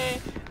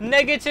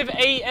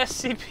 -8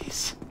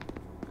 SCPs.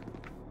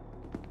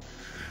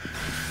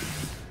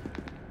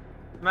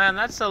 Man,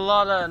 that's a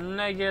lot of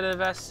negative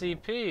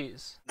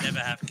SCPs. Never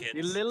have kids.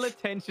 You little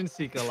attention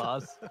seeker,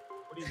 Lars. What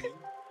do you mean?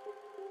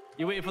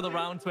 You waited for the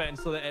round to end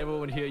so that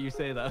everyone would hear you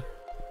say that.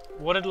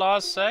 What did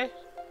Lars say?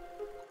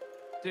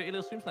 Dirty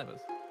little stream snipers.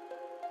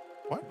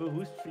 What? But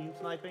who's stream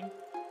sniping?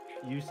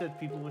 You said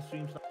people were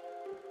stream sniping.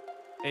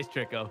 It's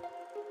Trico.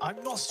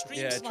 I'm not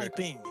stream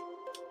sniping.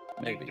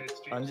 Maybe.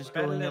 I'm just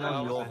going in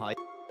on your height.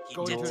 He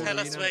did tell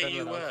us where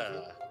you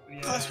were.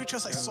 That's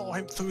because I saw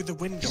him through the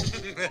window.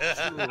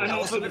 And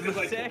also because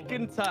the I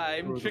second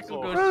time,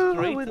 Trickle goes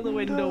straight to the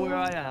window where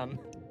I am.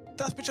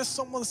 That's because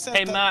someone said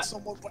Hey, that Matt.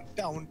 someone went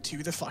down to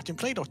the fucking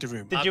play doctor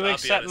room. Did you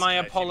accept my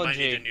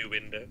apology? You might need a new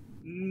window.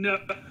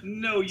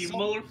 No, you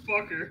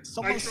motherfucker.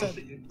 Someone I said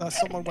trusted you. that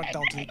someone went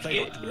down to the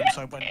play doctor room,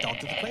 so I went down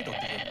to the play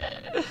doctor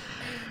room.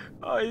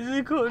 Oh, is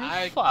it good?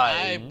 I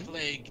Fine.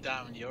 plague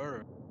down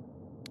your.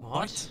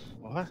 What?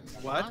 What?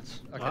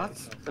 Okay.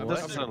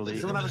 That's not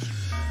illegal.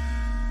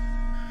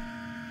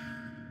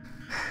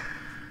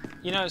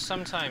 You know,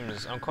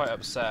 sometimes I'm quite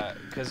upset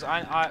because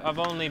I've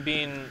only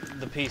been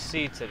the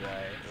PC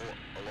today.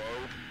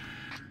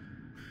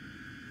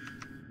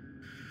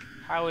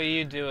 How are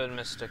you doing,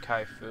 Mr.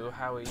 Kaifu?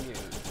 How are you?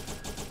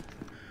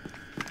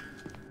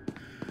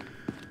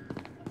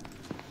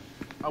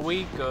 Are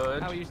we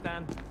good? How are you,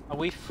 Stan? Are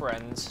we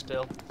friends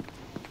still?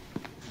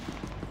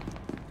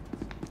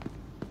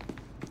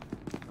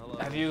 Hello.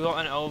 Have you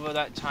gotten over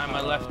that time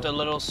I left a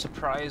little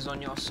surprise on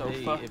your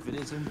sofa? Hey, if it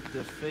isn't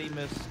the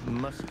famous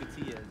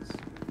Musketeers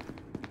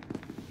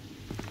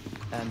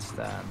and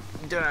Stan.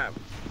 Damn,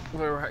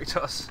 we're right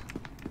us.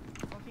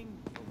 Fucking.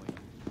 Oh my god.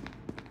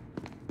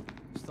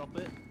 Stop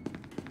it.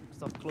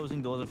 Stop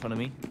closing doors in front of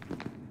me.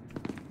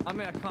 I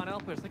mean, I can't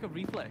help it. It's like a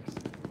reflex.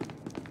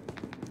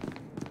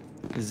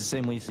 It's the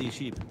same way you see a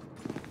sheep.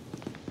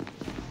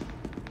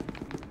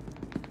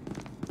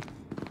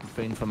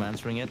 Refrain from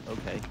answering it?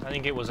 Okay. I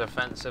think it was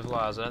offensive,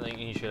 Lars. I don't think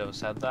you should have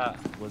said that.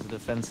 Was it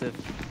offensive?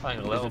 I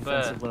think a Is little it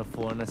offensive bit. when a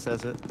foreigner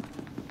says it?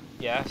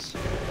 Yes.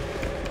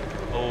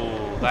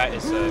 Oh, that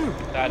is a...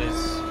 That is...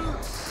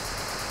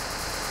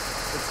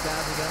 It's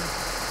Stan again.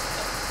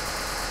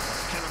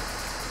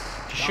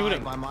 Shoot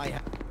him. By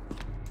my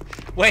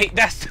Wait,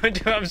 that's...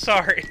 I'm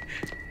sorry.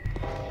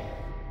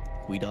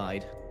 We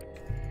died.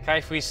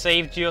 Kaif, we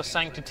saved your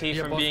sanctity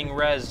from being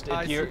rezzed.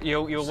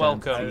 You're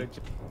welcome.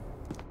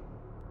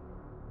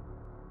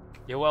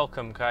 You're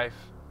welcome, Kaif.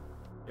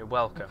 You're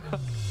welcome.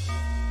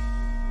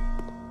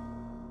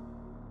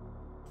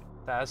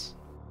 Taz?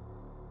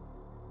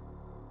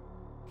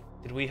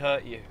 Did we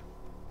hurt you?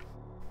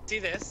 See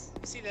this?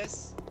 You see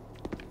this?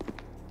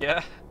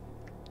 Yeah?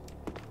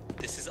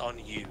 This is on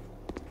you.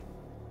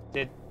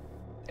 Did...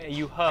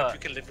 you Hope hurt? you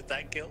can live with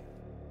that guilt.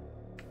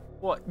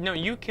 What? No,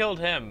 you killed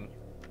him.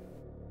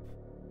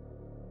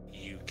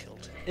 You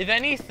killed him. If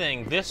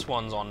anything, this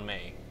one's on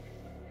me.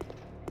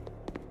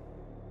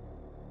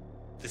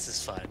 This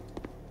is fine.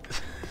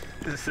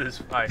 This is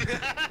fine.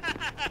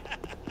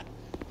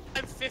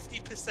 I'm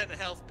 50%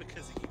 health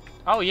because of you.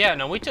 Oh yeah,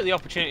 no, we took the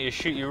opportunity to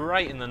shoot you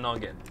right in the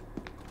noggin.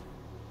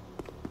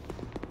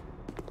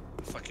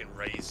 Fucking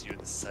raise you in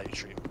the sage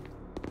stream.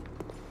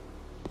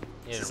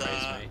 You didn't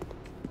raise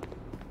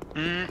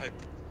me.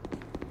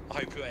 I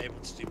hope you're able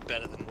to do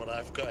better than what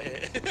I've got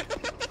here.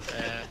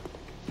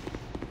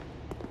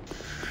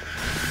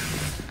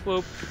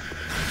 Whoop.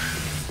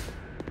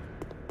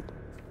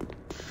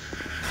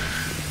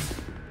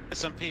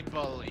 Some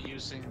people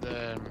using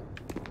the.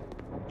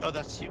 Oh,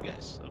 that's you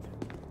guys. Okay.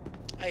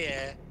 Oh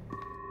yeah.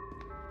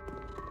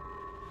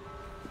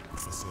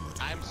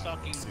 I'm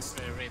stalking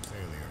Rin.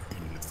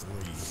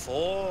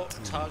 4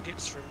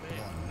 targets from me.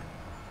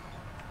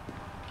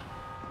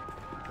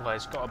 Well,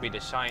 it's got to be the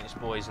science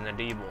boys and the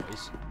D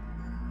boys.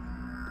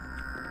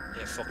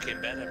 Yeah, fucking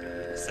better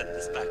be. Send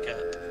this back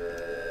up.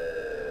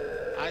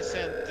 I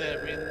sent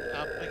Rin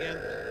up again.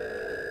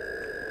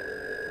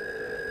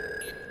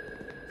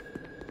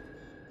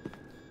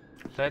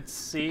 Let's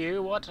see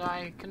what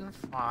I can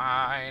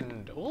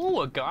find.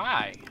 Oh, a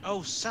guy.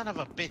 Oh, son of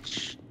a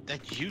bitch!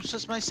 That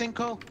uses my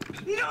sinkhole?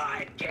 No,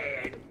 I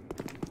can't.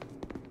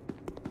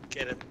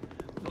 Get him.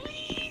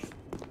 Please.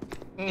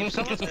 If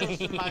someone goes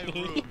to my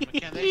room,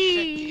 can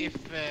they check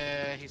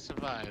if he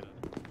survived?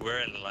 We're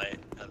in light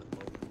at the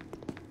moment.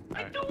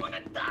 I don't want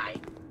to die.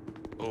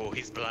 Oh,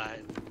 he's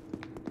blind.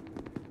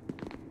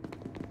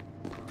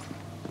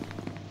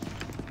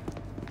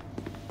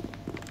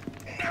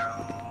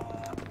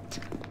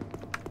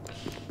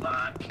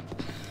 Fuck.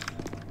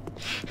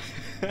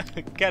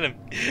 Get him.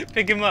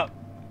 Pick him up.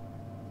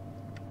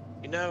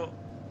 You know,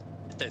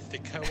 I don't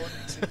think I want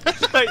to.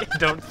 I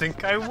don't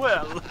think I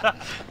will.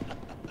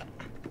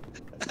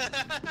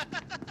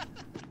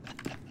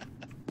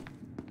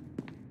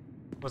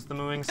 What's the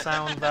moving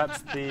sound?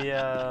 That's the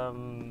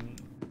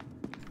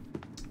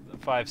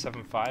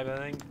 575, I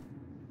think.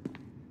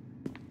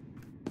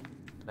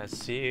 Let's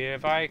see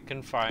if I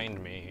can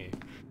find me.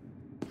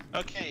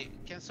 Okay,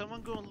 can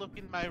someone go and look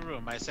in my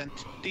room? I sent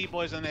 2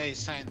 D-boys and a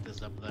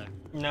scientist up there.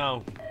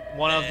 No.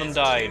 One of them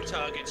died. 2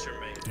 targets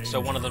remain. So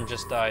one of them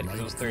just died because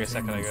it was 3 a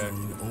second ago.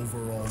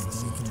 Overall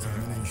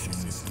decontamination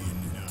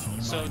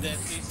in So there's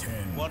at least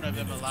one of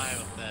them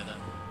alive up there then?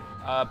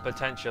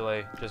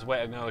 Potentially. Just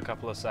wait another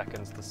couple of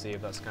seconds to see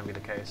if that's going to be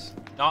the case.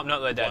 Oh, no,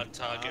 they're dead. 1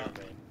 target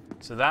remain.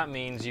 So that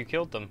means you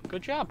killed them.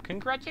 Good job.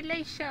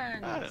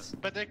 Congratulations!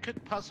 But there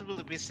could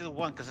possibly be still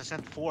one, because I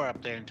sent 4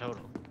 up there in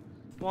total.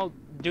 Well,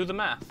 do the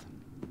math.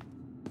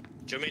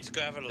 Do you want me to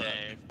go have a look?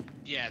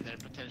 Yeah,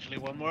 there's potentially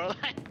one more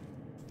alive.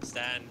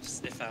 Stand,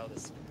 sniff out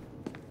this.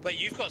 Wait,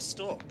 you've got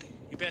stalk.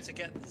 You better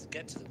get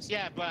to them.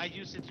 Yeah, but I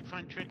used it to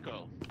find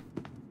Trickle.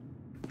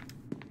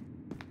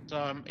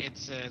 So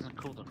it's in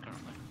cooldown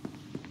currently.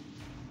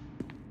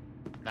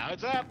 Now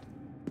it's up!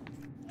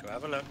 Go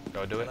have a look.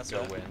 Go do it. Let's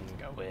Go go. win.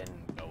 Go win.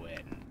 Go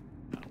win.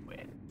 Go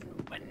win.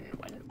 Win.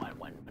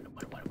 Win.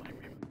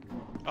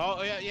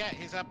 Oh yeah,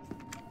 he's up.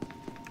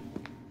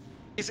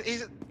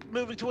 He's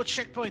moving towards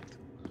checkpoint.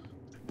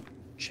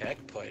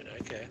 Checkpoint,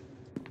 okay.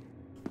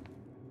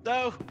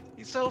 No,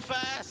 he's so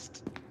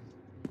fast.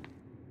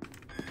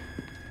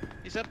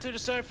 He's up to the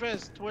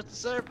surface, towards the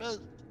surface.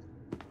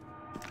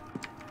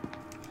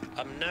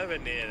 I'm nowhere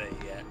near it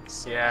yet.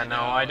 So Yeah,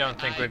 no, I don't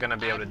think we're gonna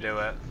be able to do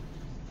it.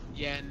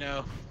 Yeah,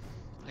 no.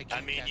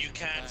 I mean, you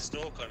can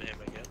stalk on him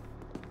again.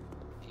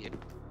 Yeah,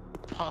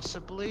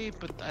 possibly,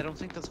 but I don't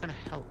think that's gonna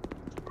help.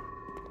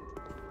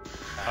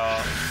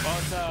 Oh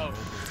no!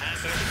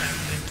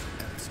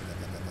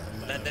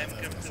 Let them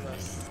come to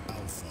us.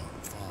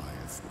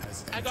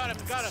 I got him!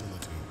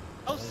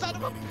 Oh, son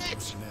of a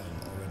bitch!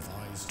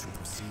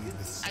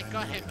 I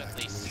got him at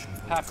least.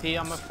 Happy,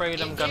 I'm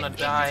afraid I'm gonna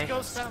die.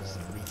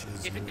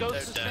 If it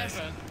goes to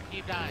 7,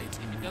 he dies.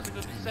 If it doesn't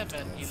go to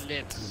 7, he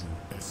lives.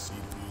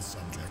 SCP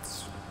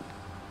subjects.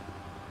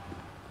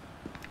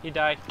 He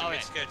died. Oh,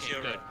 Let's yeah, go to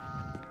your room.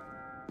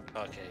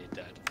 Okay, he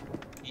died.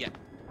 Yeah.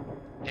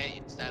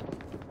 Hey, it's dead.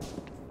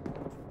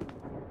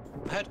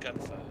 I heard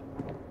gunfire.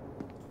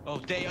 Oh,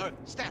 they are.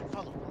 Stan,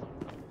 follow.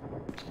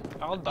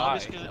 I'll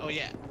die. Oh,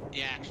 yeah.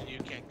 Yeah, actually, you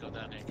can't go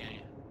down there, can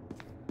you?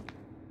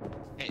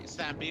 Hey,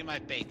 Stan, be my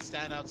bait.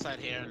 Stand outside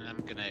here, and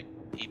I'm gonna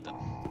eat them.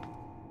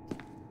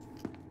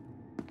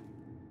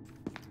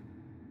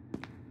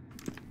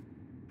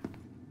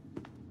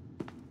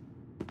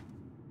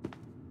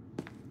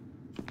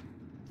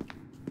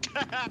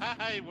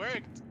 It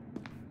worked.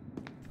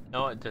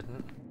 No, it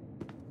didn't.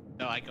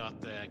 No, I got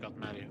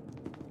Mario.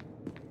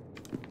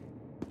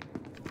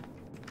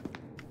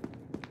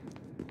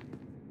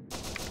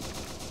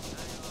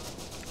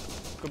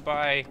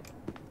 Goodbye.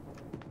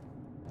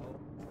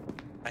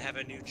 I have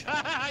a new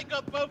child. I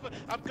got both.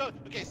 I'm going.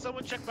 Okay,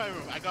 someone check my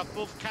room. I got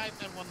both Kite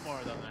and one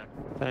more down there.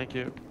 Thank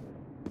you.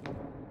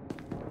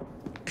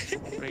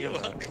 Bring him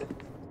back.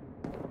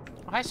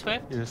 Hi,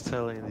 Swift. You're just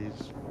telling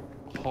these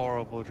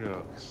horrible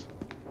jokes.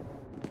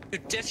 You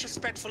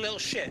disrespectful little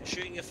shit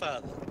shooting your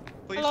father.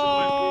 Please,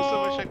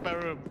 someone check my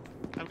room.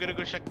 I'm gonna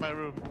go check my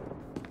room.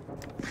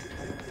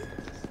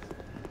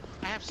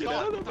 I have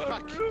stalk. What the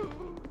fuck?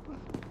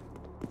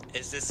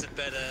 Is this a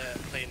better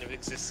plane of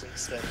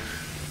existence than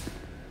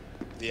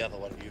the other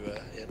one you were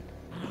in?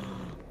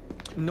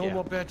 No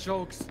more bad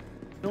jokes.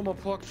 No more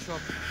pork chop.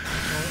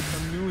 No, it's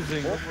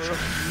amusing.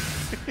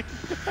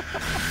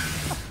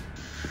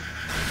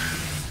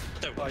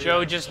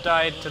 Joe just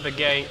died to the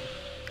gate.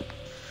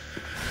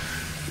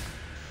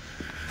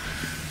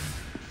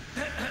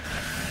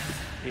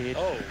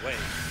 Oh, wait.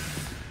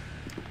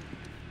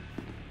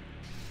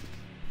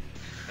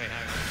 Wait,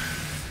 hang on.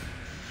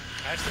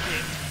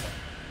 Actually,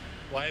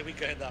 why are we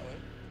going that way?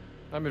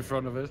 I'm in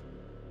front of it.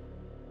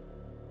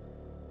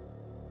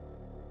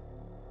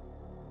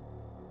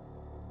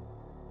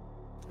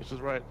 This is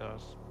right,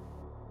 Nas.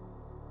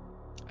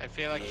 I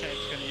feel like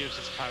Kate's gonna use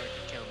his power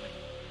to kill me.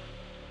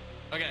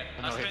 Okay,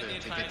 I spent the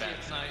entirety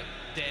of tonight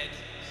dead,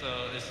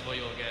 so this is what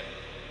you'll get.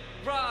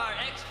 Rawr,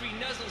 X3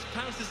 nuzzles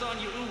pounces on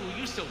you, ooh,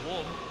 you so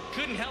warm.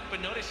 Couldn't help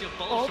but notice your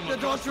balls from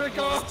across the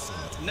floor.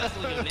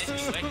 Nuzzle your neck,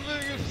 wet,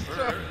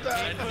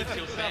 and with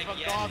your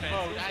baggy ass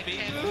pants, big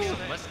so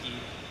musky.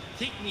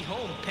 Take me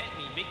home, pet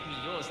me, make me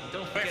yours, and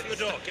don't forget Away from the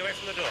door, get away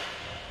from the door.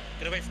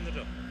 Get away from the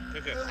door. Go,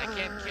 go. I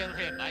can't kill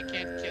him, I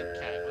can't kill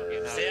Kate. Okay,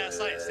 now. Stay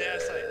outside, stay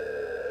outside.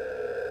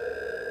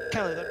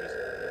 Kelly, let me...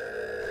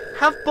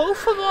 Have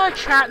both of our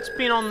chats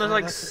been on the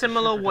like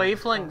similar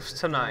wavelengths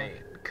tonight?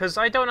 Because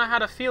I don't know how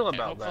to feel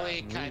about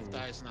hopefully that. Kite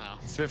dies now.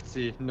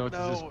 50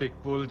 notices big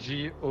bull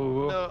G.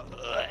 Oh. Oh,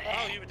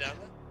 you were down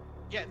there?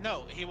 Yeah,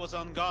 no, he was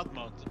on God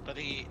mode, but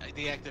he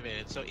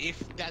deactivated. So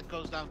if that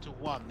goes down to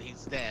 1,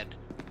 he's dead.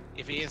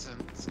 If he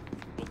isn't,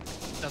 well,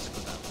 it doesn't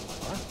go down to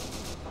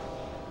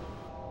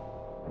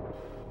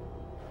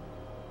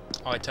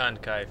 1. Oh, I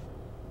turned Cave.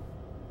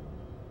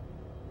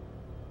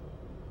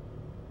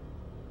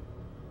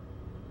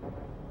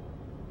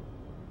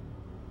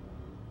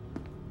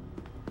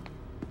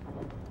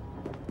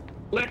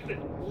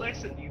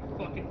 Lexon, you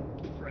fucking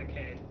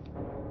prickhead.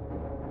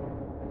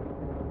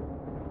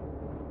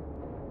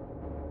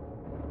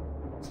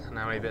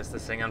 Now maybe it's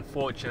this thing.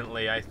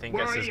 Unfortunately, I think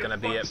this is going to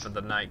be it for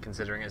the night,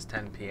 considering it's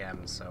 10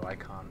 PM, so I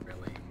can't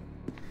really...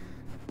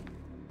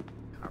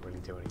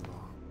 me to anymore.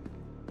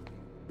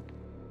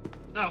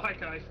 Oh, hi,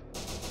 Kai.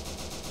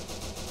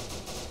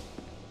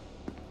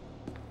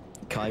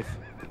 Kaif.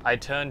 I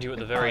turned you at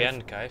the very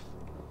end, Kaif.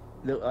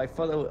 Look, I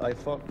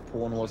thought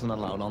porn wasn't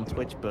allowed on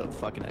Twitch, but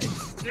fucking A.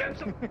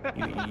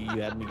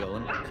 you had me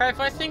going. Kaif,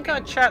 I think our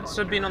chats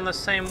have been on the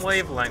same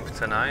wavelength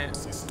tonight.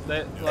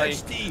 They're, like...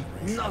 HD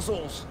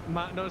nuzzles!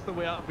 Matt knows the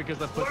way out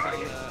because I put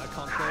a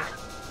console.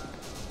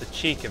 The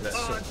cheek of it.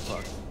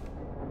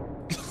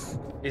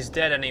 He's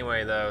dead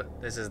anyway, though.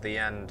 This is the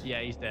end.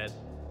 Yeah, he's dead.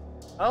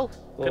 Oh,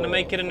 gonna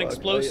make it an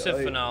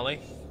explosive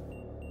finale.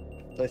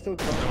 I still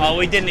can't. Oh,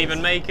 we didn't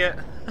even make it.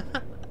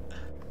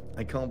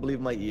 I can't believe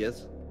my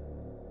ears.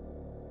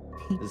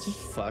 This is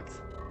fucked.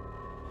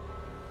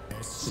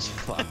 This is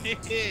fucked.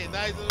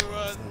 Nice little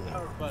run.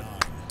 That was fun.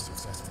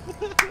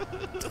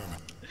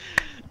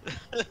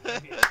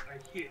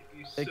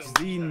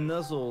 XD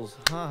nuzzles.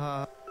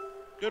 Haha.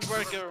 Good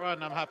work,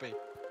 everyone. I'm happy.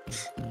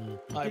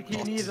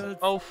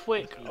 Oh,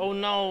 frick. Oh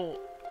no.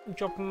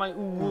 Dropping my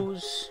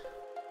ooze.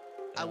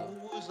 A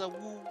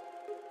woo.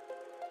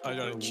 I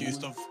got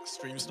accused of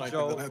stream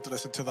sniping, then I had to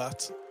listen to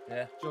that.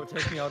 Yeah. Joe,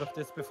 take me out of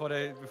this before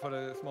the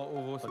small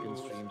ovos. Fucking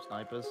stream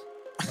snipers.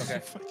 Okay. I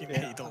fucking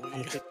hate all of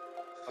you.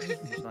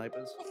 Fucking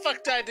snipers. What the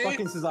fuck did I do?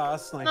 Fucking Cesar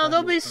sniper. No,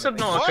 there'll be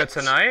Subnautica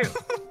tonight.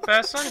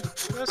 Person.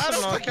 There's I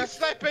don't fucking Subnautica.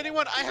 snipe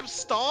anyone. I have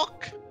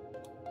stalk.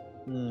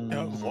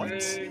 What?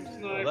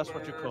 Well, that's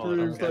what you call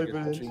Stream it.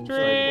 sniper.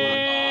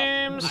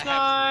 Stream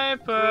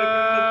sniper.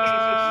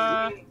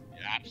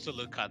 You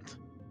absolute cunt.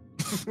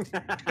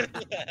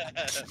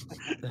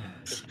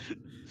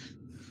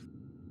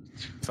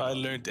 If I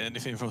learned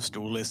anything from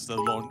school, is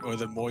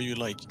the more you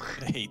like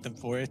hate them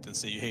for it and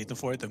say you hate them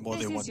for it, the more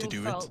they want to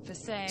do it.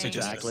 So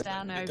just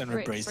then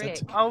embrace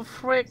it. Oh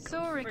frick!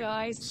 Sorry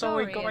guys,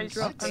 Sorry I'm guys,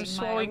 dropping I'm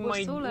swallowing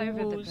my my all over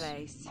the booze.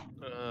 place.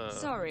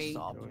 Sorry.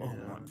 Stop. Oh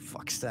my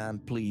fuck, Stan,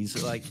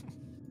 please. Like,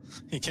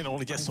 He can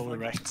only get so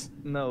erect.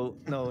 no.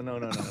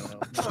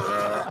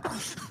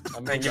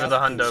 Thank you for the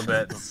hundo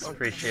bits.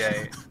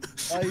 Appreciate.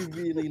 I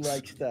really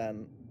like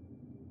Stan.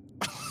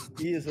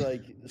 He is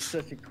like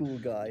such a cool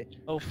guy.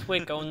 Oh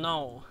frick! Oh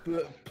no!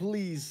 But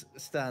please,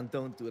 Stan,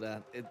 don't do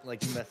that. It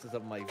like messes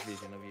up my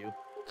vision of you.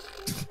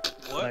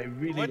 What? I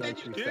really What like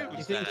did you you, do? Stan.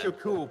 He thinks you're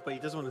cool, but he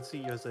doesn't want to see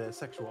you as a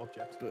sexual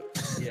object. But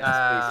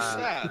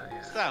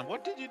yeah, Stan,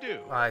 what did you do?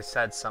 I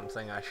said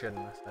something I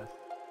shouldn't have said.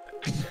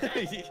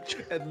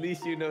 at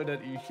least you know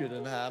that you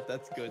shouldn't have.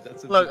 That's good.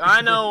 That's a Look,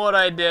 I know what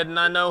I did and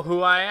I know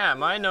who I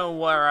am. I know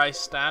where I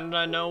stand.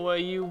 I know where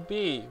you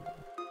be.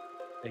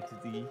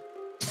 XD.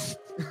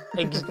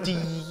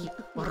 XD.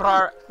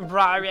 Rar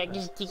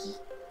XD.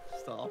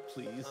 Stop,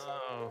 please.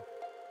 Oh.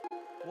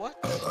 What?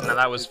 No,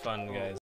 that was fun, guys.